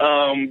 Oh.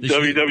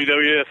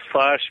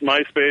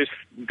 www.myspace.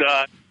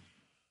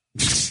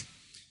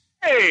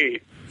 Hey.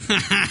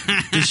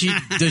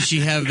 Does she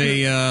have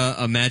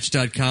a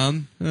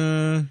Match.com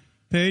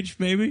page?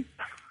 Maybe.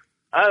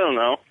 I don't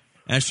know.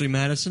 Ashley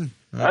Madison.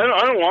 I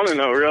don't want to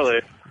know really.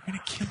 You're gonna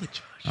kill it,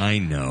 Josh. I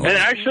know. And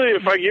actually,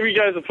 if I give you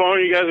guys the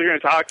phone, you guys are going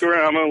to talk to her,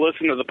 and I'm going to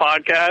listen to the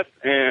podcast,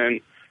 and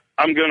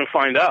I'm going to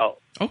find out.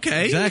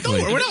 Okay.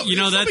 Exactly.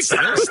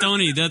 That's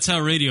Stoney. That's how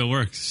radio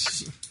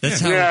works. That's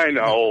how. Yeah, I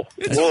know.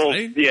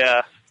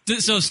 Yeah.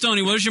 So,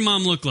 Stoney, what does your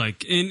mom look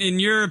like? In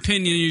your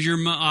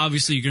opinion,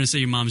 obviously you're going to say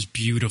your mom's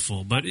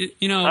beautiful, but did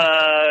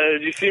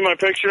you see my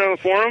picture on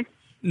the forum?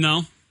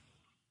 No.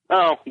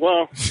 Oh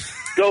well,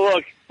 go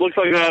look. Looks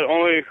like that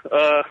only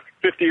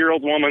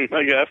 50-year-old woman,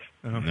 I guess.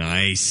 Oh,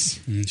 nice.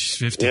 She's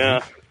 50.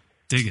 Yeah.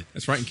 Dig it.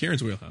 That's right in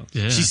Kieran's wheelhouse.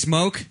 Yeah. She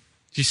smoke?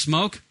 She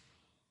smoke?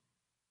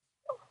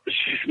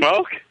 She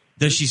smoke?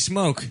 Does she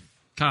smoke?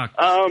 Cock.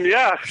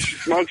 Yeah. She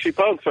smokes, she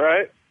pokes,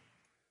 right?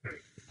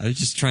 I'm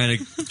just trying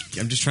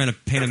to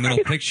paint a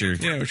mental picture.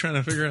 Yeah, we're trying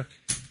to figure out.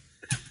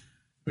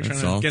 We're That's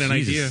trying to all. get an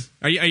Jesus.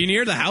 idea. Are you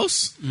near the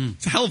house?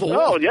 It's a hell of a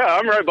Oh, yeah,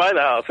 I'm right by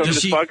the house. I'm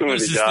just fucking with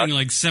you, this Josh. thing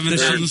like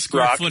 7,000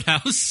 square foot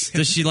house?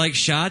 Does she like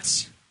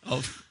shots? Oh.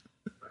 Is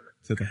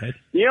it the head?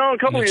 A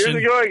couple of years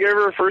ago, I gave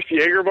her her first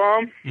Jaeger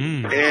bomb,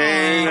 and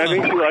I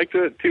think she liked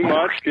it too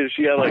much because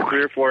she had like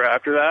 3 or 4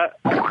 after that.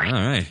 All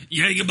right.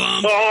 Jaeger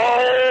bomb.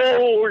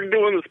 Oh, we're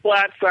doing the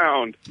splat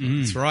sound.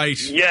 That's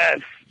right. Yes.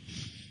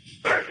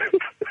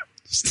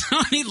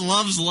 Stoney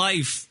loves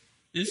life.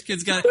 This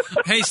kid's got...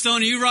 Hey,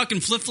 Stoney, you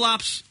rocking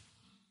flip-flops?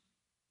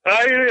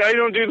 I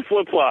don't do the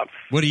flip-flops.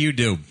 What do you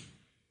do?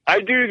 I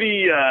do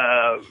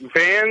the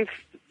Vans,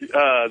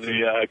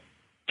 the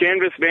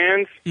canvas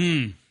Vans.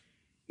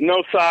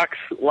 No socks,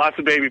 lots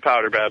of baby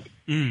powder, Beb.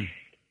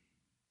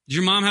 Does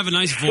your mom have a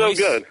nice So voice?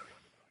 good.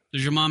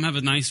 Does your mom have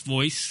a nice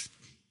voice?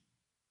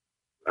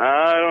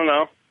 I don't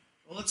know.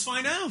 Well, let's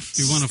find out.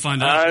 Do you want to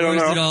find out? I don't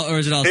know. Or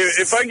is it all?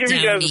 If I give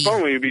you guys a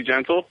phone, will you be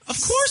gentle?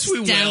 Of course we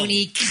will.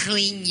 Stoney,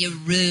 clean your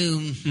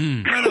room.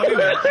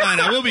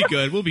 No, we'll be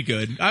good. We'll be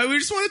good. We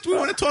want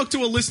to talk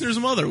to a listener's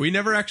mother. We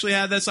never actually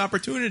had this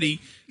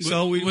opportunity.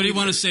 So what do you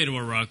want to say to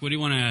her, Rock? What do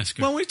you want to ask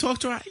her? Well, we talk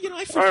to her.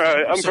 All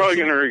right, I'm probably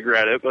going to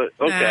regret it, but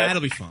okay. Nah,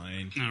 it'll be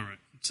fine. All right.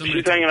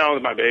 She's hanging out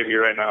with my baby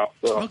right now.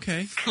 So.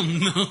 Okay. Oh,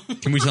 no.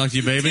 Can we talk to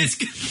you, baby?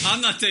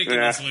 I'm not taking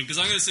this one because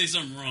I'm going to say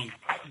something wrong.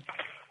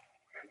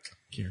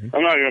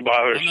 I'm not going to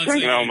bother. I'm She's not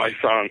hanging saying out with my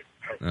son.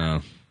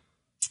 Oh.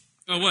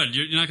 Oh, what?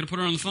 You're not going to put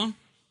her on the phone?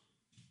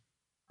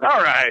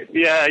 All right.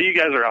 Yeah, you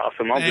guys are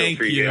awesome. I'll do it Thank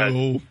for you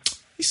guys.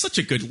 He's such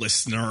a good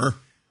listener.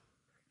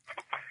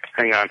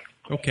 Hang on.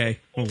 Okay.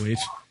 Oh, wait.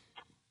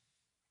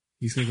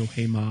 He's going to go,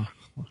 hey, Ma.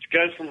 You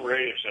guys from the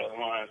radio show. I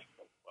want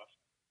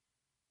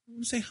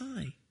to say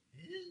hi.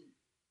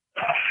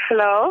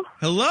 Hello?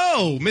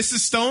 Hello, Mrs.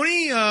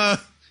 Stoney. How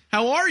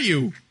are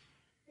you?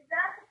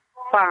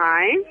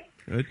 Fine.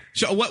 Good.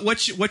 So what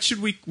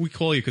should we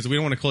call you? Because we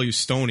don't want to call you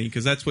Stoney,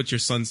 because that's what your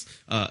son's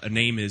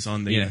name is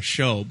on the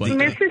show. But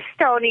Mrs.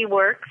 Stoney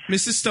works.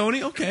 Mrs.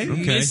 Stoney, okay.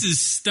 Mrs.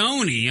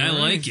 Stoney, I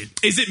like it.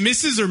 Is it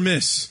Mrs. or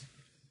Miss?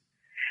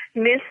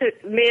 Ms.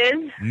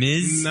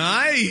 Ms.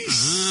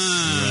 Nice.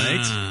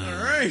 Right.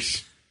 All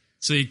right.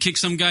 So you kicked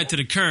some guy to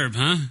the curb,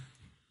 huh?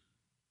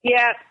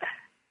 Yep.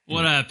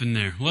 What happened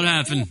there? What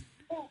happened?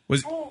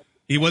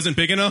 He wasn't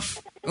big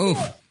enough?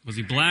 Oh. Was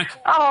he black?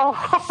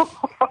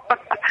 Oh,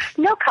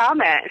 no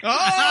comment.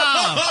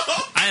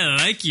 Oh, I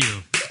like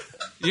you.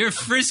 You're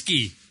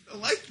frisky. I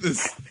like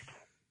this.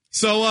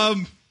 So,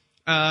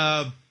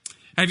 have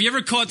you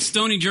ever caught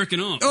Stoney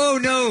jerking off? Oh,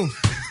 no.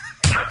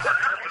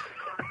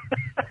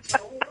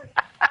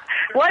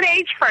 What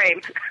age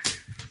frame?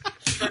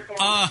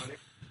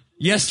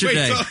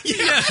 Yesterday. Wait,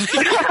 yeah.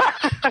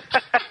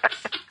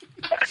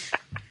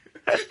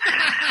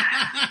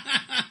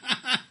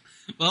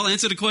 Well,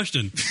 answer the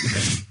question.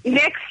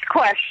 Next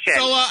question.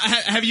 So,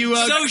 have you...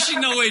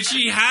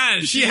 she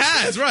has. She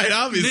has, right,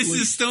 obviously.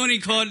 Mrs. Stoney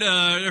called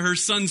her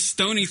son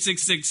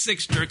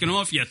Stoney666 jerking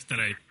off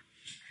yesterday.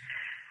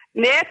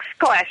 Next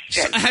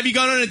question. Have you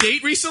gone on a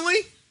date recently?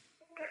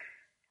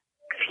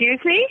 Excuse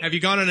me? Have you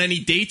gone on any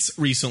dates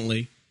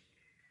recently?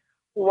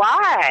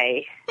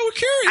 Why? Oh, we're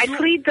curious. I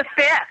plead the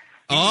fifth.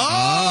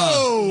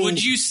 Oh!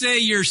 Would you say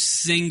you're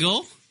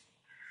single?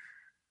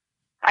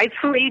 I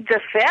plead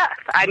the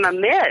fifth. I'm a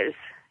Ms.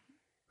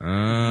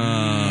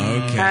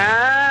 Oh,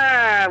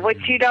 okay. What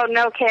you don't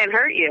know can't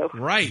hurt you.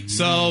 Right.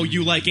 So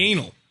you like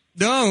anal?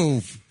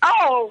 No.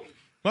 Oh.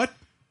 What?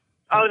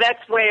 Oh,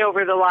 that's way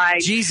over the line.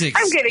 Jesus.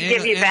 I'm going to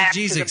give you back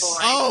to the boy.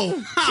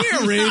 Oh,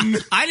 Karen.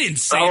 I didn't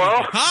say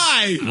Hello? that.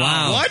 Hi.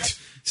 Wow. What?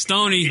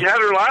 Stoney. You had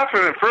her laughing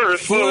at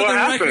first. What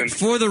happened?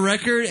 For the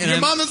record, and Your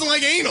mom doesn't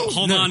like anal.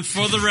 Hold on.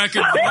 For the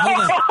record.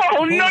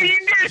 Oh, no, you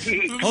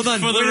didn't. Hold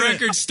on. For the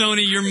record,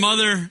 Stoney, your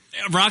mother,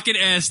 Rocket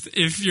asked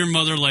if your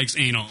mother likes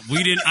anal.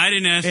 I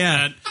didn't ask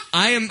that.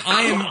 I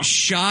am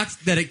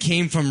shocked that it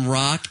came from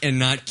Rock and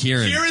not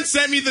Kieran. Kieran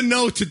sent me the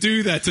note to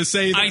do that, to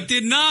say that. I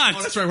did not.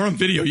 Oh, that's right. We're on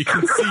video. You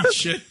can see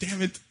shit.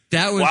 Damn it.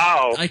 That was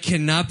wow. I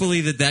cannot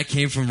believe that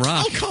came from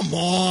Rock. Oh, come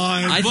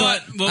on. I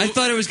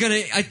thought it was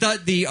gonna. I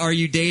thought the "Are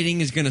you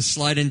dating" is gonna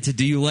slide into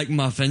 "Do you like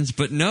muffins?"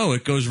 But no,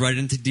 it goes right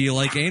into "Do you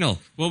like anal?"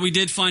 Well, we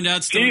did find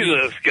out, Stoney.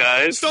 Jesus,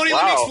 guys. Stoney, wow.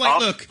 let me explain.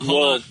 Look,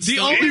 hold on. The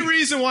only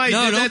reason why I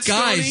did that,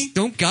 Stoney,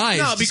 don't guys.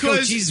 No,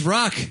 because she's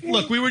Rock.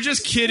 Look, we were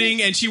just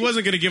kidding, and she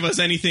wasn't going to give us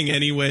anything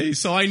anyway.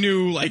 So I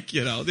knew,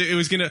 it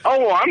was going to. Oh,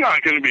 well, I'm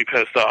not going to be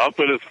pissed off,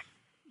 but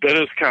that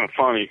is kind of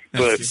funny.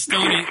 But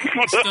Stoney,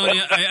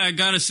 I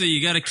gotta say,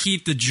 you gotta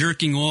keep the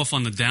jerking off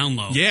on the down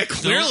low. Yeah,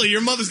 clearly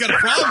your mother's got a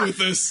problem with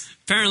this.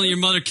 Apparently your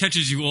mother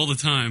catches you all the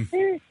time.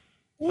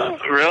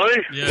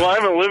 Really? Yeah. Well, I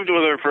haven't lived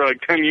with her for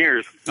like 10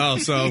 years. Oh,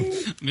 so.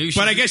 Maybe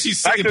but I guess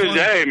she's back in the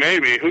day,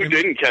 maybe. Who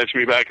didn't catch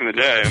me back in the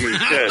day? I mean,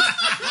 shit.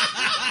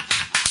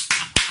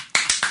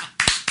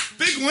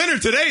 Big winner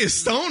today is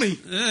Stoney.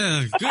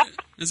 Yeah, good.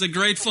 That's a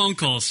great phone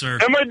call, sir.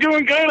 Am I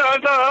doing good? I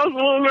thought I was a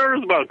little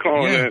nervous about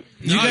calling it.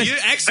 You're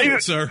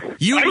excellent, sir. I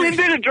even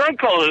did a drunk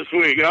call this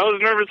week. I was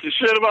nervous as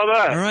shit about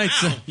that. All right,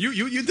 so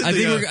you did. I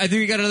think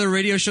we got another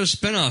radio show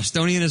spinoff,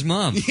 Stoney and his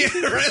mom. Yeah,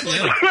 right.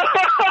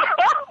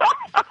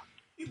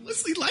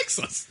 He likes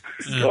us.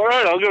 All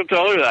right, I'll go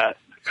tell her that.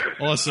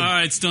 Awesome. All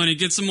right, Stoney,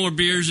 get some more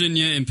beers in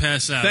you and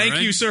pass out. Thank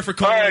right? you, sir, for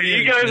calling. All right,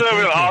 you guys have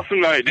an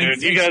awesome night,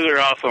 dude. You guys are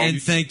awesome. And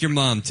thank your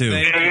mom too.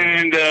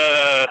 And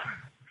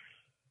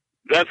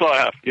that's all I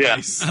have. Yeah.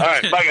 Nice. All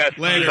right, bye guys.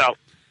 Later. Peace out.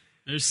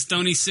 There's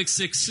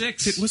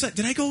Stoney666.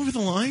 Did I go over the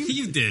line?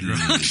 You did,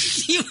 Rock.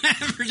 You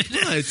averaged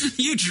it.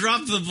 You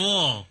dropped the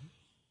ball.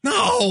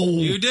 No.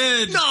 You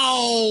did. No.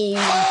 Oh,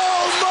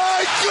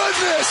 my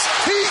goodness.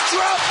 He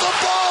dropped the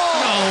ball.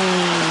 No.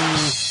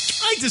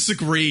 I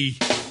disagree.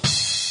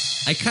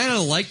 I kind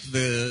of liked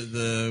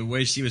the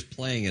way she was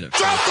playing it.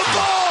 Drop the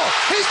ball.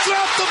 He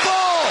dropped the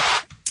ball.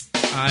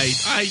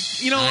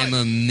 I'm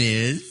a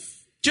Ms.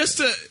 Just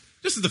to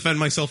Just to defend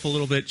myself a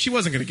little bit, she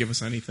wasn't going to give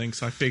us anything,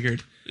 so I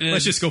figured,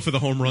 let's just go for the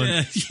home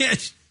run. Yeah,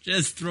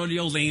 just throw the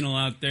old anal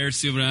out there,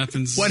 see what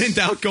happens. When in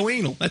doubt, go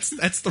anal.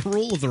 That's the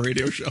rule of the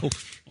radio show.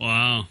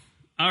 Wow.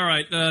 All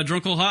right,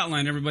 Drunkle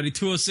Hotline, everybody,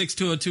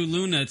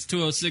 206-202-LUNA. It's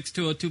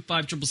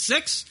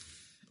 206-202-5666.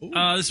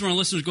 This is where our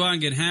listeners go out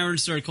and get hammered,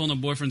 start calling their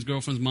boyfriends,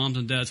 girlfriends, moms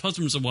and dads,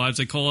 husbands and wives.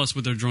 They call us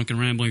with their drunken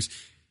ramblings.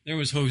 There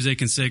was Jose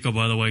Canseco,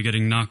 by the way,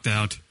 getting knocked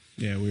out.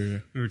 Yeah,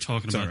 we were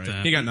talking about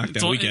that. He got knocked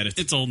out. We get it.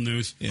 It's old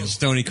news. Yeah.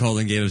 Stoney called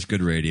and gave us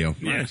good radio.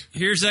 Yeah. Right.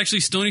 Here's actually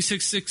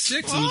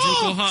Stoney666 on the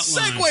Drunkle Hotline.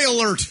 Segue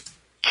alert.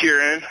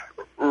 Kieran,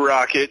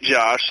 Rocket,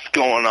 Josh, what's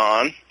going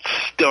on?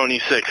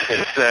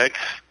 Stoney666.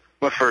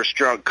 My first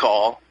drunk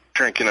call.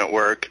 Drinking at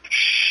work.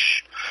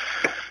 Shh.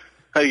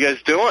 How you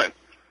guys doing?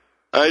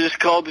 I just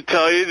called to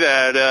tell you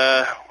that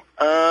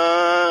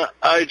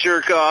I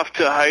jerk off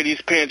to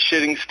Heidi's pants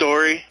shitting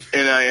story,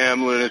 and I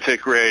am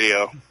Lunatic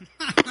Radio.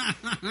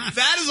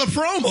 That is a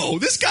promo.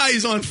 This guy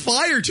is on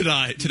fire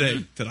today.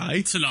 Hello,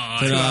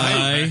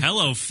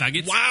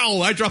 faggots.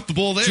 Wow, I dropped the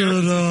ball there.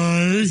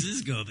 This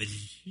is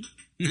garbage.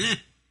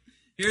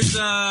 Here's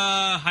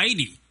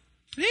Heidi.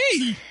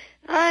 Hey.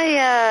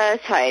 Hi,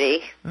 it's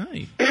Heidi.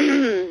 Hi.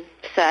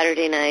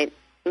 Saturday night,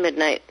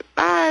 midnight.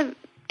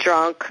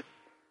 Drunk.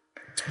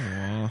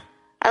 Aww.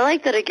 I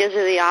like that it gives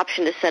her the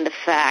option to send a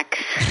fax,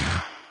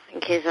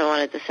 in case I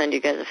wanted to send you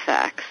guys a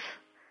fax.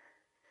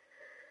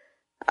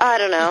 I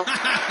don't know.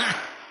 I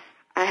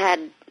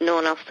had no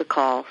one else to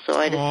call, so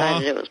I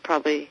decided it was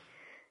probably a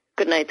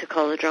good night to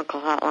call the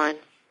Drunkle Hotline.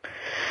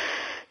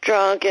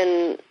 Drunk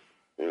and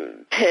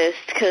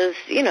pissed because,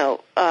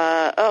 so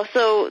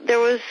there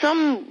was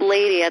some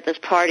lady at this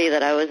party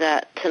that I was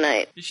at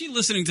tonight. Is she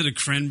listening to the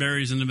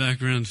Cranberries in the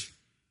background?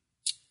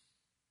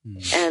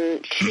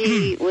 And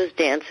she was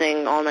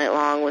dancing all night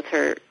long with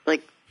her,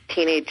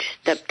 teenage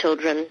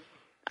stepchildren.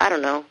 I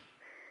don't know.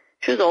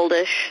 She was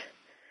oldish.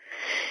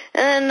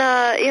 And,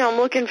 I'm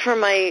looking for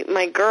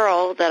my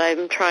girl that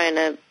I'm trying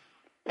to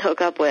hook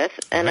up with,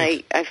 and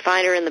I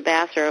find her in the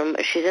bathroom.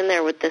 She's in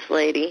there with this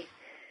lady.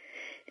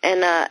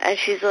 And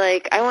she's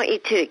like, I want you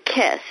to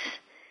kiss.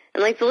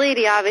 And, the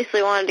lady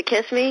obviously wanted to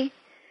kiss me.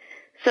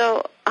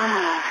 So,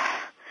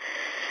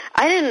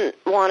 I didn't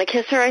want to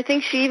kiss her. I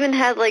think she even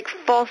had,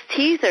 false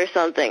teeth or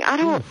something.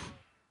 I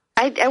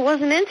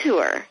wasn't into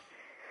her.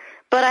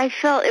 But I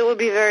felt it would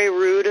be very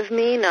rude of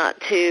me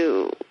not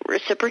to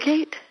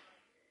reciprocate.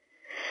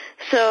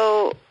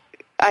 So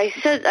I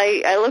said,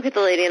 I look at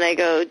the lady and I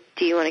go,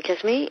 do you want to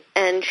kiss me?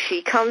 And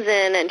she comes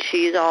in and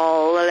she's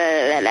all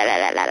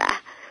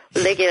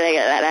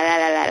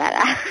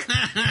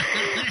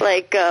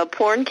like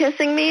porn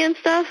kissing me and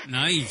stuff.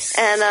 Nice.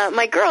 And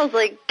my girl's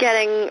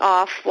getting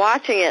off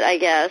watching it, I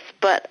guess.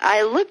 But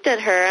I looked at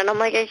her and I'm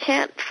like, I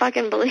can't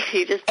fucking believe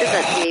you just did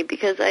that to me,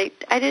 because I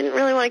didn't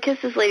really want to kiss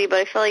this lady, but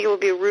I felt like it would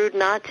be rude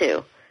not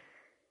to.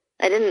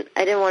 I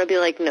didn't want to be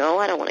like, no,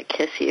 I don't want to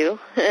kiss you.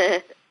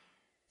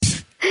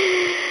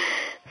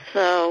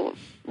 So,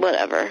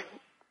 whatever.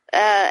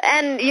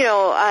 And,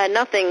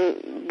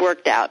 nothing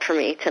worked out for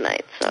me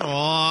tonight, so.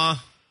 Aww.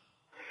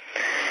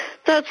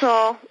 That's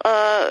all.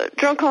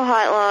 Drunk Call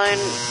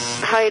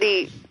Hotline,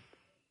 Heidi,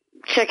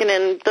 checking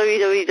in,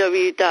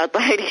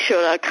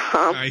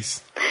 www.theheidishow.com.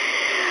 Nice.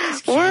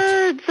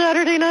 Word,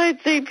 Saturday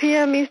nights, 8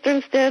 p.m.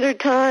 Eastern Standard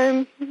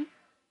Time.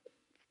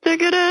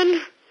 Stick it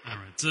in. All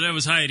right, so that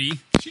was Heidi.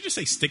 Did she just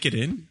say stick it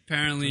in?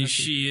 Apparently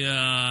she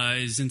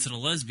is into the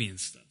lesbian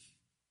stuff.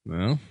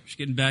 Well, she's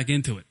getting back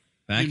into it.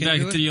 Back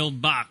into the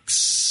old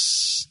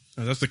box.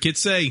 Oh, that's what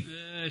kids say.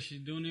 Yeah, she's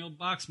doing the old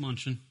box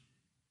munching.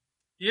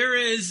 Here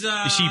is...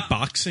 Is she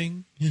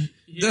boxing?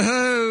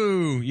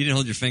 No! You didn't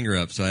hold your finger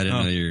up, so I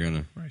didn't know you were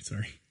going to... Right,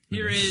 sorry.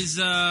 Here is...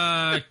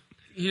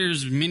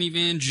 here's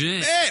Minivan Jay.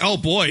 Hey! Oh,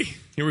 boy.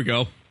 Here we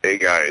go. Hey,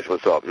 guys.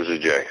 What's up? This is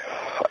Jay.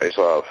 I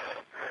just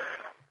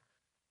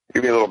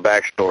give me a little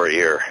backstory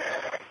here.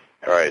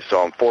 All right,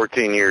 so I'm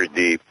 14 years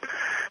deep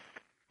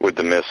with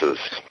the missus.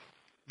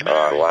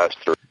 Last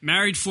 3.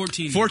 Married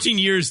 14 years. 14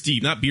 years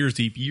deep, not beers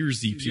deep, years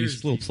deep. So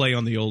just a little play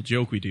on the old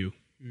joke we do.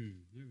 There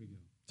we go.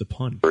 It's a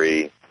pun.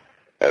 3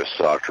 have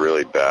sucked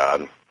really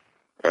bad.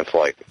 It's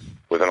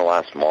within the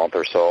last month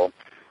or so,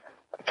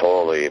 I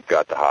totally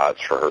got the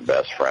hots for her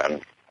best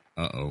friend.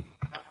 Uh-oh.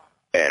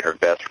 And her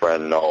best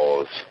friend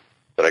knows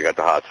that I got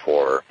the hots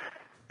for her.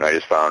 And I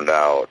just found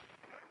out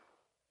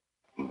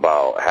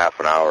about half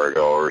an hour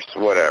ago or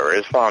whatever. I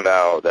just found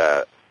out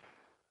that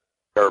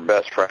her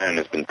best friend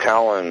has been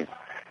telling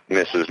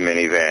Mrs.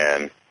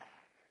 Minivan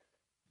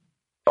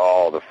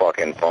all the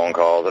fucking phone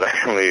calls that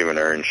I'm leaving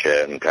her and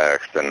shit and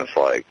text, and it's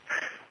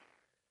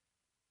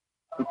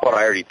but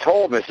I already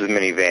told Mrs.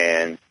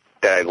 Minivan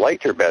that I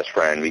liked her best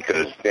friend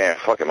because, damn,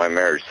 fucking my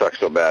marriage sucks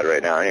so bad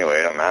right now anyway,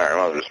 it don't matter, I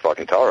might as well just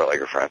fucking tell her I like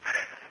her friend.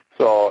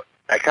 So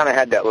I kind of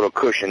had that little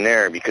cushion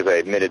there because I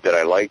admitted that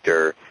I liked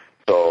her,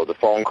 so the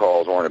phone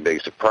calls weren't a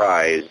big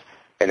surprise,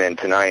 and then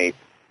tonight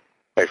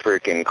I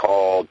freaking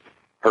called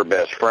her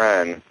best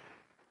friend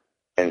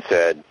and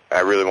said, I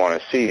really want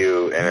to see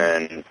you, and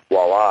then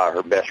voila,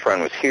 her best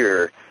friend was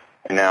here,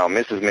 and now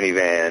Mrs.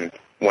 Minivan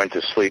went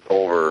to sleep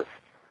over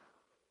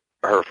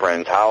her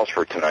friend's house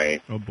for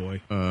tonight. Oh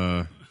boy.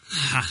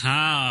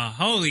 Haha!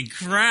 Holy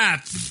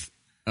crap!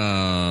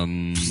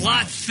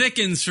 Plot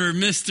thickens for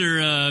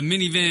Mr.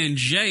 Minivan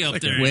J up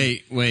there.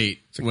 Wait.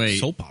 a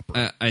soap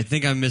opera. I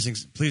think I'm missing.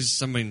 Please,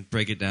 somebody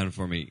break it down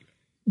for me.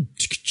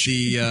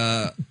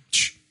 The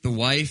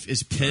wife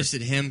is pissed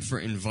at him for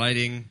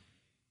inviting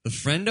the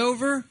friend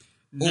over,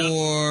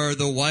 or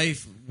the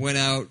wife went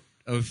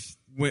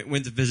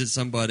to visit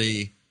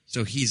somebody,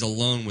 so he's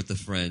alone with the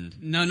friend.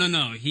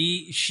 No.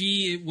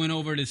 She went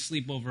over to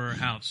sleep over her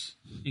house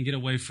and get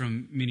away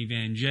from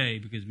Minivan J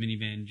because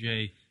Minivan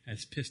J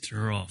has pissed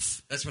her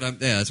off. That's what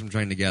I'm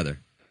trying to gather.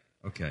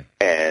 Okay.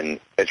 And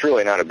it's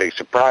really not a big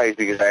surprise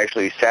because I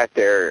actually sat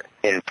there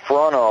in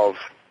front of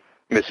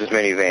Mrs.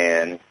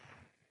 Minivan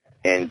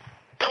and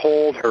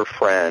told her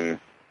friend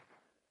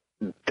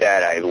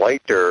that I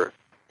liked her.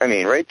 I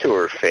mean, right to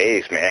her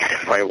face, man.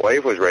 My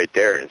wife was right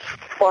there. It's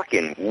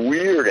fucking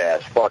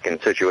weird-ass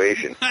fucking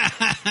situation.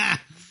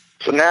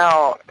 So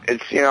now,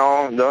 it's,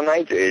 the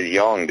night is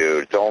young,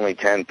 dude. It's only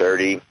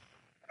 10:30.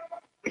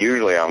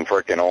 Usually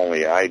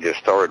I just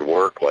started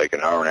work like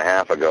an hour and a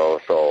half ago,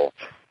 so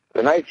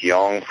the night's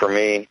young for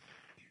me,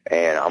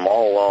 and I'm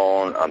all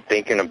alone. I'm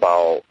thinking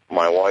about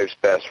my wife's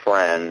best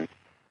friend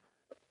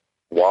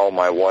while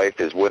my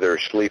wife is with her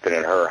sleeping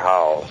in her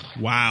house.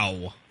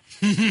 Wow.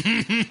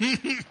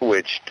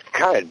 Which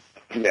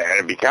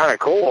it'd be kind of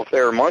cool if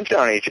they were munching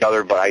on each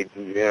other, but I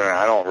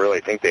don't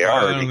really think they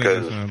are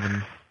because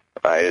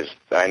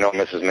I know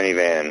Mrs.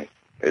 Minivan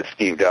is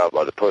skeeved out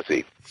by the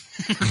pussy.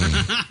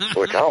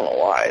 Which I don't know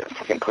why.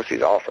 Fucking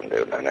pussy's awesome,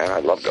 dude. Man, I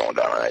love going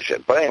down on that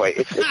shit. But anyway,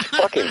 it's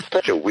fucking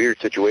such a weird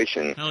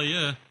situation. Hell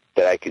yeah.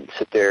 That I could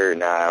sit there.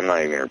 I'm not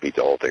even going to repeat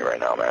the whole thing right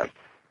now, man.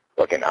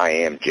 Fucking I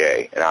am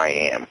Jay, and I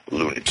am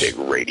Lunatic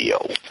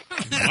Radio.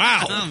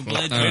 Wow. I'm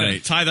glad All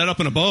right. Tie that up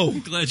in a bow. I'm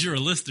glad you're a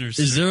listener,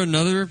 sir. Is there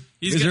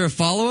there a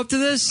follow-up to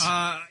this?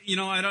 I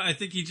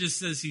think he just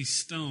says he's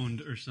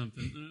stoned or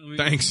something.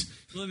 Thanks.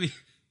 Let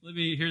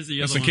me, here's the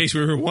Just other in case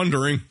we were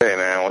wondering. Hey,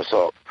 man, what's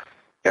up?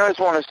 I just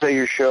want to say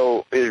your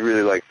show is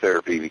really like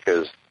therapy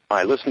because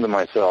I listen to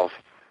myself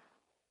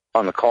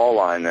on the call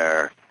line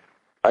there.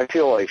 I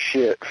feel like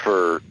shit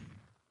for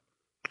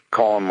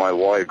calling my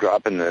wife,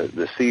 dropping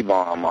the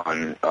C-bomb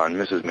on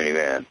Mrs.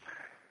 Minivan.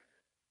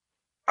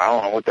 I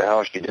don't know what the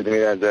hell she did to me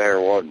that day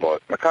or what,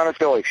 but I kind of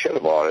feel like shit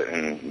about it,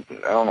 and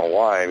I don't know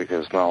why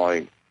because it's not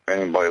like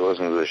anybody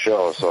listens to the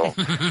show, so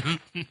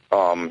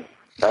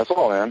that's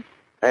all, man.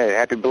 Hey,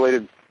 happy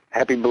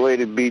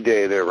belated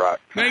B-Day there, Rock.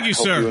 Thank you,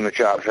 Hope sir. you and the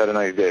Chops had a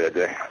nice day that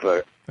day.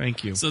 But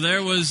thank you. So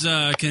there was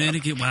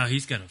Connecticut. Wow,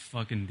 he's got a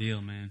fucking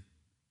deal, man.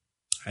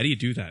 How do you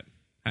do that?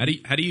 How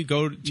do you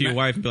go to your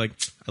wife and be like,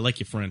 I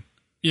like your friend?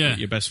 Yeah.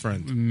 Your best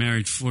friend. We're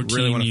married 14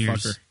 really want to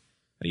years. fuck her.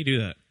 How do you do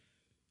that?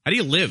 How do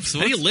you live? So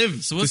How do you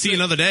live to see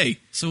another day?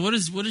 So what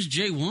does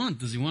Jay want?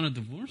 Does he want a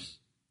divorce?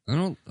 I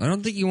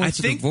don't think he wants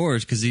a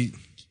divorce because I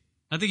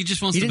think he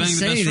just wants to didn't bang the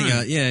say best anything.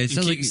 friend. Yeah, it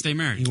sounds like stay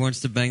married. He wants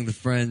to bang the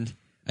friend.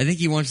 I think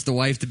he wants the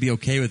wife to be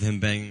okay with him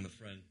banging the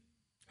friend.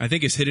 I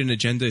think his hidden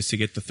agenda is to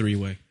get the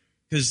three-way.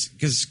 Because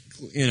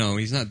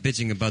he's not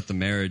bitching about the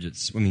marriage.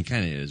 He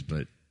kind of is,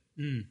 but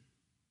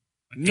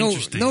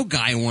no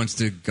guy wants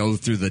to go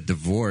through the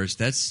divorce.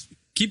 That's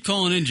Keep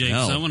calling in, Jake,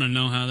 because Hell. I want to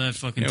know how that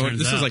fucking turns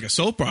this out. is like a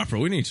soap opera.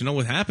 We need to know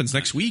what happens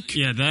next week.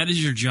 Yeah, that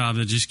is your job,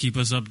 to just keep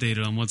us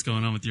updated on what's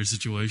going on with your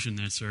situation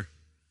there, sir.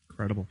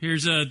 Incredible.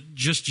 Here's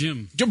Just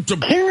Jim.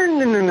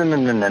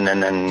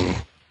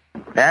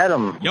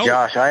 Adam,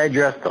 Josh, I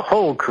address the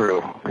whole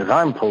crew because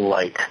I'm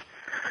polite.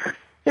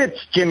 It's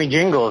Jimmy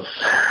Jingles,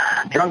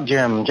 Drunk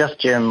Jim, Just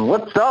Jim.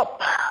 What's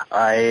up?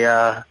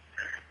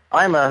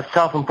 I'm a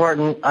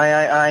self-important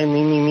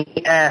me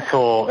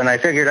asshole, and I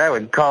figured I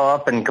would call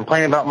up and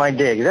complain about my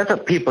dig. That's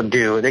what people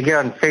do. They get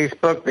on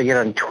Facebook, they get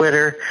on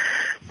Twitter,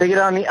 they get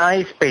on the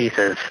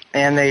iSpaces,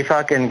 and they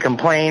fucking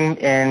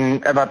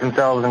complain about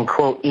themselves and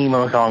quote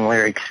emo song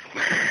lyrics.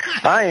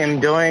 I am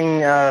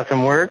doing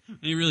some work.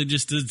 He really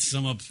just did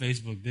sum up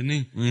Facebook, didn't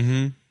he?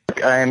 Mm-hmm.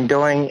 I am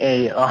doing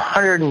a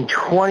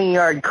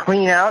 120-yard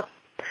clean-out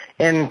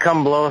in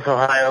Cumberland,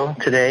 Ohio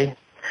today.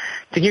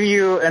 To give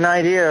you an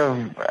idea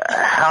of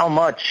how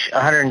much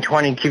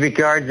 120 cubic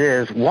yards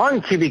is,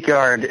 1 cubic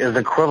yard is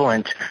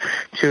equivalent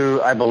to,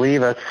 I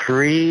believe, a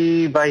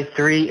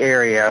 3x3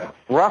 area,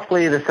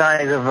 roughly the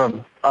size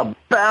of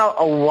about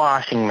a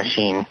washing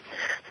machine.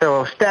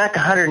 So stack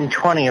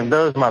 120 of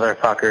those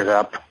motherfuckers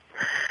up,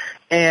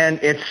 and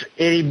it's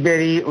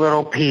itty-bitty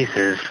little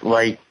pieces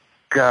like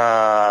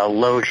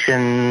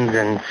lotions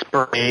and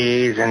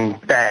sprays and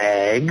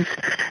bags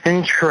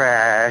and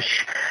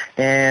trash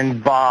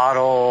and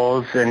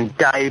bottles and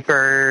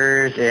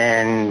diapers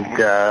and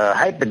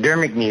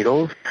hypodermic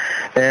needles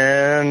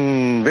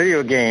and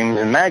video games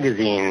and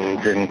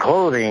magazines and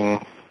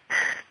clothing.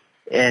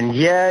 And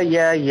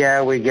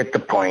yeah, we get the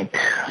point.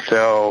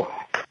 So,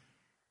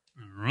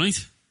 all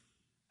right.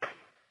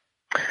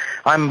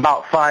 I'm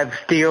about 5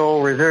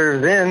 steel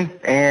reserves in,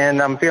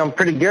 and I'm feeling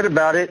pretty good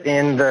about it.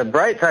 And the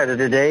bright side of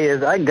today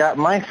is I got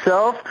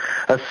myself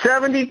a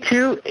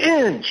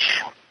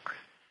 72-inch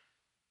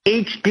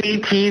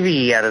HD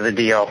TV out of the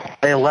deal.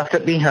 They left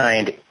it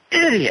behind.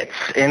 Idiots.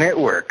 And it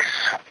works.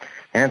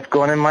 And it's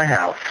going in my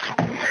house.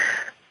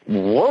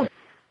 Whoa.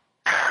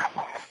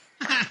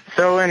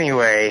 So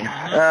anyway,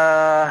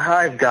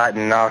 I've got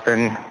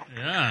nothing.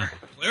 Yeah.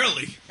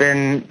 Clearly.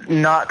 Been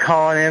not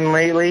calling in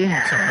lately.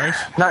 Right.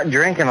 Not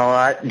drinking a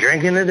lot.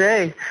 Drinking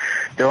today.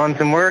 Doing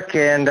some work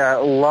and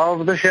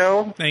love the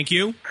show. Thank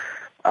you.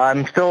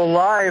 I'm still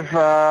alive.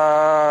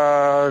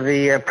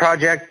 The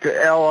Project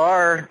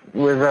LR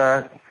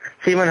with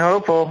Seaman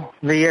Hopeful.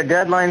 The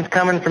deadline's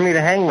coming for me to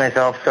hang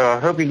myself, so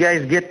I hope you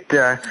guys get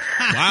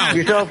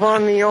yourself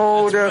on the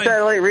old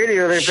satellite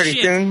radio there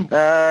pretty soon.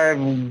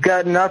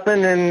 Got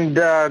nothing, and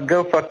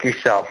go fuck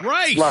yourself.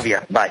 Right. Love you.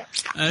 Bye.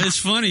 It's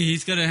funny.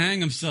 He's going to hang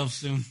himself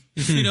soon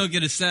if we don't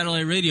get a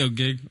satellite radio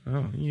gig.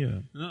 Oh, yeah.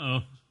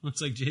 Uh-oh.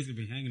 Looks like Jay's going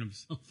to be hanging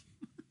himself.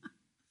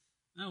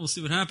 Well, we'll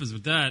see what happens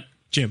with that.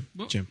 Jim.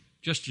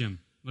 Just Jim.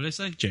 What did I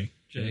say? Jay.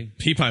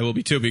 He probably will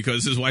be too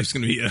because his wife's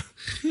going to be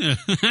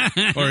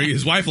or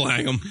his wife will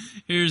hang him.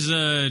 Here's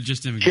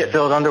just him.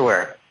 Shit-filled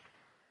underwear.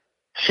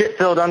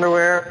 Shit-filled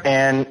underwear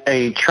and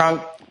a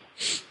trunk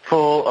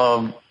full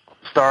of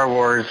Star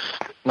Wars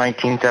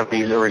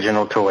 1970s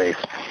original toys.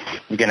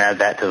 You can add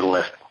that to the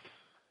list.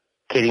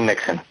 Katie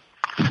Mixon.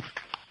 All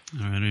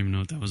right, I don't even know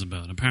what that was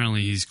about.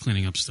 Apparently he's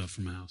cleaning up stuff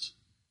from the house.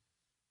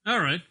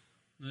 All right.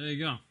 There you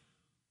go.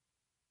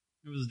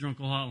 It was the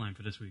Drunkle Hotline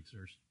for this week,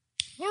 sirs.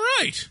 All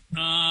right.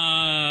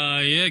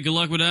 Yeah, good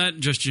luck with that.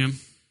 Just Jim.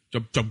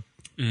 Jump.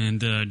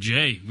 And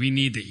Jay, we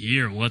need to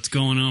hear what's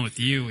going on with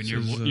you and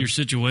your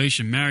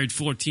situation. Married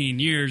 14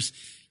 years,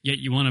 yet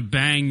you want to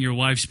bang your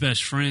wife's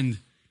best friend,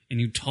 and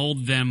you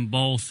told them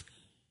both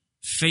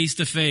face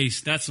to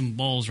face. That's some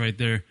balls right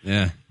there.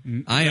 Yeah.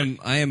 I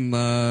am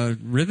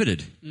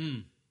riveted.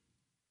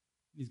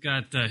 He's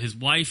got his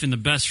wife and the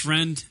best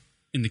friend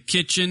in the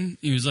kitchen.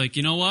 He was like,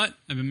 you know what?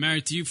 I've been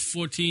married to you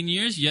for 14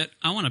 years, yet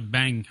I want to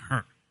bang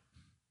her.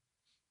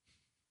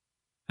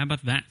 How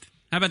about that?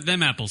 How about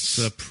them apples?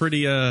 It's a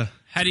pretty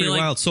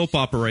wild soap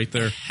opera right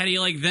there. How do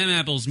you like them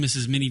apples,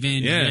 Mrs.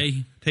 Minivan? Yeah,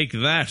 Jay? take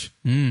that.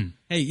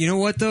 Hey, you know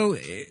what, though?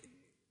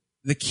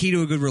 The key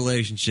to a good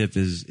relationship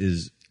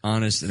is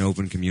honest and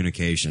open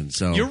communication.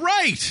 So you're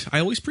right. I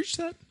always preach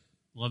that.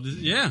 Love this.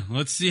 Yeah,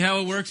 let's see how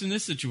it works in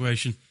this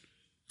situation.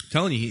 I'm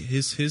telling you,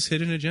 his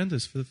hidden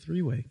agendas for the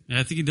three-way. Yeah,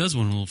 I think he does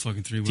want a little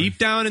fucking three-way. Deep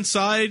down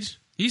inside.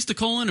 He used to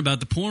call in about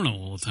the porno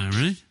all the time,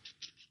 right?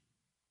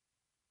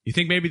 You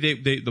think maybe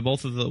the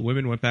both of the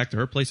women went back to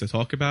her place to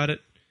talk about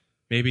it?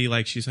 Maybe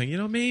like she's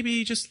saying,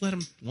 maybe just let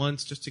him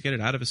once just to get it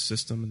out of his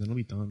system and then it'll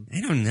be done.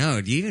 I don't know.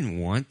 Do you even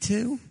want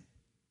to?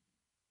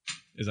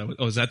 Is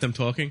that them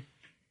talking?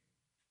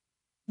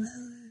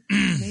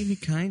 Maybe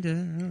kind of.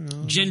 I don't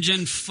know. Jen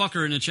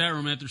fucker in the chat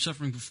room after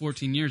suffering for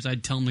 14 years.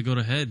 I'd tell him to go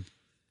to head.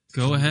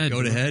 Go ahead.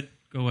 Go to head?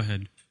 Go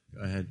ahead.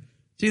 Go ahead.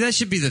 See, that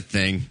should be the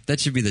thing. That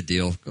should be the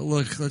deal.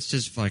 Look, let's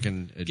just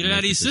fucking get it out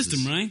of your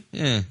system, right?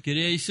 Yeah. Get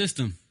it out of your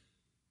system.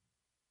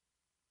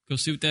 Go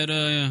see what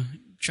that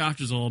charge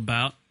is all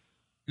about,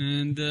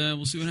 and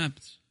we'll see what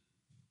happens.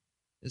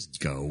 Let's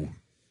go.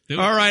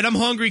 All right, I'm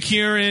hungry,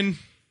 Kieran.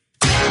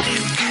 Do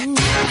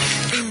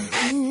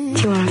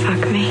you want to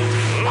fuck me?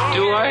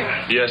 Do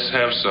I? Yes,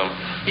 have some.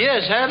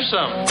 Yes, have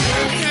some.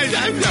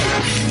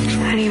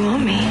 How do you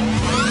want me?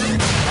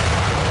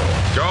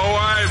 Go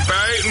away,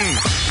 Peyton.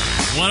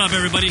 What up,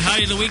 everybody?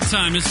 Hottie of the Week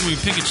time. This is when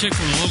we pick a chick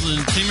from the local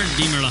entertainment,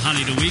 deem her the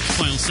Hottie of the Week.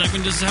 Final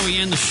segment. This is how we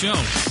end the show.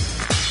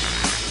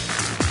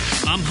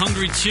 I'm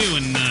hungry too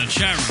in the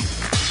chat room.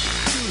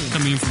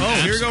 Coming in from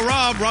here we go,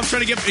 Rob. Rob's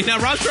trying to get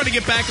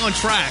back on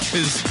track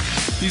because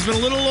he's been a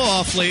little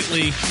off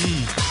lately.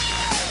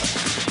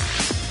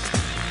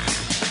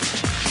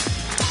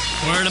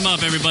 Word them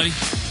up, everybody.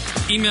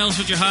 Emails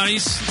with your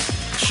hotties.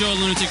 Show at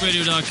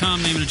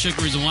lunaticradio.com. Name of the chick,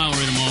 reason why. We'll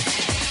read them all.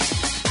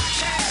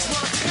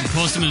 You can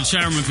post them in the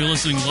chat room if you're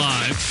listening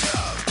live.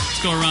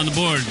 Let's go around the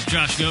board.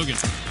 Josh Gogan.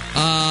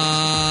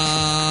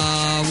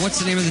 What's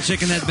the name of the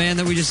chick in that band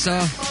that we just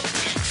saw?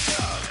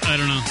 I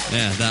don't know.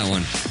 Yeah, that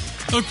one.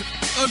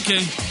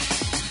 Okay.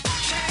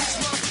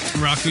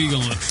 Rock, who you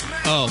going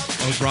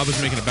with? Rob was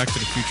making a Back to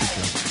the Future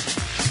joke.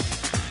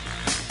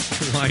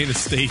 Lion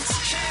Estates.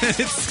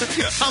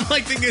 I'm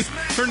like thinking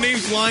her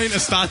name's Lion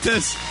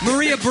Estates.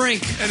 Maria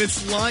Brink. And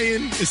it's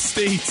Lion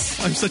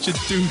Estates. I'm such a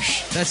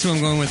douche. That's who I'm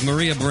going with,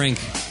 Maria Brink.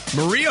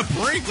 Maria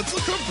Brink? Let's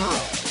look her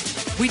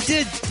up. We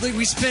did.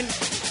 We spent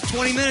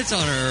 20 minutes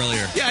on her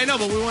earlier. Yeah, I know,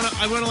 but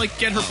I want to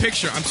get her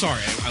picture. I'm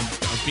sorry. I'm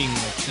being...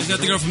 Is that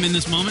the girl from In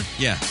This Moment?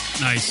 Yeah.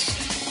 Nice.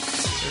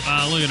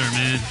 Look at her,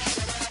 man.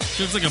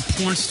 She looks like a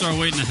porn star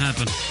waiting to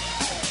happen.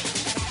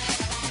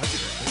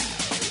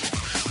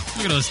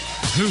 Look at those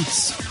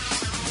hoots.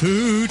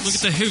 Look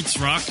at the hoots,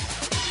 Rock.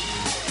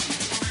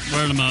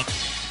 Wear them up.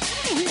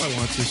 Who I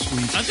want this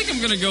week? I think I'm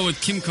going to go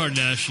with Kim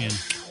Kardashian.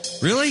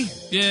 Really?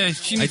 Yeah,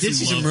 she needs I did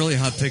see some really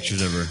hot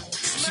pictures of her.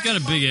 She's got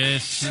a big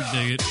ass. I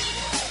dig it.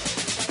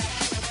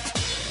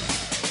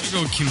 I'll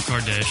go with Kim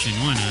Kardashian.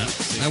 Why not?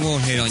 I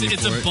won't hate on you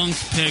It's for a it. bunk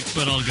pick,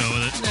 but I'll go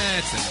with it. Nah,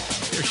 it's not.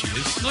 There she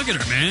is. Look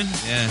at her, man.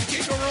 Yeah.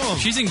 Can't go wrong.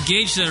 She's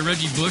engaged to that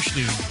Reggie Bush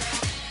dude.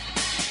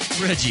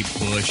 Reggie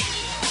Bush.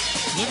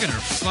 Look at her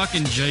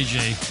fucking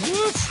JJ.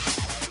 Woof.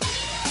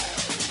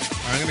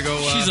 All right, I'm gonna go.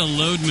 She's a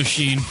load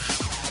machine. Let's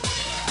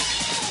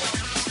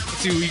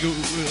see who we go.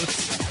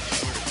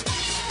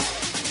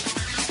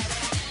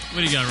 What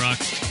do you got, Rock?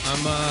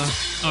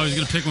 Oh, he's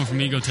gonna pick one from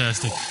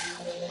Egotastic.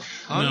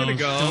 I'm gonna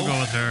go. Don't go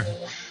with her.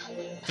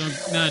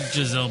 Not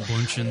Giselle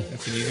Bundchen.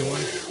 That's an easy one.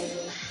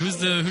 Who's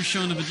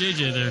showing to the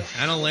JJ there?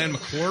 Anna Land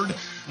McCord.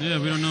 Yeah,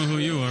 we don't know who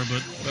you are,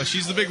 but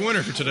she's the big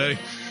winner for today.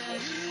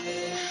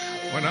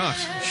 Why not?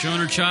 Showing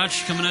her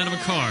chotch coming out of a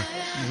car.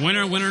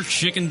 Winner, winner,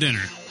 chicken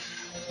dinner.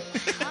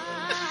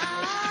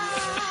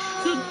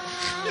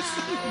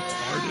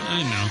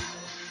 I know.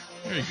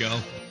 There you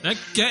go. That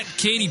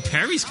Katy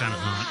Perry's kind of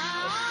hot.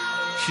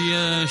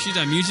 She's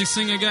that music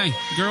singer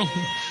girl.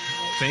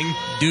 Thing.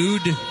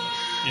 Dude.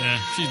 Yeah,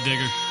 she's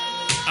digger.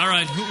 All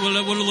right, what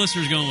are the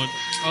listeners going with?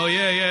 Oh,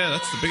 yeah,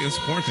 that's the biggest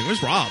important thing.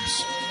 Where's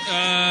Rob's?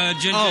 I'm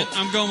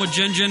going with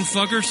Jen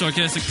Fucker,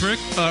 Sarcastic Prick.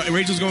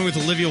 Rachel's going with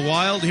Olivia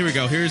Wilde. Here we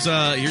go. Here's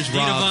Rob's. Lita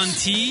Von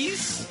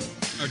Teese.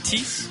 Or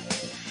Teese.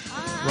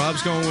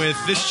 Rob's going with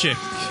this chick.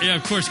 Yeah,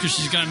 of course, because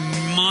she's got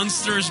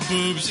monstrous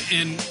boobs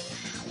and...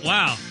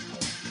 Wow.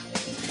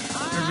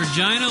 Her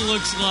vagina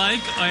looks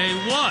like a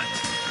what?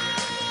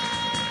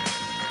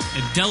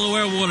 A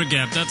Delaware water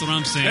gap. That's what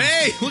I'm saying.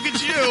 Hey, look at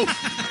you.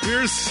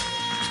 Let's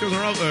go on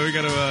Rob. We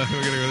gotta go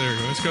there.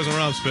 Let's go on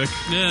Rob's pick.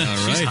 Yeah, all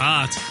she's right.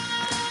 hot.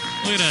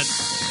 Look at that.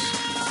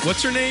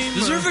 What's her name?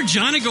 Does her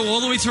vagina go all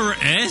the way to her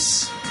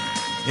ass?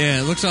 Yeah,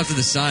 it looks off to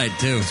the side,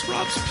 too. What's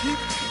Rob's pick?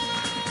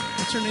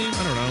 What's her name?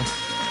 I don't know.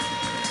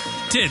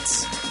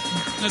 Tits.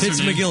 That's Tits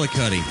her name.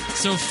 McGillicuddy.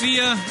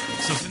 Sophia.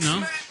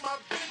 No?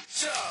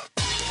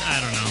 I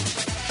don't know.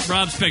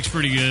 Rob's pick's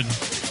pretty good.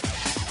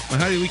 My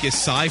Hottie of the Week is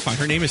Sci-Fi.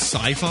 Her name is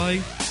Sci-Fi.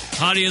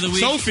 Hottie of the Week.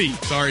 Sophie.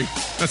 Sorry.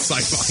 That's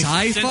Sci-Fi.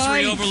 Sci-Fi?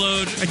 Sensory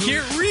overload. I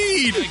can't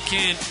read. I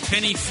can't.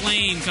 Penny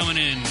Flane coming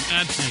in.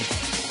 Absent.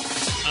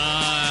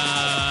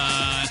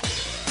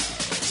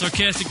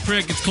 Sarcastic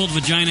Prick. It's called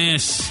Vagina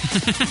S.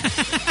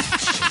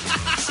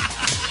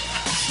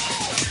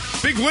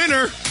 Big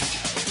winner.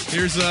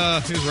 Here's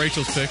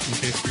Rachel's pick in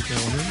case you're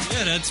wondering.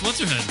 Yeah, that's what's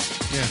her head.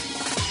 Yeah.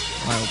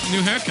 Wild.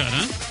 New haircut,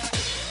 huh?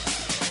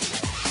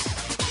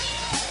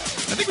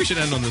 I think we should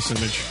end on this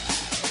image.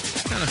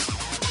 Kind of.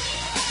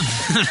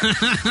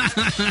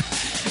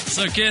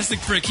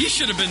 Sarcastic Prick. He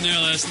should have been there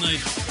last night.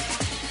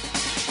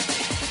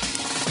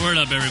 Word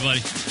up, everybody.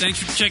 Thanks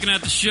for checking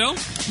out the show.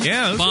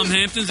 Yeah. Bomb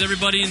Hamptons,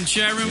 everybody in the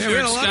chat room. Yeah, we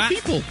had a lot of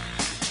people.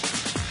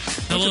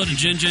 Hello to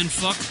Jen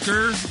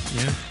Fucker.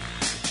 Yeah.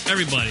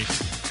 Everybody.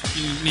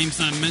 Names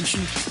not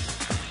mentioned.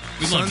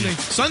 We love you.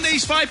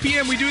 Sundays, 5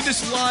 p.m. We do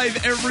this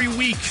live every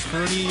week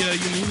for any you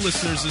new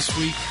listeners this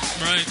week.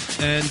 Right.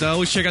 And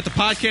always check out the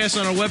podcast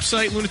on our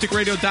website,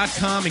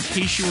 lunaticradio.com, in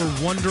case you were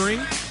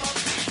wondering.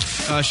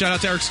 Shout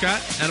out to Eric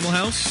Scott, Animal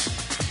House.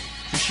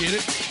 Appreciate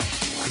it,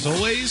 as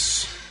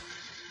always.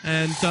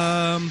 And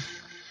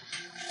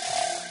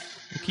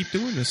we'll keep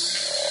doing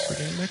this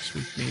again next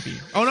week, maybe.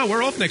 Oh, no,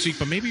 we're off next week,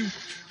 but maybe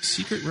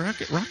Secret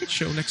Rocket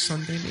Show next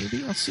Sunday,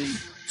 maybe. I'll see.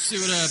 See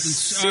what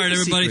happens. All right,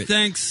 everybody.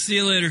 Thanks. See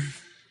you later.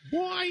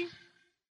 Why?